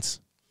geocached once.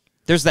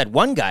 There's that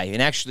one guy,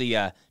 and actually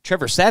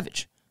Trevor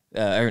Savage,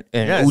 OG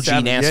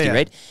Savage, Nasty, yeah.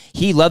 right?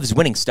 He loves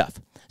winning stuff.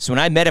 So when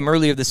I met him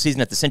earlier this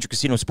season at the Central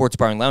Casino Sports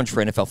Bar and Lounge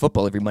for NFL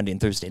football every Monday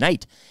and Thursday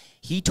night,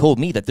 he told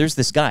me that there's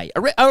this guy,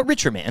 a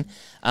richer man,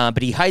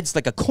 but he hides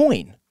like a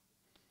coin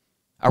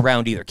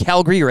around either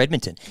Calgary or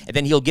Edmonton, and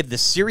then he'll give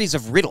this series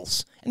of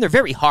riddles, and they're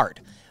very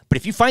hard. But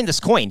if you find this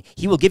coin,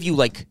 he will give you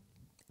like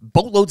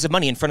boatloads of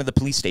money in front of the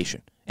police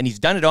station. And he's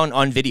done it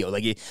on video.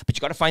 But you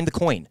got to find the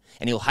coin.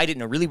 And he'll hide it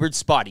in a really weird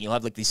spot. And you'll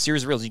have like these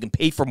series of riddles. You can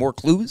pay for more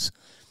clues.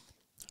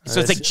 So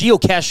it's like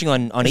geocaching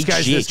on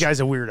HGH. This guy's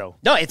a weirdo.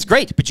 No, it's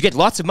great, but you get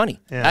lots of money.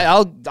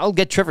 Yeah. I'll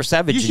get Trevor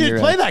Savage. You should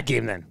play that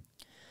game then.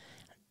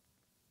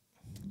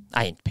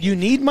 You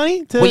need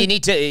money to. Well, you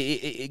need to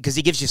because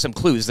he gives you some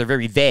clues. They're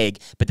very vague,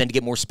 but then to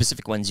get more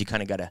specific ones, you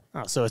kind of gotta.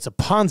 Oh, so it's a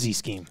Ponzi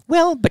scheme.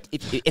 Well, but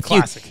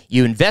if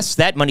you invest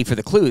that money for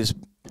the clues,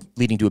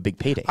 leading to a big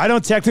payday. I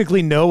don't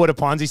technically know what a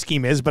Ponzi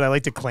scheme is, but I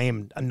like to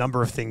claim a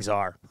number of things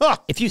are.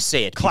 If you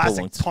say it,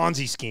 classic people won't.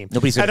 Ponzi scheme.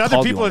 Nobody's gonna and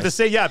call other you people on have to it.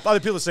 say, yeah. Other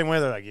people are the same way.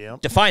 They're like, yeah.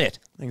 Define it.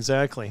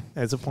 Exactly.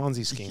 It's a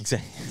Ponzi scheme.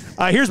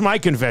 Exactly. Here's my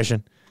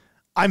confession.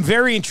 I'm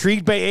very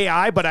intrigued by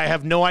AI, but I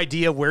have no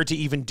idea where to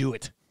even do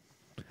it.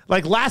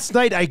 Like last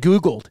night, I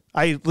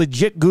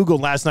legit Googled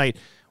last night,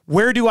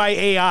 where do I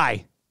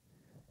AI?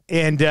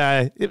 And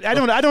I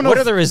don't know. What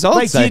are the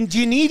results? Like, do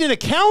you need an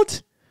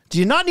account? Do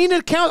you not need an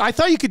account? I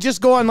thought you could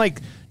just go on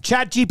like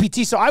Chat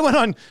GPT. So I went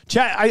on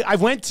Chat. I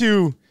went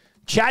to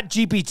Chat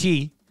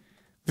GPT,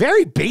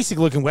 very basic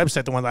looking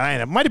website. The one that I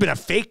had, it might have been a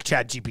fake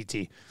Chat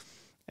GPT,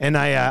 and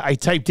I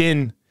typed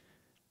in.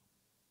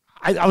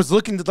 I was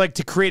looking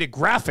to create a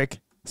graphic.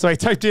 So I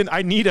typed in,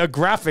 I need a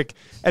graphic,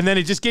 and then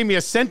it just gave me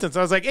a sentence.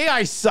 I was like,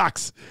 AI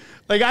sucks.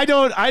 Like, I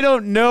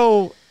don't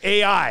know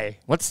AI.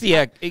 What's the...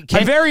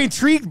 I'm very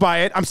intrigued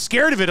by it. I'm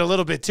scared of it a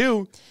little bit,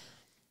 too.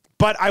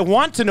 But I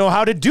want to know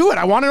how to do it.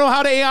 I want to know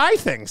how to AI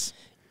things.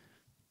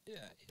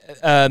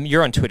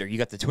 You're on Twitter. You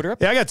got the Twitter up?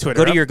 Yeah, I got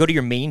Twitter Go to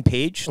your main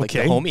page, like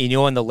the home. And you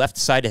know on the left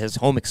side, it has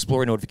Home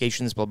Explorer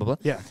notifications, blah, blah, blah.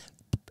 Yeah.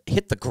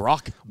 Hit the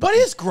Grok button. What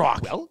is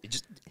Grok? Well,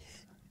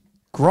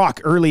 Grok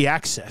Early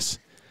Access.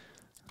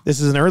 This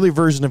is an early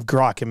version of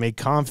Grok. It may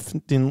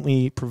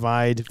confidently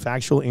provide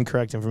factual,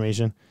 incorrect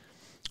information.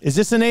 Is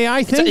this an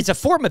AI thing? It's a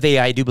form of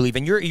AI, I do believe.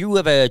 And you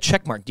have a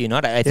check mark, do you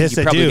not? I think Yes,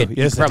 you I probably do. Get,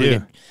 Yes, you probably I do.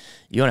 Get,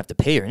 you don't have to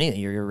pay or anything.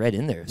 You're right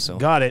in there. So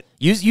Got it.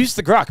 Use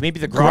the Grok.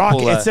 Maybe the Grok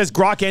will... it says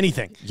Grok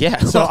anything. Yeah.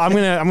 So I'm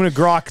gonna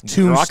Grok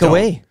Tombstone. Grok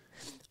away.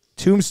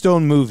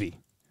 Tombstone movie.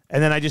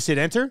 And then I just hit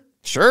enter?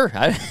 Sure.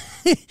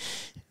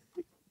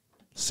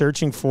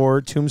 Searching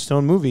for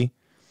Tombstone movie.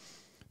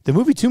 The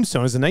movie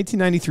Tombstone is a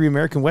 1993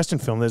 American Western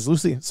film that is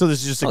loosely... So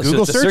this is just a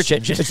Google so it's a search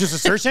engine. It's just a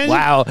search engine?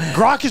 Wow.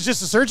 Grok is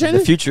just a search engine?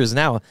 The future is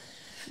now.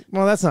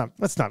 Well, that's not...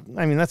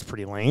 I mean, that's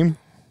pretty lame.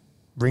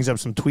 Brings up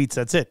some tweets,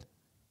 that's it.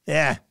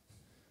 Yeah.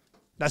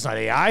 That's not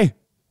AI.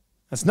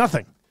 That's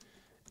nothing.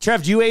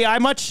 Trev, do you AI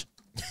much?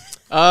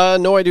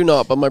 No, I do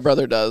not, but my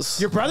brother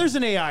does. Your brother's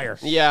an AIer.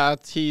 Yeah,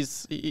 he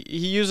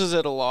uses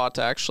it a lot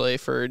actually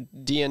for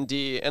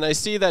D&D, and I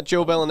see that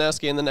Joe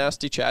Belineski in the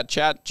Nasty Chat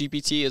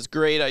GPT is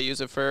great. I use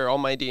it for all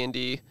my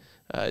D&D.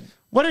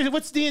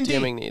 What's D&D?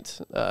 DMing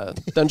needs.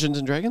 Dungeons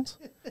and Dragons.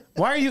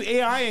 Why are you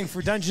AIing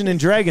for Dungeons and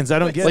Dragons? I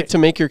don't get like it. to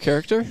make your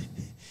character.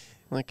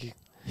 Like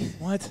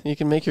what? You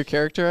can make your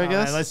character, I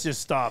guess. Let's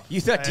just stop.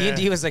 You thought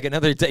D&D was like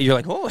another... You're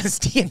like, oh, it's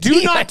D&D.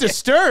 Do not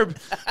disturb.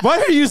 Why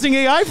are you using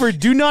AI for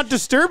do not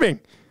disturbing?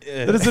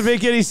 That doesn't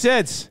make any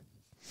sense.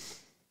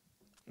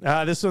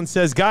 This one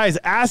says, guys,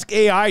 ask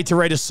AI to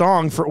write a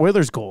song for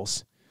Oilers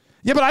goals.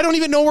 Yeah, but I don't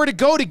even know where to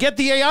go to get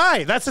the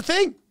AI. That's the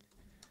thing.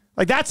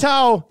 Like, that's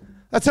how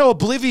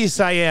oblivious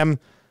I am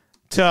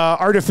to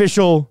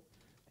artificial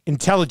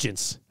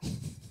intelligence.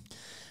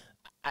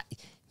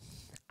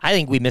 I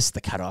think we missed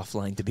the cutoff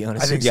line, to be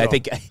honest I think with you. so.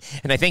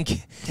 I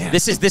think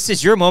this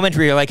is your moment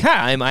where you're like,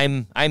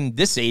 I'm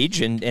this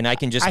age and I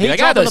can just I be hate like,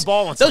 dropping the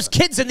ball on those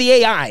kids in the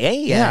AI, eh?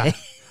 Yeah.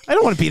 I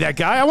don't want to be that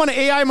guy. I want to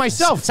AI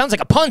myself. Sounds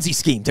like a Ponzi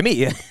scheme to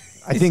me.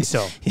 I think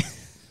so.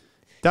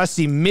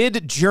 Dusty,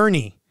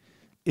 Mid-Journey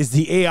is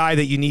the AI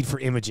that you need for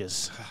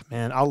images.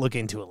 Man, I'll look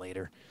into it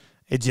later.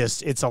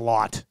 It's a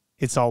lot.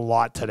 It's a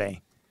lot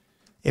today.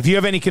 If you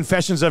have any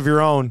confessions of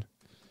your own,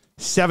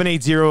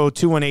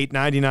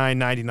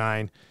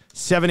 780-218-9999.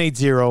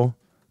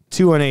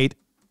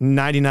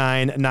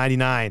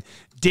 780-218-9999.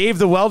 Dave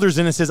the Welder's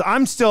in and says,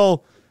 I'm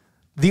still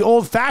the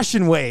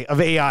old-fashioned way of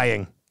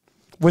AIing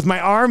with my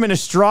arm in a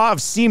straw of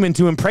semen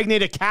to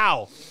impregnate a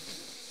cow.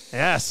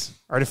 Yes,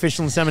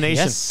 artificial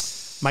insemination.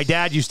 Yes. My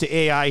dad used to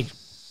AI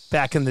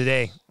back in the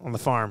day on the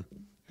farm.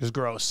 It was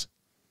gross.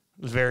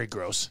 It was very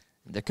gross.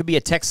 There could be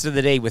a text of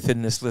the day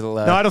within this little.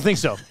 No, I don't think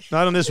so.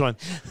 Not on this one.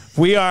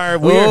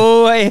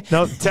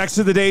 No, text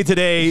of the day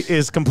today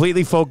is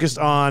completely focused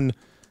on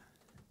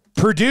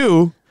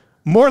Purdue,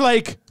 more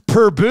like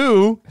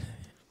Purdue.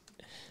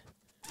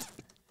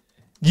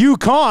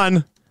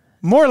 UConn,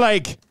 more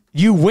like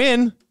you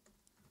win.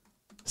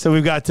 So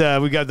we got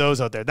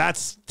those out there.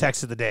 That's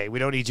text of the day. We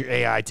don't need your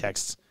AI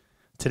texts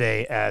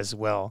today as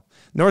well.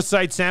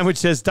 Northside Sandwich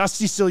says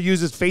Dusty still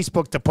uses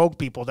Facebook to poke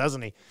people,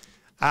 doesn't he?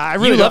 I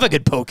really love a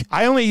good poke.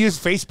 I only use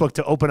Facebook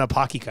to open up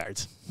hockey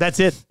cards. That's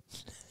it.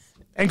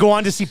 And go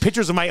on to see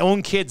pictures of my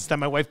own kids that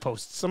my wife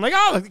posts. I'm like,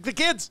 oh, the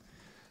kids.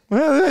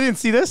 Well, I didn't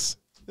see this.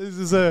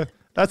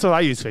 That's what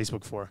I use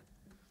Facebook for.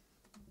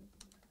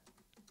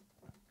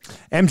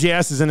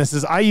 MJS is in this.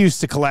 Says, I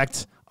used to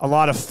collect a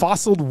lot of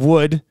fossiled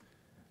wood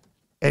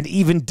and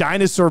even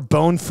dinosaur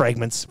bone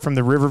fragments from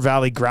the River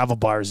Valley gravel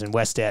bars in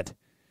West Ed.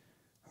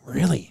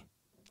 Really?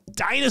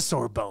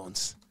 Dinosaur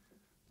bones.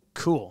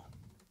 Cool.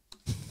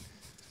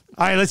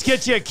 All right, let's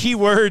get you a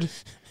keyword.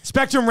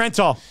 Spectrum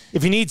Rental.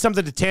 If you need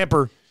something to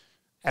tamper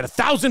at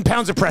 1,000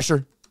 pounds of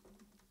pressure,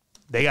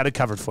 they got it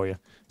covered for you.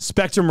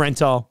 Spectrum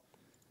Rental,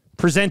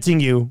 presenting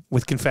you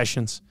with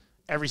confessions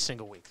every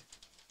single week.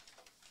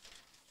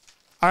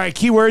 All right,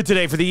 keyword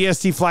today for the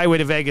EST Flyway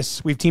to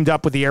Vegas. We've teamed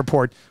up with the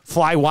airport.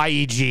 Fly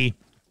YEG.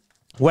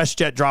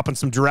 WestJet dropping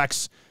some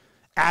directs,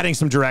 adding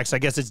some directs. I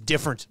guess it's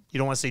different. You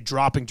don't want to say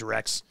dropping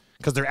directs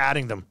because they're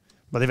adding them.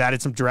 But they've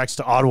added some directs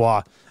to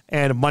Ottawa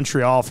and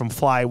Montreal from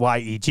Fly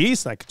YEG.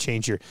 So that could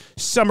change your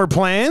summer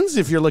plans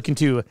if you're looking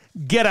to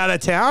get out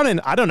of town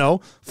and, I don't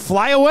know,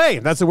 fly away.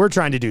 That's what we're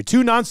trying to do.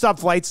 2 nonstop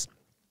flights,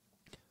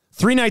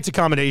 3 nights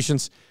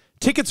accommodations,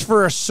 tickets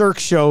for a Cirque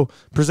show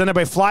presented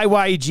by Fly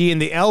YEG and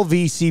the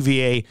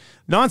LVCVA.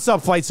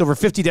 Nonstop flights over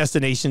 50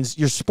 destinations.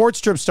 Your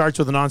sports trip starts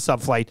with a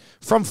nonstop flight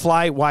from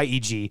Fly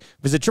YEG.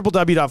 Visit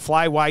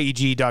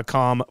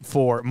www.flyyeg.com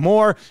for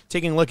more.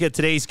 Taking a look at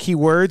today's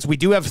keywords. We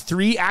do have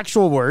 3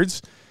 actual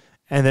words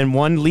and then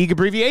 1 league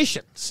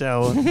abbreviation.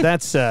 So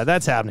that's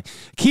happening.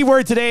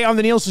 Keyword today on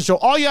the Nielsen Show.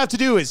 All you have to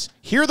do is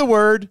hear the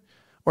word,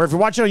 or if you're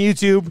watching on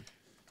YouTube,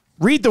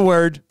 read the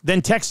word,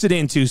 then text it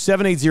into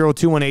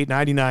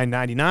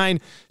 780-218-9999,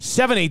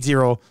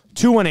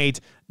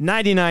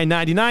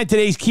 780-218-9999.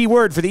 Today's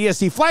keyword for the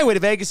EST Flyway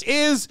to Vegas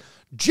is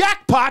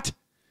jackpot.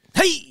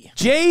 Hey!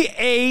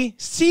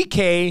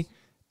 Jackpot.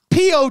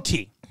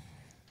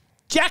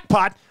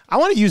 Jackpot. I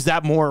want to use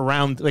that more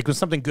around, like when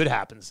something good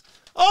happens.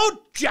 Oh,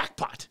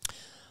 jackpot.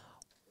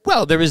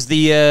 Well, there was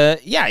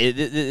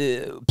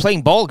the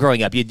playing ball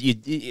growing up.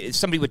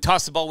 Somebody would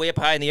toss the ball way up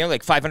high in the air,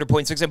 like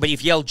 500.6. But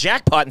if you yelled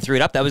jackpot and threw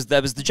it up, that was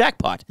the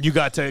jackpot. You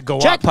got to go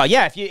jackpot. up.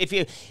 Yeah. If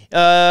you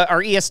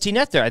our EST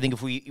net there, I think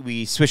if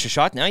we swish a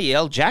shot now, you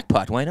yell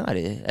jackpot. Why not?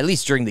 At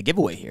least during the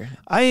giveaway here,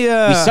 we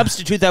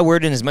substitute that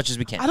word in as much as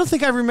we can. I don't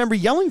think I remember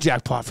yelling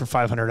jackpot for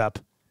 500 up.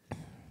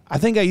 I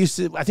think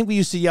we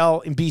used to yell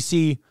in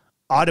BC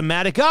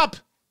automatic up.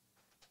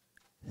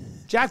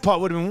 Jackpot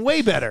would have been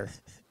way better.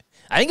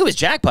 I think it was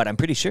jackpot. I'm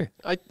pretty sure.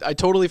 I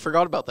totally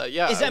forgot about that.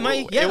 Yeah. Is that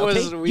my? Yeah. It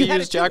was. We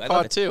used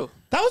jackpot too.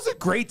 That was a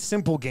great,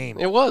 simple game.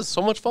 It was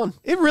so much fun.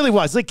 It really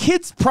was. Like,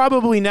 kids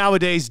probably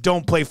nowadays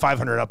don't play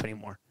 500 up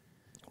anymore.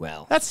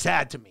 Well, that's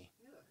sad to me.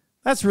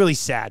 That's really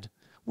sad.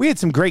 We had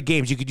some great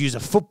games. You could use a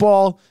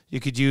football. You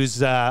could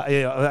use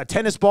a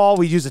tennis ball.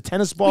 We use a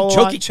tennis ball. We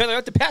choke each other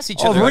out to pass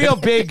each other. Oh, real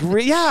big.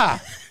 Yeah.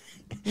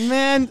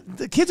 Man,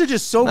 the kids are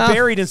just so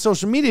buried in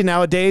social media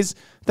nowadays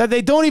that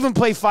they don't even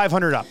play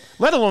 500 up,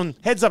 let alone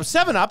heads up,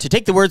 7 up. To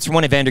take the words from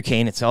one Evander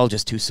Kane, it's all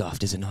just too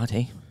soft, is it not,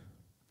 eh?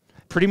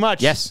 Pretty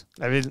much. Yes.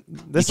 I mean,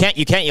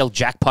 you can't yell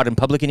jackpot in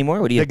public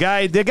anymore. What do you?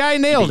 The guy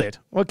nailed it.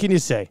 What can you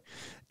say?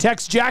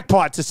 Text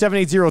jackpot to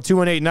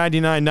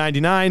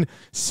 780-218-9999,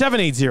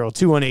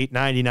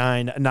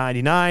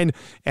 780-218-9999.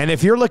 And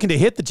if you're looking to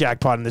hit the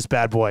jackpot in this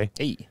bad boy,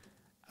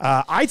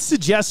 I'd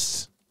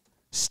suggest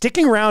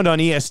sticking around on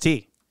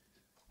EST.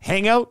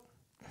 Hangout,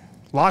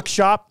 lock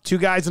shop, 2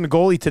 guys and a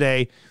goalie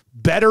today.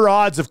 Better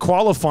odds of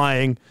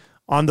qualifying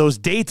on those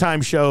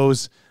daytime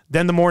shows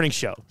than the morning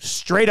show.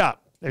 Straight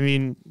up. I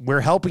mean,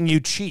 we're helping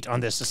you cheat on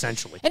this,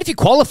 essentially. And if you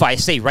qualify,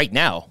 say right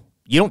now,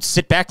 you don't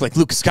sit back like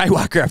Luke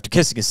Skywalker after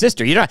kissing his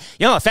sister. You're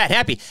not fat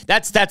happy.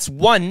 That's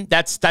one.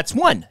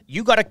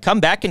 You got to come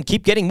back and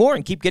keep getting more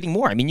and keep getting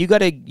more. I mean, you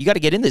got to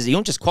get in this. You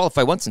don't just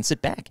qualify once and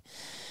sit back.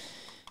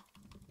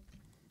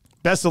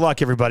 Best of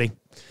luck, everybody.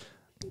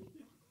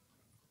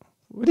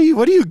 What are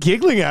you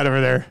giggling at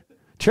over there?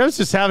 Trev's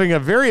just having a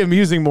very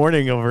amusing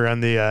morning over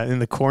on the in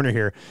the corner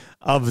here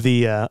of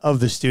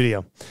the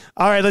studio.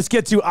 All right, let's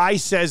get to I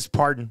Says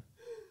Pardon.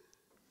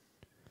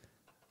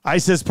 I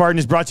Says Pardon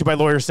is brought to you by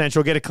Lawyer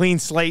Central. Get a clean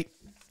slate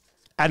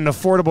at an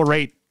affordable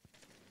rate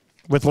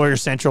with Lawyer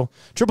Central.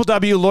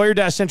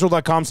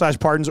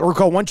 www.lawyer-central.com/pardons or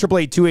call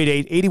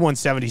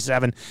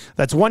 1-888-288-8177.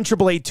 That's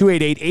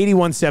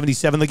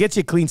 1-888-288-8177. They'll get you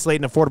a clean slate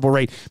and affordable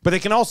rate, but they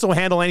can also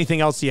handle anything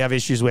else you have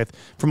issues with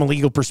from a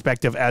legal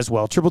perspective as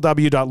well.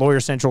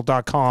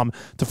 www.lawyercentral.com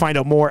to find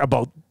out more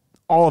about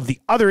all of the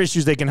other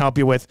issues they can help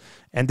you with.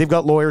 And they've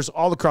got lawyers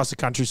all across the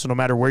country, so no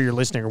matter where you're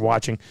listening or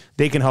watching,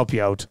 they can help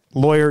you out.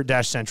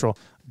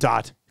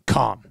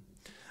 Lawyer-central.com.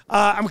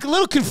 I'm a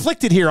little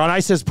conflicted here on I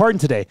Says Pardon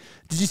today.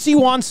 Did you see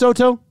Juan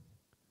Soto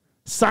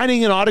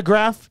signing an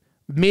autograph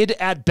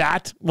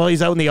mid-at-bat while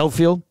he's out in the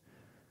outfield?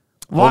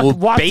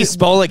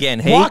 Baseball again,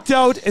 hey? Walked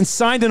out and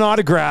signed an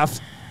autograph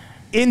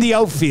in the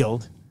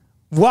outfield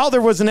while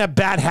there was an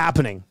at-bat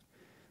happening.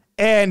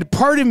 And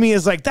part of me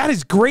is like, that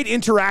is great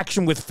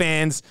interaction with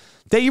fans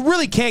that you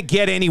really can't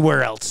get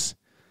anywhere else.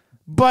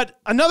 But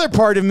another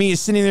part of me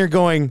is sitting there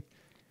going,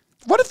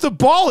 what if the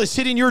ball is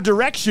hitting your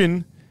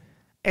direction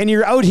and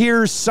you're out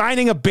here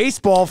signing a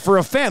baseball for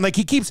a fan? Like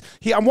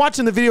I'm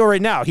watching the video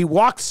right now. He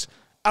walks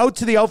out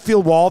to the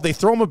outfield wall. They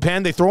throw him a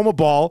pen. They throw him a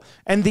ball.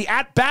 And the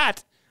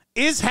at-bat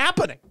is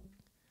happening.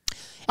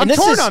 I'm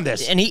torn on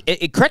this. And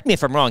correct me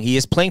if I'm wrong, he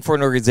is playing for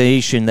an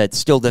organization that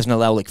still doesn't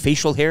allow like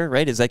facial hair,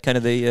 right? Is that kind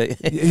of the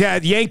yeah,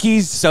 the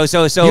Yankees. So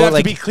you have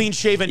like, to be clean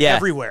shaven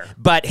everywhere.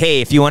 But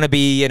hey, if you want to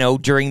be,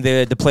 during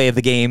the play of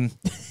the game,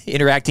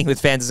 interacting with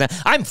fans,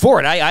 I'm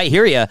for it. I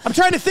hear you. I'm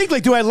trying to think,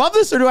 like, do I love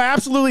this or do I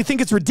absolutely think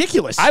it's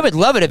ridiculous? I would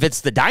love it if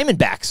it's the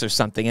Diamondbacks or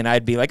something, and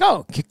I'd be like,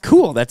 oh,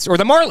 cool. Or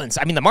the Marlins.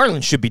 I mean, the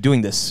Marlins should be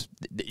doing this.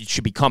 It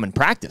should be common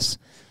practice.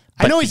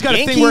 I know he's got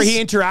a thing where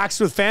he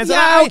interacts with fans.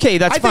 Yeah, okay,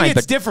 that's fine. I think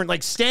it's different,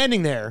 like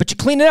standing there. But you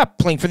clean it up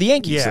playing for the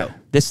Yankees, Yeah.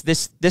 though.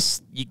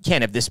 This, you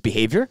can't have this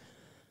behavior.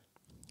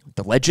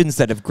 The legends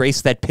that have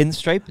graced that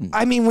pinstripe.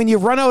 I mean, when you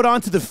run out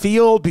onto the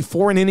field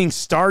before an inning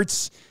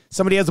starts,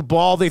 somebody has a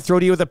ball, they throw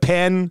to you with a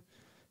pen,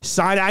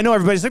 sign. I know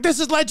everybody's like, this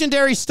is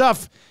legendary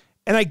stuff.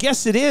 And I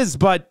guess it is,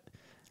 but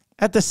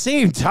at the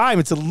same time,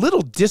 it's a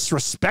little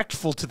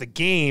disrespectful to the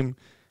game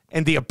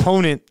and the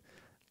opponent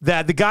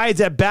that the guy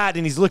is at bat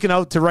and he's looking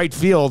out to right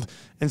field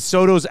and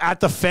Soto's at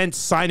the fence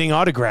signing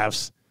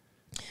autographs.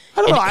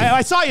 I don't know.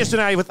 I saw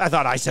yesterday. I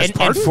thought I said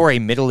and for a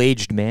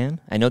middle-aged man,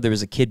 I know there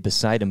was a kid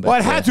beside him. But, well,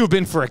 it had to have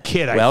been for a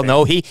kid. I think.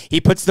 No,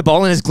 he puts the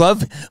ball in his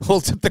glove,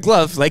 holds up the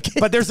glove like.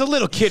 But there's a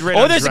little kid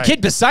right. There's a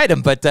kid beside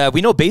him, but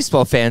we know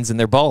baseball fans and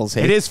their balls.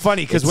 Hey? It is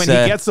funny because when he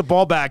gets the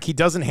ball back, he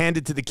doesn't hand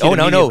it to the kid. Oh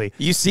immediately. no!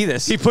 You see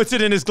this? He puts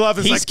it in his glove.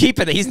 He's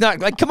keeping it. He's not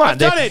like, come on, I've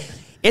done it.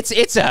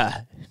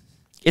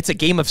 It's a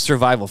game of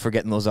survival for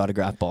getting those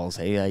autograph balls.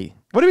 Hey,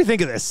 what do we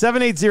think of this?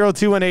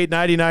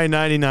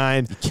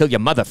 780-218-9999. You kill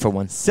your mother for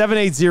one.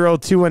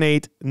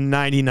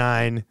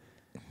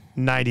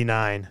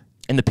 780-218-9999.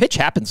 And the pitch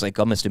happens like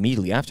almost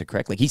immediately after,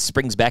 correct? Like he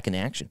springs back in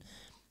action.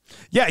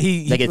 Yeah,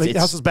 he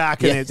hustles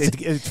back and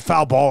it's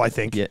foul ball, I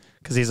think,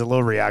 because he's a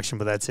little reaction,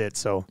 but that's it.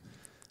 So,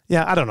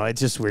 yeah, I don't know. It's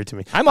just weird to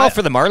me. I'm all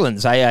for the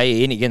Marlins.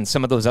 And again,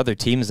 some of those other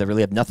teams that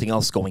really have nothing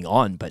else going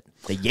on, but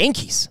the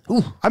Yankees.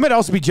 Ooh. I might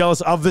also be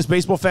jealous of this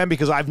baseball fan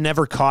because I've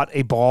never caught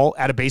a ball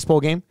at a baseball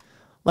game.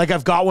 Like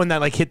I've got one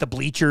that like hit the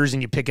bleachers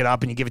and you pick it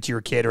up and you give it to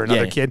your kid or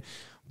another kid,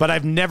 but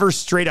I've never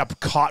straight up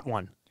caught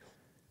one.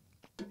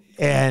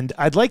 And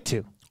I'd like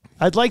to.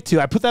 I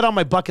put that on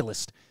my bucket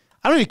list.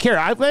 I don't even care.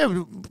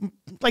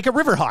 Like a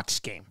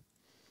Riverhawks game.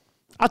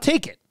 I'll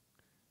take it.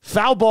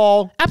 Foul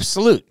ball.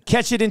 Absolute.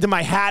 Catch it into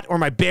my hat or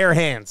my bare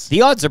hands.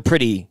 The odds are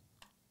pretty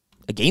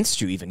against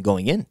you even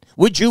going in.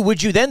 Would you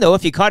then, though,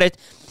 if you caught it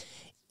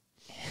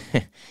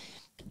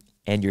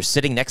and you're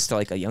sitting next to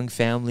like a young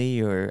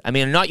family or, I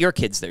mean, not your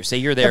kids there. Say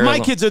you're there. If my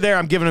kids are there,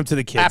 I'm giving them to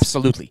the kids.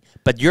 Absolutely.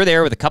 But you're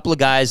there with a couple of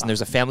guys and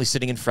there's a family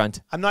sitting in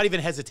front. I'm not even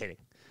hesitating.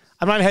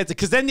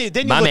 Because then you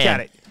look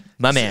at it.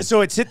 My man. So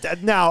it's hit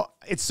now.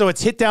 It's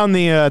hit down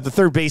the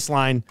third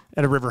baseline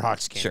at a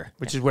Riverhawks game. Sure.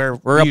 Which is where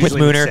we're up with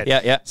Mooner. Sit.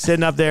 Yeah.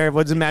 Sitting up there.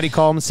 What does Matty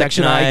call them?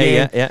 Section I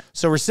game. Yeah.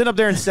 So we're sitting up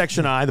there in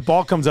Section I. The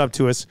ball comes up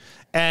to us,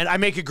 and I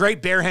make a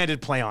great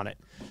barehanded play on it.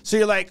 So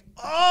you're like,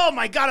 oh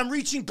my God, I'm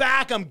reaching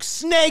back, I'm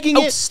snagging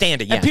it.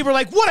 Outstanding. And people are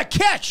like, what a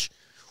catch!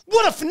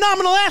 What a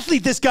phenomenal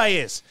athlete this guy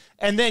is.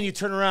 And then you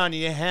turn around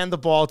and you hand the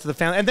ball to the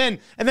family, and then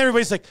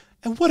everybody's like,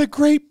 and what a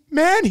great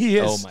man he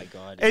is. Oh my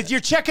God. Yeah. You're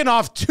checking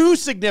off two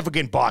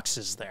significant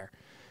boxes there.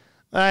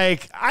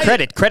 Like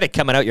credit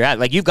coming out your hat.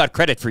 Like you've got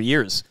credit for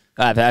years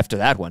after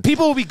that one.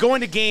 People will be going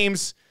to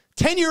games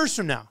 10 years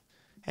from now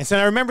and saying,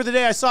 I remember the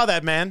day I saw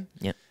that man.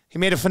 Yep. He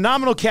made a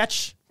phenomenal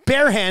catch,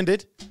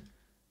 barehanded,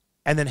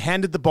 and then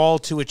handed the ball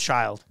to a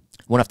child.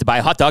 Won't have to buy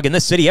a hot dog in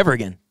this city ever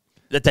again.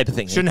 That type of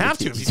thing. Shouldn't have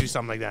to if you do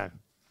something like that.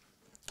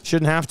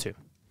 Shouldn't have to.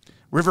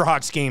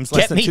 Riverhawks games.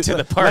 Get me to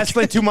the park. Less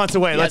than 2 months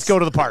away. Yes. Let's go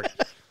to the park.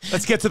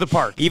 Let's get to the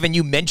park. Even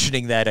you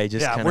mentioning that, I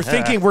just we're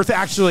thinking.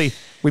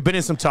 We've been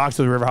in some talks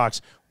with the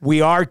Riverhawks. We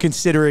are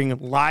considering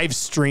live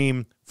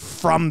stream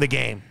from the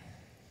game,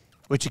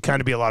 which would kind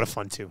of be a lot of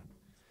fun too.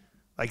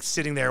 Like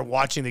sitting there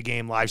watching the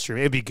game live stream,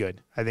 it'd be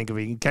good. I think if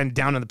we kind of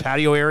down in the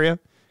patio area,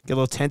 get a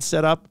little tent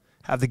set up,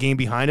 have the game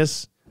behind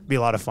us, it'd be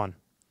a lot of fun.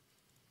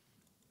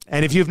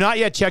 And if you've not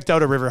yet checked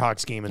out a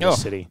Riverhawks game in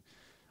this city,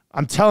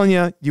 I'm telling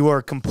you, you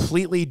are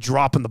completely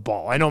dropping the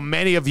ball. I know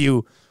many of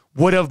you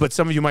would have, but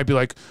some of you might be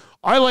like,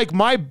 I like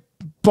my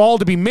ball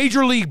to be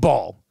Major League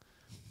ball.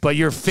 But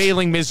you're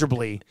failing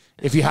miserably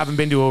if you haven't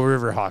been to a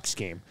Riverhawks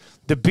game.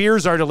 The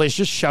beers are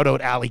delicious. Shout out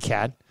Alley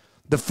Cat.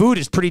 the food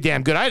is pretty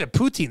damn good. I had a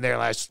poutine there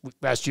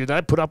last year that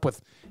I put up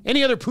with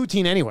any other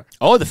poutine anywhere.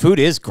 Oh, the food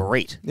is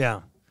great.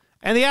 Yeah.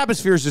 And the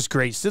atmosphere is just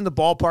great. Sit in the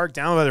ballpark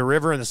down by the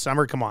river in the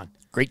summer. Come on.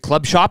 Great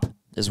club shop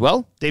as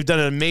well. They've done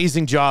an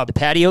amazing job. The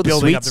patio,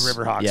 building the up the suites.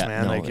 Riverhawks, Yeah,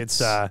 man. no, Like it's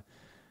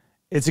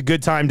a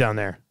good time down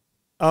there.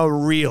 A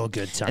real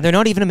good time. And they're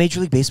not even a Major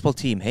League Baseball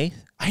team, hey?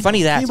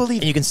 Funny that. Can you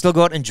believe and you can still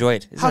go out and enjoy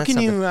it. How can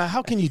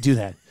you do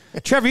that?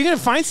 Trevor, you going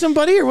to find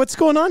somebody or what's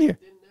going on here?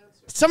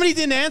 Somebody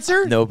didn't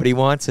answer? Nobody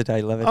wants it.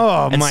 I love it.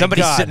 Oh, and my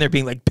somebody's God. sitting there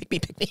being like, pick me,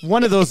 pick me.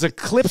 One of those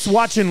eclipse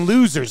watching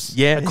losers,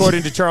 Yeah.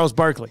 according to Charles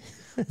Barkley.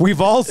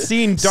 We've all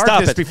seen Stop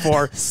darkness it.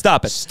 before.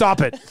 Stop it. Stop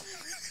it.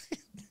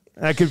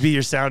 That could be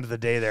your sound of the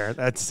day there.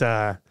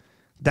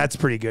 That's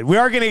pretty good. We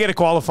are going to get a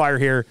qualifier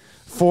here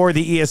for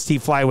the EST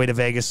Flyway to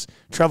Vegas.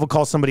 Trev will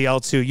call somebody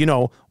else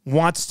who,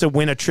 wants to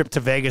win a trip to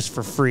Vegas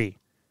for free.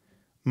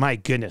 My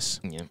goodness.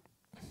 Yeah.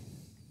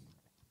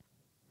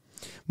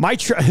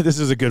 This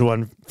is a good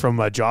one from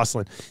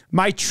Jocelyn.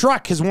 My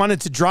truck has wanted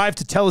to drive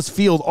to Telus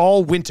Field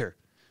all winter.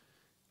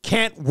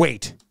 Can't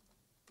wait.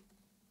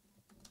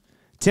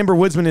 Timber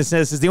Woodsman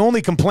says, the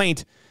only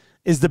complaint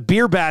is the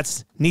beer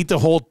bats need to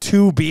hold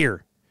 2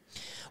 beer.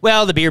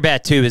 Well, the beer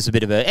bat, too, is a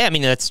bit of it's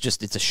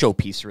a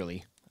showpiece,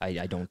 really.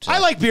 I don't. I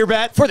like beer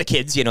bat. For the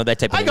kids, that type of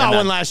thing. I got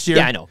one last year.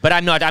 Yeah, I know. But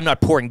I'm not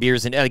pouring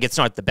beers in. It's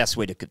not the best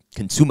way to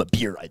consume a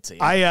beer, I'd say.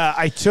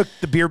 I took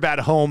the beer bat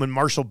home and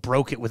Marshall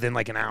broke it within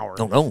like an hour.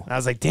 Oh, no. I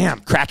was like, damn.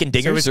 Cracking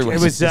dingers? So it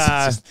was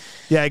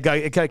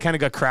it kind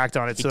of got cracked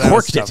on it. He so that was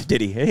corked it, tough.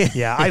 did he?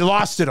 Yeah, I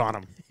lost it on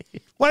him.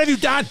 What have you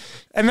done?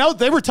 And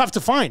they were tough to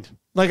find.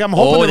 Like, I'm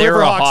hoping the they were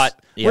Riverhawks,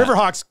 yeah.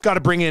 Riverhawks got to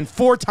bring in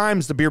 4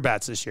 times the beer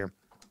bats this year.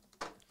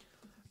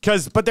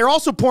 But they're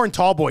also pouring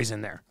tall boys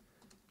in there.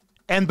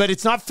 But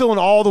it's not filling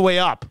all the way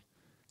up.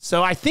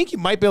 So I think you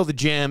might be able to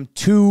jam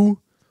 2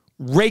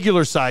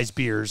 regular sized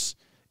beers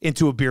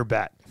into a beer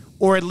bat.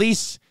 Or at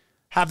least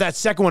have that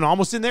second one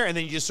almost in there, and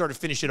then you just sort of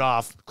finish it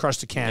off, crush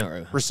the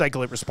can,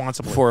 recycle it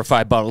responsibly. 4 or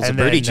 5 bottles of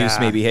birdie juice,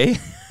 maybe, hey?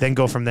 Then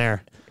go from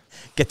there.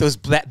 Get those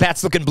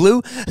bats looking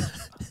blue.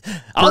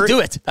 I'll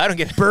do it. I don't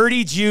get it.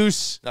 Birdie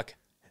juice, okay.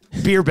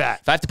 Beer bat.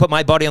 If I have to put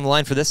my body on the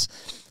line for this.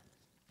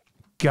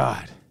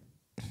 God.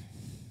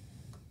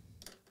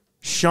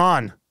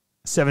 Sean,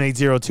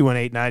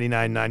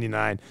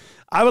 780-218-9999.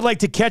 I would like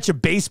to catch a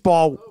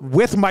baseball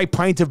with my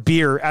pint of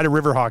beer at a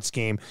Riverhawks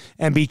game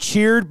and be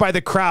cheered by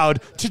the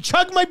crowd to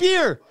chug my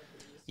beer.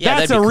 Yeah,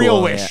 that's that'd a be real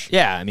cool. wish.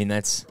 Yeah, I mean,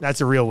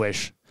 that's a real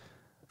wish.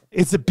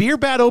 Is the beer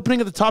bat opening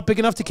at the top big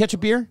enough to catch a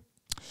beer?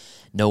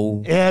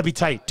 No. Yeah, it'd be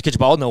tight. To catch a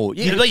ball? No.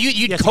 You'd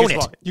cone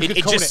it.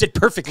 It just sit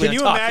perfectly Can on you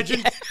top.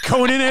 imagine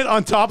coning it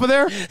on top of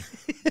there?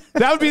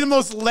 That would be the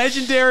most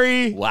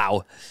legendary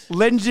one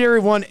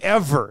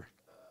ever.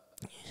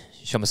 You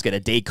should almost get a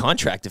day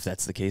contract if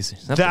that's the case.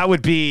 That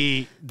would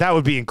be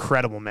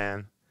incredible,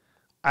 man.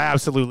 I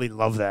absolutely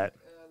love that.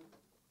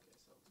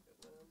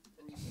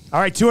 All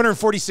right,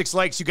 246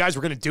 likes. You guys,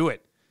 we're going to do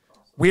it.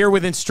 We are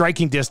within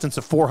striking distance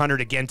of 400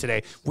 again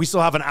today. We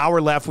still have an hour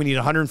left. We need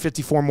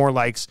 154 more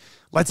likes.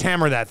 Let's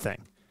hammer that thing.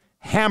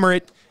 Hammer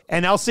it.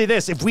 And I'll say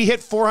this. If we hit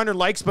 400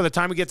 likes by the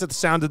time we get to the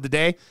sound of the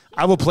day,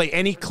 I will play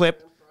any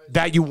clip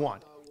that you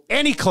want.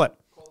 Any clip.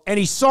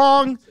 Any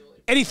song.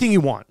 Anything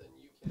you want.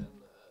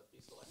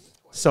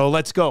 So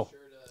let's go.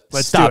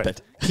 Let's Stop do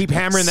it. Keep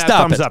hammering that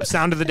Stop thumbs it. up.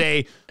 Sound of the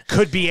day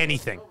could be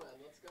anything.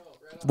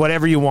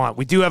 Whatever you want.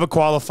 We do have a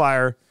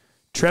qualifier.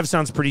 Trev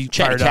sounds pretty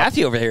Chatty fired up.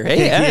 Cathy over here.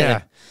 Hey,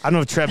 Yeah. I don't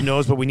know if Trev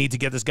knows, but we need to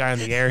get this guy on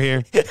the air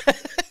here.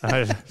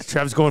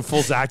 Trev's going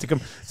full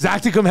Zacticum.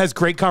 Zacticum has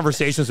great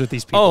conversations with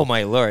these people. Oh,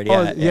 my Lord.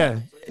 Yeah. Yeah.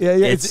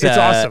 It's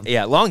awesome.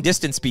 Yeah, long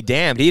distance be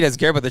damned. He doesn't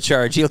care about the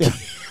charge. He'll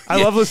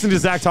I love listening to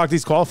Zach talk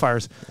these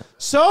qualifiers.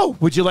 So,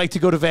 would you like to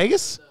go to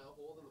Vegas?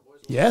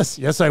 Yes.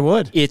 Yes, I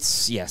would.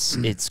 It's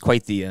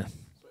quite the...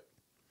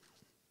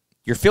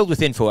 you're filled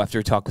with info after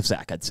a talk with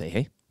Zach, I'd say,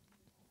 hey?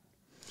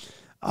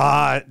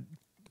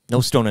 No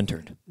stone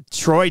unturned.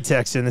 Troy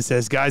texts in and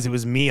says, guys, it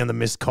was me on the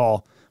missed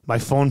call. My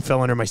phone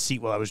fell under my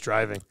seat while I was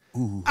driving.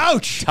 Ooh,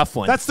 ouch. Tough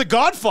one. That's the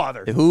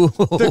Godfather. Ooh.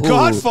 The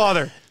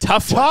Godfather.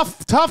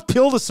 Tough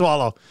pill to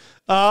swallow.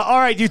 All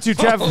right, you two,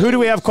 Trev, who do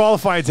we have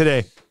qualifying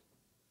today?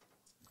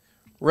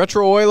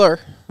 Retro Oiler.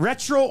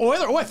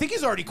 Oh, I think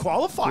he's already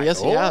qualified.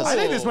 Yes, he has. I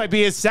think this might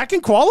be his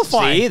second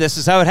qualifying. See, this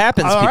is how it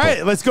happens, All people.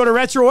 right, let's go to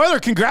Retro Oiler.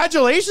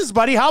 Congratulations,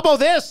 buddy. How about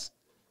this?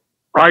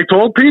 I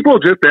told people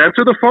just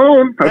answer the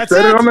phone. I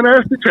said it on the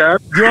nasty chat.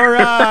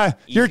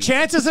 Your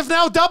chances have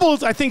now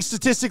doubled, I think,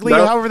 statistically,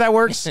 No. however that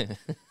works. I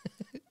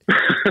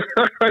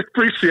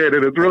appreciate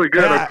it. It's really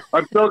good. Yeah.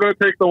 I'm still going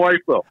to take the wife,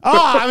 though.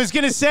 Oh, I was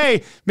going to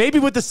say, maybe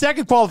with the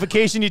second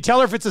qualification, you tell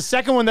her if it's the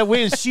second one that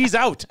wins, she's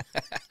out.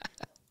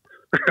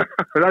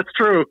 That's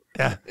true.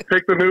 Yeah.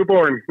 Take the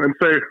newborn and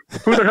say,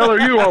 who the hell are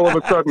you all of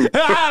a sudden?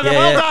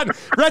 Well done.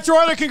 Retro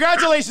Oiler,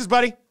 congratulations,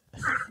 buddy.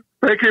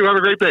 Thank you. Have a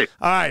great day.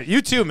 All right.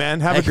 You too, man.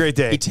 Have a great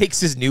day. He takes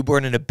his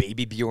newborn and a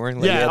baby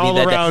Bjorn. Yeah, all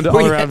around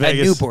A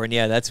Vegas. newborn.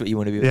 Yeah, that's what you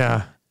want to be.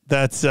 Yeah,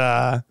 that's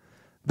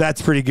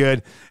That's pretty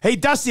good. Hey,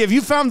 Dusty, have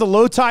you found the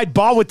low tide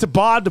ball with to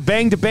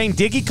bang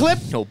diggy clip?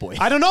 Oh, boy.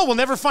 I don't know. We'll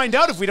never find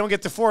out if we don't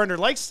get to 400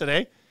 likes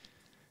today.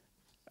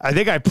 I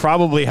think I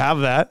probably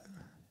have that.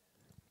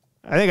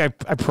 I think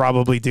I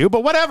probably do,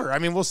 but whatever. I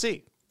mean, we'll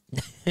see.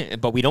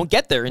 But we don't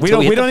get there until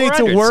we don't need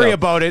to worry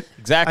about it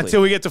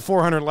until we get to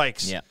 400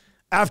 likes. Yeah.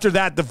 After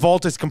that, the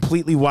vault is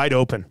completely wide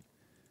open.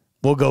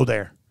 We'll go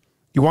there.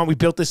 You want We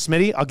Built This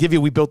Smitty? I'll give you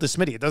We Built This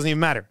Smitty. It doesn't even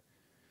matter.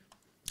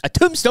 A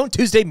Tombstone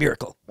Tuesday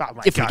miracle. Oh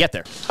my if God. we get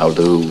there.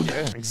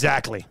 Hallelujah.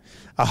 Exactly.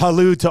 A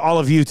halloo to all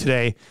of you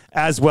today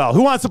as well.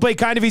 Who wants to play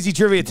Kind of Easy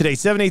Trivia today?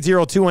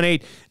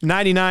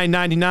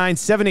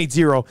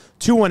 780-218-9999.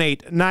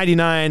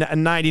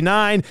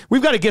 780-218-9999.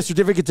 We've got a gift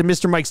certificate to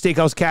Mr. Mike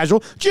Steakhouse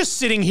Casual just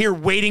sitting here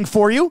waiting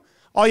for you.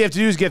 All you have to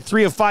do is get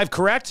 3 of 5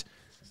 correct.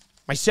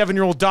 My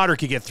 7-year-old daughter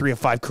could get 3 of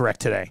 5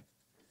 correct today,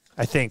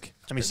 I think.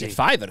 Let me see.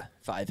 5 out of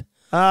 5.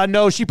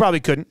 No, she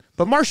probably couldn't,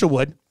 but Marshall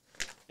would.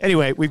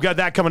 Anyway, we've got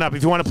that coming up.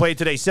 If you want to play it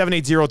today,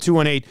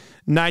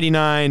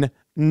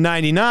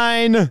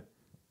 780-218-9999.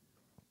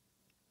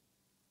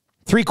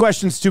 3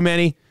 questions too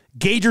many.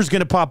 Gager's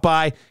going to pop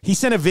by. He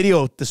sent a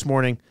video this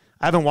morning.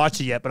 I haven't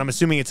watched it yet, but I'm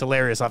assuming it's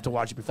hilarious. I'll have to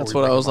watch it before. That's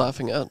what I was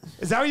laughing at.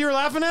 Is that what you were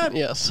laughing at?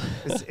 Yes.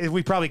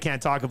 We probably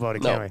can't talk about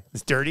it, can we?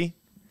 It's dirty?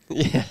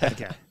 Yeah.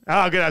 Okay. Oh,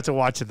 I'm going to have to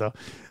watch it, though.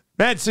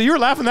 Man, so you were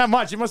laughing that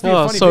much. It must be a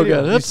funny so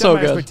video. good. It's so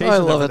good. I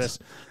love it.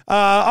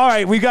 All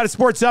right, we've got a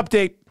sports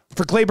update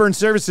for Clayburn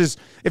Services.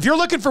 If you're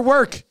looking for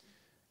work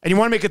and you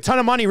want to make a ton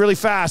of money really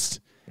fast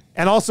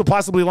and also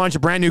possibly launch a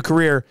brand new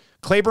career,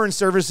 Clayburn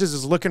Services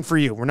is looking for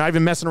you. We're not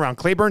even messing around.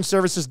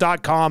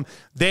 ClayburnServices.com.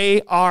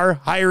 They are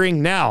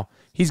hiring now.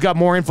 He's got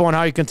more info on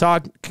how you can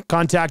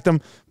contact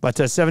them, but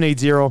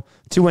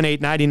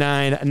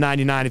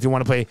 780-218-9999 if you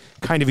want to play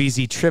Kind of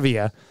Easy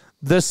Trivia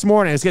this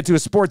morning. Let's get to a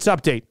sports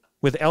update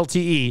with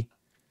LTE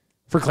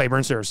for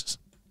Clayburn Services.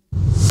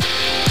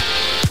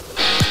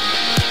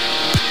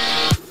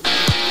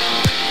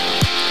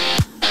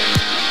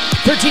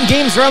 Thirteen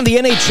games around the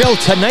NHL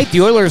tonight.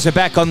 The Oilers are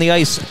back on the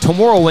ice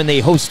tomorrow when they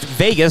host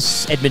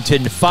Vegas.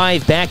 Edmonton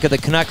 5 back of the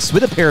Canucks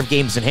with a pair of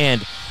games in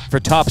hand for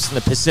tops in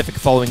the Pacific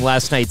following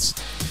last night's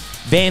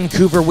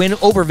Vancouver win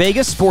over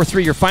Vegas.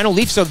 4-3 your final.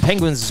 Leafs are the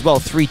Penguins as well,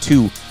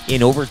 3-2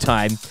 in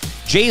overtime.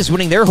 Jays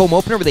winning their home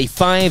opener with a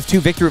 5-2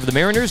 victory over the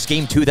Mariners.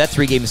 Game 2, that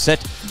 3-game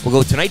set will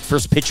go tonight.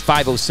 First pitch,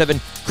 5:07.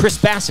 Chris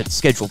Bassett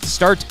scheduled to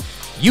start.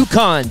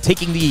 UConn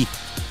taking the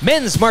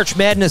men's March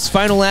Madness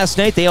final last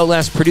night. They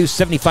outlast Purdue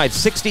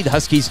 75-60. The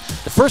Huskies,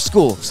 the first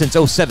school since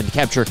 2007 to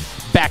capture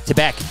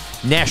back-to-back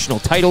national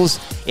titles.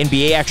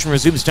 NBA action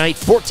resumes tonight.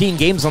 14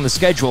 games on the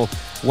schedule,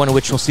 one of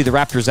which will see the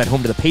Raptors at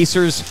home to the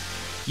Pacers.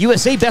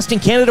 USA besting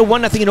Canada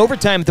 1-0 in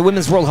overtime at the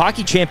Women's World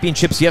Hockey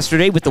Championships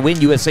yesterday. With the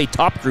win, USA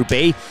top Group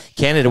A.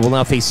 Canada will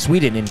now face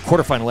Sweden in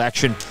quarterfinal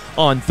action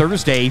on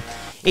Thursday.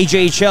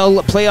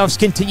 AJHL playoffs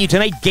continue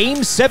tonight.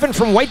 Game 7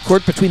 from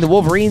Whitecourt between the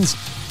Wolverines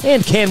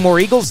and Canmore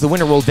Eagles. The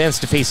winner will advance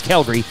to face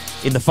Calgary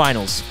in the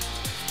finals.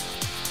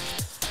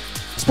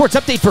 Sports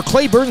update for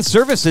Clayburn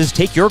Services.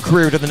 Take your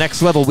career to the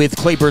next level with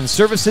Clayburn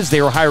Services.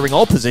 They are hiring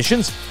all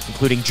positions,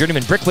 including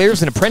journeyman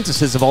bricklayers and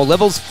apprentices of all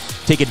levels.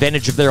 Take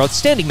advantage of their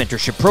outstanding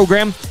mentorship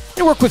program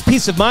and work with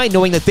peace of mind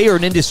knowing that they are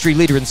an industry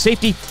leader in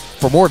safety.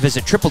 For more,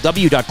 visit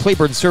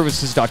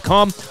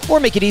www.clayburnservices.com or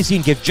make it easy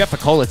and give Jeff a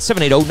call at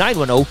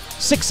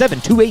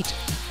 780-910-6728.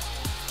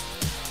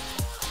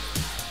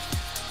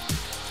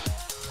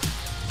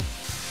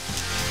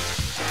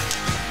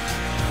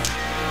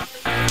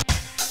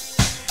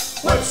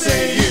 What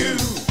say you?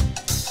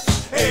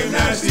 Hey,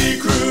 nasty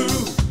crew.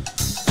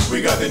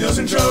 We got the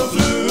Nielsen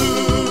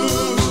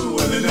flu.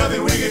 Well, there's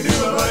nothing we can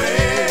do about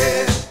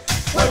it.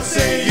 What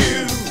say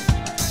you?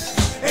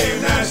 Hey,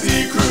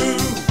 nasty crew.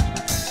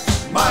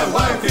 My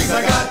wife thinks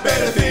I got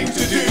better things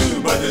to do,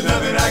 but there's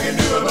nothing I can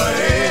do about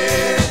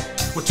it.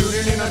 We're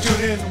tuning in on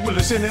TuneIn, we're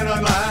listening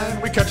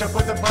online. We catch up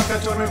with the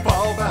podcast when we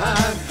fall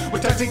behind. We're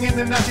texting in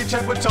the nasty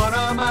chat, what's on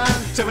our mind.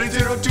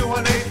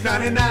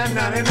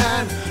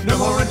 780-218-9999. No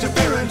more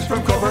interference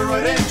from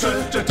corporate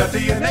interest. To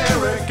Tati and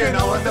Eric and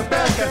all at the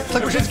back end.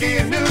 Like Brzezinski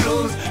and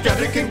Noodles,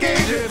 Captain can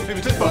gauge it.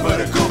 Maybe slip over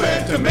to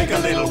Kuban to make a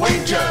little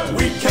wager.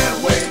 We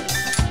can't wait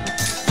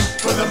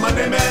for the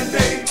Monday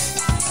Mandate.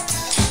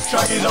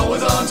 Sharky's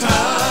always on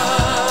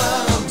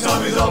time.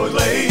 Tommy's always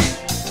late.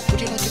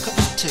 Would you like a cup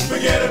of tea?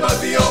 Forget about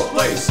the old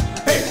place.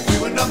 Hey, we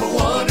were number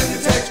 1 in the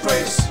text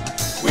race.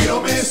 We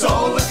don't miss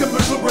all the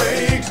commercial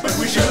breaks, but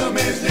we sure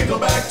miss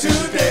Nickelback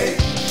today.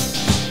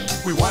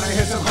 We wanna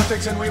hear some hot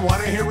takes and we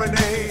wanna hear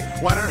Renee.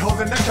 Why not hold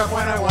the neck up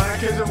when I wanna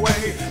kiss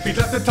away? Beat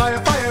left the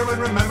tire fire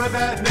and remember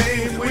that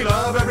name. We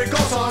love every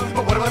goal song,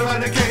 but what about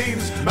Evander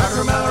Kane's?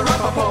 Macramel,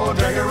 Rapaport,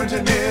 Dragger,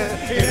 Engineer.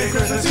 It ain't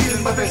Christmas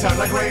season, but they sound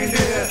like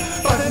reindeer.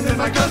 Button and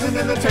my cousin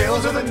and the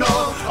tales of the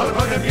North. All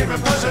about him give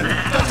him present.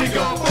 Does he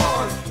go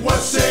for?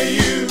 What say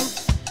you?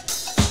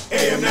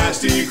 AM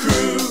Nasty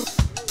Crew.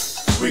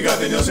 We got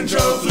the Nielsen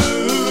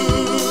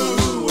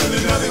flu. Well,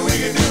 there's nothing we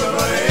can do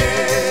about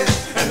it.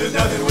 And there's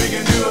nothing we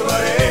can do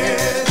about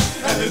it.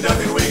 And there's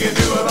nothing we can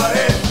do about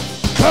it.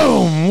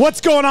 Boom! What's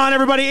going on,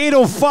 everybody?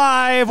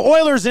 8:05.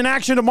 Oilers in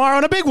action tomorrow,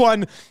 and a big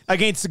one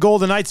against the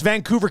Golden Knights.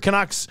 Vancouver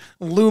Canucks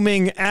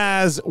looming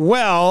as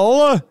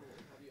well.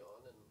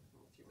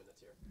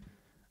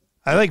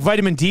 I like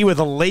vitamin D with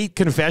a late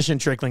confession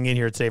trickling in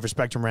here today for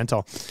Spectrum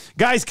Rental.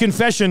 Guys,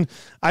 confession.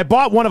 I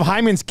bought one of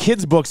Hyman's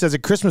kids' books as a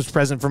Christmas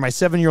present for my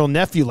 7-year-old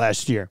nephew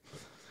last year.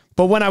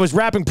 But when I was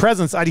wrapping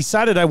presents, I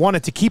decided I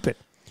wanted to keep it.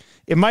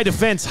 In my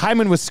defense,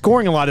 Hyman was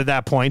scoring a lot at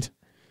that point,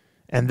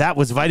 and that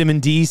was vitamin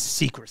D's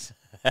secret.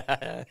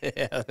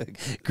 Yeah,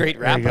 great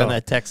rap on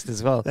that text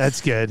as well. That's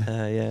good.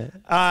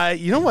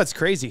 You know what's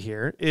crazy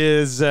here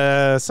is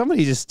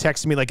somebody just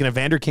texted me like an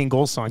Evander Kane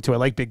goal song to I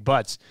Like Big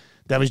Butts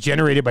that was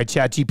generated by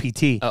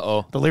ChatGPT.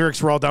 Uh-oh. The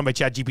lyrics were all done by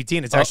ChatGPT,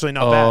 and it's actually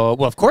not bad.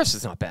 Well, of course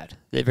it's not bad.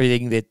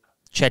 Everything that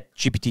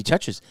ChatGPT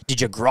touches.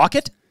 Did you grok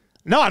it?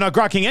 No, I'm not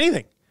grokking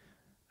anything.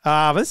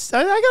 But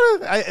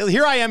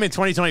here I am in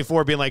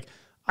 2024 being like,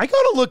 I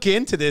got to look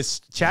into this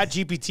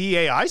ChatGPT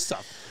AI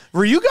stuff.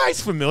 Were you guys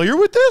familiar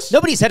with this?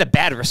 Nobody's had a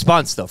bad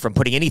response, though, from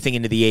putting anything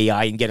into the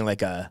AI and getting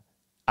like a,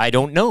 I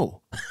don't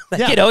know.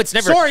 It's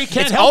never. Sorry,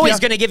 can't it's help always ya.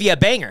 going to give you a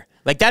banger.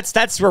 Like,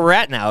 that's where we're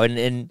at now.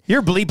 And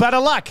you're bleep out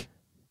of luck.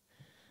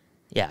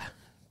 Yeah.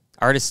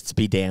 Artists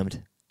be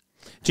damned.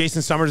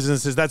 Jason Summers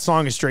says, that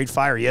song is straight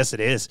fire. Yes, it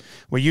is.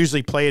 We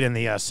usually play it in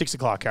the 6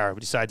 o'clock hour.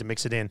 We decided to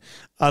mix it in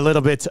a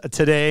little bit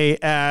today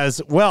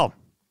as well.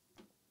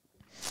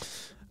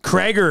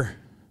 Krager.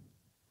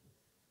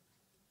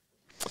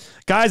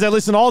 Guys, I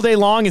listen all day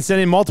long and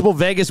send in multiple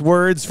Vegas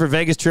words for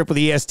Vegas trip with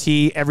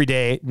EST every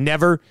day.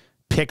 Never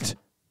picked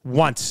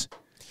once.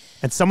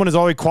 And someone has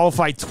already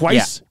qualified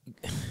twice.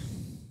 Yeah.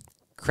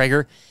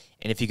 Krager,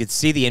 and if you could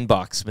see the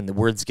inbox when the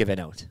word's given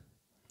out.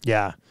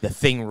 Yeah. The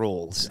thing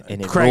rolls,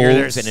 and it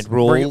Krager, rolls, and it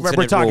rolls,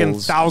 We're talking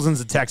thousands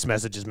of text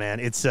messages, man.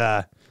 It's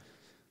and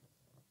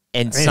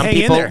hang some in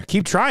people there.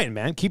 Keep trying,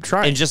 man. Keep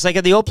trying. And just like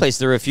at the old place,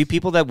 there were a few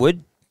people that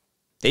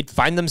they'd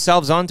find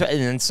themselves on to, and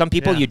then some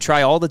people you'd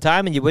try all the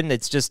time and you wouldn't.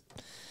 It's just.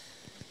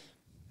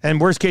 And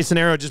worst case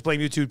scenario, just blame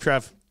YouTube,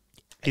 Trev.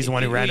 He's the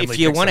one who randomly. If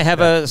you want to have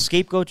a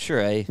scapegoat,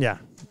 sure. Yeah.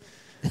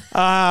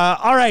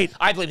 All right.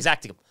 I blame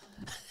Zacticum.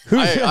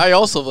 I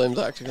also blame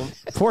Zacticum.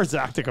 Poor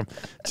Zacticum.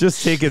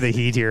 Just taking the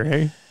heat here,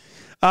 hey?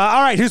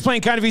 All right, who's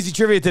playing Kind of Easy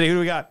Trivia today? Who do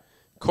we got?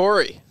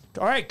 Corey.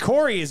 All right,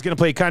 Corey is going to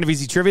play Kind of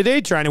Easy Trivia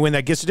today, trying to win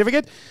that gift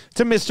certificate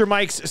to Mr.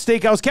 Mike's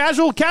Steakhouse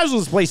Casual.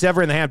 Casualest place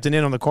ever in the Hampton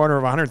Inn on the corner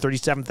of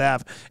 137th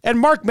Ave and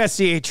Mark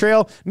Messier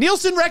Trail.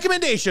 Nielsen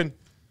recommendation.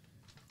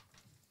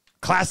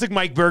 Classic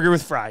Mike burger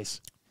with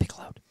fries. Big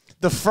loud.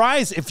 The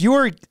fries, if you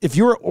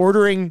were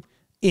ordering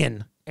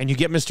in and you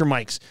get Mr.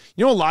 Mike's,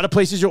 you know a lot of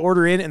places you'll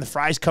order in and the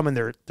fries come and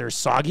they're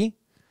soggy.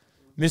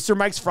 Mr.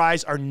 Mike's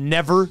fries are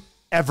never,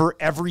 ever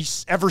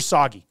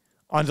soggy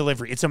on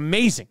delivery. It's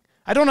amazing.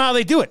 I don't know how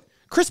they do it.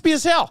 Crispy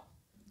as hell.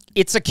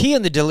 It's a key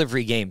in the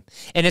delivery game,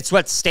 and it's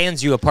what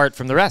stands you apart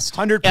from the rest.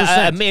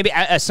 100%. Maybe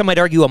some might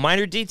argue a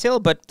minor detail,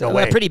 but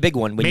a pretty big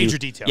one. Major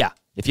detail. Yeah,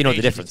 if you know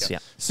the difference. Detail.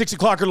 Yeah. 6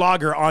 o'clock or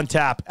lager on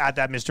tap at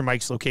that Mr.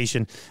 Mike's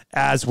location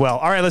as well.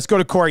 All right, let's go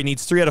to Corey.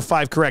 Needs 3 out of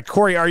 5 correct.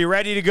 Corey, are you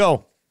ready to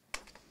go?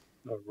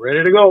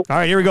 Ready to go. All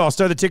right, here we go. I'll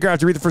start the ticker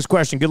after read the first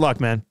question. Good luck,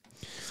 man.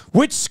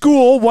 Which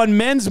school won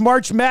men's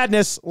March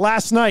Madness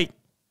last night?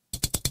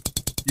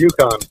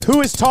 UConn. Who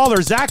is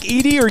taller, Zach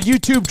Edey or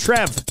YouTube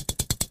Trev?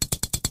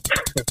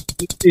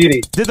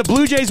 Edey. Did the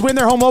Blue Jays win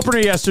their home opener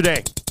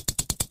yesterday?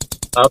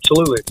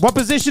 Absolutely. What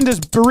position does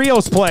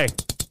Barrios play?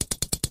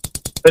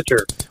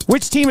 Pitcher.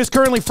 Which team is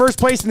currently first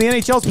place in the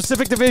NHL's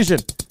Pacific Division?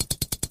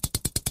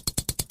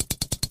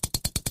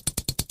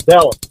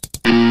 Dallas.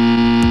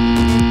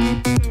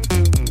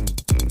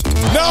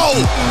 No!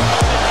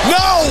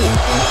 No!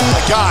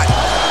 My God.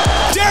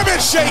 Damn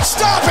it, Shake,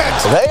 stop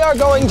it! They are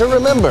going to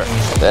remember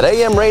that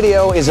AM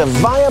radio is a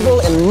viable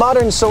and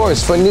modern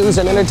source for news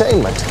and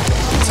entertainment.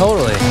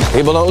 Totally.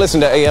 People don't listen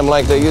to AM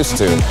like they used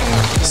to.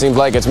 Seems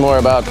like it's more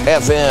about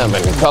FM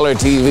and color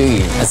TV.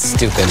 That's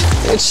stupid.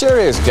 It sure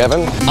is,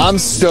 Kevin. I'm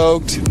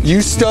stoked.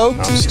 You stoked?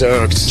 I'm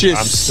stoked.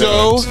 Just I'm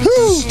so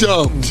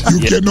stoked. You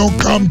cannot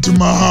come to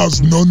my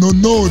house. No, no,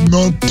 no,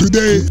 not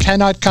today.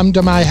 Cannot come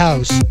to my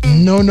house.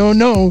 No, no,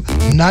 no,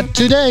 not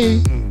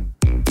today.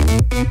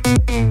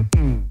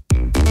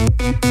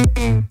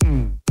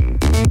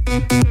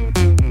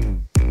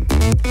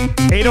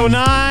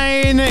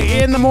 8:09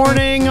 in the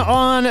morning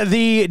on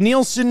the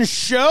Nielsen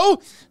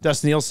Show.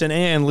 Dustin Nielson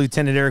and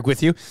Lieutenant Eric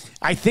with you.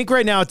 I think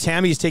right now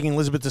Tammy is taking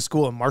Elizabeth to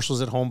school and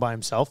Marshall's at home by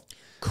himself.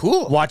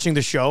 Cool. Watching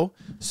the show.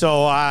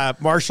 So,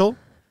 Marshall,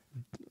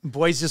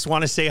 boys just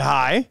want to say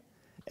hi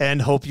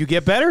and hope you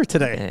get better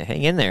today.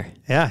 Hang in there.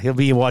 Yeah, he'll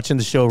be watching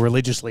the show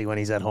religiously when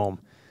he's at home.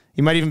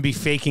 He might even be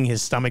faking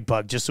his stomach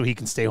bug just so he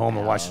can stay home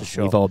and watch the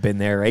show. We've all been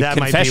there, right? That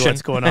Confession. might be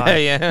what's going on.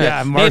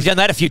 yeah. Marshall, I've done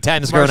that a few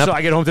times growing Marshall, up.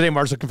 I get home today,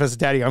 Marshall confesses,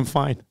 Daddy, I'm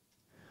fine.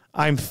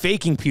 I'm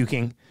faking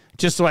puking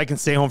just so I can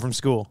stay home from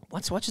school.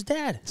 Watch his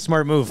dad.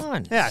 Smart move. Come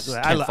on. Yeah,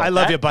 I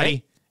love you, buddy.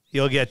 Right?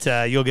 You'll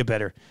get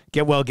better.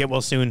 Get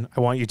well soon. I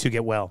want you to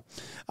get well.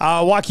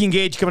 Joaquin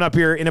Gage coming up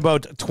here in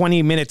about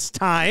 20 minutes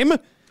time.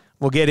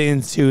 We'll get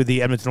into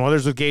the Edmonton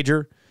Oilers with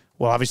Gager.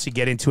 We'll obviously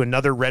get into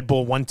another Red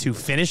Bull 1-2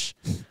 finish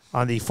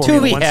on the Do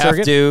Formula we 1 have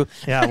circuit. to?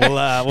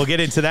 Yeah, we'll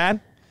get into that.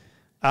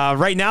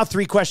 Right now,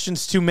 3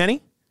 questions too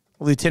many.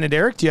 Lieutenant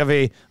Eric, do you have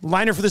a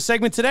liner for the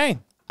segment today?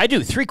 I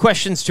do. 3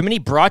 questions too many,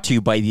 brought to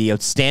you by the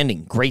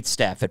outstanding, great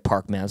staff at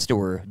Park Mazda,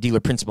 where dealer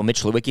principal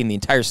Mitch Lewicki and the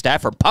entire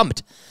staff are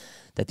pumped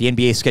that the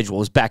NBA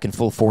schedule is back in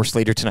full force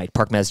later tonight.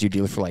 Park Mazda, your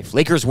dealer for life.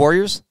 Lakers,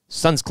 Warriors,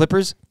 Suns,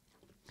 Clippers,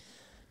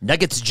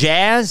 Nuggets,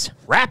 Jazz,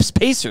 Raps,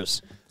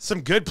 Pacers.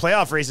 Some good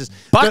playoff races.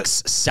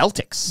 Bucks,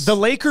 Celtics. The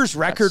Lakers'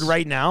 record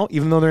right now,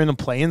 even though they're in the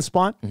play-in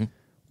spot,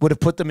 would have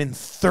put them in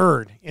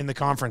 3rd in the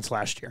conference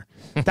last year.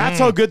 That's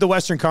how good the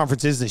Western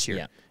Conference is this year.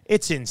 Yeah.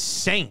 It's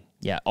insane.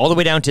 Yeah, all the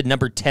way down to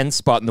number 10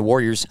 spot in the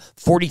Warriors,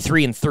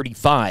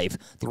 43-35.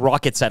 The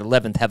Rockets at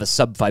 11th have a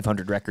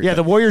sub-500 record. Yeah,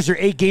 the Warriors are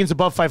 8 games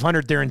above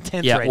 500. They're in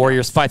 10th yeah, right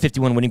Warriors,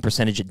 551 winning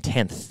percentage in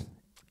 10th.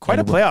 Quite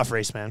a playoff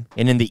race, man.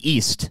 And in the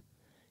East,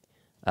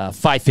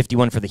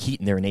 551 for the Heat,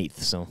 and they're in 8th.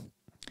 So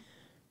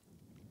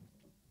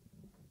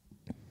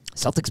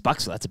Celtics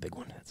Bucks, so that's a big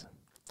one.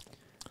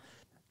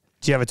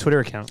 Do you have a Twitter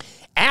account?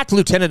 At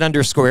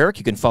Lieutenant_Eric.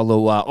 You can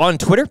follow on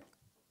Twitter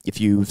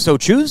if you so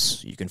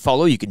choose. You can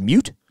follow, you can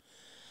mute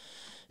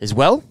as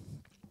well.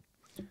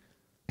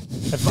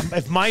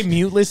 If my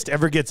mute list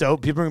ever gets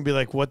out, people are going to be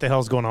like, what the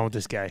hell's going on with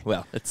this guy?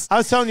 Well, I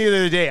was telling you the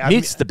other day.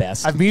 Mute's the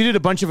best. I've muted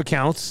a bunch of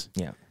accounts.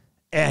 Yeah.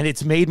 And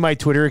it's made my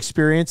Twitter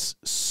experience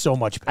so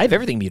much better. I have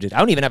everything muted. I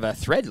don't even have a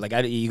thread. Like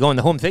you go in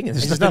the home thing, and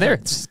there's nothing there.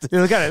 It's just,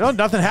 look at it. Oh,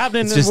 nothing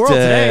happening it's in the just world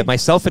today.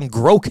 myself and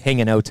Grok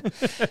hanging out.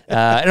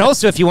 And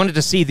also, if you wanted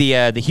to see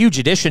the huge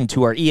addition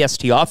to our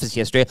EST office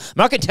yesterday, I'm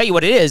not going to tell you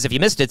what it is. If you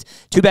missed it,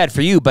 too bad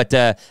for you. But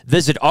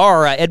visit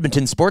our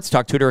Edmonton Sports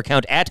Talk Twitter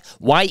account at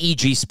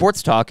YEG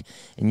Sports Talk,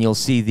 and you'll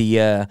see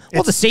the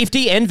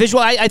safety and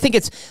visual. I think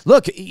it's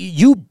look.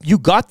 You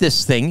got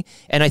this thing,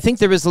 and I think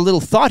there was a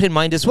little thought in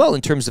mind as well in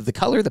terms of the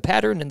color, the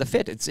pattern, and the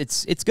fit.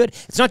 It's good.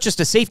 It's not just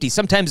a safety.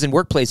 Sometimes in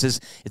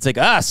workplaces, it's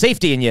like,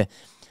 safety, and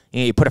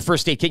you put a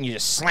first aid kit and you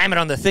just slam it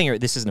on the thing. Or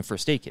this isn't a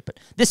first aid kit, but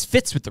this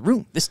fits with the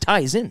room. This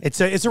ties in. It's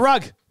a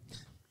rug.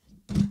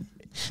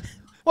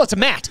 Well, it's a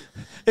mat.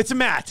 It's a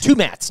mat. 2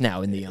 mats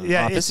now in the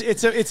office.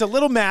 It's a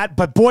little mat,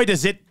 but boy,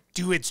 does it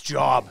do its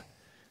job.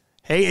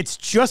 Hey, it's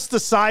just the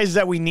size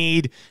that we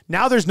need.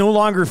 Now there's no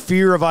longer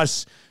fear of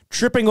us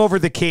tripping over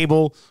the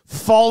cable,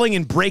 falling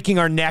and breaking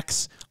our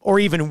necks, or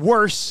even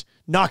worse,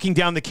 knocking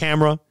down the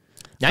camera.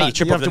 Now you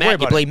trip over the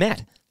mat, you blame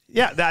Matt.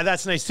 Yeah,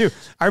 that's nice too.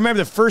 I remember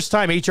the first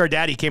time HR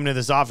Daddy came into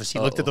this office, he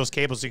looked at those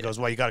cables, he goes,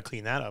 well, you got to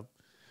clean that up.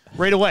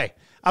 Right away.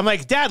 I'm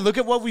like, Dad, look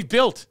at what we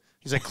built.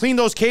 He's like, clean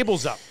those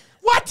cables up.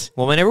 What?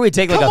 Well, whenever we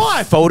take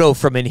a photo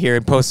from in here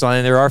and post on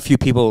it, there are a few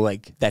people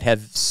that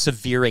have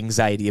severe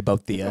anxiety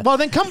about the... Well,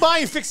 then come by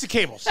and fix the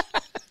cables.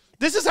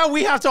 This is how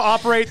we have to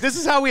operate. This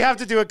is how we have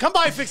to do it. Come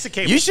by and fix the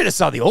cables. You should have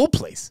saw the old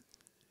place.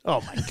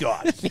 Oh, my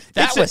God.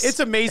 It's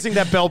amazing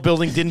that Bell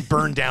Building didn't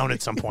burn down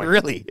at some point.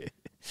 Really?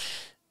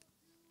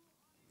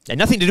 And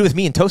nothing to do with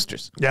me and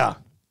toasters. Yeah.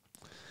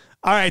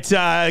 All right.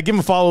 Give him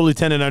a follow,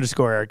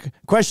 Lieutenant_Eric.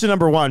 Question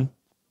number 1.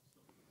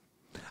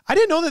 I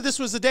didn't know that this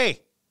was a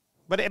day,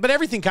 but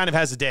everything kind of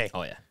has a day.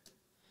 Oh, yeah.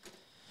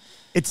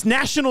 It's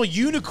National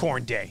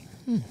Unicorn Day.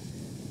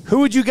 Who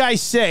would you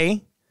guys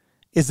say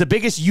is the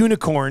biggest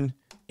unicorn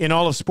in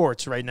all of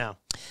sports right now?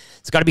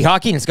 It's got to be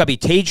hockey, and it's got to be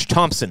Tage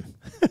Thompson.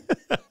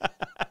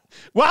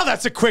 Wow,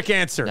 that's a quick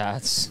answer.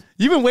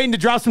 You've been waiting to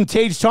drop some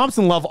Tage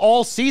Thompson love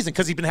all season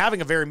because he's been having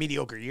a very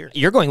mediocre year.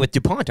 You're going with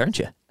DuPont, aren't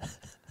you?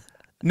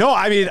 No,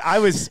 I mean, I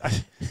was...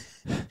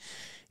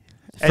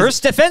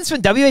 First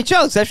defenseman,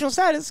 WHL, exceptional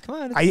status. Come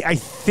on. I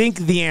think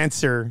the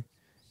answer,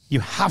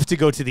 you have to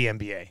go to the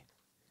NBA.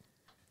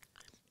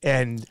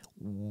 And...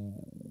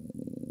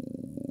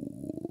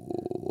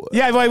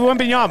 Yeah,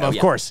 Wembanyama, of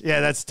course.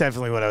 Yeah, that's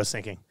definitely what I was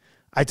thinking.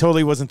 I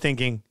totally wasn't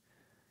thinking...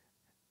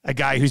 a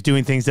guy who's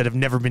doing things that have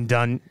never been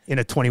done in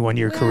a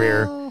 21-year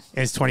career in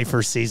his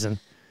 21st season.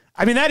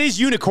 I mean, that is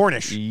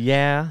unicornish.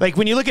 Yeah. Like,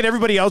 when you look at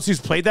everybody else who's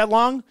played that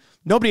long,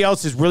 nobody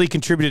else has really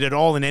contributed at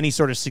all in any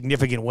sort of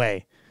significant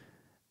way.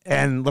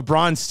 And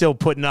LeBron's still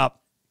putting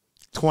up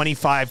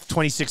 25,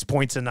 26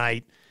 points a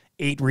night,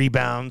 8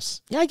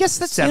 rebounds. Yeah, I guess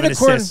that's 7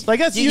 unicorn. assists. Like,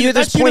 that's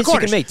there's points you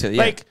can make to.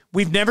 Yeah. Like,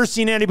 we've never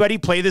seen anybody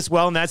play this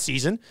well in that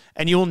season,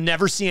 and you'll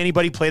never see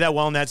anybody play that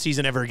well in that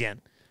season ever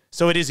again.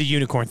 So it is a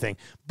unicorn thing.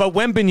 But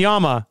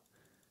Wembanyama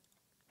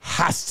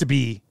has to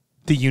be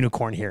the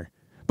unicorn here.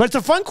 But it's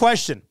a fun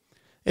question.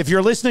 If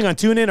you're listening on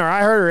TuneIn or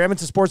iHeart or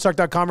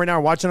EdmontonSportsTalk.com right now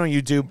or watching on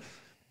YouTube,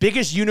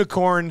 biggest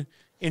unicorn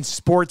in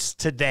sports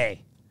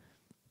today.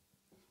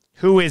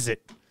 Who is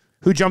it?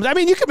 Who jumps? I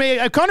mean, you could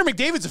make... Connor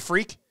McDavid's a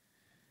freak.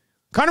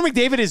 Connor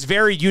McDavid is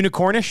very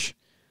unicornish.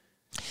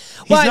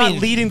 He's not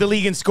leading the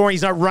league in scoring.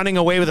 He's not running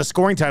away with a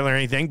scoring title or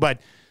anything, but...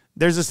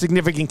 there's a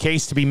significant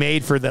case to be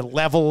made for the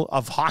level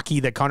of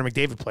hockey that Connor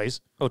McDavid plays.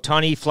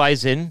 Ohtani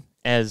flies in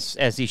as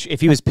if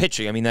he was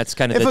pitching. I mean, that's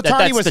kind of if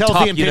Ohtani was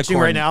healthy and pitching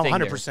right now,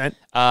 100%.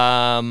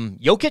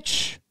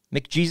 Jokic,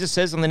 McJesus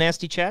says on the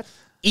nasty chat,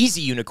 easy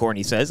unicorn.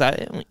 He says,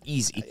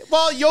 easy.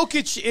 Well,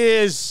 Jokic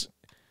is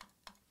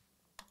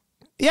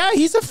Yeah,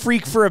 he's a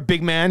freak for a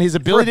big man. His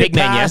ability to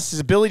pass, his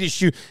ability to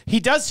shoot. He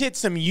does hit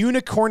some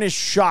unicornish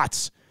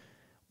shots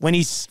when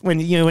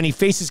he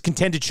faces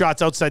contended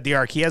shots outside the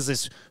arc. He has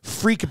this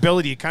freak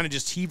ability to kind of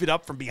just heave it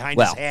up from behind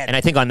his head. And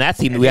I think on that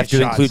theme, we have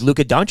to include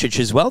Luka Doncic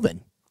as well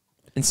then.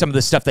 And some of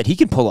the stuff that he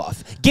can pull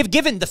off.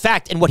 Given the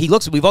fact and what he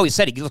looks, we've always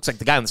said he looks like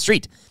the guy on the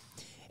street.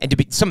 And to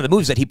be some of the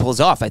moves that he pulls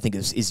off, I think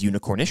is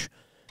unicornish.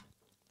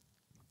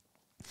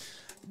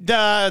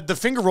 The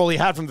finger roll he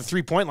had from the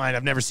 3-point line,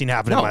 I've never seen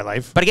happen in my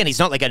life. But again, he's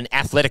not like an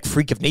athletic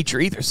freak of nature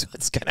either, so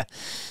it's kind of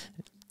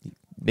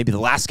maybe the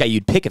last guy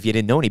you'd pick if you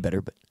didn't know any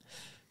better. But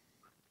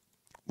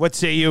what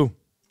say you?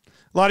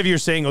 A lot of you are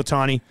saying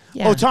Ohtani.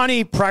 Yeah.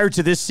 Ohtani, prior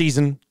to this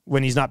season,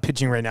 when he's not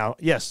pitching right now,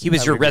 yes. He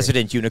was your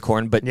resident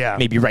unicorn, but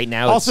maybe right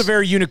now also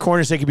very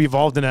unicornish. They could be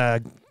involved in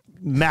a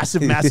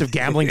massive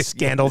gambling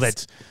scandal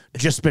that's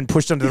just been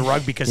pushed under the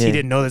rug because he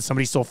didn't know that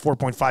somebody stole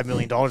 $4.5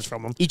 million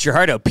from him. Eat your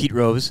heart out, Pete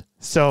Rose.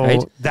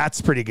 So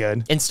that's pretty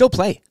good. And still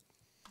play.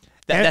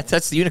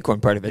 That's the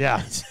unicorn part of it.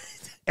 Yeah.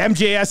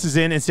 MJS is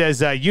in and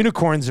says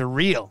unicorns are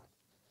real.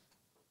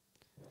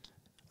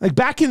 Like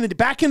back in the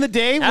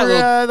day,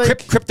 where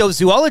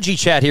cryptozoology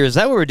chat here. Is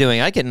that what we're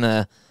doing? I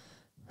can.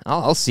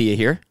 I'll see you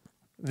here.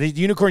 The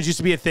unicorns used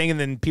to be a thing, and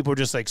then people were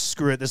just like,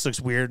 screw it, this looks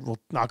weird. We'll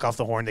knock off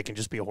the horn. They can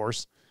just be a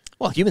horse.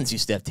 Well, humans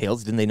used to have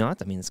tails, didn't they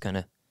not? I mean, it's kind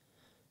of...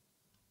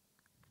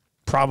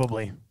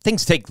 Probably.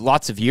 Things take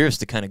lots of years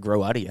to kind of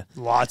grow out of you.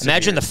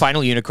 Imagine the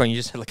final unicorn, you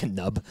just had like a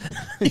nub.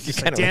 Like,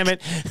 damn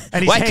it.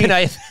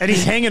 And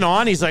he's hanging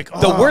on. He's like,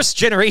 the worst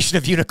generation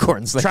of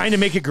unicorns. Like, trying to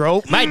make it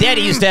grow. My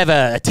daddy used to have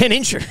a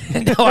 10-incher.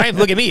 And now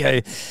look at me.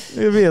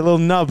 It'll be a little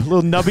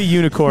nubby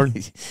unicorn.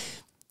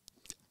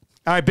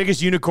 All right,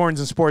 biggest unicorns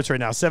in sports right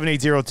now.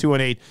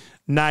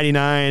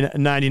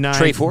 780-218-9999.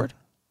 Trey Ford?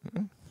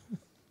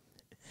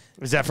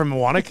 Was that from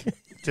Iwanek?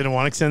 Did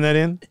Iwanek send that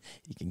in?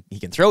 He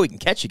can throw, he can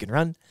catch, he can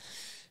run.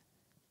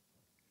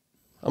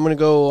 I'm going to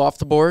go off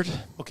the board.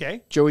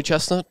 Okay. Joey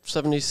Chestnut,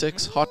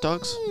 76 hot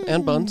dogs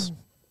and buns,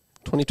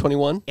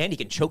 2021. And he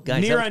can choke guys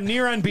out.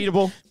 Near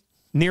unbeatable.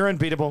 Near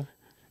unbeatable.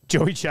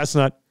 Joey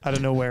Chestnut out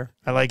of nowhere.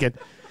 I like it.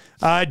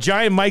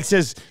 Giant Mike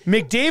says,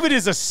 McDavid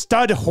is a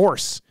stud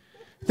horse.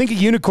 I think a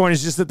unicorn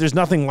is just that there's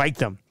nothing like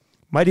them.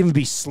 Might even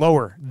be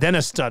slower than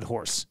a stud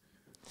horse.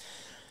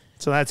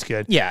 So that's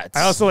good. Yeah.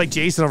 I also like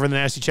Jason over in the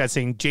nasty chat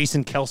saying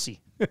Jason Kelsey.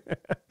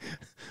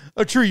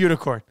 A true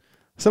unicorn.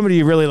 Somebody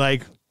you really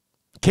like.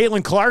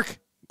 Caitlin Clark.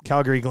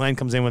 Calgary Glenn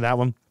comes in with that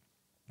one.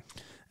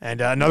 And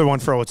another one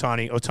for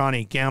Ohtani.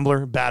 Ohtani,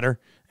 gambler, batter,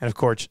 and of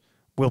course,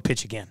 will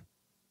pitch again.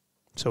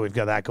 So we've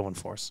got that going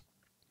for us.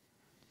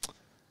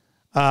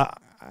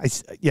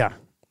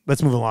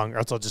 Let's move along, or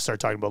else I'll just start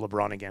talking about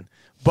LeBron again.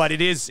 But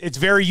it's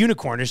very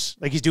unicornish.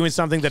 Like he's doing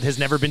something that has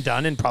never been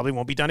done and probably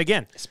won't be done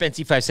again.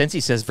 Spency 5 cents, he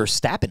says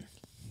Verstappen.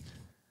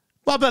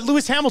 Well, but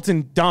Lewis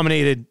Hamilton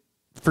dominated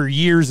for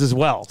years as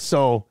well.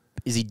 So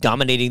is he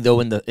dominating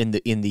though in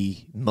the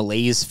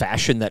malaise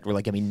fashion that we're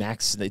like? I mean,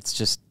 Max, it's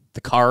just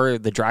the car,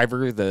 the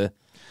driver, the.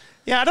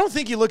 Yeah, I don't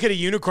think you look at a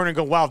unicorn and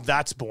go, "Wow,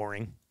 that's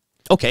boring."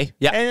 Okay,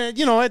 yeah, and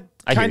it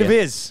kind of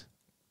is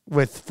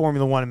with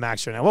Formula One and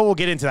Max right now. Well, we'll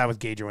get into that with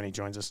Gager when he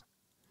joins us.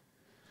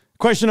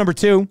 Question number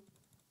 2.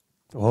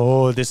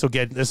 Oh, this will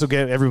get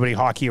everybody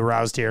hockey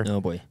aroused here.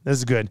 Oh boy, this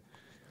is good.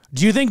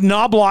 Do you think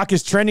Knobloch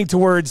is trending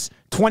towards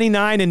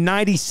 29 and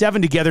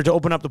 97 together to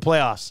open up the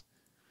playoffs?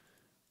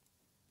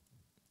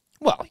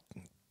 Well,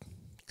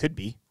 could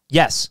be.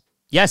 Yes,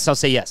 I'll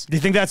say yes. Do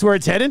you think that's where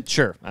it's headed?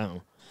 Sure. I don't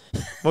know.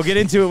 We'll get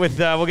into it with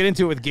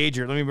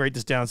Gager. Let me write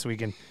this down so we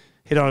can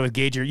hit on it with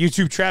Gager.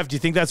 YouTube Trev, do you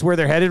think that's where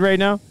they're headed right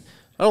now?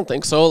 I don't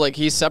think so. Like,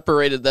 he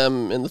separated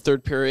them in the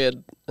third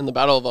period in the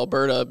Battle of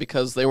Alberta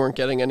because they weren't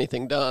getting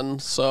anything done.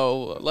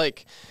 So,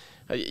 like,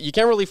 you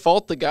can't really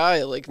fault the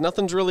guy. Like,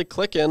 nothing's really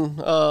clicking.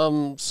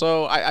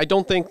 So I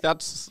don't think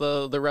that's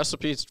the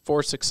recipe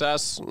for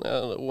success.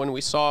 When we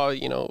saw,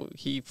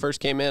 he first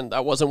came in,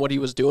 that wasn't what he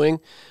was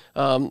doing.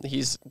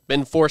 He's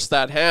been forced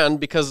that hand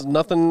because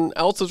nothing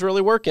else is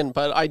really working.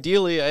 But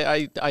ideally,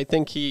 I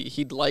think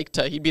he'd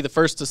be the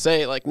first to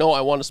say, like, no,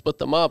 I want to split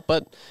them up.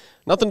 But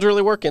nothing's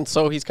really working,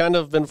 so he's kind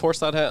of been forced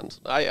that hand.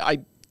 I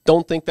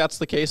don't think that's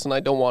the case, and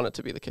I don't want it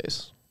to be the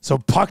case. So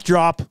puck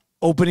drop,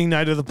 opening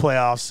night of the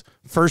playoffs,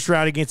 first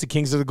round against the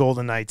Kings of the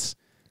Golden Knights.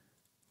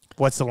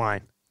 What's the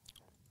line?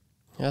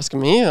 You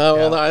asking me?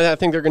 Well, I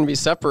think they're going to be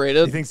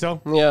separated. You think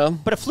so? Yeah.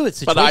 But a fluid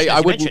situation,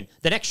 as you mentioned.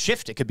 The next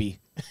shift, it could be.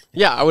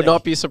 Yeah, I would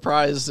not be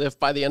surprised if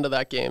by the end of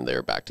that game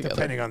they're back together.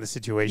 Depending on the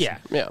situation.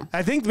 Yeah.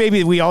 I think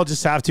maybe we all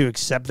just have to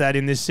accept that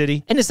in this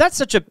city. And is that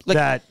such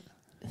a...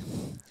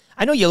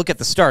 I know you look at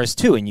the Stars,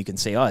 too, and you can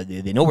say, oh,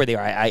 they know where they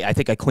are. I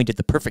think I coined it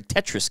the perfect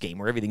Tetris game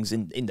where everything's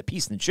in the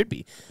piece and it should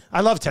be. I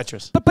love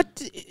Tetris.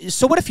 But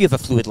so what if you have a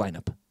fluid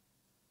lineup?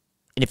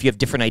 And if you have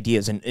different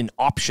ideas and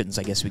options,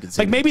 I guess we could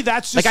say. Like, maybe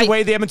that's just the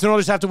way the Edmonton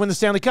Oilers have to win the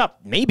Stanley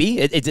Cup. Maybe.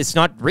 It's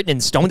not written in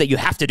stone that you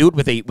have to do it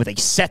with a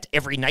set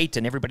every night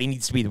and everybody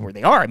needs to be where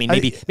they are. I mean,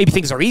 maybe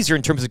things are easier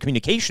in terms of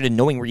communication and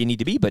knowing where you need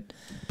to be, but...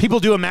 People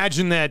do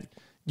imagine that,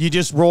 you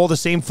just roll the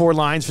same 4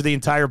 lines for the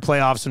entire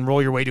playoffs and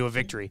roll your way to a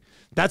victory.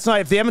 That's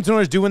not, if the Edmonton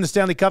Oilers do win the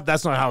Stanley Cup,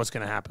 that's not how it's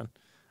going to happen.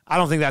 I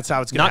don't think that's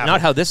how it's going to happen.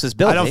 Not how this is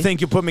built. I don't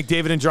think you put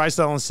McDavid and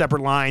Draisaitl on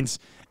separate lines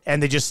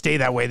and they just stay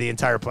that way the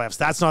entire playoffs.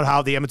 That's not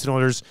how the Edmonton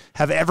Oilers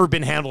have ever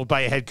been handled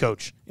by a head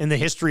coach in the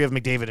history of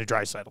McDavid and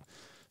Draisaitl.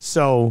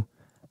 So,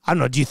 I don't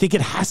know. Do you think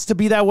it has to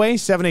be that way?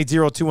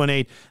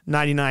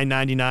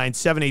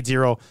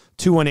 780-218-9999,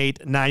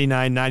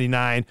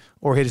 780-218-9999,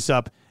 or hit us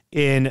up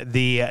in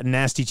the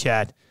nasty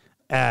chat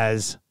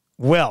as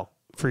well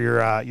for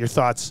your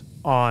thoughts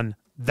on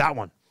that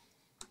one.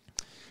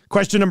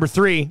 Question number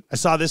 3. I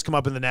saw this come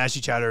up in the nasty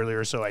chat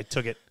earlier, so I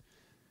took it.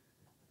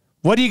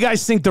 What do you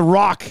guys think The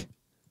Rock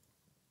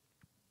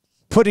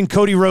put in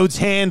Cody Rhodes'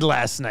 hand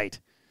last night?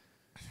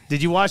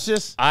 Did you watch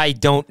this? I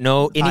don't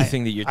know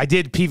anything that you. I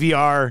did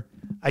PVR.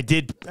 I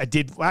did.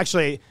 Well,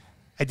 actually,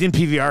 I didn't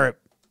PVR it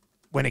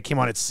when it came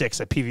on at 6.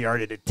 I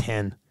PVR'd it at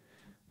 10.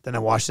 Then I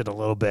watched it a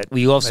little bit. Will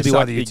you also do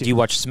you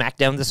watch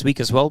SmackDown this week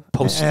as well?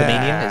 Post the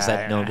Mania? Is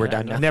that no? We're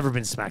done now. I've never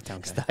been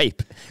SmackDown guy. The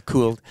hype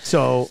cooled.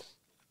 So,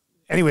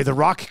 anyway, The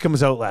Rock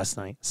comes out last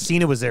night.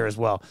 Cena was there as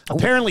well.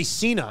 Apparently,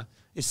 Cena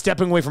is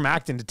stepping away from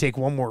acting to take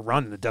one more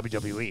run in the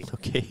WWE.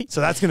 Okay. So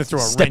that's going to throw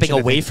a stepping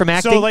wrench away from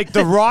acting? So, like,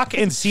 The Rock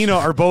and Cena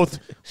are both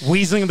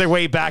weaseling their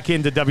way back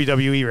into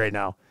WWE right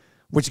now,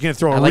 which is going to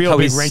throw a real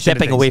big wrench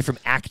stepping away from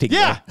acting.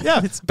 Yeah, yeah.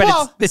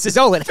 This is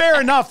all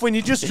fair enough. When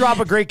you just drop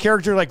a great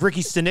character like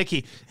Ricky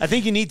Stenicki, I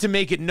think you need to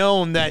make it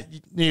known that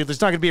there's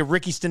not going to be a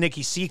Ricky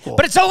Stenicki sequel.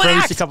 But it's all for an at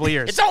act. least a couple of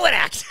years. It's all an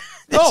act.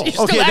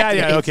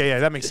 Okay,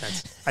 that makes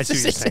sense. I see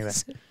what you're saying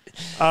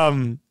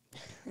there.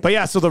 But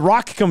yeah, so The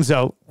Rock comes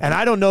out, and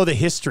I don't know the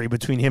history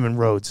between him and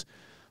Rhodes,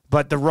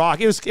 but The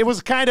Rock, it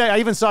was kind of, I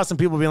even saw some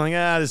people being like,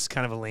 this is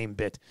kind of a lame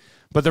bit.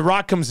 But The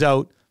Rock comes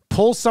out,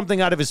 pulls something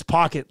out of his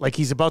pocket like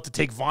he's about to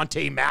take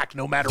Vontae Mack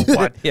no matter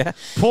what. Yeah.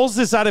 Pulls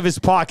this out of his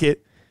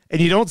pocket, and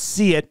you don't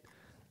see it,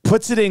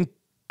 puts it in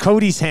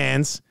Cody's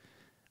hands,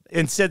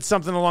 and said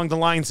something along the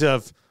lines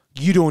of,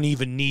 you don't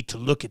even need to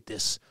look at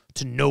this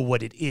to know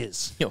what it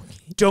is.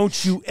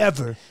 Don't you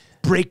ever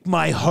break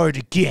my heart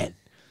again.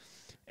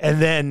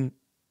 And then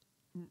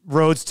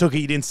Rhodes took it,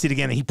 he didn't see it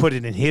again, and he put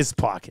it in his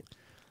pocket.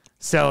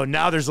 So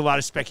now there's a lot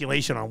of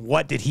speculation on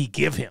what did he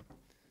give him.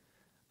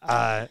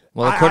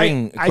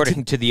 According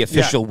to the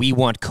official We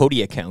Want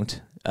Cody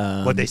account,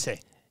 what'd they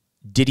say?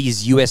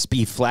 Diddy's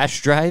USB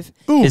flash drive,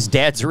 his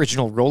dad's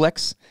original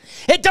Rolex.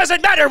 It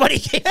doesn't matter what he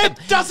gave him. It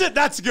doesn't.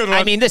 That's a good one.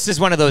 I mean, this is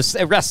one of those,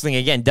 wrestling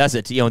again does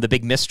it, the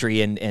big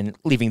mystery and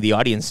leaving the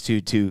audience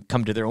to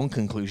come to their own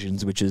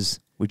conclusions, which is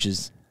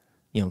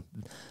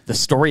the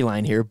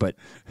storyline here. But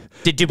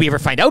did we ever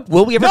find out?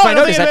 Will we ever find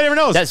out? Nobody ever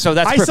knows. That's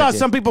I perfect, saw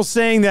some people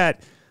saying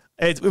that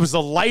it was a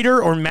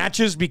lighter or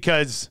matches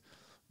because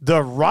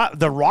the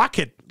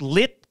rocket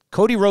lit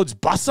Cody Rhodes'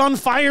 bus on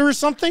fire or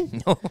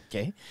something.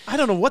 Okay. I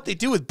don't know what they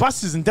do with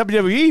buses in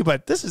WWE,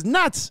 but this is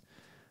nuts.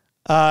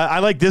 I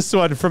like this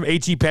one from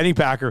H.E.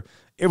 Pennypacker.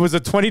 It was a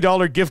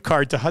 $20 gift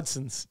card to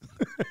Hudson's.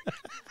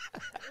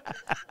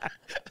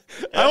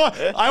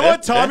 I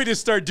want Tommy to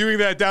start doing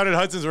that down at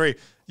Hudson's where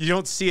you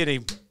don't see it, he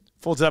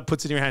folds it up,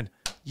 puts it in your hand.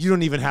 You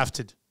don't even have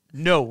to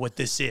know what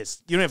this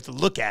is. You don't have to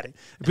look at it.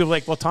 And people are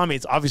like, well, Tommy,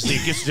 it's obviously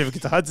a gift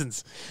certificate to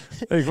Hudson's.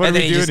 Like, and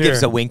then he just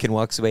gives a wink and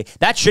walks away.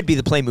 That should be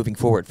the play moving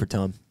forward for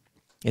Tom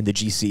in the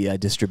GC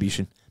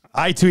distribution.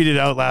 I tweeted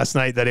out last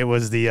night that it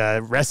was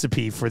the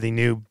recipe for the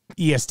new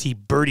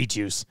EST Birdie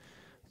juice,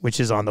 which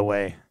is on the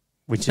way,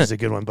 which is a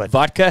good one. But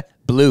vodka,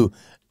 blue.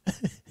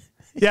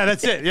 Yeah,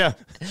 that's it. Yeah.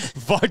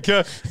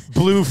 Vodka,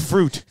 blue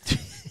fruit.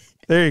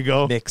 There you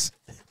go. Mix.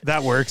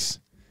 That works.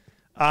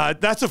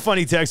 That's a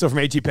funny text from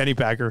H.E.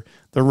 Pennypacker.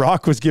 The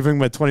Rock was giving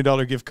him a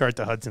 $20 gift card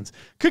to Hudson's.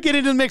 Could get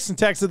into the mix and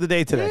text of the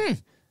day today.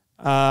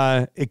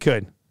 It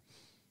could.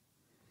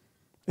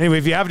 Anyway,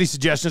 if you have any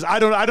suggestions, I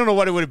don't know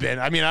what it would have been.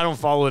 I mean, I don't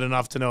follow it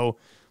enough to know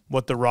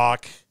what The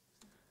Rock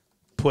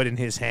put in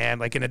his hand,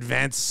 like an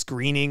advanced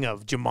screening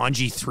of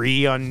Jumanji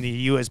 3 on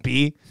the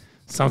USB.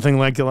 Something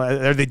like,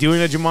 are they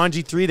doing a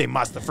Jumanji 3? They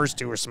must. The first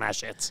two were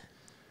smash hits.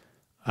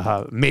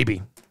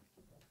 Maybe.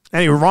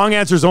 Anyway, wrong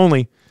answers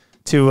only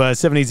to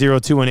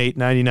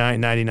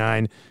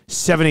 780-218-9999,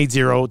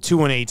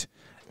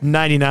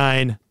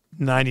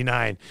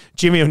 780-218-9999.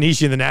 Jimmy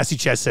Onishi in the Nasty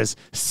Chest says,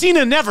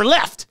 Cena never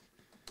left.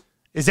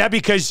 Is that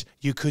because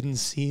you couldn't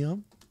see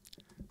him?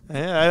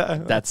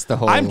 That's the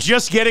whole... I'm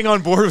just getting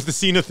on board with the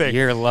Cena thing.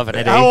 You're loving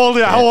it, How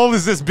old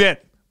is this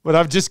bit? But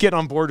I'm just getting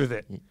on board with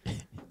it.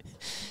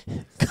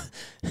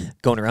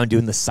 Going around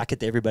doing the suck it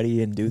to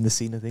everybody and doing the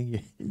Cena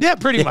thing. Yeah,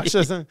 pretty much.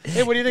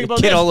 Hey, what do you think about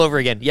Kid this? all over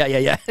again.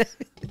 Yeah.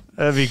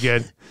 That'd be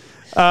good.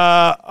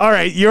 All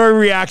right, your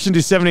reaction to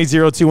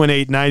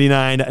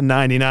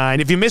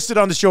 780-218-9999. If you missed it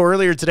on the show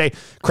earlier today,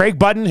 Craig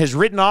Button has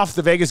written off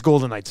the Vegas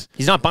Golden Knights.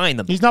 He's not buying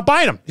them. He's not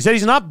buying them. He said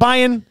he's not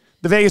buying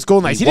the Vegas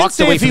Golden Knights. He didn't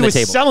say if he was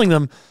selling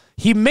them.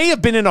 He may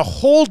have been in a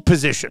hold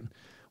position,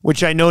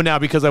 which I know now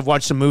because I've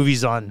watched some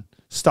movies on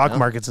stock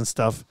markets and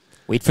stuff.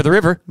 Wait for the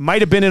river.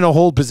 Might have been in a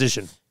hold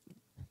position.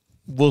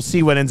 We'll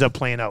see what ends up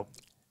playing out.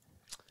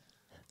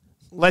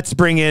 Let's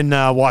bring in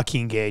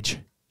Joaquin Gage.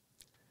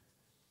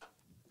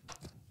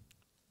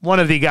 one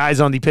of the guys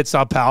on the Pit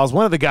Stop Pals,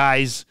 one of the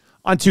guys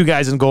on Two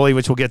Guys and Goalie,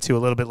 which we'll get to a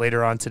little bit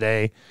later on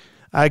today.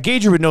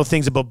 Gager would know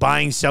things about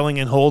buying, selling,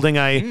 and holding,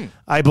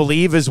 I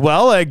believe, as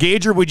well.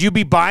 Gager, would you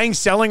be buying,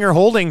 selling, or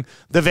holding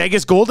the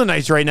Vegas Golden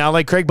Knights right now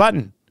like Craig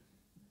Button?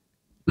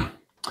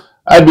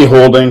 I'd be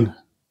holding,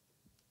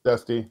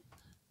 Dusty,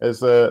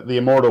 as the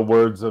immortal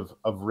words of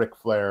Ric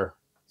Flair,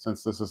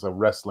 since this is a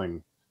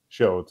wrestling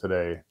show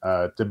today.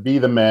 To be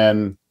the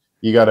man,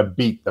 you got to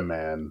beat the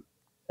man.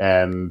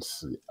 And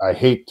I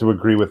hate to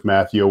agree with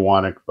Matthew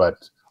Owanek,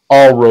 but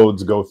all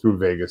roads go through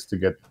Vegas to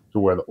get to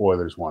where the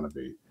Oilers want to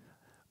be.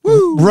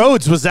 Woo.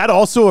 Rhodes, was that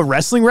also a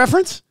wrestling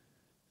reference?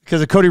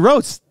 Because of Cody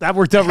Rhodes. That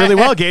worked out really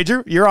well,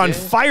 Gager. You're on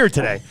fire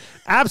today.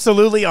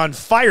 Absolutely on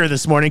fire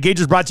this morning.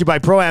 Gager's brought to you by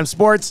Pro-Am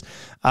Sports.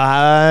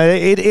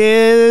 It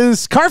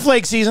is car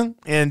flake season,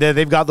 and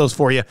they've got those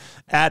for you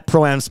at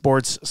Pro-Am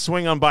Sports.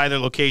 Swing on by their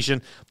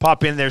location.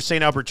 Pop in there,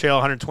 St. Albert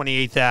Trail,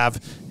 128th Ave,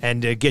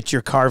 and get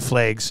your car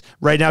flags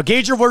right now.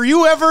 Gager, were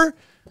you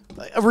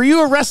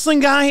a wrestling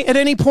guy at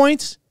any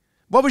point?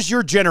 What was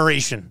your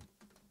generation?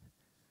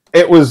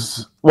 It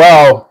was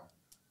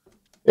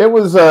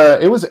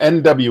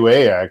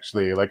NWA,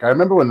 actually. Like, I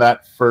remember when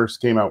that first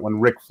came out, when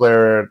Ric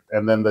Flair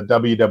and then the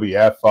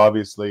WWF,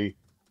 obviously.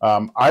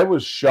 I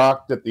was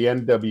shocked at the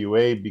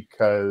NWA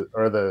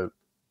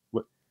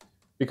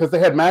because they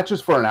had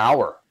matches for an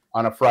hour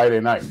on a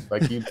Friday night.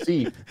 Like, you'd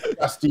see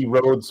Dusty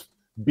Rhodes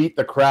beat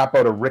the crap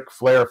out of Ric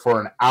Flair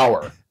for an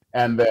hour,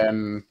 and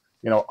then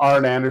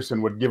Arn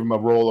Anderson would give him a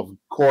roll of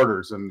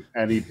quarters and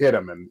he'd hit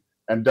him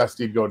and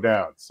Dusty'd go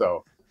down.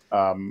 So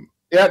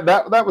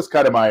that was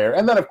kind of my era.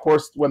 And then, of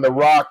course, when The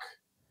Rock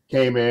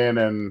came in,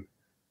 and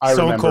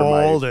Stone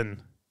Cold,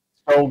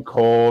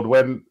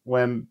 when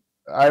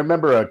I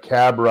remember a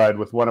cab ride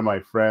with one of my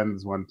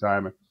friends one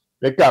time.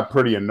 It got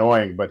pretty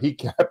annoying, but he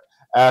kept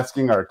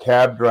asking our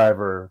cab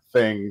driver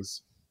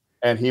things,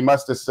 and he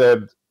must have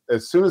said,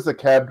 as soon as the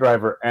cab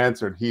driver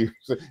answered, he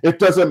said, "It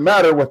doesn't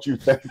matter what you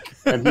think,"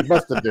 and he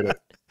must have did it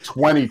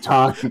 20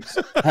 times.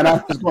 And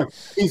I was going,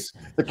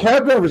 the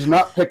cab driver's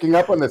not picking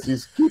up on this. He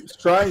keeps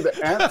trying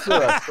to answer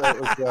us.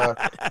 So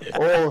it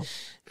was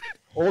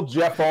old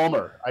Jeff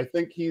Ulmer. I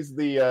think he's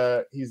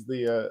the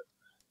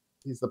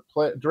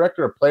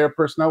director of player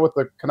personnel with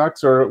the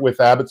Canucks, or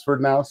with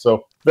Abbotsford now.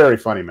 So very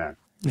funny man.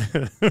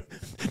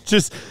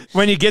 Just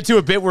when you get to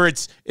a bit where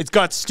it's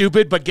got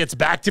stupid but gets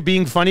back to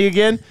being funny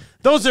again,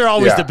 those are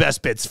always the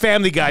best bits.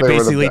 Family Guy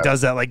basically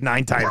does that like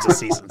 9 times a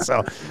season.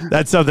 So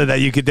that's something that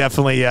you could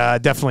definitely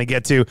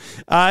get to.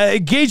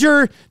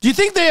 Gager, do you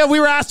think we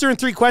were asked her in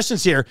 3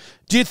 questions here.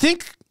 Do you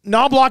think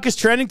Knobloch is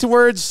trending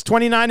towards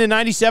 29 and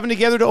 97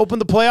 together to open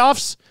the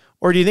playoffs?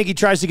 Or do you think he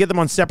tries to get them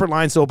on separate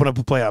lines to open up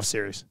a playoff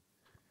series?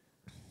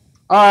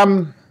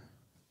 I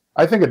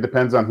think it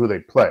depends on who they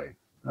play.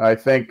 I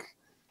think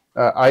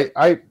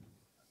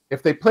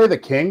if they play the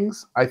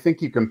Kings, I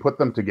think you can put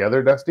them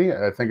together, Dusty.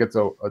 I think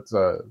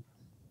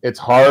it's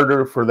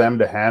harder for them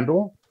to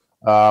handle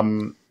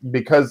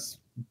because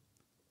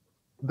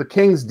the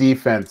Kings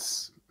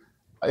defense,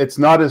 it's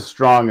not as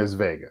strong as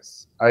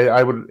Vegas.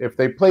 I would, if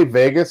they play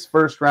Vegas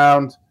first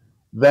round,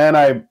 then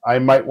I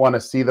might want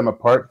to see them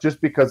apart, just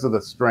because of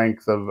the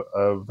strength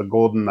of the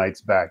Golden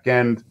Knights back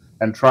end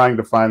and trying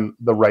to find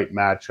the right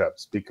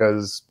matchups.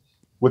 Because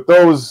with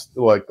those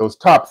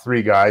top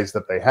 3 guys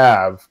that they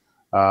have,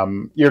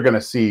 you're going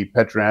to see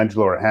Pietrangelo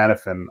or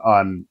Hannafin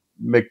on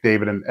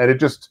McDavid, and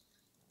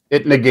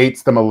it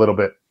negates them a little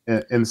bit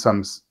in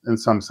some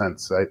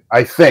sense.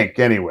 I think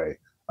anyway.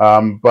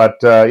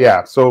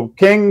 So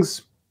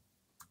Kings,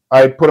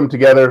 I put them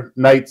together,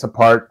 Knights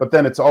apart, but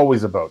then it's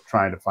always about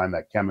trying to find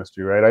that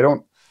chemistry, right?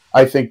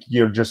 I think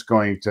you're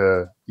going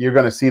to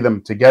see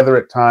them together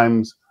at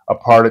times,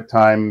 apart at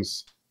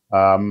times.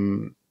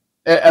 And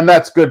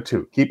that's good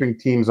too, keeping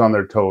teams on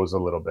their toes a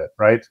little bit,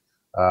 right?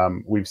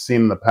 We've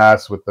seen in the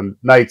past with the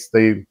Knights,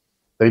 they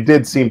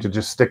did seem to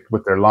just stick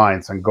with their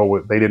lines and go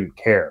with, they didn't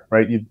care,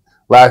 right?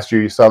 Last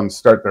year you saw them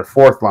start their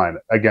 4th line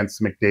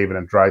against McDavid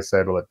and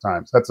Draisaitl at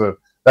times.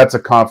 That's a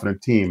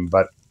confident team,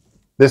 but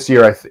this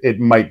year it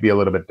might be a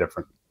little bit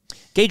different.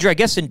 Gager, I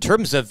guess in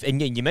terms of,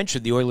 and you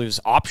mentioned the Oilers'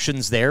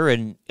 options there,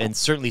 and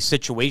certainly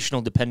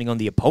situational depending on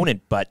the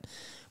opponent, but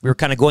we were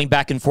kind of going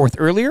back and forth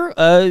earlier.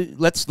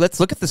 Let's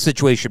look at the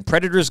situation.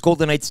 Predators,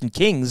 Golden Knights, and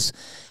Kings.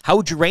 How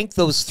would you rank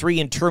those 3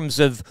 in terms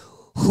of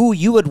who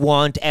you would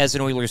want as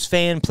an Oilers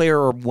fan, player,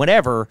 or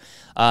whatever,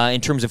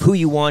 in terms of who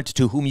you want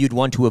to whom you'd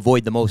want to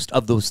avoid the most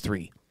of those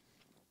 3?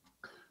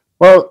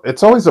 Well,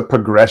 it's always a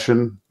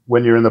progression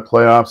when you're in the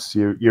playoffs.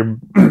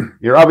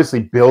 You're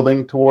obviously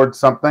building towards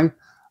something.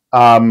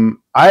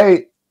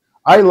 I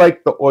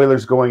like the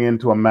Oilers going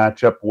into a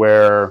matchup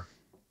where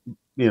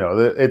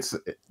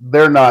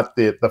they're not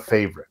the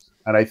favorite.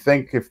 And I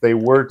think if they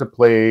were to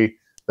play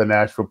the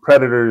Nashville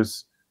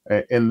Predators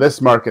in this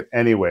market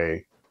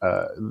anyway,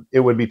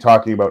 it would be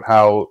talking about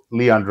how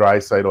Leon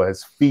Draisaitl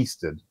has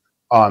feasted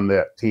on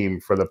that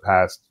team for the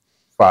past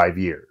 5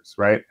 years,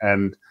 right?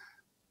 And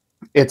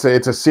it's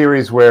a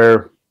series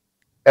where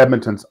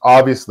Edmonton's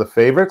obviously the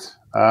favorite,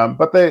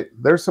 But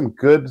there's some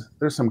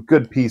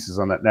good pieces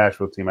on that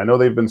Nashville team. I know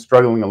they've been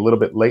struggling a little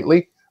bit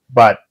lately,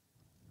 but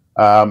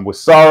with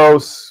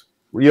Saros,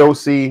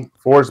 Riosi,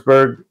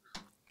 Forsberg,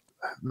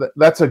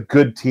 that's a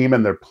good team,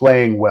 and they're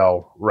playing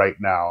well right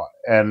now.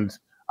 And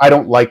I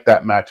don't like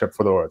that matchup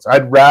for the Oilers.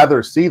 I'd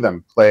rather see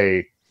them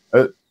play.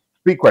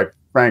 Be quite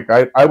frank,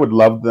 I would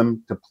love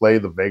them to play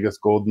the Vegas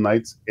Golden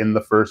Knights in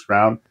the first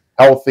round,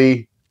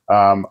 healthy.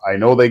 I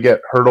know they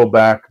get hurdled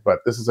back, but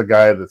this is a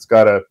guy that's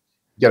got to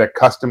get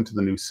accustomed to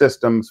the new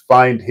systems,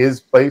 find his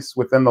place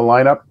within the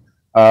lineup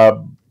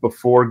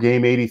before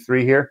Game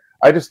 83 here.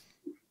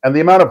 And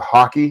the amount of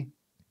hockey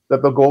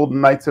that the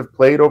Golden Knights have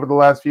played over the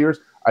last few years,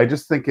 I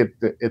just think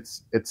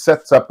it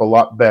sets up a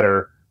lot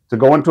better to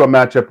go into a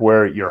matchup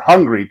where you're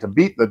hungry to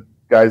beat the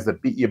guys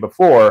that beat you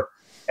before,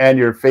 and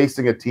you're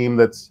facing a team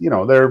that's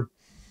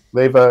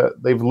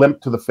they've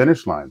limped to the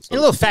finish line. So a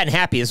little fat and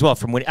happy as well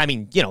from when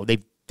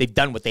they've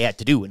done what they had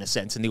to do in a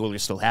sense, and the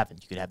Oilers still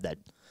haven't. You could have that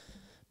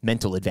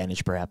mental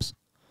advantage, perhaps.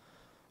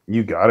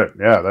 You got it.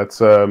 Yeah,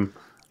 that's.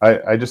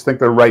 I just think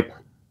they're ripe.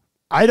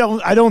 I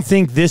don't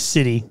think this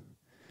city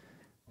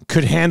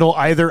could handle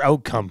either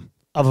outcome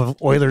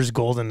of Oilers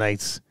Golden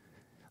Knights.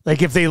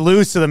 Like if they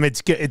lose to them,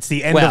 it's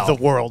the end of the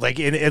world. Like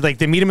like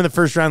they meet them in the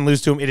first round, and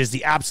lose to them, it is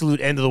the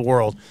absolute end of the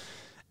world.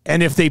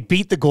 And if they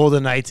beat the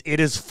Golden Knights, it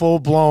is full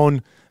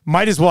blown.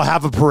 Might as well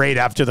have a parade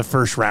after the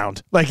first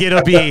round. Like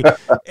that'll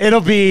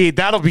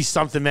be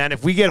something, man.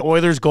 If we get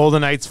Oilers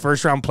Golden Knights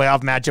first round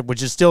playoff matchup,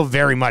 which is still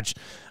very much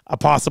a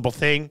possible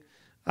thing,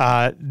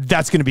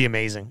 that's going to be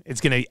amazing. It's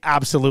going to be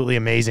absolutely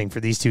amazing for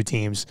these two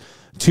teams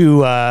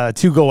to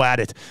go at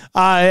it.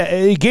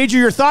 Gage,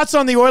 your thoughts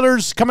on the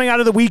Oilers coming out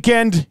of the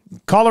weekend?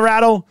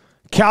 Colorado,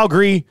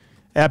 Calgary.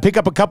 Pick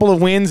up a couple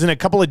of wins in a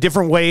couple of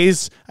different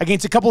ways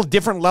against a couple of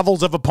different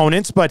levels of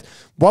opponents. But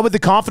what would the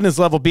confidence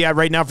level be at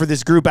right now for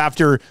this group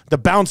after the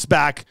bounce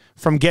back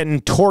from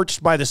getting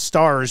torched by the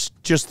Stars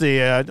just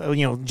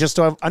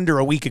under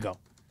a week ago?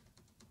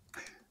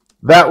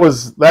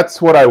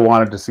 That's what I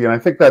wanted to see, and I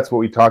think that's what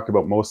we talked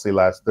about mostly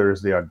last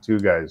Thursday on Two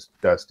Guys,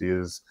 Dusty,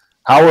 is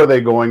how are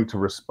they going to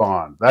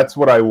respond? That's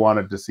what I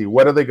wanted to see.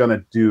 What are they going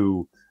to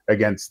do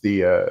against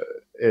the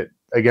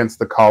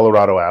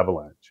Colorado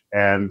Avalanche?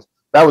 And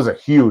that was a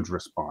huge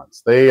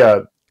response. They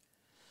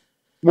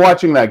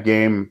watching that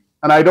game,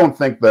 and I don't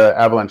think the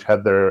Avalanche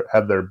had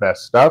their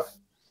best stuff,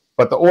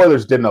 but the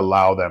Oilers didn't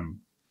allow them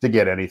to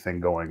get anything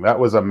going. That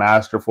was a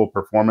masterful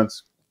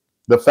performance.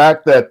 The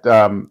fact that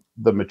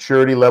the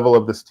maturity level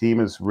of this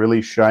team is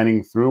really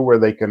shining through, where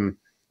they can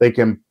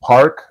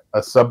park a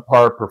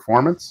subpar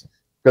performance,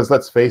 because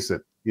let's face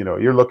it,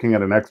 you're looking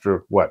at an extra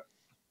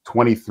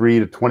 23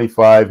 to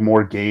 25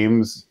 more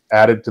games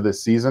added to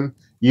this season.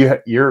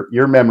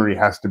 Your memory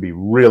has to be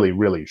really,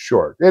 really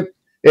short.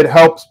 It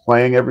helps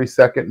playing every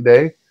second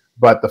day,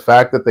 but the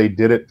fact that they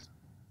did it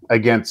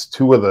against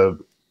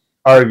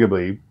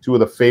arguably two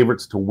of the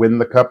favorites to win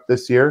the Cup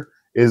this year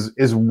is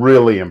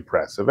really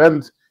impressive.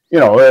 And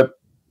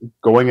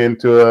going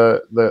into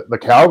the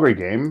Calgary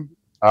game,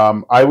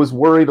 I was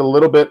worried a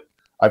little bit.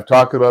 I've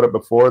talked about it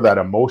before, that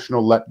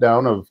emotional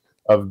letdown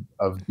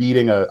of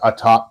beating a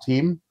top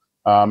team.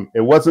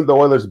 It wasn't the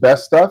Oilers'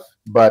 best stuff,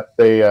 but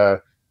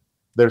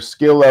their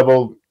skill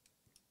level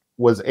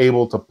was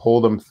able to pull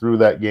them through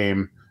that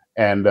game,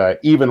 and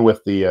even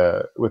with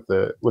the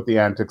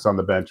antics on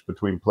the bench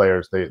between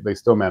players, they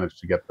still managed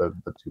to get the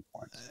 2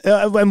 points.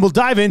 And we'll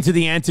dive into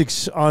the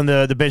antics on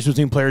the bench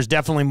between players,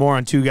 definitely more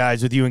on Two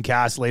Guys with you and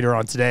Cass later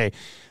on today.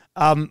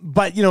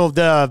 But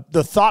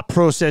the thought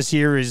process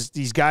here is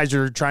these guys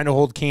are trying to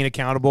hold Kane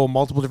accountable.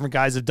 Multiple different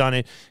guys have done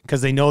it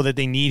because they know that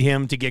they need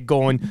him to get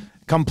going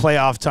come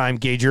playoff time.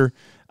 Gager,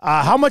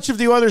 how much of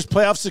the Oilers'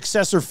 playoff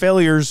success or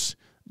failures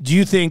do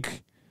you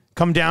think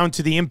come down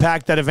to the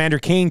impact that Evander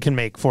Kane can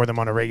make for them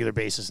on a regular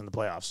basis in the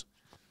playoffs?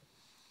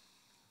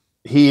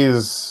 He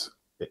is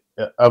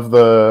of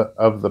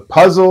the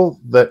puzzle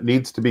that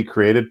needs to be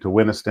created to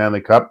win a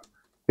Stanley Cup.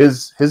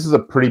 His is a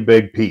pretty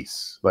big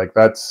piece. Like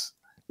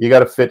you got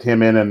to fit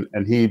him in,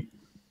 and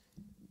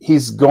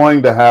he's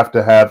going to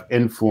have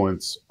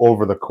influence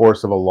over the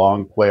course of a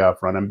long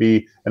playoff run and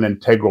be an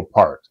integral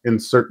part in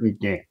certain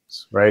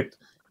games, right?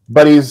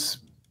 But he's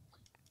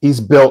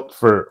built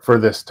for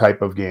this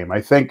type of game.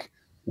 I think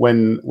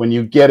when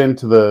you get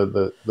into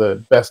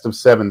the best of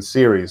 7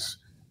 series,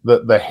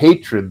 the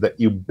hatred that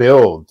you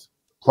build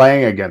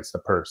playing against a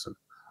person.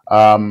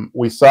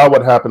 We saw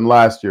what happened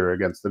last year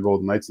against the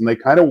Golden Knights, and they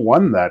kind of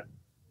won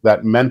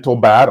that mental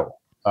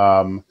battle.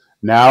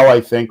 Now I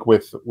think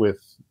with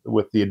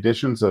the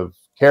additions of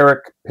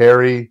Carrick,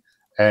 Perry,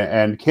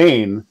 and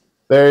Kane,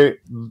 they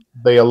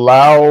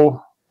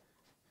allow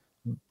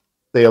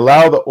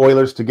the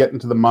Oilers to get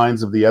into the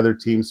minds of the other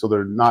team, so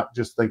they're not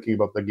just thinking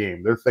about the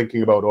game. They're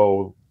thinking about,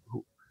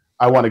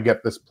 I want to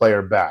get this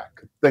player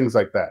back, things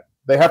like that.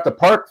 They have to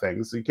park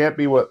things. You can't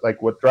be what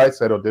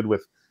Draisaitl did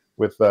with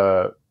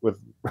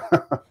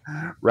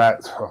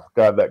Rats. Oh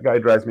God, that guy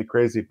drives me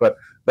crazy. But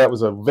that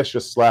was a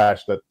vicious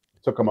slash that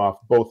took him off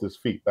both his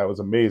feet. That was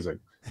amazing.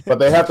 But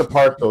they have to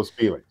park those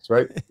feelings,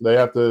 right?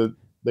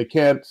 They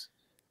can't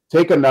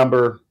take a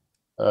number,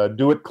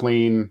 do it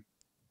clean.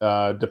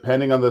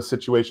 Depending on the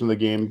situation of the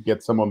game,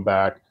 get someone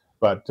back.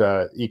 But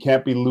you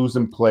can't be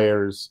losing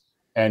players,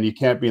 and you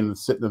can't be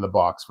sitting in the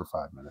box for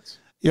 5 minutes.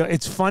 You know,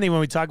 it's funny when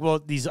we talk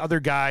about these other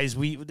guys.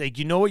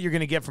 You know what you're going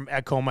to get from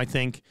Ekholm, I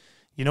think.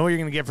 You know what you're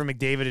going to get from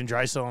McDavid and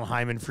Draisaitl and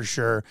Hyman for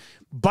sure.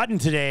 Button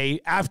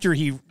today, after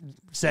he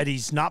said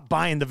he's not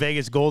buying the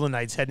Vegas Golden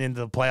Knights heading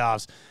into the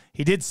playoffs,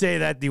 he did say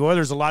that the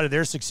Oilers, a lot of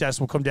their success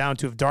will come down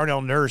to if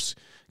Darnell Nurse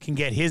can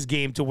get his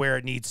game to where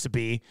it needs to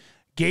be.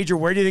 Gager,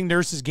 where do you think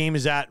Nurse's game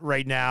is at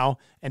right now?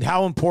 And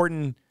how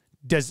important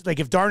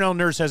if Darnell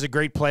Nurse has a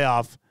great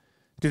playoff,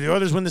 do the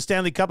Oilers win the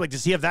Stanley Cup? Like,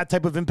 does he have that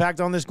type of impact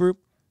on this group?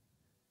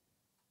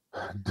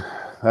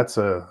 That's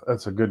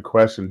a good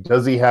question.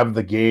 Does he have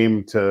the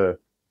game to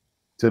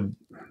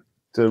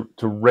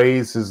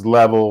raise his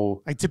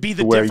level, like to be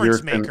the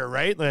difference maker,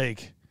 right?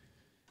 Like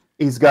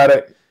he's got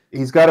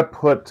to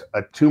put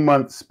a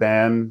 2-month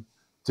span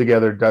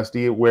together,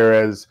 Dusty.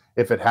 Whereas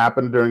if it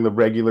happened during the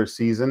regular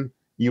season,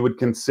 you would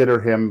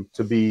consider him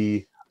to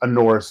be a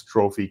Norris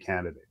Trophy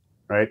candidate,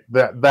 right?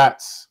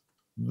 That's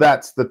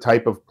the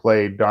type of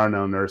play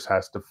Darnell Nurse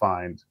has to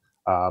find.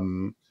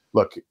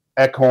 Look,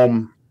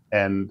 Ekholm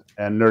and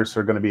Nurse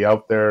are going to be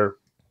out there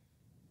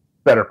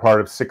better part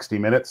of 60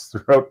 minutes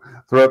throughout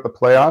the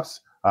playoffs.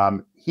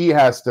 He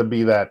has to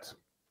be that.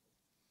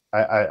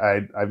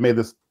 I've made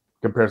this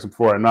comparison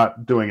before. I'm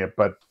not doing it,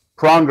 but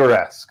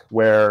Pronger-esque,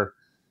 where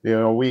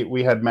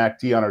we had Mac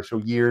T on our show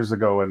years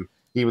ago, and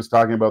he was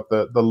talking about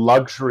the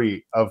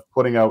luxury of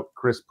putting out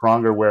Chris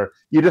Pronger, where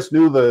you just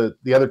knew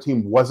the other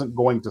team wasn't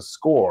going to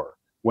score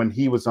when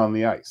he was on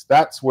the ice.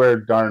 That's where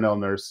Darnell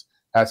Nurse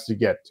has to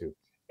get to.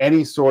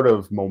 Any sort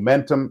of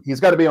momentum, he's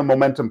got to be a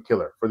momentum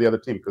killer for the other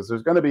team, because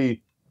there's going to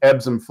be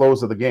ebbs and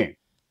flows of the game.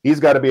 He's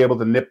got to be able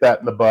to nip that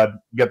in the bud,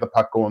 get the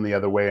puck going the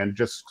other way, and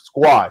just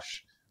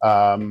squash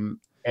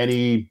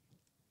any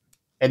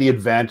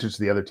advantage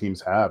the other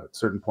teams have at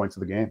certain points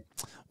of the game.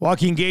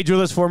 Joaquin Gage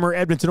with us, former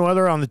Edmonton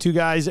Oiler, on the Two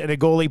Guys and a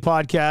Goalie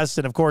podcast,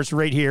 and of course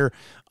right here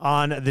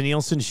on the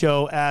Nielsen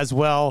Show as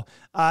well.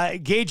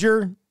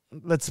 Gager,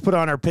 let's put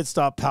on our Pit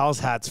Stop Pals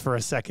hats for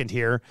a second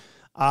here.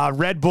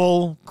 Red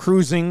Bull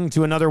cruising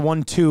to another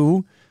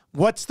 1-2.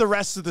 What's the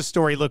rest of the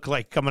story look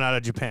like coming out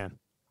of Japan?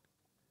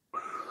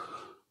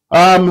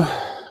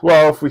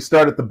 Well, if we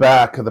start at the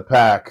back of the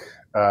pack,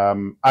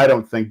 I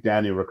don't think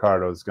Daniel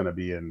Ricciardo is going to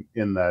be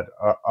in that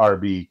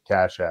RB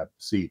Cash App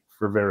seat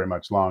for very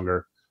much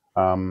longer.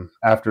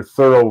 After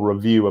thorough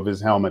review of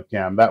his helmet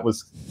cam, that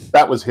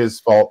was his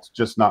fault,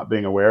 just not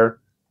being aware.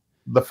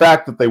 The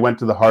fact that they went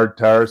to the hard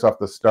tires off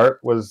the start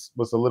was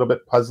a little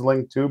bit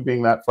puzzling too,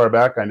 being that far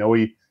back. I know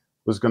he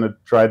was going to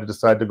try to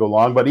decide to go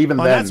long, but even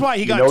then, that's why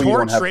he got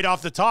torched straight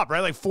off the top, right?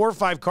 like 4 or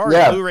 5 cars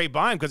blew right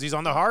by him because he's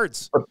on the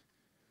hards.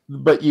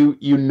 But you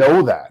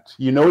know that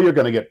you're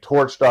going to get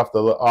torched off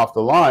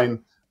the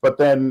line, but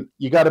then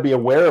you got to be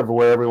aware of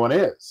where everyone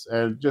is,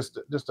 and just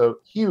a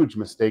huge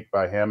mistake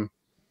by him.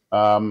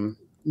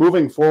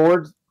 Moving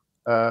forward,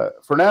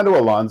 Fernando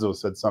Alonso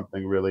said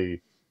something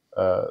really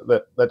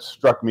that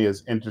struck me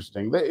as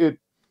interesting.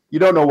 You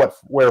don't know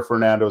where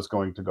Fernando is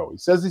going to go. He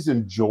says he's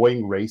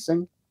enjoying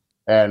racing,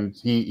 and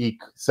he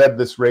said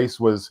this race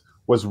was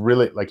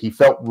really, like, he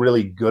felt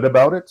really good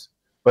about it.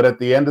 But at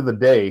the end of the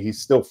day, he's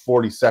still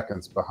 40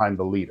 seconds behind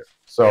the leader.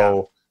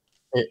 So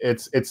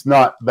it's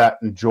not that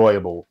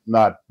enjoyable,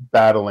 not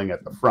battling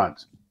at the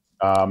front.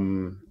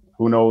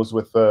 Who knows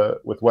with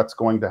what's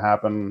going to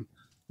happen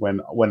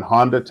when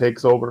Honda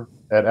takes over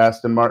at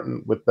Aston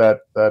Martin with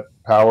that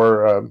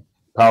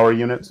power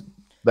unit.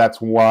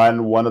 That's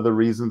one of the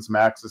reasons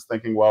Max is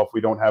thinking, well, if we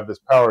don't have this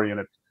power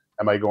unit,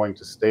 am I going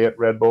to stay at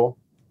Red Bull?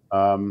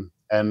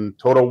 And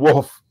Toto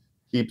Wolff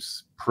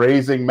keeps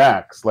praising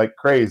Max like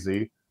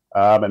crazy.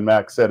 And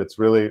Max said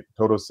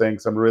Toto's saying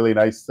some really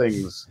nice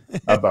things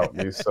about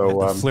me.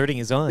 So flirting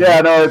is on.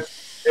 Yeah, no,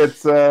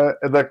 it's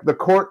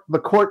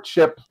the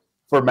courtship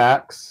for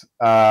Max,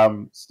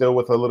 still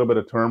with a little bit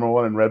of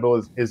turmoil in Red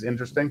Bull is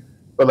interesting.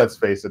 But let's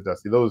face it,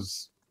 Dusty,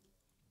 those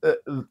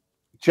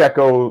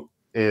Checo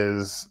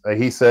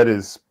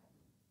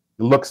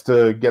looks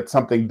to get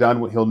something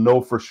done. He'll know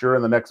for sure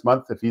in the next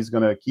month if he's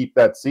going to keep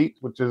that seat,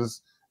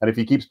 and if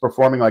he keeps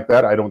performing like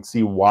that, I don't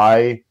see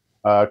why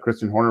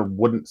Christian Horner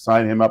wouldn't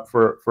sign him up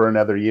for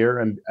another year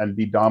and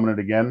be dominant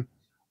again.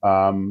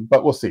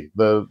 But we'll see.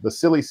 The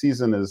silly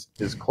season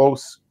is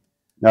close.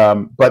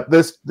 But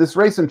this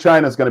race in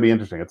China is going to be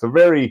interesting. It's a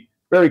very,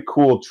 very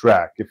cool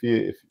track. If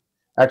you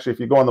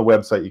go on the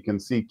website, you can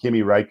see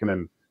Kimi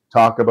Räikkönen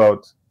talk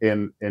about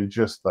in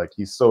just like,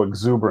 he's so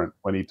exuberant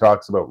when he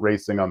talks about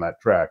racing on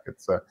that track.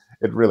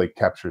 It really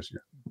captures you.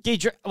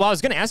 Gage, well, I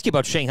was going to ask you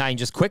about Shanghai, and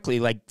just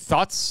quickly, like,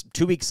 thoughts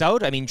 2 weeks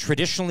out? I mean,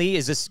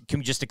 traditionally, can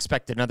we just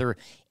expect another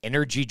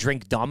energy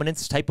drink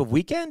dominance type of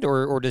weekend,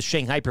 or does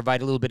Shanghai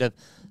provide a little bit of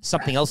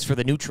something else for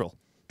the neutral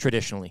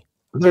traditionally?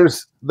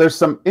 There's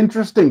some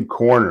interesting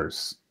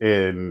corners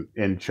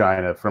in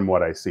China from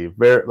what I see.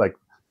 Very, like,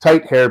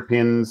 tight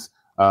hairpins,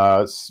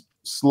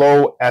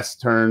 slow S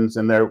turns,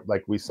 and there,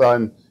 like we saw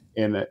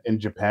in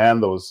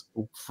Japan, those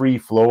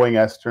free-flowing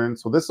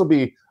S-turns. So this will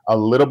be a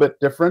little bit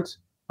different.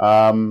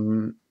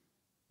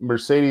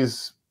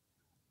 Mercedes,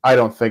 I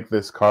don't think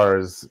this car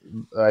is.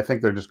 I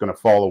think they're just going to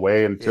fall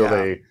away until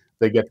they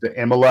get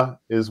to Imola,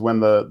 is when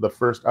the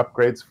first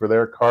upgrades for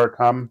their car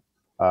come.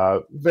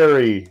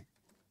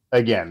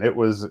 Again, it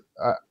was.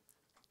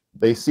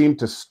 They seemed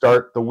to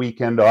start the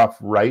weekend off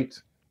right.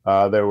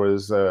 There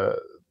was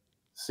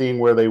seeing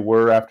where they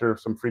were after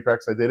some free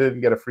practice. They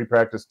didn't get a free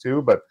practice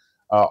too, but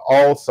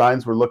all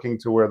signs were looking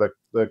to where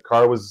the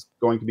car was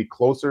going to be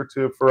closer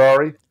to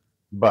Ferrari.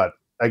 But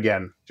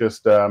again,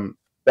 just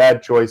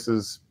bad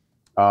choices.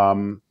 I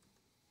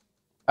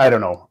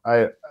don't know.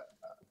 I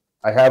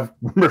have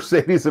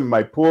Mercedes in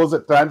my pools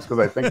at times because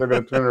I think they're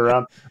going to turn it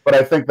around, but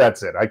I think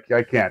that's it.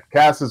 I can't.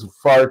 Cass is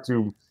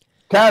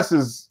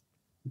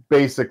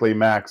basically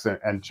Max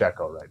and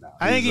Checo right now.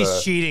 I think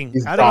he's cheating.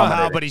 I don't know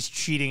how, but he's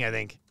cheating, I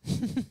think.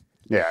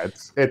 Yeah,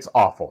 it's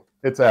awful.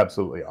 It's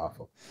absolutely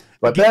awful.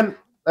 But then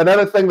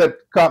another thing that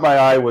caught my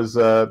eye was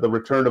the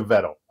return of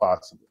Vettel,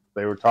 possibly.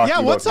 They were talking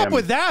about what's up him.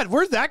 with that?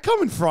 Where's that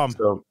coming from?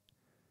 So,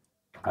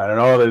 I don't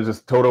know. They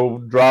just Toto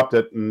dropped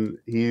it, and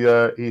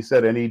he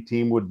said any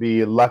team would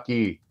be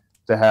lucky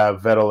to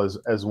have Vettel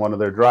as one of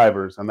their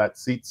drivers, and that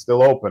seat's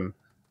still open,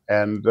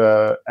 and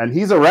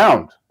he's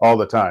around all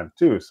the time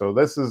too. So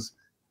this is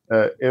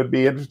it would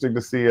be interesting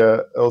to see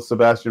El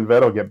Sebastian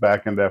Vettel get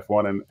back into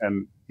F1,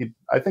 and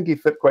I think he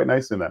fit quite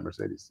nicely in that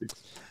Mercedes seat.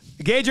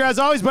 Gager, as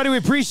always, buddy, we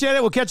appreciate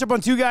it. We'll catch up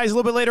on Two Guys a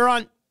little bit later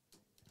on.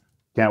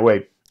 Can't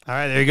wait. All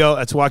right, there you go.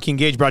 That's Joaquin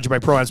Gage, brought to you by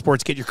Pro-Am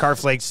Sports. Get your car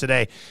flakes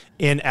today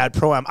in at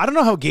Pro-Am. I don't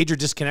know how Gager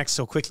disconnects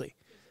so quickly.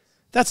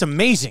 That's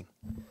amazing.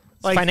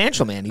 Like,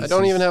 financial, man. I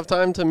don't even have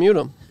time to mute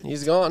him.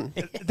 He's gone.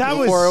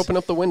 Before I open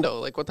up the window.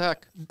 Like, what the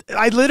heck?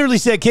 I literally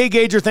said, "Okay,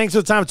 Gager, thanks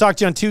for the time to talk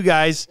to you on Two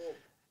Guys."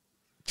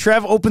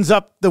 Trev opens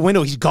up the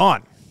window. He's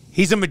gone.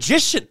 He's a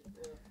magician.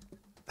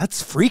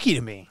 That's freaky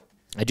to me.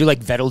 I do like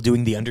Vettel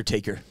doing the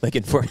Undertaker, like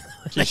in for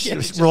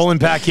just rolling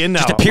back in now.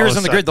 Just appears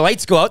on the grid. The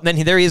lights go out, and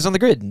then there he is on the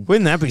grid.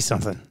 Wouldn't that be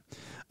something?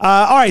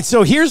 All right,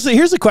 so here's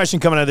a question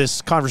coming out of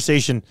this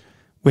conversation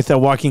with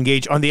Joaquin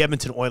Gage on the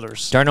Edmonton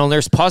Oilers. Darnell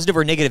Nurse, positive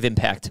or negative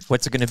impact?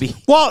 What's it going to be?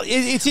 Well,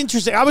 it's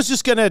interesting. I was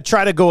just going to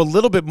try to go a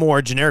little bit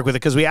more generic with it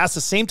because we asked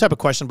the same type of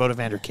question about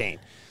Evander Kane.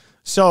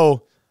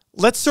 So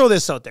let's throw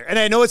this out there. And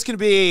I know it's going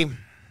to be,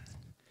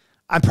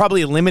 I'm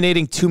probably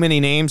eliminating too many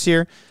names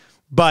here,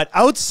 but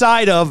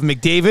outside of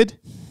McDavid,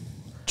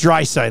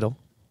 Draisaitl,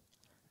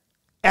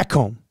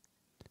 Ekholm,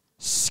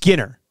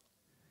 Skinner,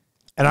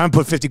 and I'm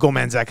going to put 50-goal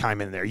man Zach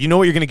Hyman in there. You know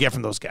what you're going to get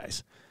from those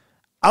guys.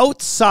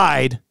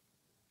 Outside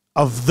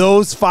of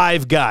those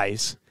five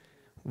guys,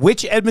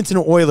 which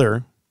Edmonton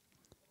Oiler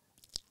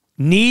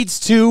needs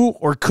to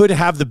or could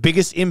have the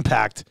biggest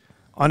impact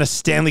on a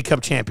Stanley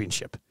Cup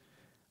championship?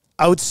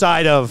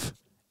 Outside of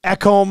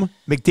Ekholm,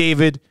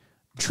 McDavid,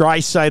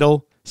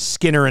 Draisaitl,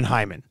 Skinner, and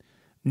Hyman.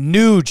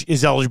 Nuge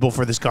is eligible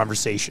for this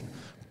conversation.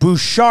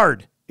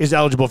 Bouchard is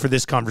eligible for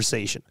this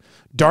conversation.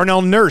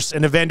 Darnell Nurse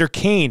and Evander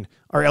Kane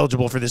are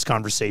eligible for this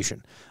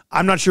conversation.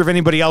 I'm not sure if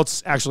anybody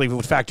else actually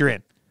would factor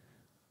in.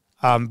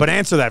 But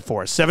answer that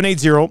for us.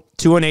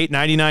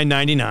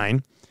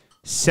 780-218-9999.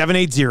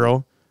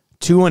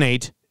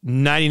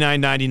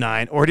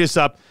 780-218-9999. Or hit us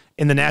up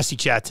in the nasty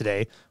chat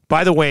today.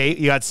 By the way,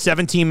 you got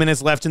 17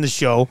 minutes left in the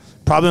show.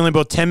 Probably only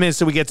about 10 minutes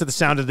till we get to the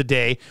sound of the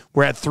day.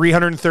 We're at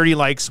 330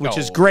 likes, which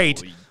is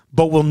great,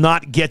 but will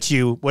not get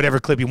you whatever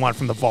clip you want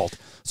from the vault.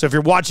 So if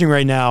you're watching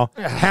right now,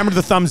 hammer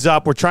the thumbs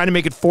up. We're trying to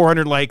make it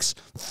 400 likes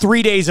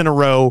 3 days in a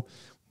row.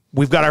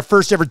 We've got our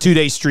first ever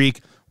 2-day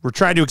streak. We're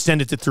trying to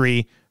extend it to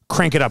 3.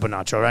 Crank it up a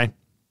notch, all right?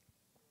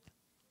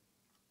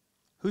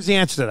 Who's the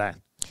answer to that?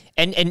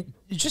 And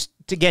just,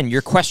 again,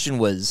 your question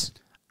was...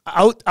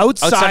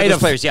 Outside of of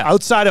players, yeah.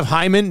 Outside of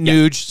Hyman,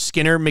 Nuge,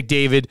 Skinner,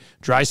 McDavid,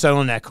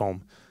 Draisaitl, and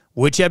Ekholm,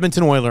 which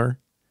Edmonton Oiler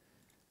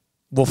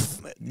will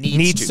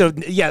needs to?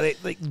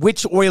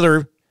 Which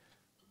Oiler,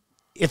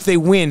 if they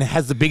win,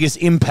 has the biggest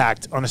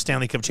impact on a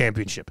Stanley Cup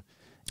championship?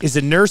 Is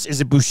it Nurse? Is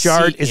it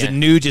Bouchard? Is it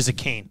Nuge? Is it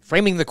Kane?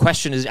 Framing the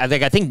question is,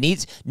 I think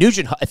needs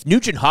Nugent. If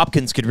Nugent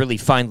Hopkins could really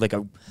find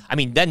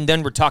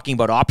then we're talking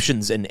about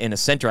options in a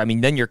center. I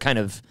mean, then you're kind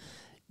of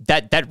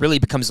that really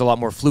becomes a lot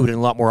more fluid and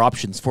a lot more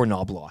options for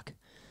Knobloch.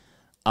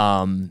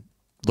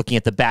 Looking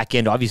at the back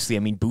end, obviously, I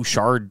mean,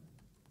 Bouchard,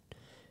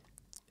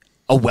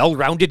 a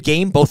well-rounded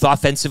game, both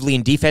offensively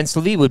and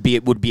defensively, would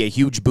be a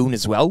huge boon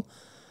as well.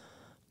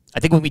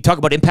 I think when we talk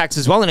about impacts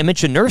as well, and I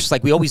mentioned Nurse,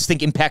 like we always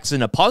think impacts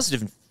in a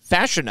positive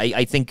fashion.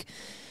 I think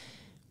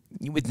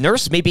with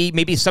Nurse,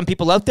 maybe some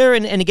people out there,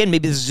 and again,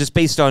 maybe this is just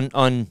based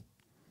on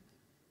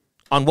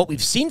what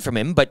we've seen from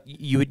him, but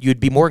you'd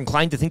be more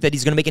inclined to think that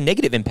he's going to make a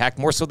negative impact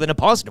more so than a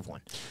positive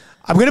one.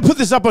 I'm going to put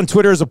this up on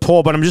Twitter as a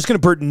poll, but I'm just going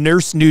to put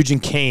Nurse, Nuge,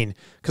 and Kane,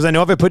 because I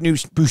know if I put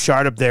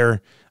Bouchard up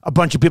there, a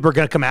bunch of people are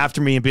going to come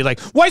after me and be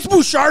like, why is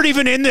Bouchard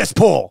even in this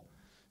poll?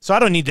 So I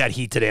don't need that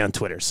heat today on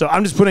Twitter. So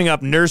I'm just putting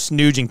up Nurse,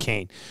 Nuge, and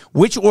Kane.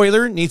 Which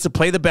Oiler needs to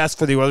play the best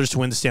for the Oilers to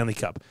win the Stanley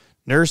Cup?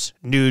 Nurse,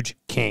 Nuge,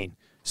 Kane.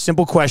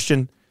 Simple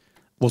question.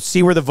 We'll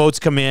see where the votes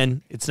come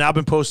in. It's now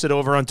been posted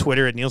over on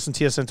Twitter at Nielsen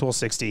TSN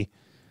 1260.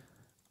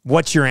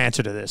 What's your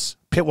answer to this?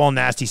 Pitwall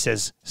Nasty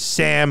says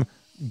Sam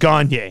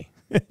Gagner.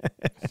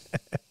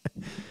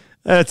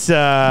 That's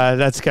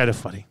kind of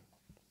funny.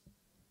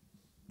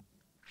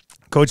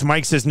 Coach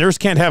Mike says Nurse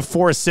can't have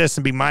 4 assists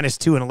and be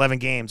 -2 in 11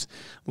 games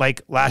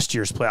like last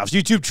year's playoffs.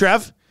 YouTube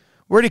Trev,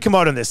 where did he come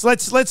out on this?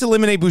 Let's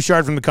eliminate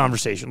Bouchard from the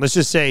conversation. Let's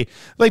just say,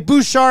 like,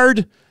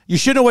 Bouchard, you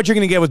should know what you're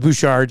going to get with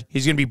Bouchard.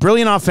 He's going to be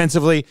brilliant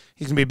offensively.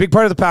 He's going to be a big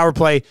part of the power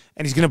play,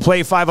 and he's going to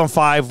play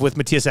 5-on-5 with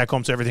Matthias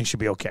Ekholm, so everything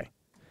should be okay.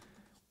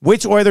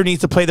 Which Oiler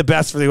needs to play the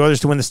best for the Oilers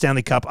to win the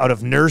Stanley Cup out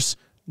of Nurse,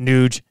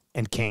 Nuge,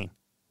 and Kane?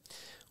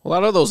 Well,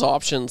 out of those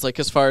options, like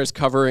as far as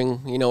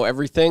covering,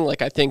 everything,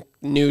 like I think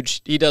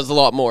Nuge, he does a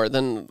lot more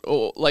than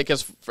like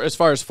as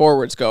far as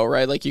forwards go,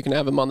 right? Like you can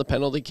have him on the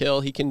penalty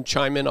kill. He can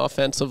chime in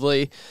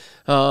offensively.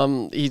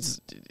 He's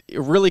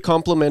a really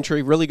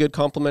good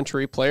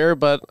complimentary player.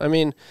 But I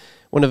mean,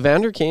 when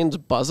Evander Kane's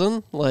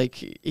buzzing,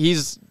 like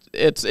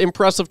it's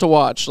impressive to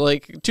watch.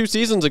 Like 2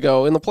 seasons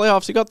ago in the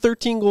playoffs, he got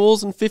 13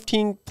 goals in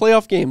 15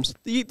 playoff games.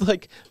 He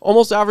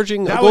almost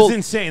averaging that a goal. Was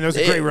insane. That was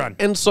a great run.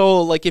 And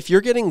so, like, if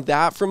you're getting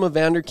that from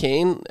Evander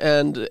Kane,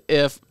 and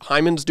if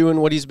Hyman's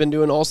doing what he's been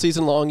doing all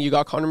season long, you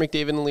got Connor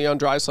McDavid and Leon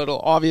Draisaitl.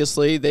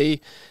 Obviously,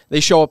 they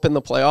show up in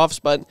the playoffs,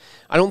 but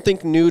I don't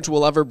think Nuge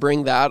will ever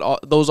bring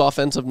those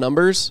offensive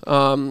numbers.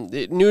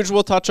 Nuge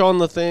will touch on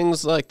the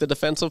things like the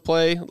defensive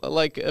play,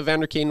 like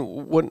Evander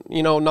Kane wouldn't,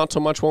 not so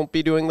much won't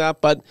be doing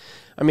that, but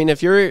I mean,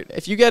 if you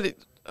get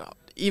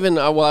even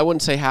I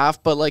wouldn't say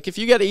half, but like if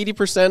you get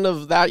 80%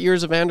 of that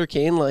year's Evander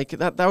Kane, like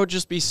that would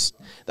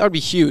be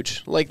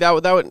huge. Like that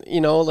would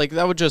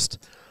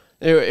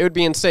it would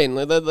be insane.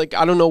 Like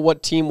I don't know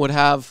what team would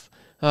have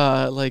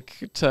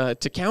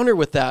to counter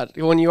with that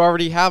when you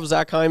already have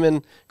Zach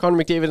Hyman,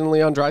 Connor McDavid, and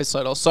Leon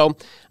Draisaitl. So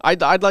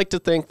I'd like to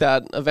think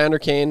that Evander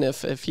Kane,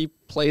 if he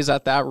plays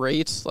at that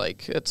rate,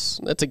 like it's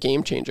a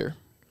game changer.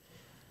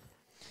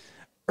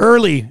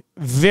 Very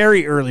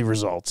early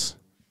results.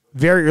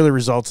 Very early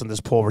results in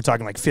this poll. We're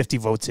talking like 50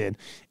 votes in.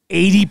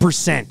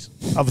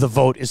 80% of the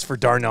vote is for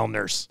Darnell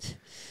Nurse.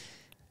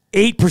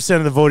 8%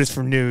 of the vote is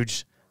for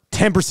Nuge.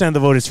 10% of the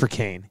vote is for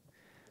Kane.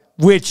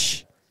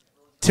 Which,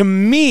 to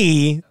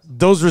me,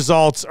 those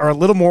results are a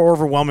little more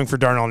overwhelming for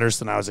Darnell Nurse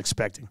than I was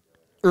expecting.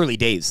 Early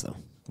days, though.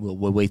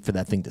 We'll wait for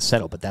that thing to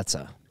settle, but that's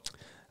a...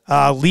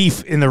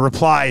 Leaf in the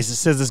replies, it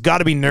says there's got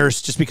to be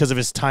Nurse just because of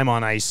his time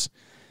on ice.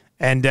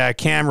 And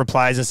Cam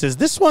replies and says,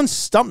 this one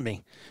stumped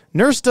me.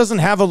 Nurse doesn't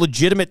have a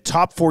legitimate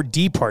top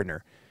 4D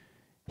partner.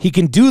 He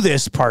can do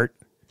this part,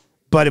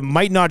 but it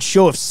might not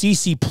show if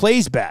CC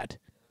plays bad.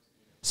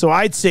 So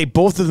I'd say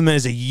both of them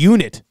as a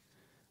unit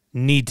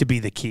need to be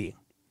the key.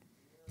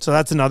 So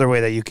that's another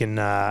way that you can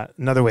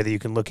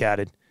look at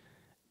it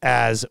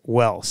as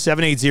well.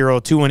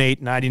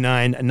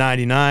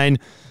 780-218-9999.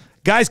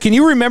 Guys, can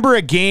you remember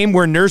a game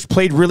where Nurse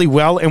played really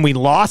well and we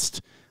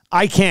lost?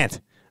 I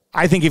can't.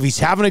 I think if he's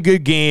having a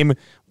good game,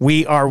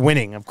 we are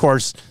winning. Of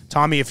course,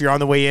 Tommy, if you're on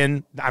the way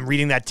in, I'm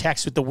reading that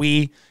text with the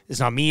we. It's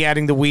not me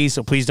adding the we,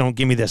 so please don't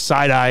give me the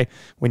side eye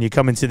when you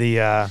come into the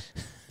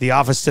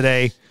office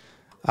today.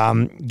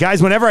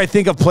 Guys, whenever I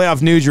think of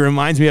playoff news, it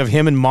reminds me of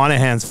him and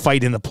Monahan's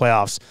fight in the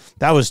playoffs.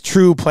 That was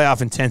true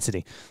playoff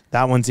intensity.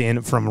 That one's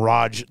in from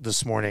Raj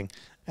this morning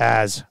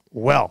as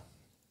well.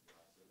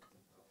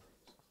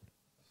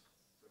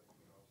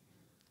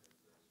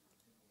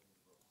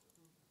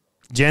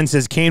 Jen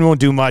says Kane won't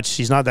do much.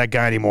 He's not that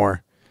guy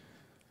anymore.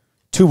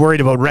 Too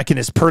worried about wrecking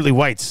his pearly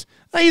whites.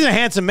 He's a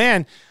handsome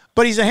man,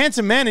 but he's a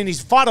handsome man, and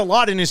he's fought a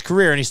lot in his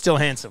career, and he's still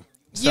handsome.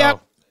 So.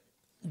 Yep.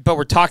 But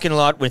we're talking a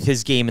lot with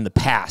his game in the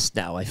past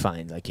now, I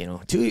find. Like,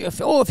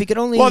 if he could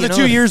only... Well,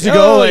 2 years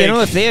ago...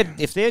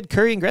 if they had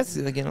Curry and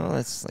Gretzky,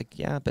 that's like,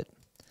 yeah, but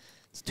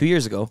it's 2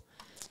 years ago.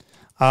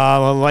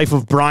 Life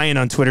of Brian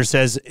on Twitter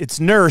says, it's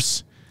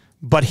Nurse,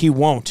 but he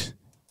won't.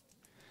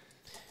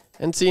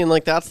 And seeing,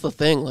 that's the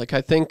thing. Like,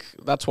 I think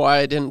that's why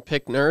I didn't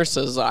pick Nurse,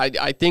 is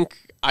I think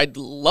I'd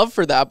love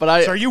for that,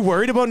 but So are you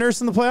worried about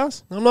Nurse in the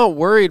playoffs? I'm not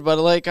worried,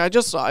 but,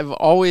 I've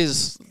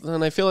always...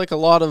 And I feel like a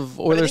lot of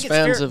Oilers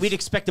fans have... We'd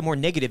expect a more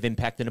negative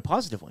impact than a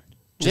positive one.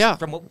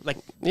 From what,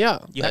 you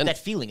have that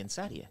feeling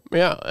inside of you.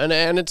 Yeah,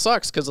 and it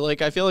sucks, because,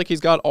 I feel like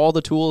he's got all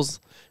the tools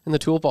in the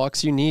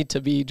toolbox you need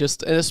to be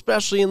just, and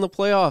especially in the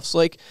playoffs.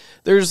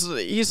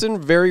 He's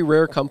in very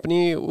rare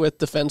company with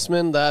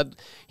defensemen that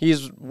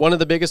he's one of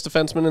the biggest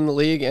defensemen in the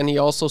league, and he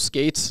also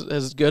skates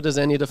as good as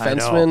any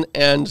defenseman,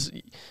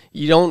 and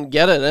you don't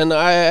get it. And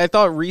I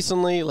thought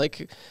recently,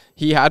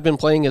 he had been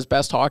playing his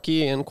best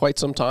hockey in quite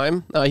some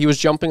time. He was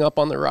jumping up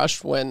on the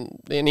rush and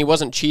he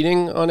wasn't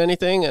cheating on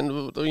anything.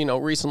 And,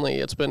 recently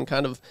it's been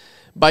kind of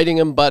biting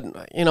him, but,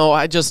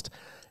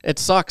 it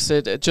sucks.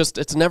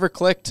 It's never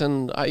clicked,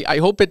 and I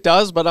hope it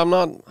does, but I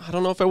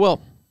don't know if it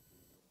will.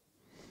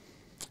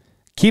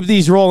 Keep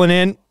these rolling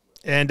in,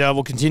 and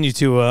we'll continue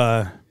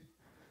to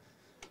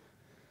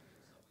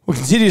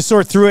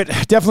sort through it.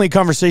 Definitely a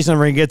conversation I'm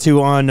going to get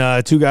to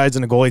on two guys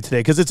and a goalie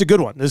today, because it's a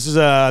good one. This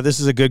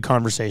is a good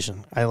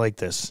conversation. I like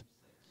this.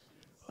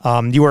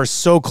 You are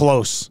so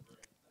close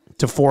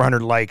to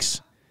 400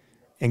 likes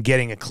and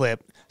getting a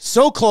clip.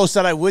 So close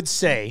that I would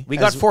say we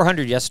got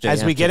 400 yesterday.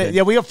 As we get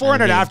it, we got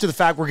 400 after the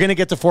fact. We're going to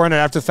get to 400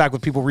 after the fact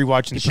with people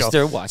rewatching the show.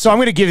 Still watching. So I'm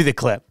going to give you the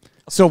clip.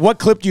 So what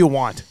clip do you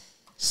want?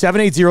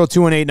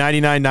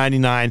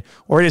 780-218-9999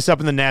 or hit us up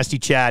in the nasty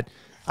chat.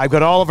 I've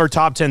got all of our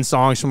top 10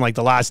 songs from like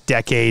the last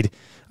decade,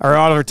 or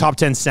all of our top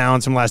 10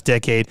 sounds from last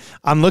decade.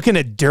 I'm looking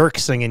at Dirk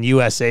singing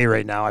USA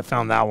right now. I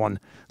found that one.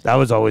 That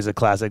was always a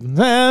classic.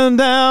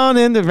 Down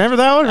in the, remember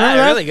that one? Remember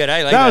that? Really good.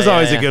 I like that. That was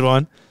always a good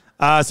one.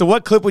 So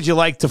what clip would you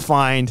like to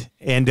find?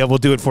 And we'll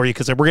do it for you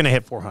because we're going to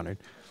hit 400.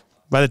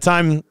 By the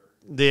time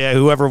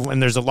whoever,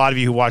 and there's a lot of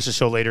you who watch the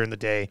show later in the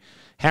day,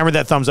 hammer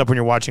that thumbs up when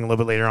you're watching a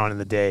little bit later on in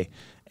the day,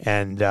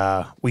 and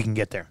we can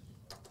get there.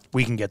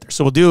 We can get there.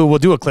 So we'll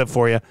do a clip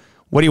for you.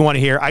 What do you want to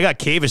hear? I got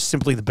Cave is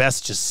Simply the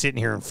Best just sitting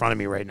here in front of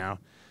me right now.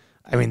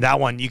 I mean, that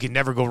one, you can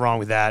never go wrong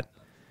with that.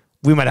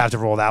 We might have to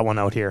roll that one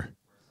out here.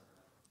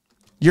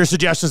 Your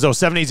suggestions, though,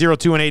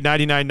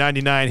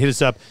 780-218-9999. Hit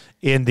us up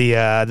in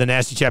the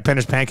nasty chat.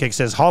 Penner's Pancake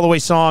says, Holloway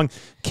song,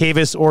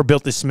 Cavis, or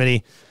Built This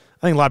Smitty.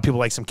 I think a lot of people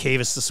like some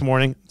Cavis this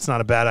morning. It's not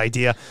a bad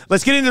idea.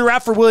 Let's get into the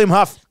rap for William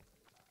Huff.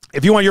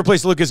 If you want your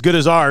place to look as good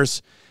as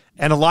ours,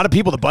 and a lot of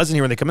people that buzz in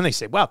here when they come in, they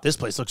say, wow, this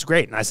place looks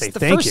great. And I say,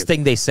 thank you. The first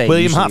thing they say.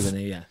 William Huff.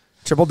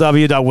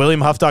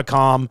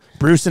 www.williamhuff.com.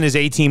 Bruce and his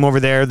A-team over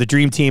there, the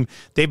Dream Team,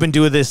 they've been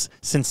doing this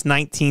since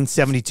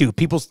 1972.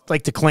 People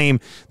like to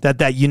claim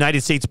that United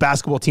States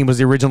basketball team was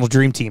the original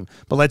Dream Team.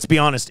 But let's be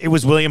honest, it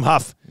was William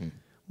Huff.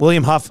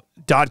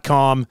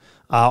 WilliamHuff.com.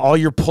 All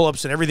your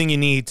pull-ups and everything you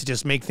need to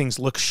just make things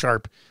look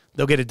sharp.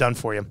 They'll get it done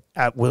for you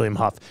at William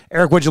Huff.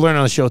 Eric, what'd you learn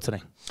on the show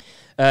today?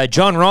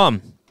 John Rahm,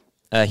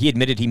 he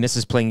admitted he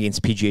misses playing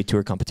against PGA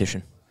Tour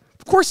competition.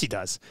 Of course he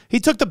does. He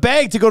took the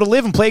bag to go to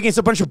live and play against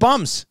a bunch of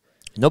bums.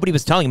 Nobody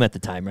was telling him at the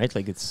time, right?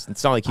 Like it's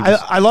not like he was.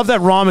 I love that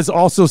Rahm is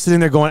also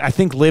sitting there going, I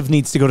think Liv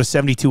needs to go to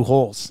 72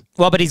 holes.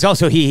 Well, but he's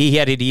also he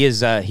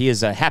is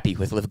happy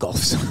with Liv Golf.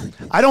 So.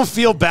 I don't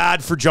feel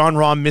bad for John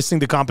Rahm missing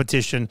the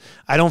competition.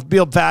 I don't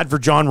feel bad for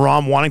John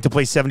Rahm wanting to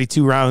play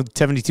 72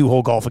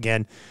 hole golf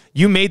again.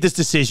 You made this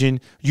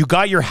decision. You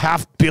got your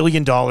 $500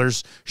 million.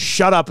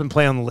 Shut up and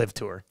play on the Liv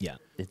Tour. Yeah.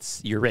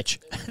 You're rich.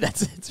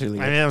 It's really.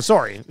 I mean, I'm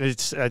sorry.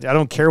 I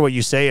don't care what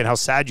you say and how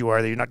sad you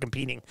are that you're not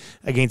competing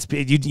against.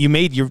 You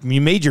made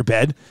your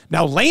bed.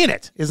 Now lay in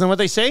it. Isn't that what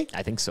they say?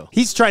 I think so.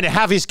 He's trying to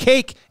have his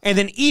cake and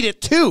then eat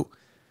it too,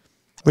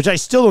 which I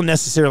still don't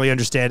necessarily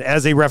understand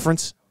as a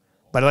reference,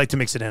 but I like to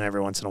mix it in every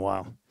once in a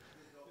while.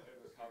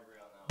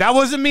 That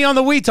wasn't me on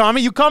the wee,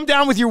 Tommy. You calm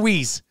down with your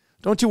wheeze.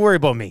 Don't you worry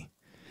about me.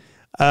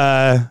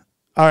 All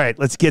right,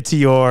 let's get to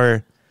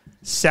your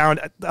sound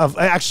of.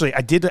 Actually,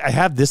 I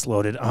have this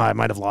loaded. Oh, I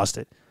might have lost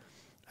it.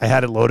 I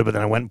had it loaded, but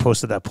then I went and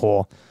posted that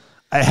poll.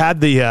 I had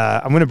the.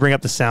 I'm going to bring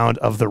up the sound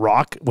of The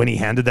Rock when he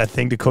handed that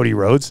thing to Cody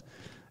Rhodes,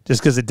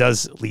 just because it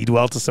does lead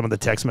well to some of the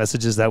text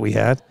messages that we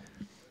had.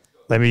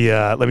 Let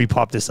me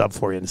pop this up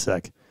for you in a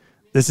sec.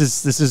 This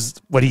is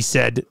what he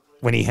said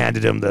when he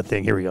handed him the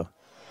thing. Here we go.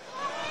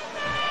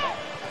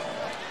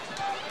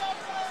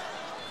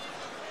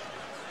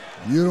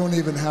 You don't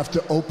even have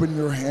to open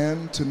your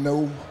hand to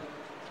know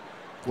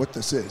what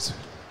this is.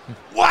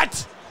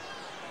 What?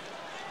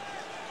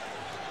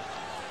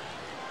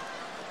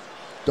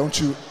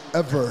 Don't you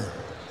ever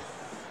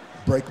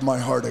break my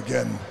heart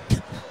again.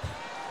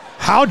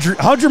 How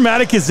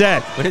dramatic is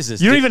that? What is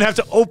this? You don't even have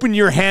to open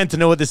your hand to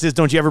know what this is.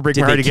 Don't you ever break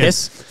my heart again.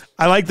 Kiss?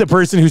 I like the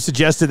person who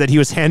suggested that he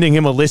was handing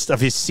him a list of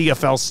his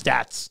CFL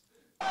stats.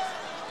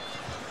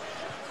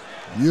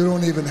 You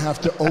don't even have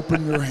to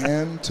open your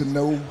hand to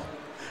know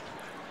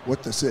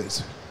what this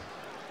is.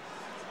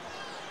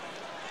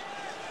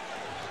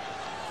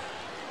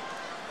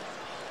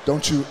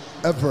 Don't you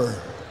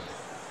ever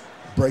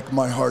break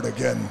my heart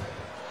again.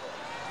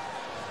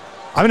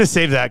 I'm going to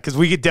save that because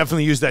we could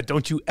definitely use that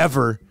 "Don't you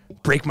ever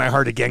break my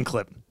heart again"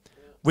 clip.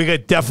 We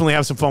could definitely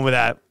have some fun with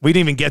that. We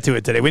didn't even get to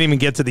it today. We didn't even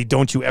get to the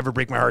 "Don't you ever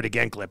break my heart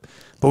again" clip,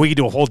 but we could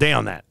do a whole day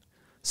on that.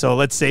 So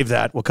let's save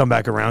that. We'll come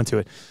back around to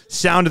it.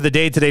 Sound of the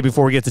day today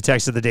before we get to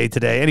text of the day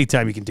today.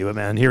 Anytime you can do it,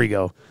 man. Here we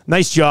go.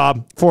 Nice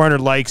job. 400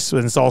 likes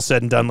when it's all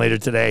said and done later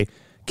today.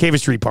 Cave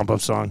Street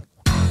pump-up song.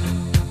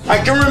 I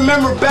can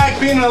remember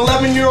back being an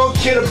 11-year-old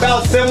kid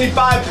about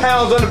 75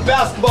 pounds on the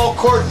basketball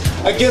court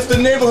against a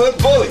neighborhood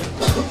bully,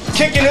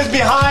 kicking his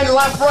behind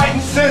left, right,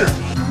 and center.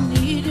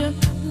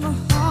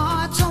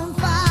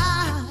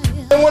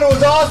 And when it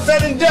was all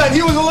said and done,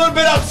 he was a little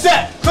bit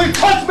upset, so he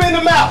punched me in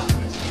the mouth.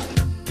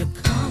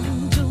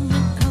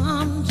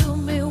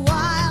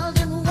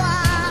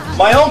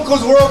 My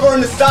uncles were over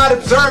on the side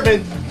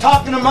observing,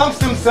 talking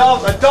amongst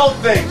themselves adult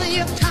things.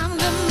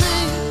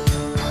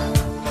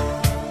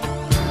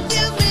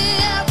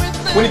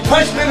 When he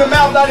punched me in the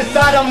mouth, I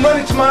decided I'm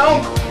running to my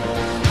uncle.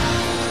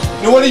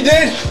 You know what he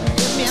did?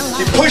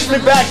 He pushed me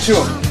back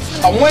to him.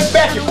 I went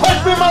back, he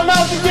punched me in my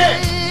mouth again.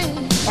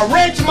 I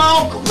ran to my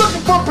uncle, looking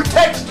for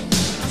protection.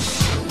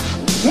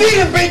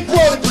 Needing big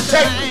bro to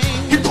protect me.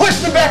 He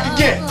pushed me back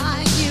again.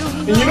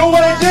 And you know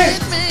what I did?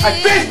 I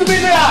faced him in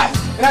the eye.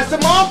 And I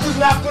said, my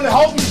uncle's not going to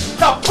help me,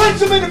 so I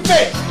punched him in the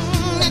face.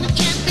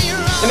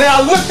 And then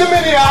I looked him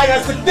in the eye and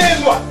I said,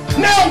 then what?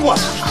 Now what?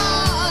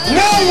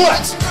 Now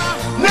what?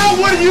 Now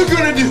what are you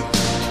gonna do?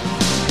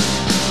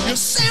 You're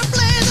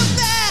simply the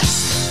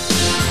best.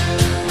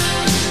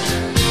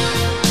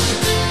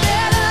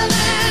 Better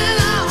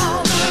than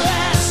all the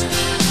rest.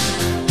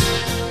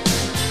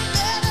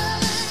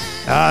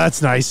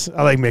 That's nice.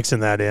 I like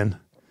mixing that in.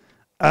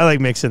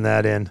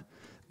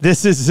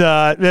 This is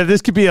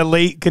this could be a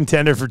late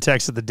contender for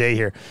text of the day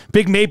here.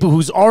 Big Maple,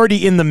 who's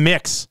already in the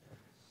mix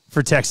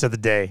for text of the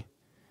day,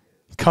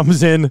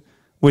 comes in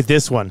with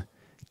this one.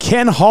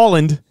 Ken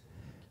Holland,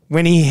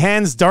 when he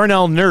hands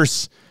Darnell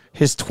Nurse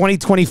his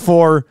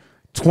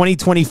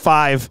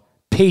 2024-2025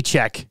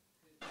 paycheck.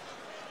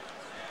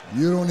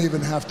 You don't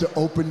even have to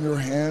open your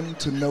hand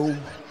to know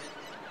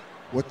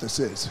what this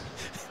is.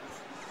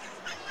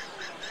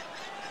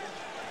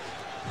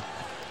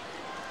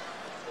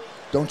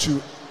 Don't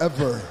you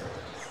ever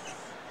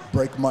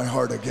break my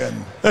heart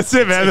again. That's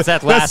it, man. It's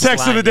that That's last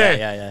text of the line. day.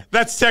 Yeah.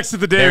 That's text of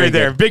the day Very right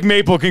there. good. Big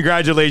Maple,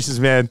 congratulations,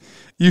 man.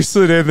 You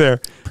slid in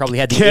there. Probably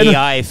had the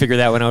AI figure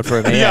that one out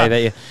for him. Yeah. I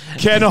bet you.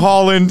 Ken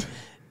Holland,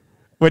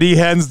 when he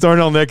hands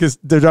Darnell Nurse's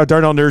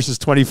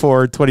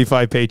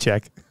 24-25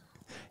 paycheck,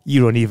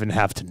 you don't even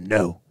have to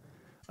know.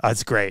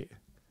 That's great.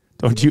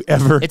 Don't you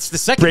ever It's the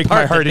second break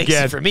part my heart that makes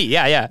again. it for me.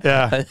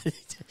 Yeah.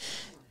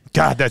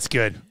 God, that's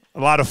good.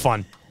 A lot of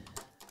fun.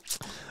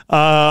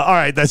 All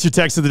right, that's your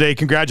text of the day.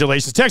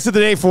 Congratulations. Text of the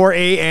day for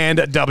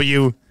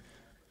A&W.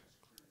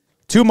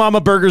 2 Mama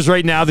Burgers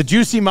right now. The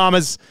Juicy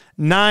Mamas,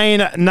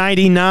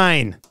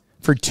 $9.99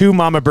 for 2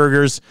 Mama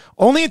Burgers.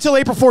 Only until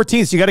April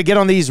 14th, so you got to get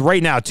on these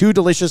right now. 2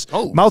 delicious,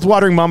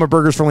 mouth-watering Mama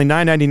Burgers for only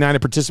 $9.99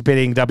 at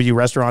participating W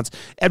restaurants.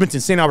 Edmonton,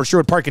 St. Albert,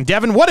 Sherwood Park, and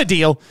Devon. What a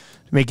deal. To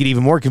make it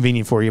even more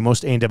convenient for you,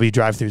 most A&W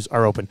drive-thrus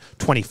are open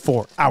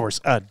 24 hours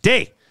a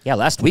day. Yeah,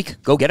 last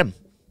week. Go get them.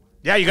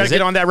 Yeah, you got to get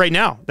on that right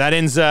now. That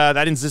ends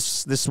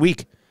this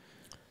week.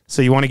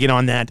 So you want to get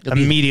on that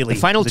immediately.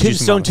 The final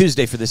Tombstone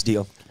Tuesday for this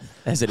deal,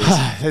 as it is.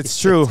 It's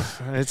true.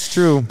 It's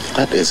true.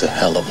 That is a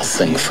hell of a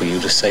thing for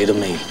you to say to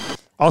me.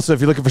 Also, if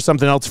you're looking for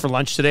something else for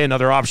lunch today,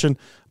 another option,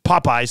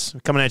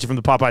 Popeyes, coming at you from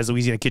the Popeyes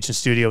Louisiana Kitchen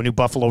Studio, new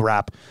Buffalo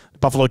wrap.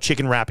 Buffalo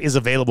chicken wrap is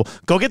available.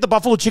 Go get the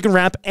Buffalo chicken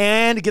wrap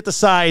and get the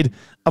side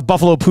of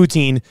Buffalo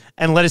poutine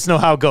and let us know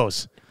how it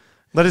goes.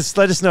 Let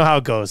us know how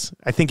it goes.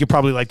 I think you'll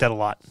probably like that a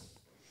lot.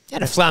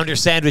 And a flounder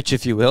sandwich,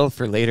 if you will,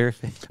 for later.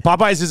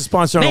 Popeyes is a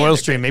sponsor on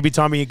Oilstream. Maybe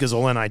Tommy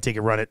Gazzola and I take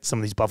a run at some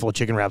of these Buffalo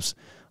chicken wraps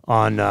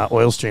on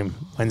Oilstream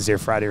Wednesday or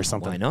Friday or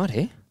something. Why not,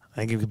 hey? I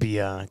think it could be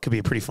a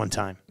pretty fun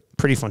time.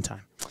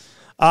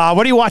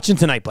 What are you watching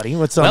tonight, buddy?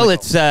 What's on? Well,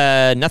 it's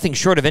nothing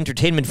short of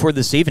entertainment for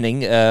this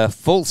evening.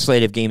 Full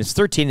slate of games,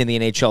 13 in the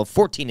NHL,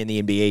 14 in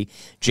the NBA.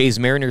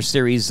 Jays-Mariners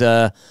series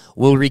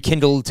will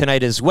rekindle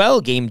tonight as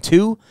well. Game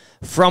 2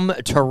 from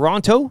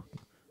Toronto.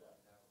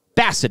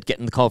 Bassett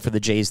getting the call for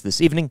the Jays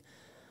this evening,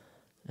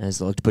 as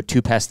they'll look to put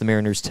 2 past the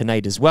Mariners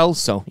tonight as well.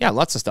 So, yeah,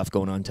 lots of stuff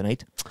going on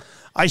tonight.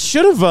 I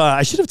should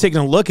have taken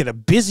a look at a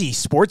busy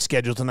sports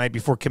schedule tonight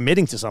before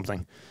committing to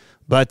something.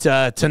 But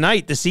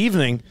tonight, this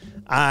evening,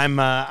 I'm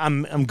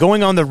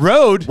going on the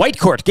road. White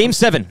Court, Game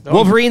 7,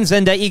 Wolverines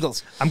and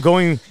Eagles. I'm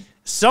going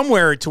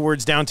somewhere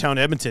towards downtown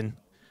Edmonton.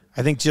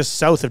 I think just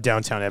south of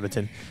downtown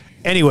Edmonton.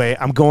 Anyway,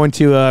 I'm going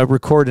to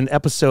record an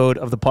episode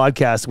of the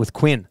podcast with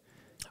Quinn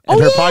and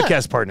her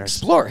podcast partners.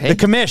 Explore, hey?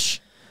 The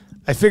commish.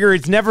 I figure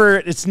it's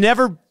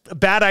never a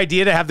bad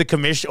idea to have the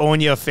commish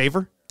owing you a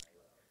favor.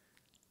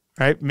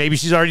 Right? Maybe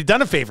she's already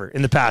done a favor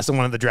in the past in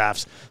one of the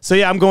drafts. So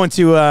yeah, I'm going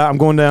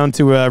down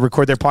to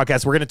record their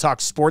podcast. We're going to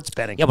talk sports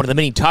betting. Yeah, one of the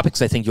many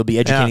topics I think you'll be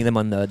educating them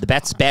on the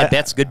bets, bad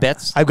bets, good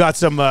bets. I've got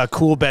some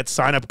cool bet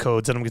sign-up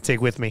codes that I'm going to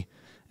take with me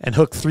and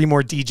hook 3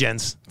 more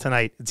DGens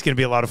tonight. It's going to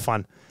be a lot of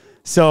fun.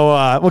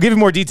 So we'll give you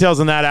more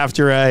details on that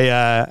after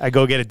I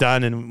go get it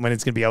done and when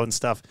it's going to be out and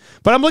stuff.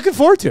 But I'm looking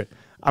forward to it.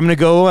 I'm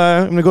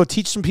going to go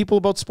teach some people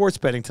about sports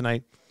betting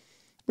tonight,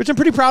 which I'm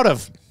pretty proud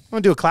of. I'm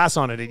going to do a class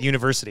on it at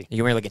university.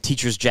 You're wearing like a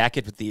teacher's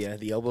jacket with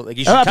the elbow. Like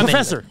you should come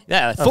professor. In.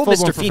 Yeah, full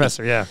Mr.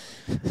 Professor, yeah.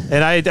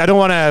 And I don't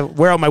want to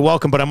wear out my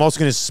welcome, but I'm also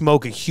going to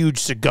smoke a huge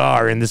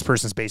cigar in this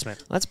person's basement.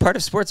 Well, that's part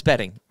of sports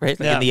betting, right?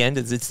 Like in the end,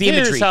 it's the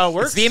Here's imagery. how it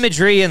works. It's the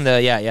imagery and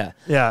the, yeah.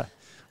 Yeah.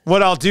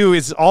 What I'll do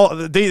is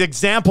the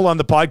example on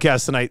the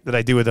podcast tonight that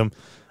I do with them,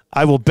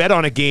 I will bet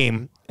on a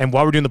game, and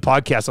while we're doing the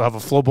podcast, I'll have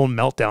a full-blown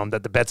meltdown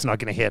that the bet's not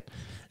going to hit.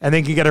 And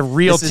then you get a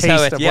real taste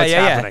of what's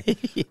happening.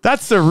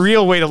 That's the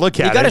real way to look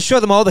at it. You got to show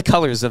them all the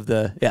colors of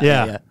the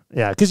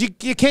Because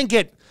you can't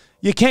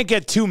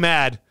get too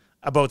mad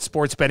about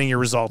sports betting your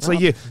results. Well,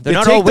 so you they're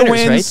not take all the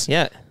winners, wins, right?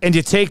 Yeah. and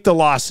you take the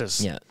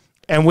losses. Yeah.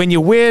 And when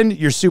you win,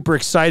 you're super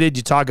excited.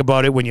 You talk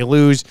about it. When you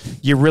lose,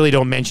 you really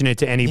don't mention it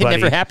to anybody. It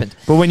never happened.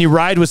 But when you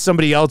ride with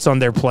somebody else on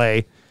their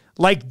play,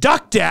 like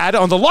Duck Dad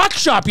on the Lock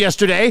Shop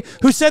yesterday,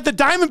 who said the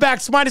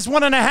Diamondbacks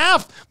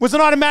 -1.5 was an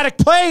automatic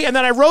play, and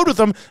then I rode with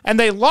them, and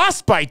they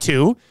lost by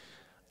 2.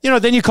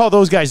 Then you call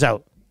those guys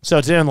out. So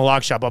today on the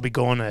Lock Shop, I'll be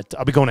going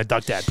to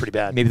Duck Dad pretty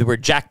bad. Maybe the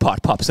word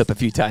jackpot pops up a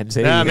few times.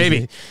 Yeah,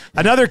 maybe.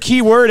 Another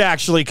key word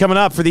actually coming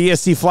up for the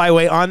ESC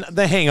Flyway on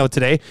the Hangout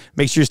today.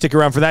 Make sure you stick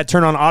around for that.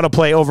 Turn on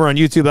autoplay over on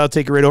YouTube. I'll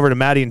take it right over to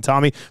Maddie and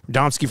Tommy.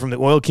 Domsky from the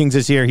Oil Kings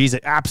is here. He's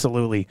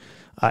absolutely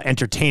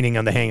entertaining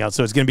on the Hangout,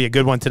 so it's going to be a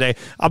good one today.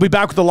 I'll be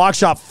back with the Lock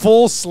Shop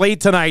full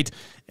slate tonight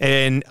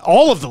in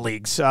all of the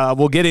leagues.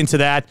 We'll get into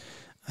that.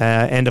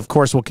 And, of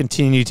course, we'll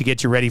continue to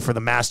get you ready for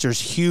the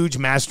Masters, huge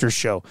Masters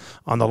show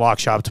on the Lock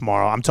Shop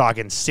tomorrow. I'm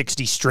talking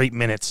 60 straight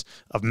minutes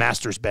of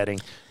Masters betting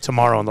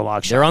tomorrow on the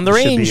Lock Shop. They're on the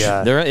range.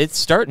 It's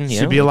starting.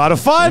 Should be a lot of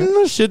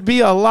fun. Should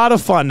be a lot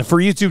of fun for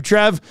YouTube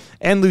Trev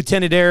and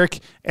Lieutenant Eric.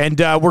 And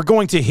we're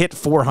going to hit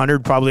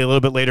 400 probably a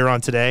little bit later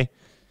on today.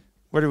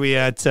 What are we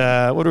at?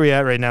 What are we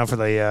at right now for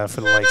the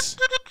likes?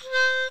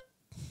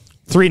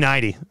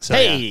 390. So,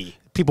 hey. Yeah.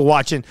 People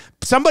watching.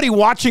 Somebody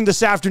watching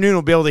this afternoon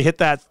will be able to hit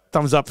that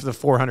thumbs up for the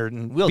 400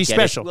 and be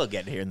special. We'll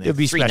get here in the It'll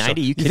be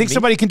 390. You think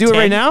somebody can do 10? it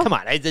right now? Come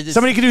on.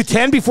 Somebody can do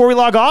 10 before we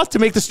log off to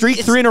make the streak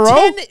 3 in a row?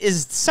 10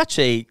 is such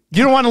a...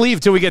 You don't want to leave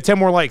till we get 10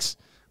 more likes.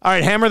 All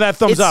right, hammer that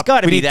thumbs up.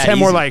 We need 10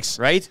 more easy, likes.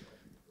 Right?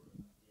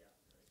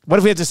 What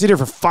if we have to sit here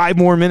for 5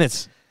 more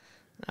minutes?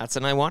 That's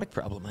an ironic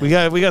problem. We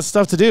got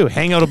stuff to do.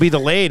 Hangout will be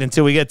delayed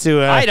until we get to...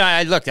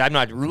 Look, I'm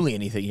not ruling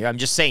anything here. I'm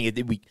just saying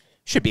that we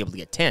should be able to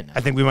get 10. I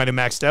think we might have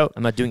maxed out.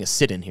 I'm not doing a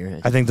sit-in here.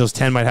 I think those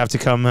 10 might have to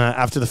come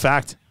after the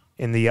fact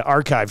in the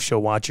archive show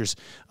watchers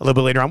a little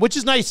bit later on, which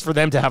is nice for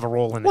them to have a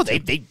role in it.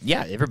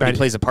 Well, everybody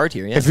plays a part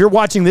here. Yeah. If you're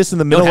watching this in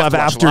the middle of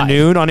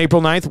afternoon on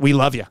April 9th, we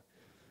love you.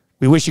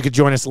 We wish you could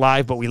join us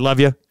live, but we love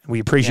you. We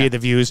appreciate the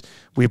views.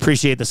 We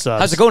appreciate the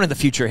subs. How's it going in the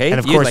future, hey? And,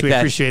 of course, we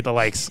appreciate the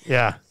likes.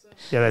 Yeah.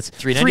 Yeah, that's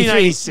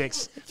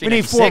 396. We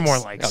need 4 more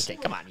likes. Okay,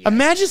 come on.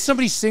 Imagine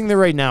somebody sitting there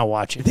right now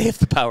watching. They have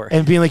the power.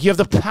 And being like, you have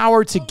the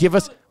power to give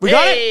us. We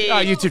got it?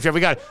 YouTube, Trev. We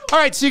got it. All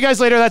right, see you guys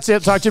later. That's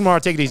it. Talk to you tomorrow.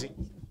 Take it easy.